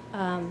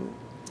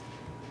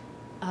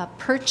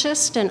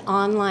purchased an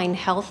online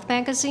health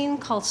magazine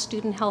called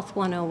Student Health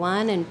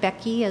 101, and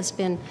Becky has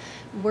been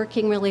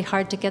working really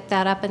hard to get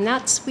that up. And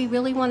we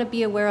really want to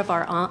be aware of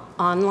our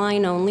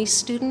online-only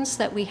students,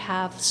 that we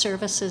have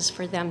services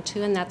for them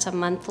too, and that's a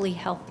monthly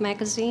health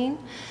magazine.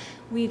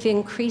 We've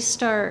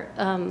increased our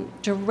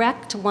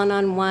direct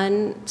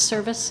one-on-one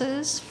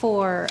services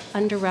for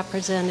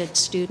underrepresented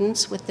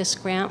students. With this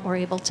grant, we're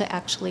able to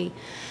actually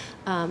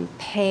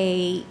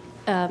pay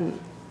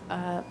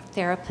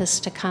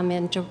therapists to come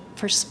in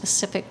for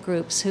specific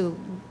groups who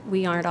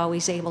we aren't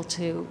always able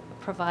to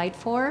provide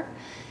for.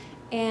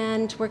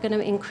 And we're going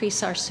to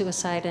increase our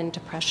suicide and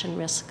depression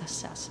risk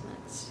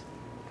assessments.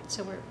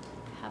 So we're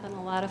having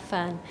a lot of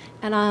fun.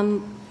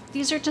 And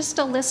these are just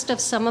a list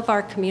of some of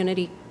our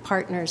community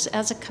partners.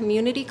 As a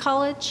community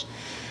college,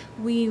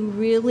 we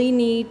really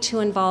need to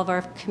involve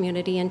our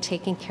community in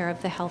taking care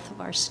of the health of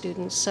our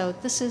students. So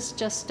this is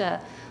just a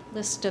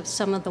list of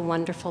some of the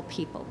wonderful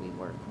people we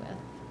work with.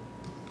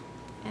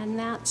 And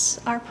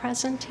that's our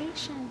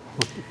presentation.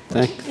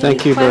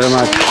 Thank you very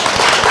much.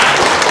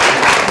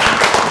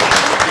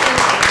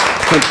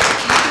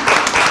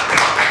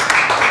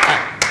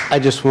 I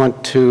just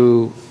want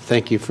to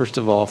thank you, first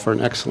of all, for an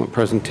excellent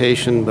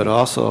presentation, but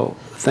also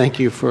thank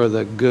you for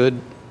the good,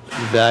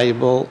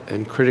 valuable,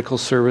 and critical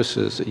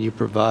services that you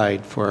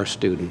provide for our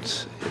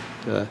students.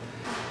 I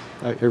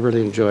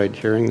really enjoyed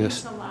hearing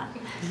this. Thanks a lot.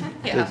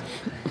 Yeah.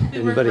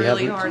 Anybody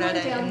really have hard at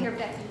it.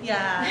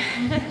 Yeah.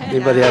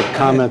 Anybody have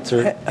comments,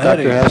 or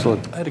Dr.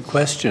 Haslund? I had a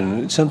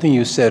question. Something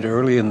you said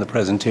early in the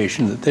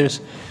presentation, that there's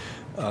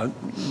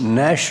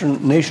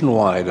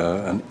nationwide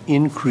an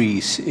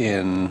increase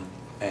in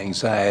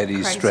anxiety,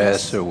 Crisis.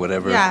 stress, or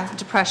whatever. Yeah,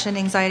 depression,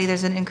 anxiety.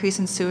 There's an increase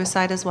in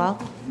suicide as well.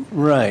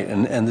 Right,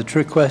 and the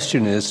trick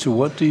question is, to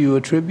what do you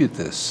attribute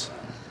this?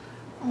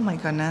 Oh my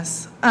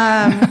goodness.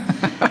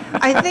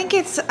 I think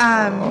it's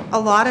a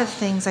lot of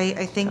things.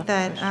 I think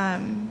that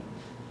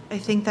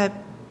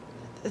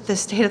the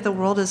state of the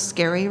world is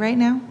scary right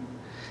now,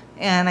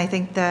 and I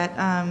think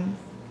that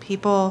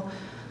people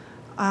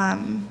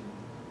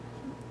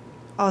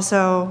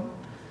also,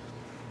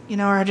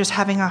 are just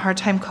having a hard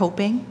time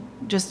coping.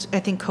 I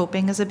think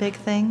coping is a big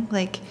thing.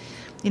 Like,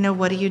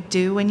 what do you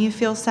do when you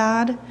feel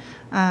sad?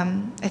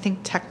 I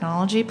think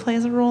technology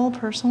plays a role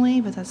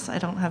personally, but I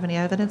don't have any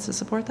evidence to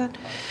support that.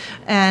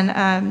 And,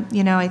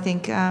 I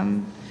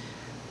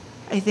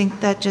think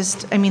that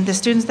the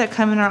students that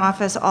come in our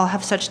office all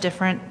have such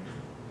different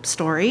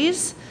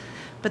stories,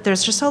 but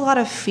there's just a lot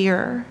of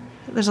fear.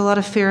 There's a lot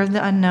of fear of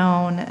the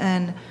unknown.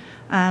 And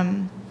I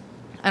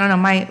don't know,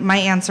 my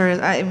answer is,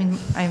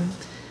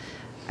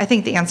 I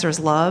think the answer is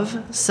love.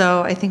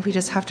 So I think we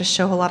just have to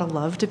show a lot of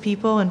love to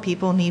people, and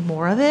people need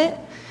more of it.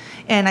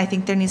 And I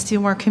think there needs to be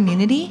more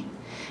community,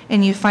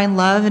 and you find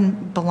love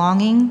and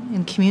belonging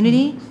in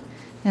community.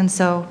 And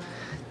so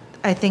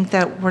I think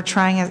that we're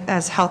trying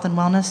as health and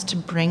wellness to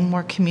bring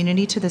more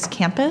community to this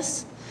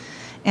campus,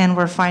 and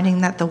we're finding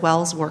that the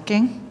well's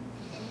working,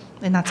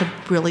 and that's a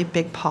really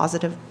big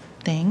positive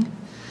thing.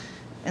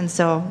 And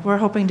so we're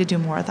hoping to do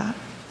more of that.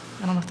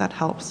 I don't know if that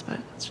helps, but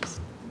it's just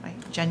my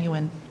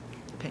genuine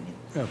opinion.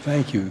 Well,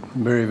 thank you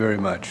very, very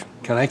much.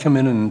 Can I come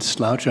in and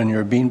slouch on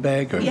your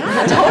beanbag?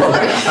 Yeah,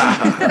 totally.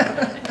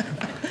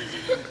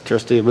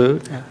 Trustee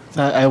Abood?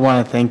 I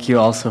want to thank you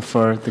also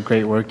for the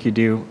great work you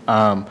do.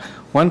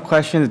 One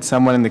question that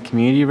someone in the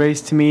community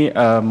raised to me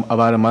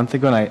about a month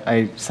ago, and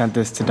I sent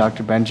this to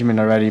Dr. Benjamin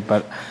already,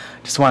 but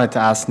just wanted to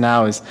ask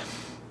now, is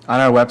on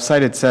our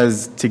website it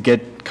says to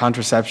get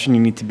contraception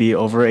you need to be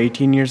over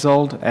 18 years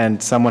old,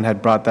 and someone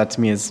had brought that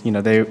to me as,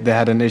 they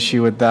had an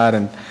issue with that,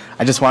 and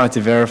I just wanted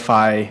to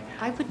verify.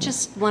 I would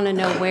just want to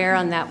know where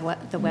on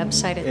that the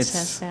website it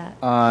says that.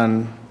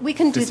 On we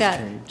can do this that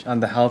page, on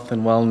the health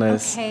and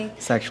wellness,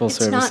 sexual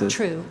services. It's not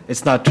true.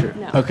 It's not true.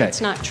 No, okay.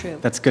 It's not true.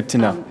 That's good to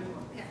know.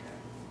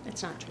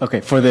 It's not true.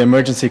 Okay, for the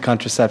emergency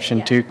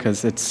contraception too,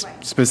 because it's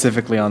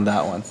specifically on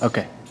that one.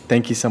 Okay,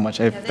 thank you so much.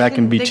 If that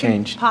can be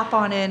changed. Pop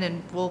on in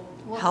and we'll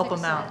help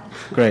them out.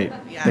 Great.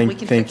 Yeah, thank we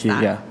can thank fix you.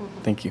 that. Yeah,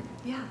 thank you.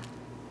 Yeah.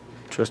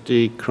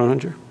 Trustee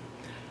Croninger?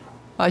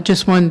 I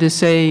just wanted to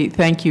say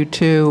thank you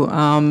too.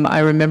 I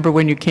remember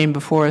when you came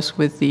before us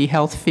with the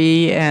health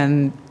fee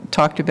and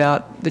talked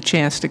about the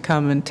chance to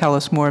come and tell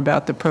us more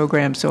about the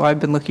program, so I've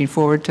been looking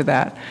forward to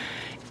that.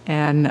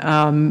 And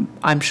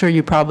I'm sure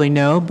you probably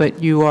know,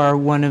 but you are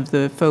one of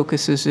the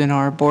focuses in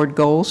our board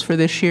goals for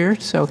this year,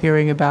 so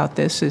hearing about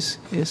this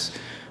is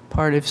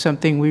part of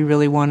something we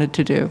really wanted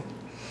to do.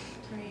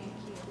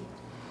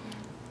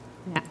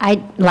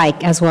 I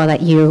like as well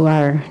that you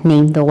are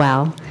named the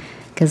well,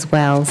 because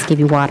wells give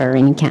you water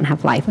and you can't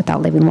have life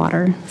without living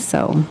water.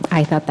 So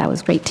I thought that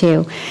was great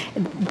too.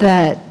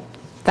 The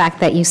fact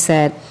that you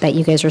said that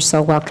you guys are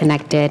so well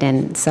connected,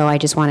 and so I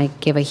just want to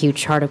give a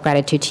huge heart of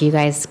gratitude to you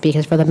guys,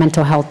 because for the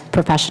mental health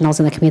professionals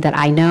in the community that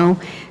I know,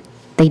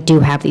 they do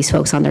have these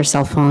folks on their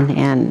cell phone,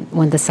 and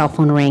when the cell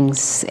phone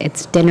rings,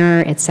 it's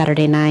dinner, it's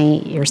Saturday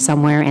night, you're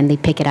somewhere, and they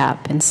pick it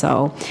up. And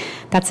so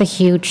that's a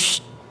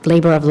huge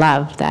labor of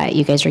love that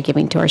you guys are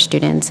giving to our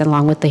students,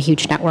 along with the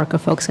huge network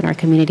of folks in our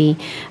community.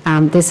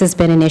 This has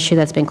been an issue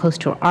that's been close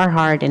to our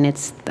heart, and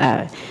it's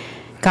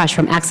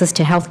from access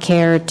to health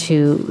care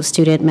to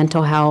student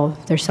mental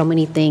health, there's so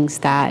many things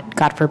that,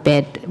 God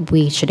forbid,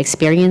 we should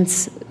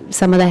experience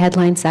some of the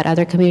headlines that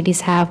other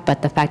communities have,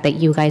 but the fact that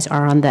you guys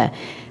are on the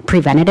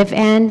preventative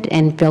end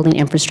and building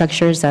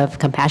infrastructures of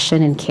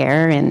compassion and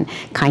care and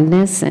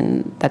kindness,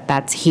 and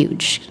that's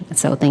huge.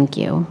 So thank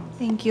you.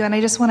 Thank you. And I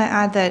just want to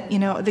add that,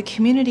 the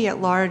community at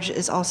large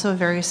is also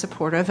very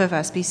supportive of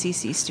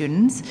SBCC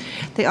students.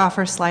 They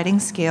offer sliding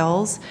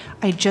scales.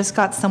 I just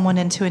got someone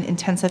into an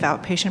intensive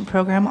outpatient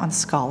program on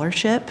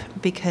scholarship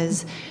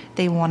because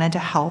they wanted to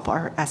help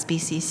our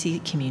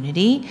SBCC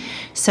community.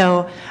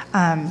 So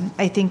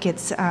I think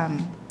it's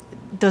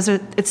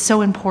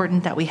so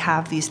important that we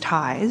have these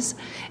ties.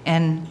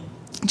 And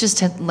just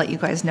to let you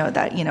guys know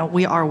that,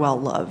 we are well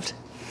loved.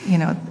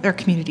 Our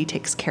community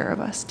takes care of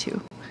us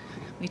too.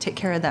 We take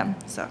care of them,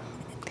 so.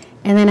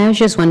 And then I was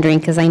just wondering,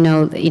 because I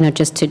know,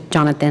 just to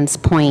Jonathan's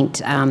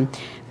point,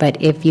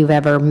 but if you've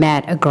ever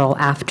met a girl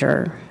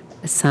after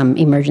some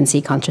emergency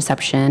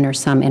contraception or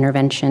some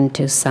intervention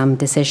to some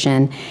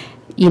decision,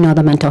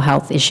 the mental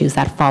health issues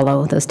that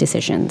follow those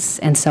decisions.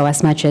 And so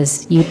as much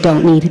as you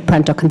don't need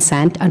parental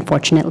consent,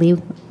 unfortunately,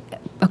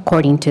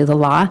 according to the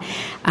law,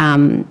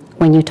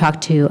 when you talk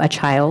to a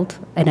child,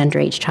 an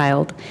underage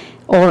child,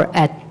 or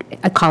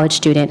a college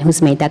student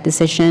who's made that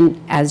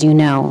decision, as you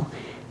know,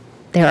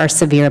 there are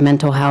severe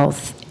mental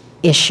health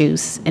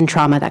issues and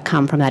trauma that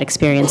come from that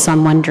experience. So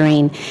I'm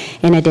wondering,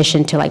 in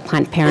addition to like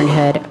Planned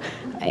Parenthood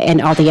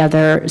and all the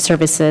other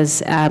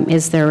services,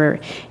 is there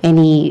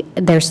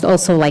there's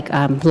also like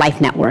Life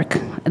Network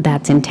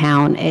that's in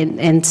town.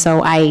 And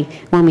so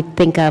when we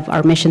think of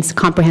our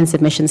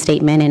comprehensive mission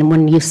statement, and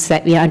when you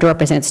said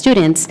underrepresented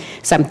students,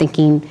 so I'm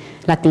thinking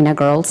Latina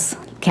girls,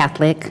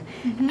 Catholic,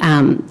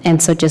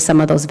 and so just some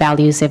of those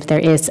values, if there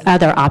is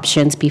other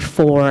options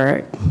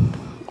before.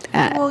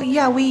 Well,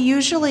 yeah, we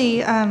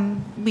usually, all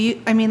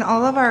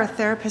of our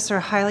therapists are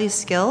highly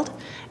skilled,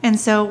 and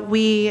so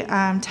we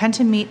tend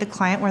to meet the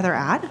client where they're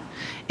at,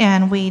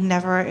 and we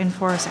never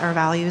enforce our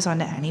values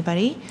onto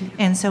anybody.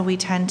 And so we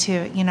tend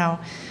to,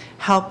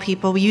 help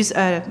people. We use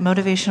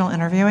motivational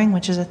interviewing,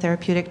 which is a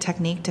therapeutic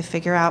technique to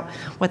figure out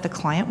what the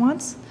client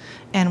wants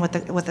and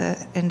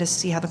and to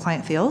see how the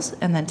client feels,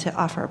 and then to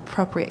offer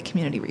appropriate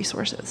community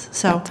resources.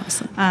 So,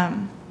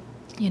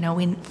 you know,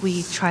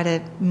 we try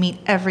to meet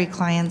every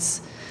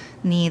client's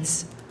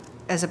needs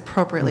as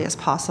appropriately as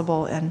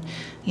possible, and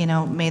you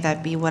know, may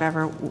that be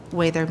whatever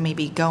way they may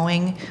be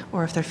going,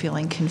 or if they're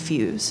feeling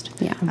confused.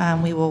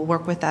 Yeah. We will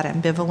work with that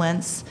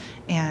ambivalence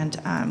and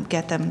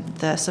get them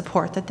the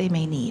support that they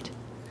may need.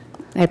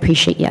 I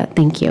appreciate that.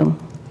 Thank you.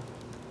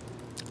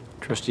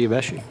 Trustee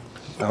Abeshi.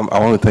 I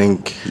want to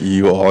thank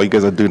you all. You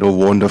guys are doing a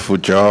wonderful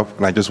job,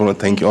 and I just want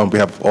to thank you on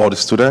behalf of all the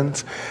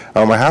students.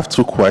 I have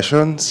 2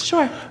 questions.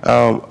 Sure.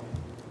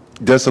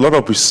 There's a lot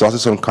of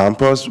resources on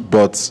campus,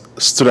 but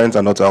students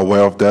are not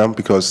aware of them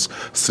because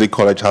City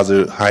College has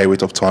a high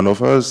rate of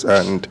turnovers,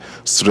 and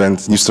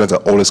new students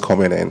are always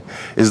coming in.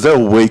 Is there a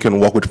way you can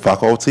work with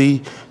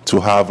faculty to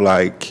have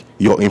like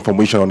your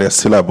information on their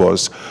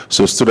syllabus,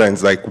 so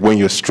students, like when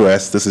you're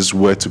stressed, this is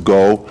where to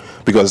go?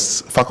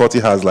 Because faculty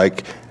has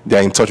like,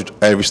 they're in touch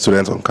with every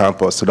student on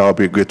campus, so that would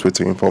be a great way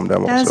to inform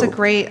them. That also. is a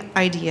great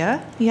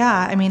idea.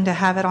 Yeah, I mean, to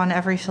have it on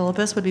every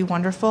syllabus would be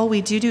wonderful. We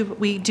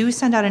do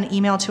send out an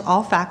email to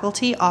all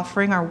faculty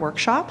offering our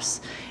workshops,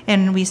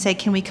 and we say,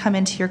 can we come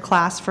into your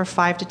class for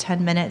 5 to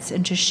 10 minutes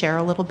and just share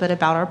a little bit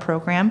about our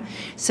program?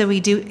 So we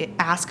do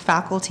ask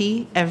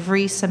faculty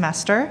every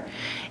semester,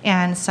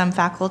 and some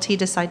faculty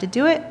decide to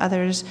do it,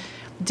 others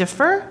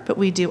defer, but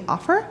we do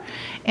offer.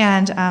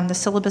 And the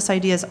syllabus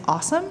idea is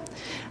awesome.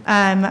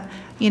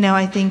 You know,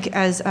 I think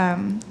as,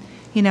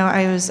 you know,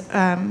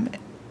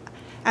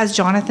 as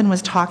Jonathan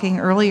was talking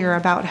earlier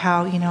about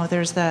how, you know,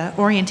 there's the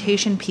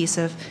orientation piece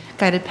of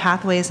guided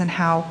pathways and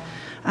how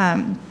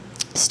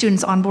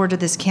students on board to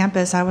this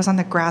campus. I was on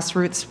the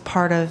grassroots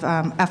part of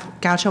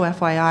Gaucho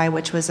FYI,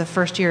 which was a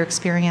first-year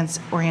experience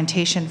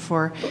orientation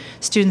for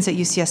students at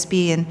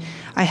UCSB, and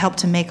I helped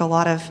to make a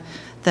lot of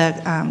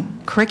the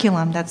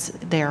curriculum that's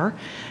there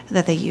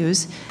that they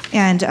use.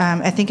 And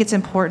I think it's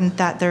important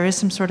that there is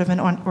some sort of an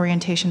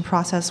orientation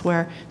process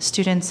where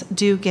students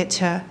do get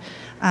to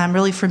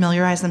really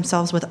familiarize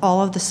themselves with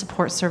all of the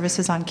support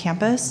services on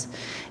campus,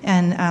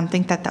 and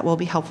think that that will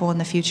be helpful in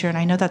the future. And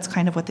I know that's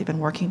kind of what they've been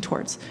working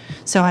towards.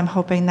 So I'm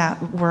hoping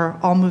that we're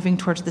all moving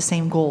towards the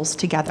same goals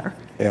together.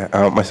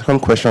 Yeah, my second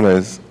question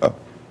is,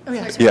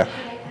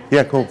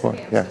 yeah, go for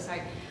it. Yeah. So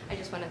sorry. I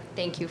just want to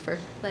thank you for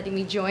letting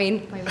me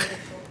join my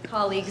wonderful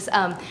colleagues.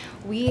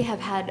 We have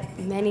had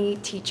many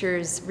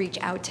teachers reach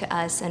out to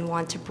us and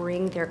want to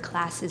bring their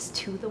classes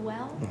to the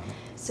well.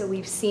 So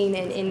we've seen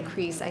an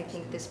increase, I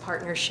think, this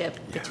partnership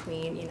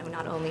between, you know,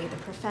 not only the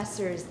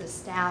professors, the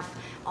staff,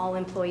 all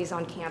employees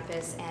on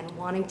campus, and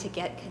wanting to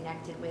get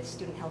connected with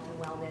student health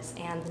and wellness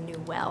and the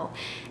new well.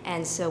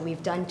 And so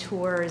we've done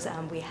tours.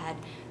 We had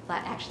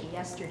actually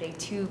yesterday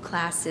 2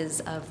 classes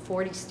of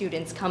 40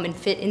 students come and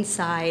fit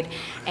inside,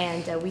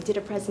 and we did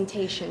a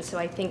presentation. So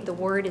I think the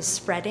word is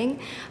spreading.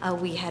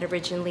 We had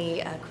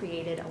originally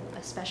created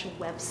a special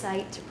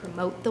website to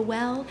promote the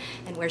well,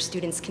 and where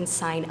students can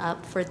sign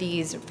up for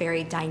these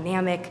very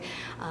dynamic,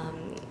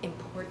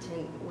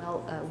 important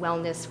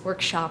wellness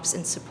workshops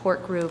and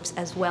support groups,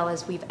 as well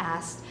as we've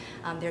asked,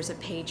 there's a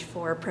page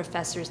for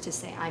professors to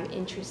say, I'm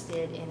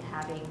interested in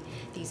having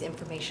these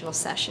informational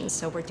sessions.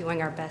 So we're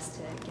doing our best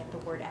to get the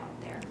word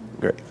out there.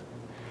 Great.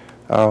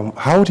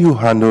 How do you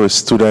handle a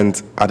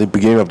student at the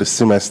beginning of the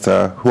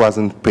semester who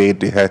hasn't paid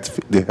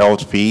the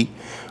health fee,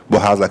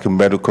 but has like a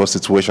medical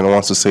situation and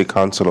wants to see a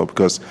counselor?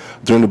 Because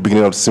during the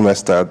beginning of the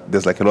semester,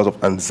 there's like a lot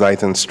of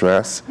anxiety and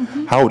stress.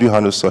 How would you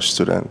handle such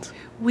students?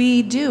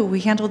 We do. We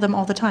handle them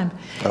all the time.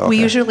 Oh, okay.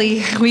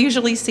 We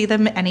usually see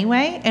them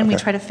anyway, and we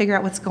try to figure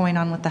out what's going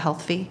on with the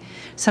health fee.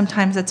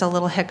 Sometimes it's a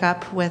little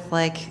hiccup with,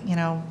 like, you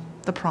know,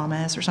 the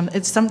promise or something.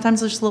 It's sometimes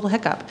just a little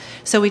hiccup.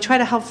 So we try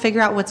to help figure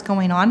out what's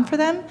going on for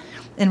them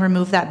and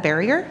remove that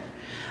barrier.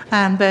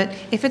 But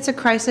if it's a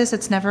crisis,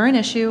 it's never an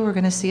issue. We're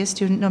going to see a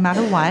student no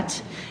matter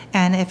what.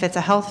 And if it's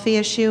a health fee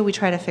issue, we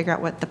try to figure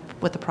out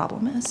what the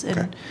problem is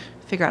and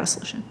figure out a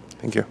solution.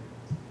 Thank you.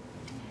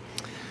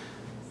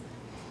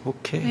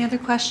 Okay. Any other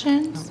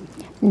questions?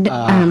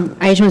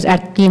 I just want to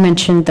add, you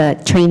mentioned the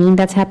training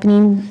that's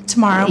happening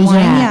tomorrow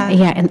morning.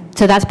 Yeah, and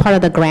so that's part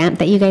of the grant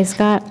that you guys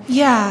got.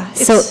 Yeah.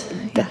 So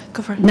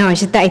go for it. No, I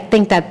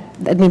think that,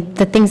 I mean,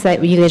 the things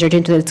that you guys are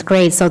doing, it's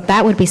great. So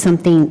that would be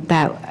something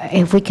that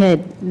if we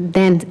could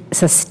then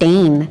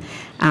sustain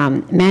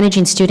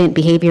managing student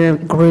behavior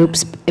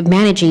groups,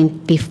 managing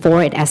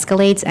before it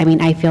escalates. I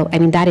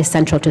mean, that is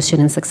central to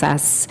student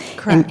success.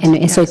 Correct.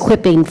 And so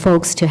equipping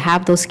folks to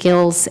have those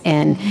skills,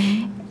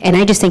 and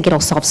I just think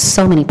it'll solve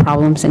so many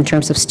problems in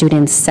terms of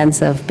students'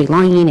 sense of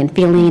belonging and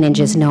feeling and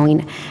just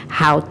knowing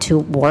how to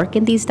work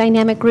in these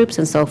dynamic groups.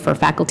 And so for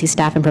faculty,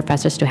 staff, and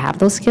professors to have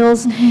those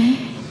skills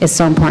is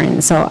so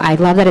important. So I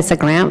love that it's a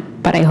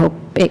grant, but I hope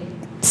it's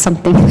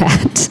something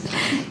that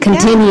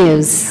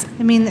continues. Yeah.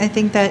 I mean, I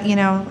think that, you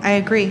know, I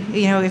agree.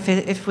 You know,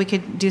 if we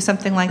could do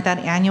something like that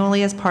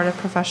annually as part of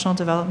professional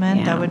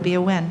development, that would be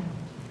a win.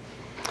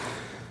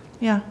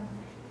 Yeah.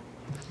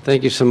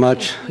 Thank you so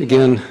much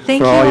again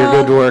Thank for all you your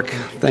all. good work.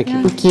 Thank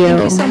you. Thank you.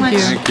 Thank you so much.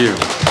 Thank you.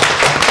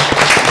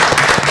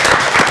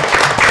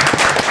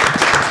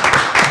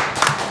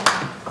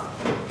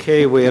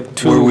 Okay, we have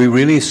two. Were we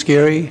really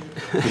scary?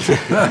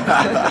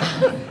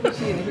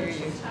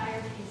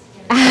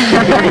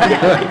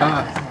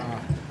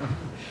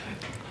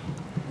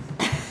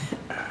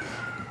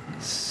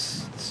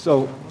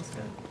 So,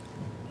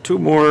 two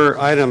more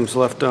items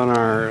left on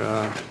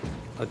our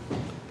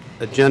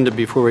agenda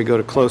before we go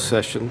to closed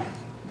session.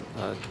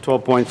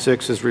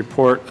 12.6 is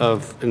report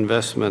of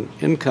investment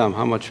income.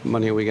 How much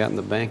money we got in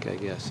the bank, I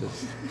guess,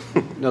 is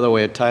another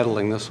way of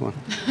titling this one.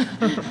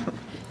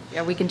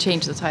 Yeah, we can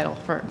change the title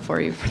for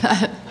you for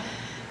that.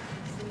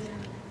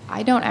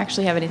 I don't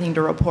actually have anything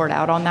to report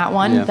out on that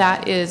one. Yeah.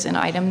 That is an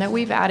item that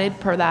we've added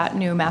per that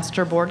new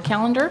master board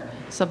calendar,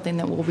 something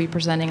that we'll be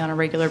presenting on a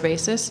regular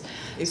basis.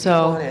 If you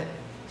want it.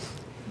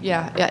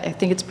 Yeah, I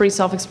think it's pretty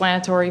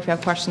self-explanatory. If you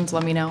have questions,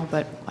 let me know,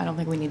 but I don't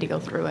think we need to go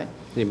through it.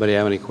 Anybody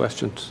have any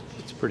questions?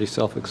 It's pretty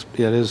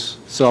yeah, it is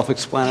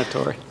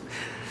self-explanatory.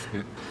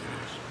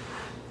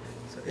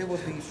 So it will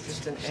be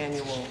just an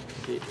annual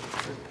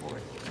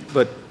report.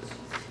 But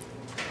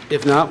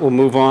if not, we'll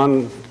move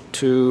on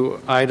to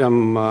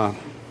item, the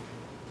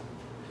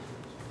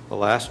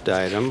last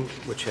item,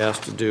 which has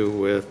to do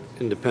with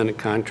independent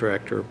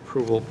contractor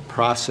approval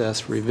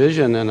process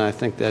revision, and I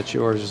think that's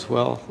yours as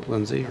well,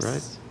 Lindsay,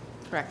 right?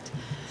 Correct.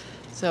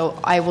 So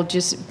I will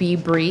just be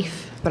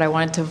brief, but I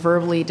wanted to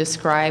verbally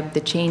describe the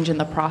change in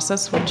the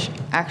process, which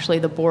actually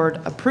the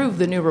board approved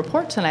the new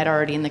report tonight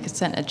already in the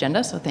consent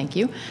agenda, so thank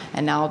you.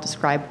 And now I'll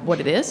describe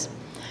what it is.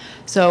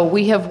 So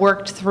we have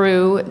worked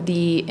through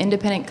the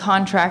independent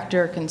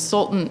contractor,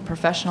 consultant,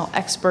 professional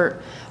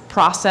expert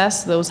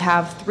process. Those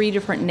have 3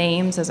 different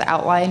names as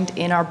outlined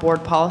in our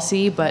board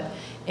policy, but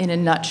in a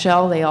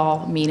nutshell, they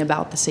all mean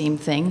about the same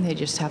thing. They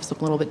just have some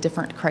little bit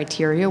different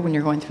criteria when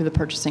you're going through the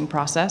purchasing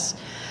process.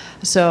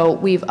 So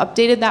we've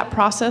updated that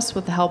process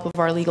with the help of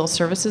our legal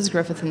services,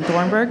 Griffith and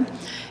Thornburg,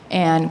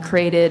 and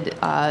created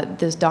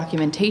this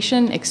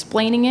documentation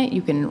explaining it.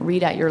 You can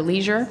read at your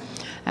leisure.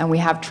 And we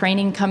have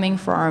training coming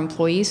for our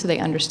employees so they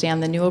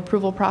understand the new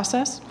approval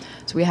process.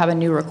 So we have a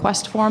new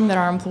request form that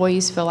our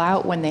employees fill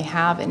out when they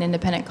have an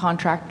independent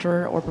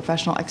contractor or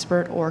professional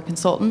expert or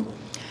consultant.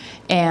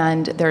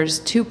 And there's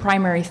 2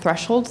 primary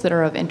thresholds that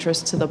are of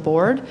interest to the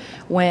board.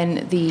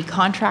 When the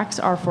contracts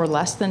are for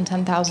less than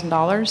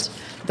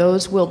 $10,000,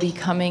 those will be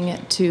coming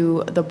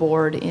to the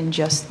board in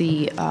just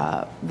the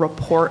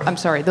report. I'm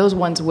sorry, those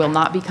ones will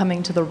not be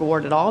coming to the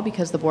board at all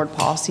because the board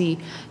policy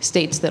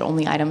states that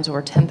only items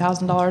over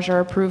 $10,000 are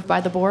approved by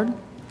the board.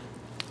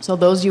 So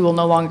those you will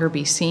no longer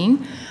be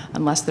seeing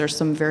unless there's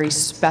some very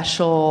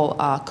special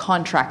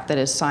contract that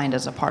is signed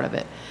as a part of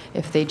it.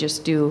 If they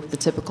just do the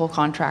typical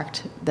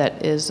contract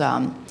that is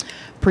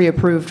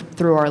pre-approved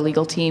through our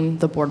legal team,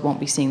 the board won't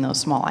be seeing those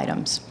small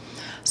items.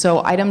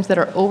 So items that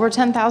are over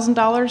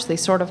 $10,000, they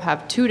sort of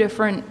have 2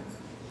 different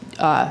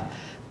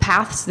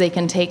paths they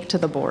can take to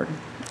the board.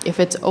 If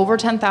it's over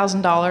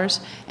 $10,000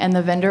 and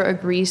the vendor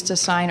agrees to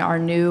sign our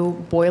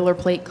new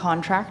boilerplate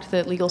contract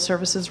that legal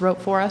services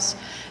wrote for us,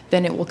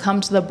 then it will come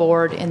to the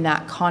board in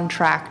that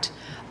contract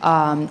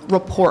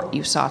report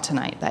you saw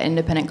tonight, that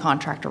independent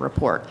contractor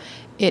report.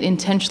 It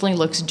intentionally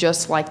looks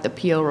just like the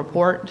PO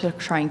report to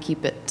try and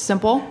keep it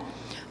simple.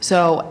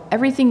 So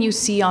everything you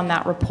see on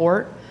that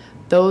report,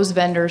 those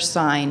vendors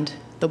signed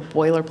the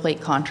boilerplate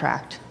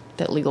contract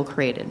that legal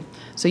created.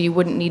 So you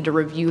wouldn't need to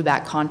review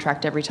that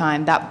contract every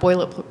time. That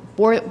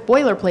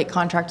boilerplate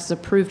contract is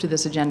approved to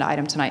this agenda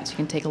item tonight, so you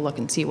can take a look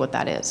and see what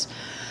that is.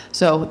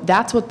 So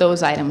that's what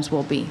those items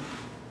will be.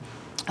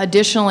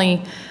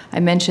 Additionally, I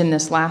mentioned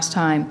this last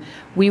time,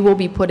 we will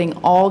be putting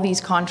all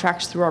these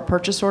contracts through our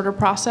purchase order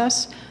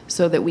process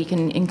so that we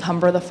can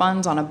encumber the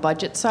funds on a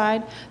budget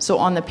side. So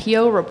on the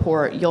PO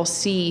report, you'll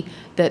see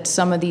that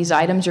some of these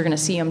items, you're going to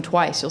see them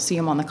twice. You'll see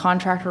them on the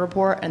contractor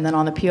report and then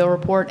on the PO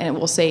report, and it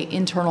will say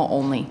internal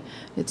only.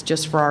 It's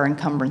just for our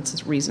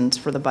encumbrance reasons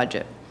for the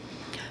budget.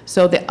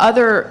 So the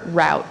other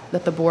route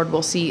that the board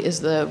will see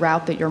is the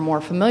route that you're more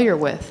familiar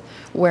with,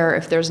 where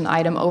if there's an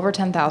item over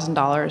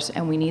 $10,000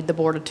 and we need the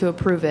board to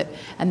approve it,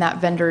 and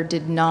that vendor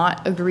did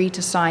not agree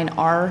to sign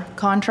our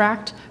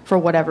contract for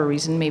whatever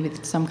reason, maybe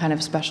it's some kind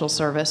of special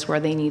service where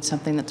they need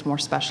something that's more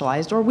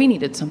specialized, or we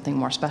needed something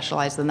more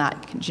specialized than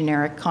that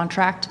generic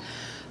contract,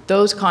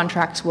 those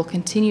contracts will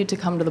continue to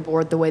come to the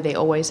board the way they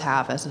always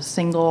have, as a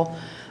single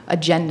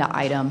agenda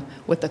item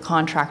with the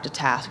contract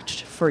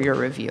attached for your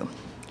review.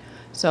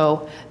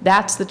 So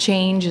that's the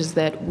change, is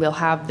that we'll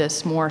have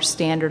this more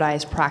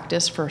standardized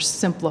practice for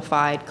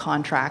simplified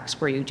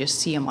contracts where you just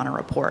see them on a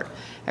report.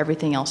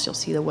 Everything else you'll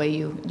see the way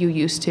you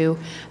used to,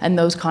 and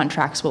those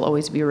contracts will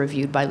always be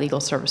reviewed by legal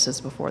services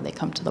before they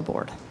come to the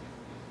board.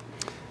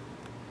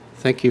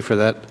 Thank you for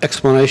that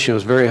explanation. It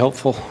was very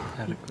helpful.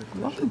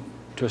 Welcome.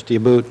 Trustee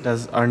Abood.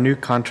 Does our new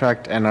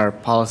contract and our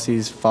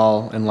policies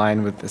fall in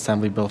line with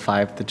Assembly Bill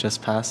 5 that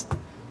just passed?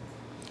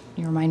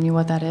 Can you remind me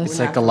what that is? It's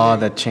like a law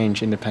that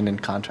changed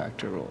independent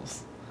contractor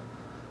rules.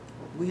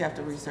 We have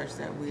to research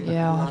that. We're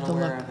Yeah, I'll have not to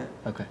aware look. of it.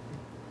 Okay.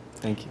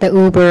 Thank you. The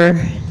Uber.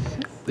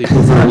 The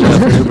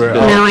Uber.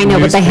 No, I know,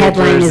 but the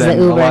headline is the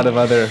and Uber. A lot of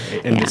other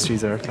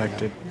industries are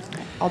affected.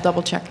 I'll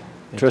double check.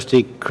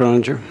 Trustee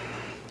Croninger.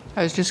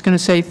 I was just going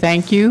to say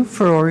thank you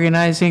for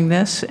organizing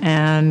this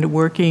and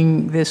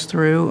working this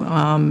through.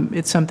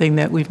 It's something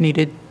that we've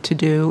needed to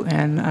do,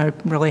 and I'm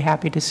really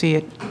happy to see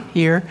it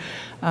here.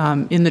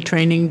 In the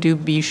training, do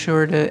be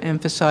sure to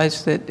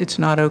emphasize that it's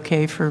not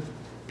okay for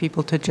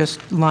people to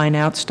just line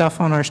out stuff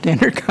on our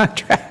standard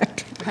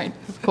contract. Right,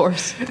 of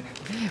course.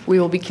 We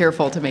will be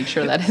careful to make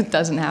sure that it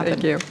doesn't happen.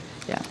 Thank you.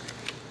 Yeah.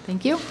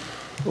 Thank you.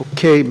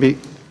 Okay,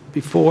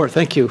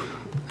 thank you,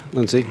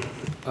 Lindsay.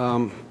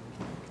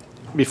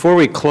 Before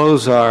we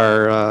close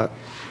our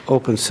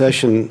open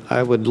session,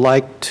 I would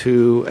like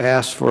to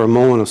ask for a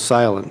moment of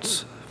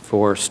silence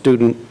for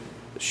student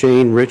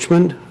Shane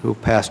Richmond, who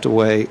passed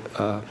away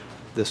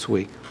this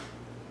week.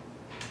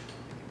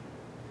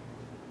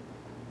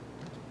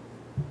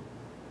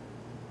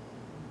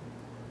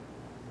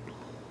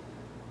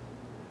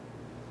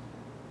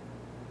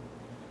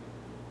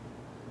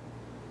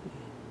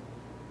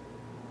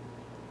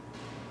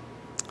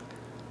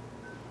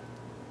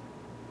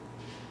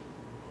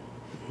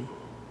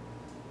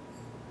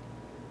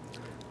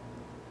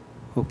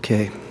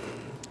 Okay.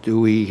 Do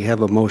we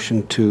have a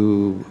motion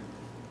to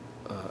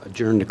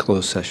adjourn to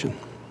closed session?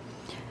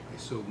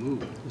 So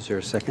moved. Is there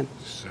a second?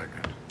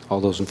 Second. All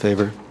those in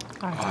favor?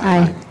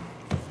 Aye. Aye.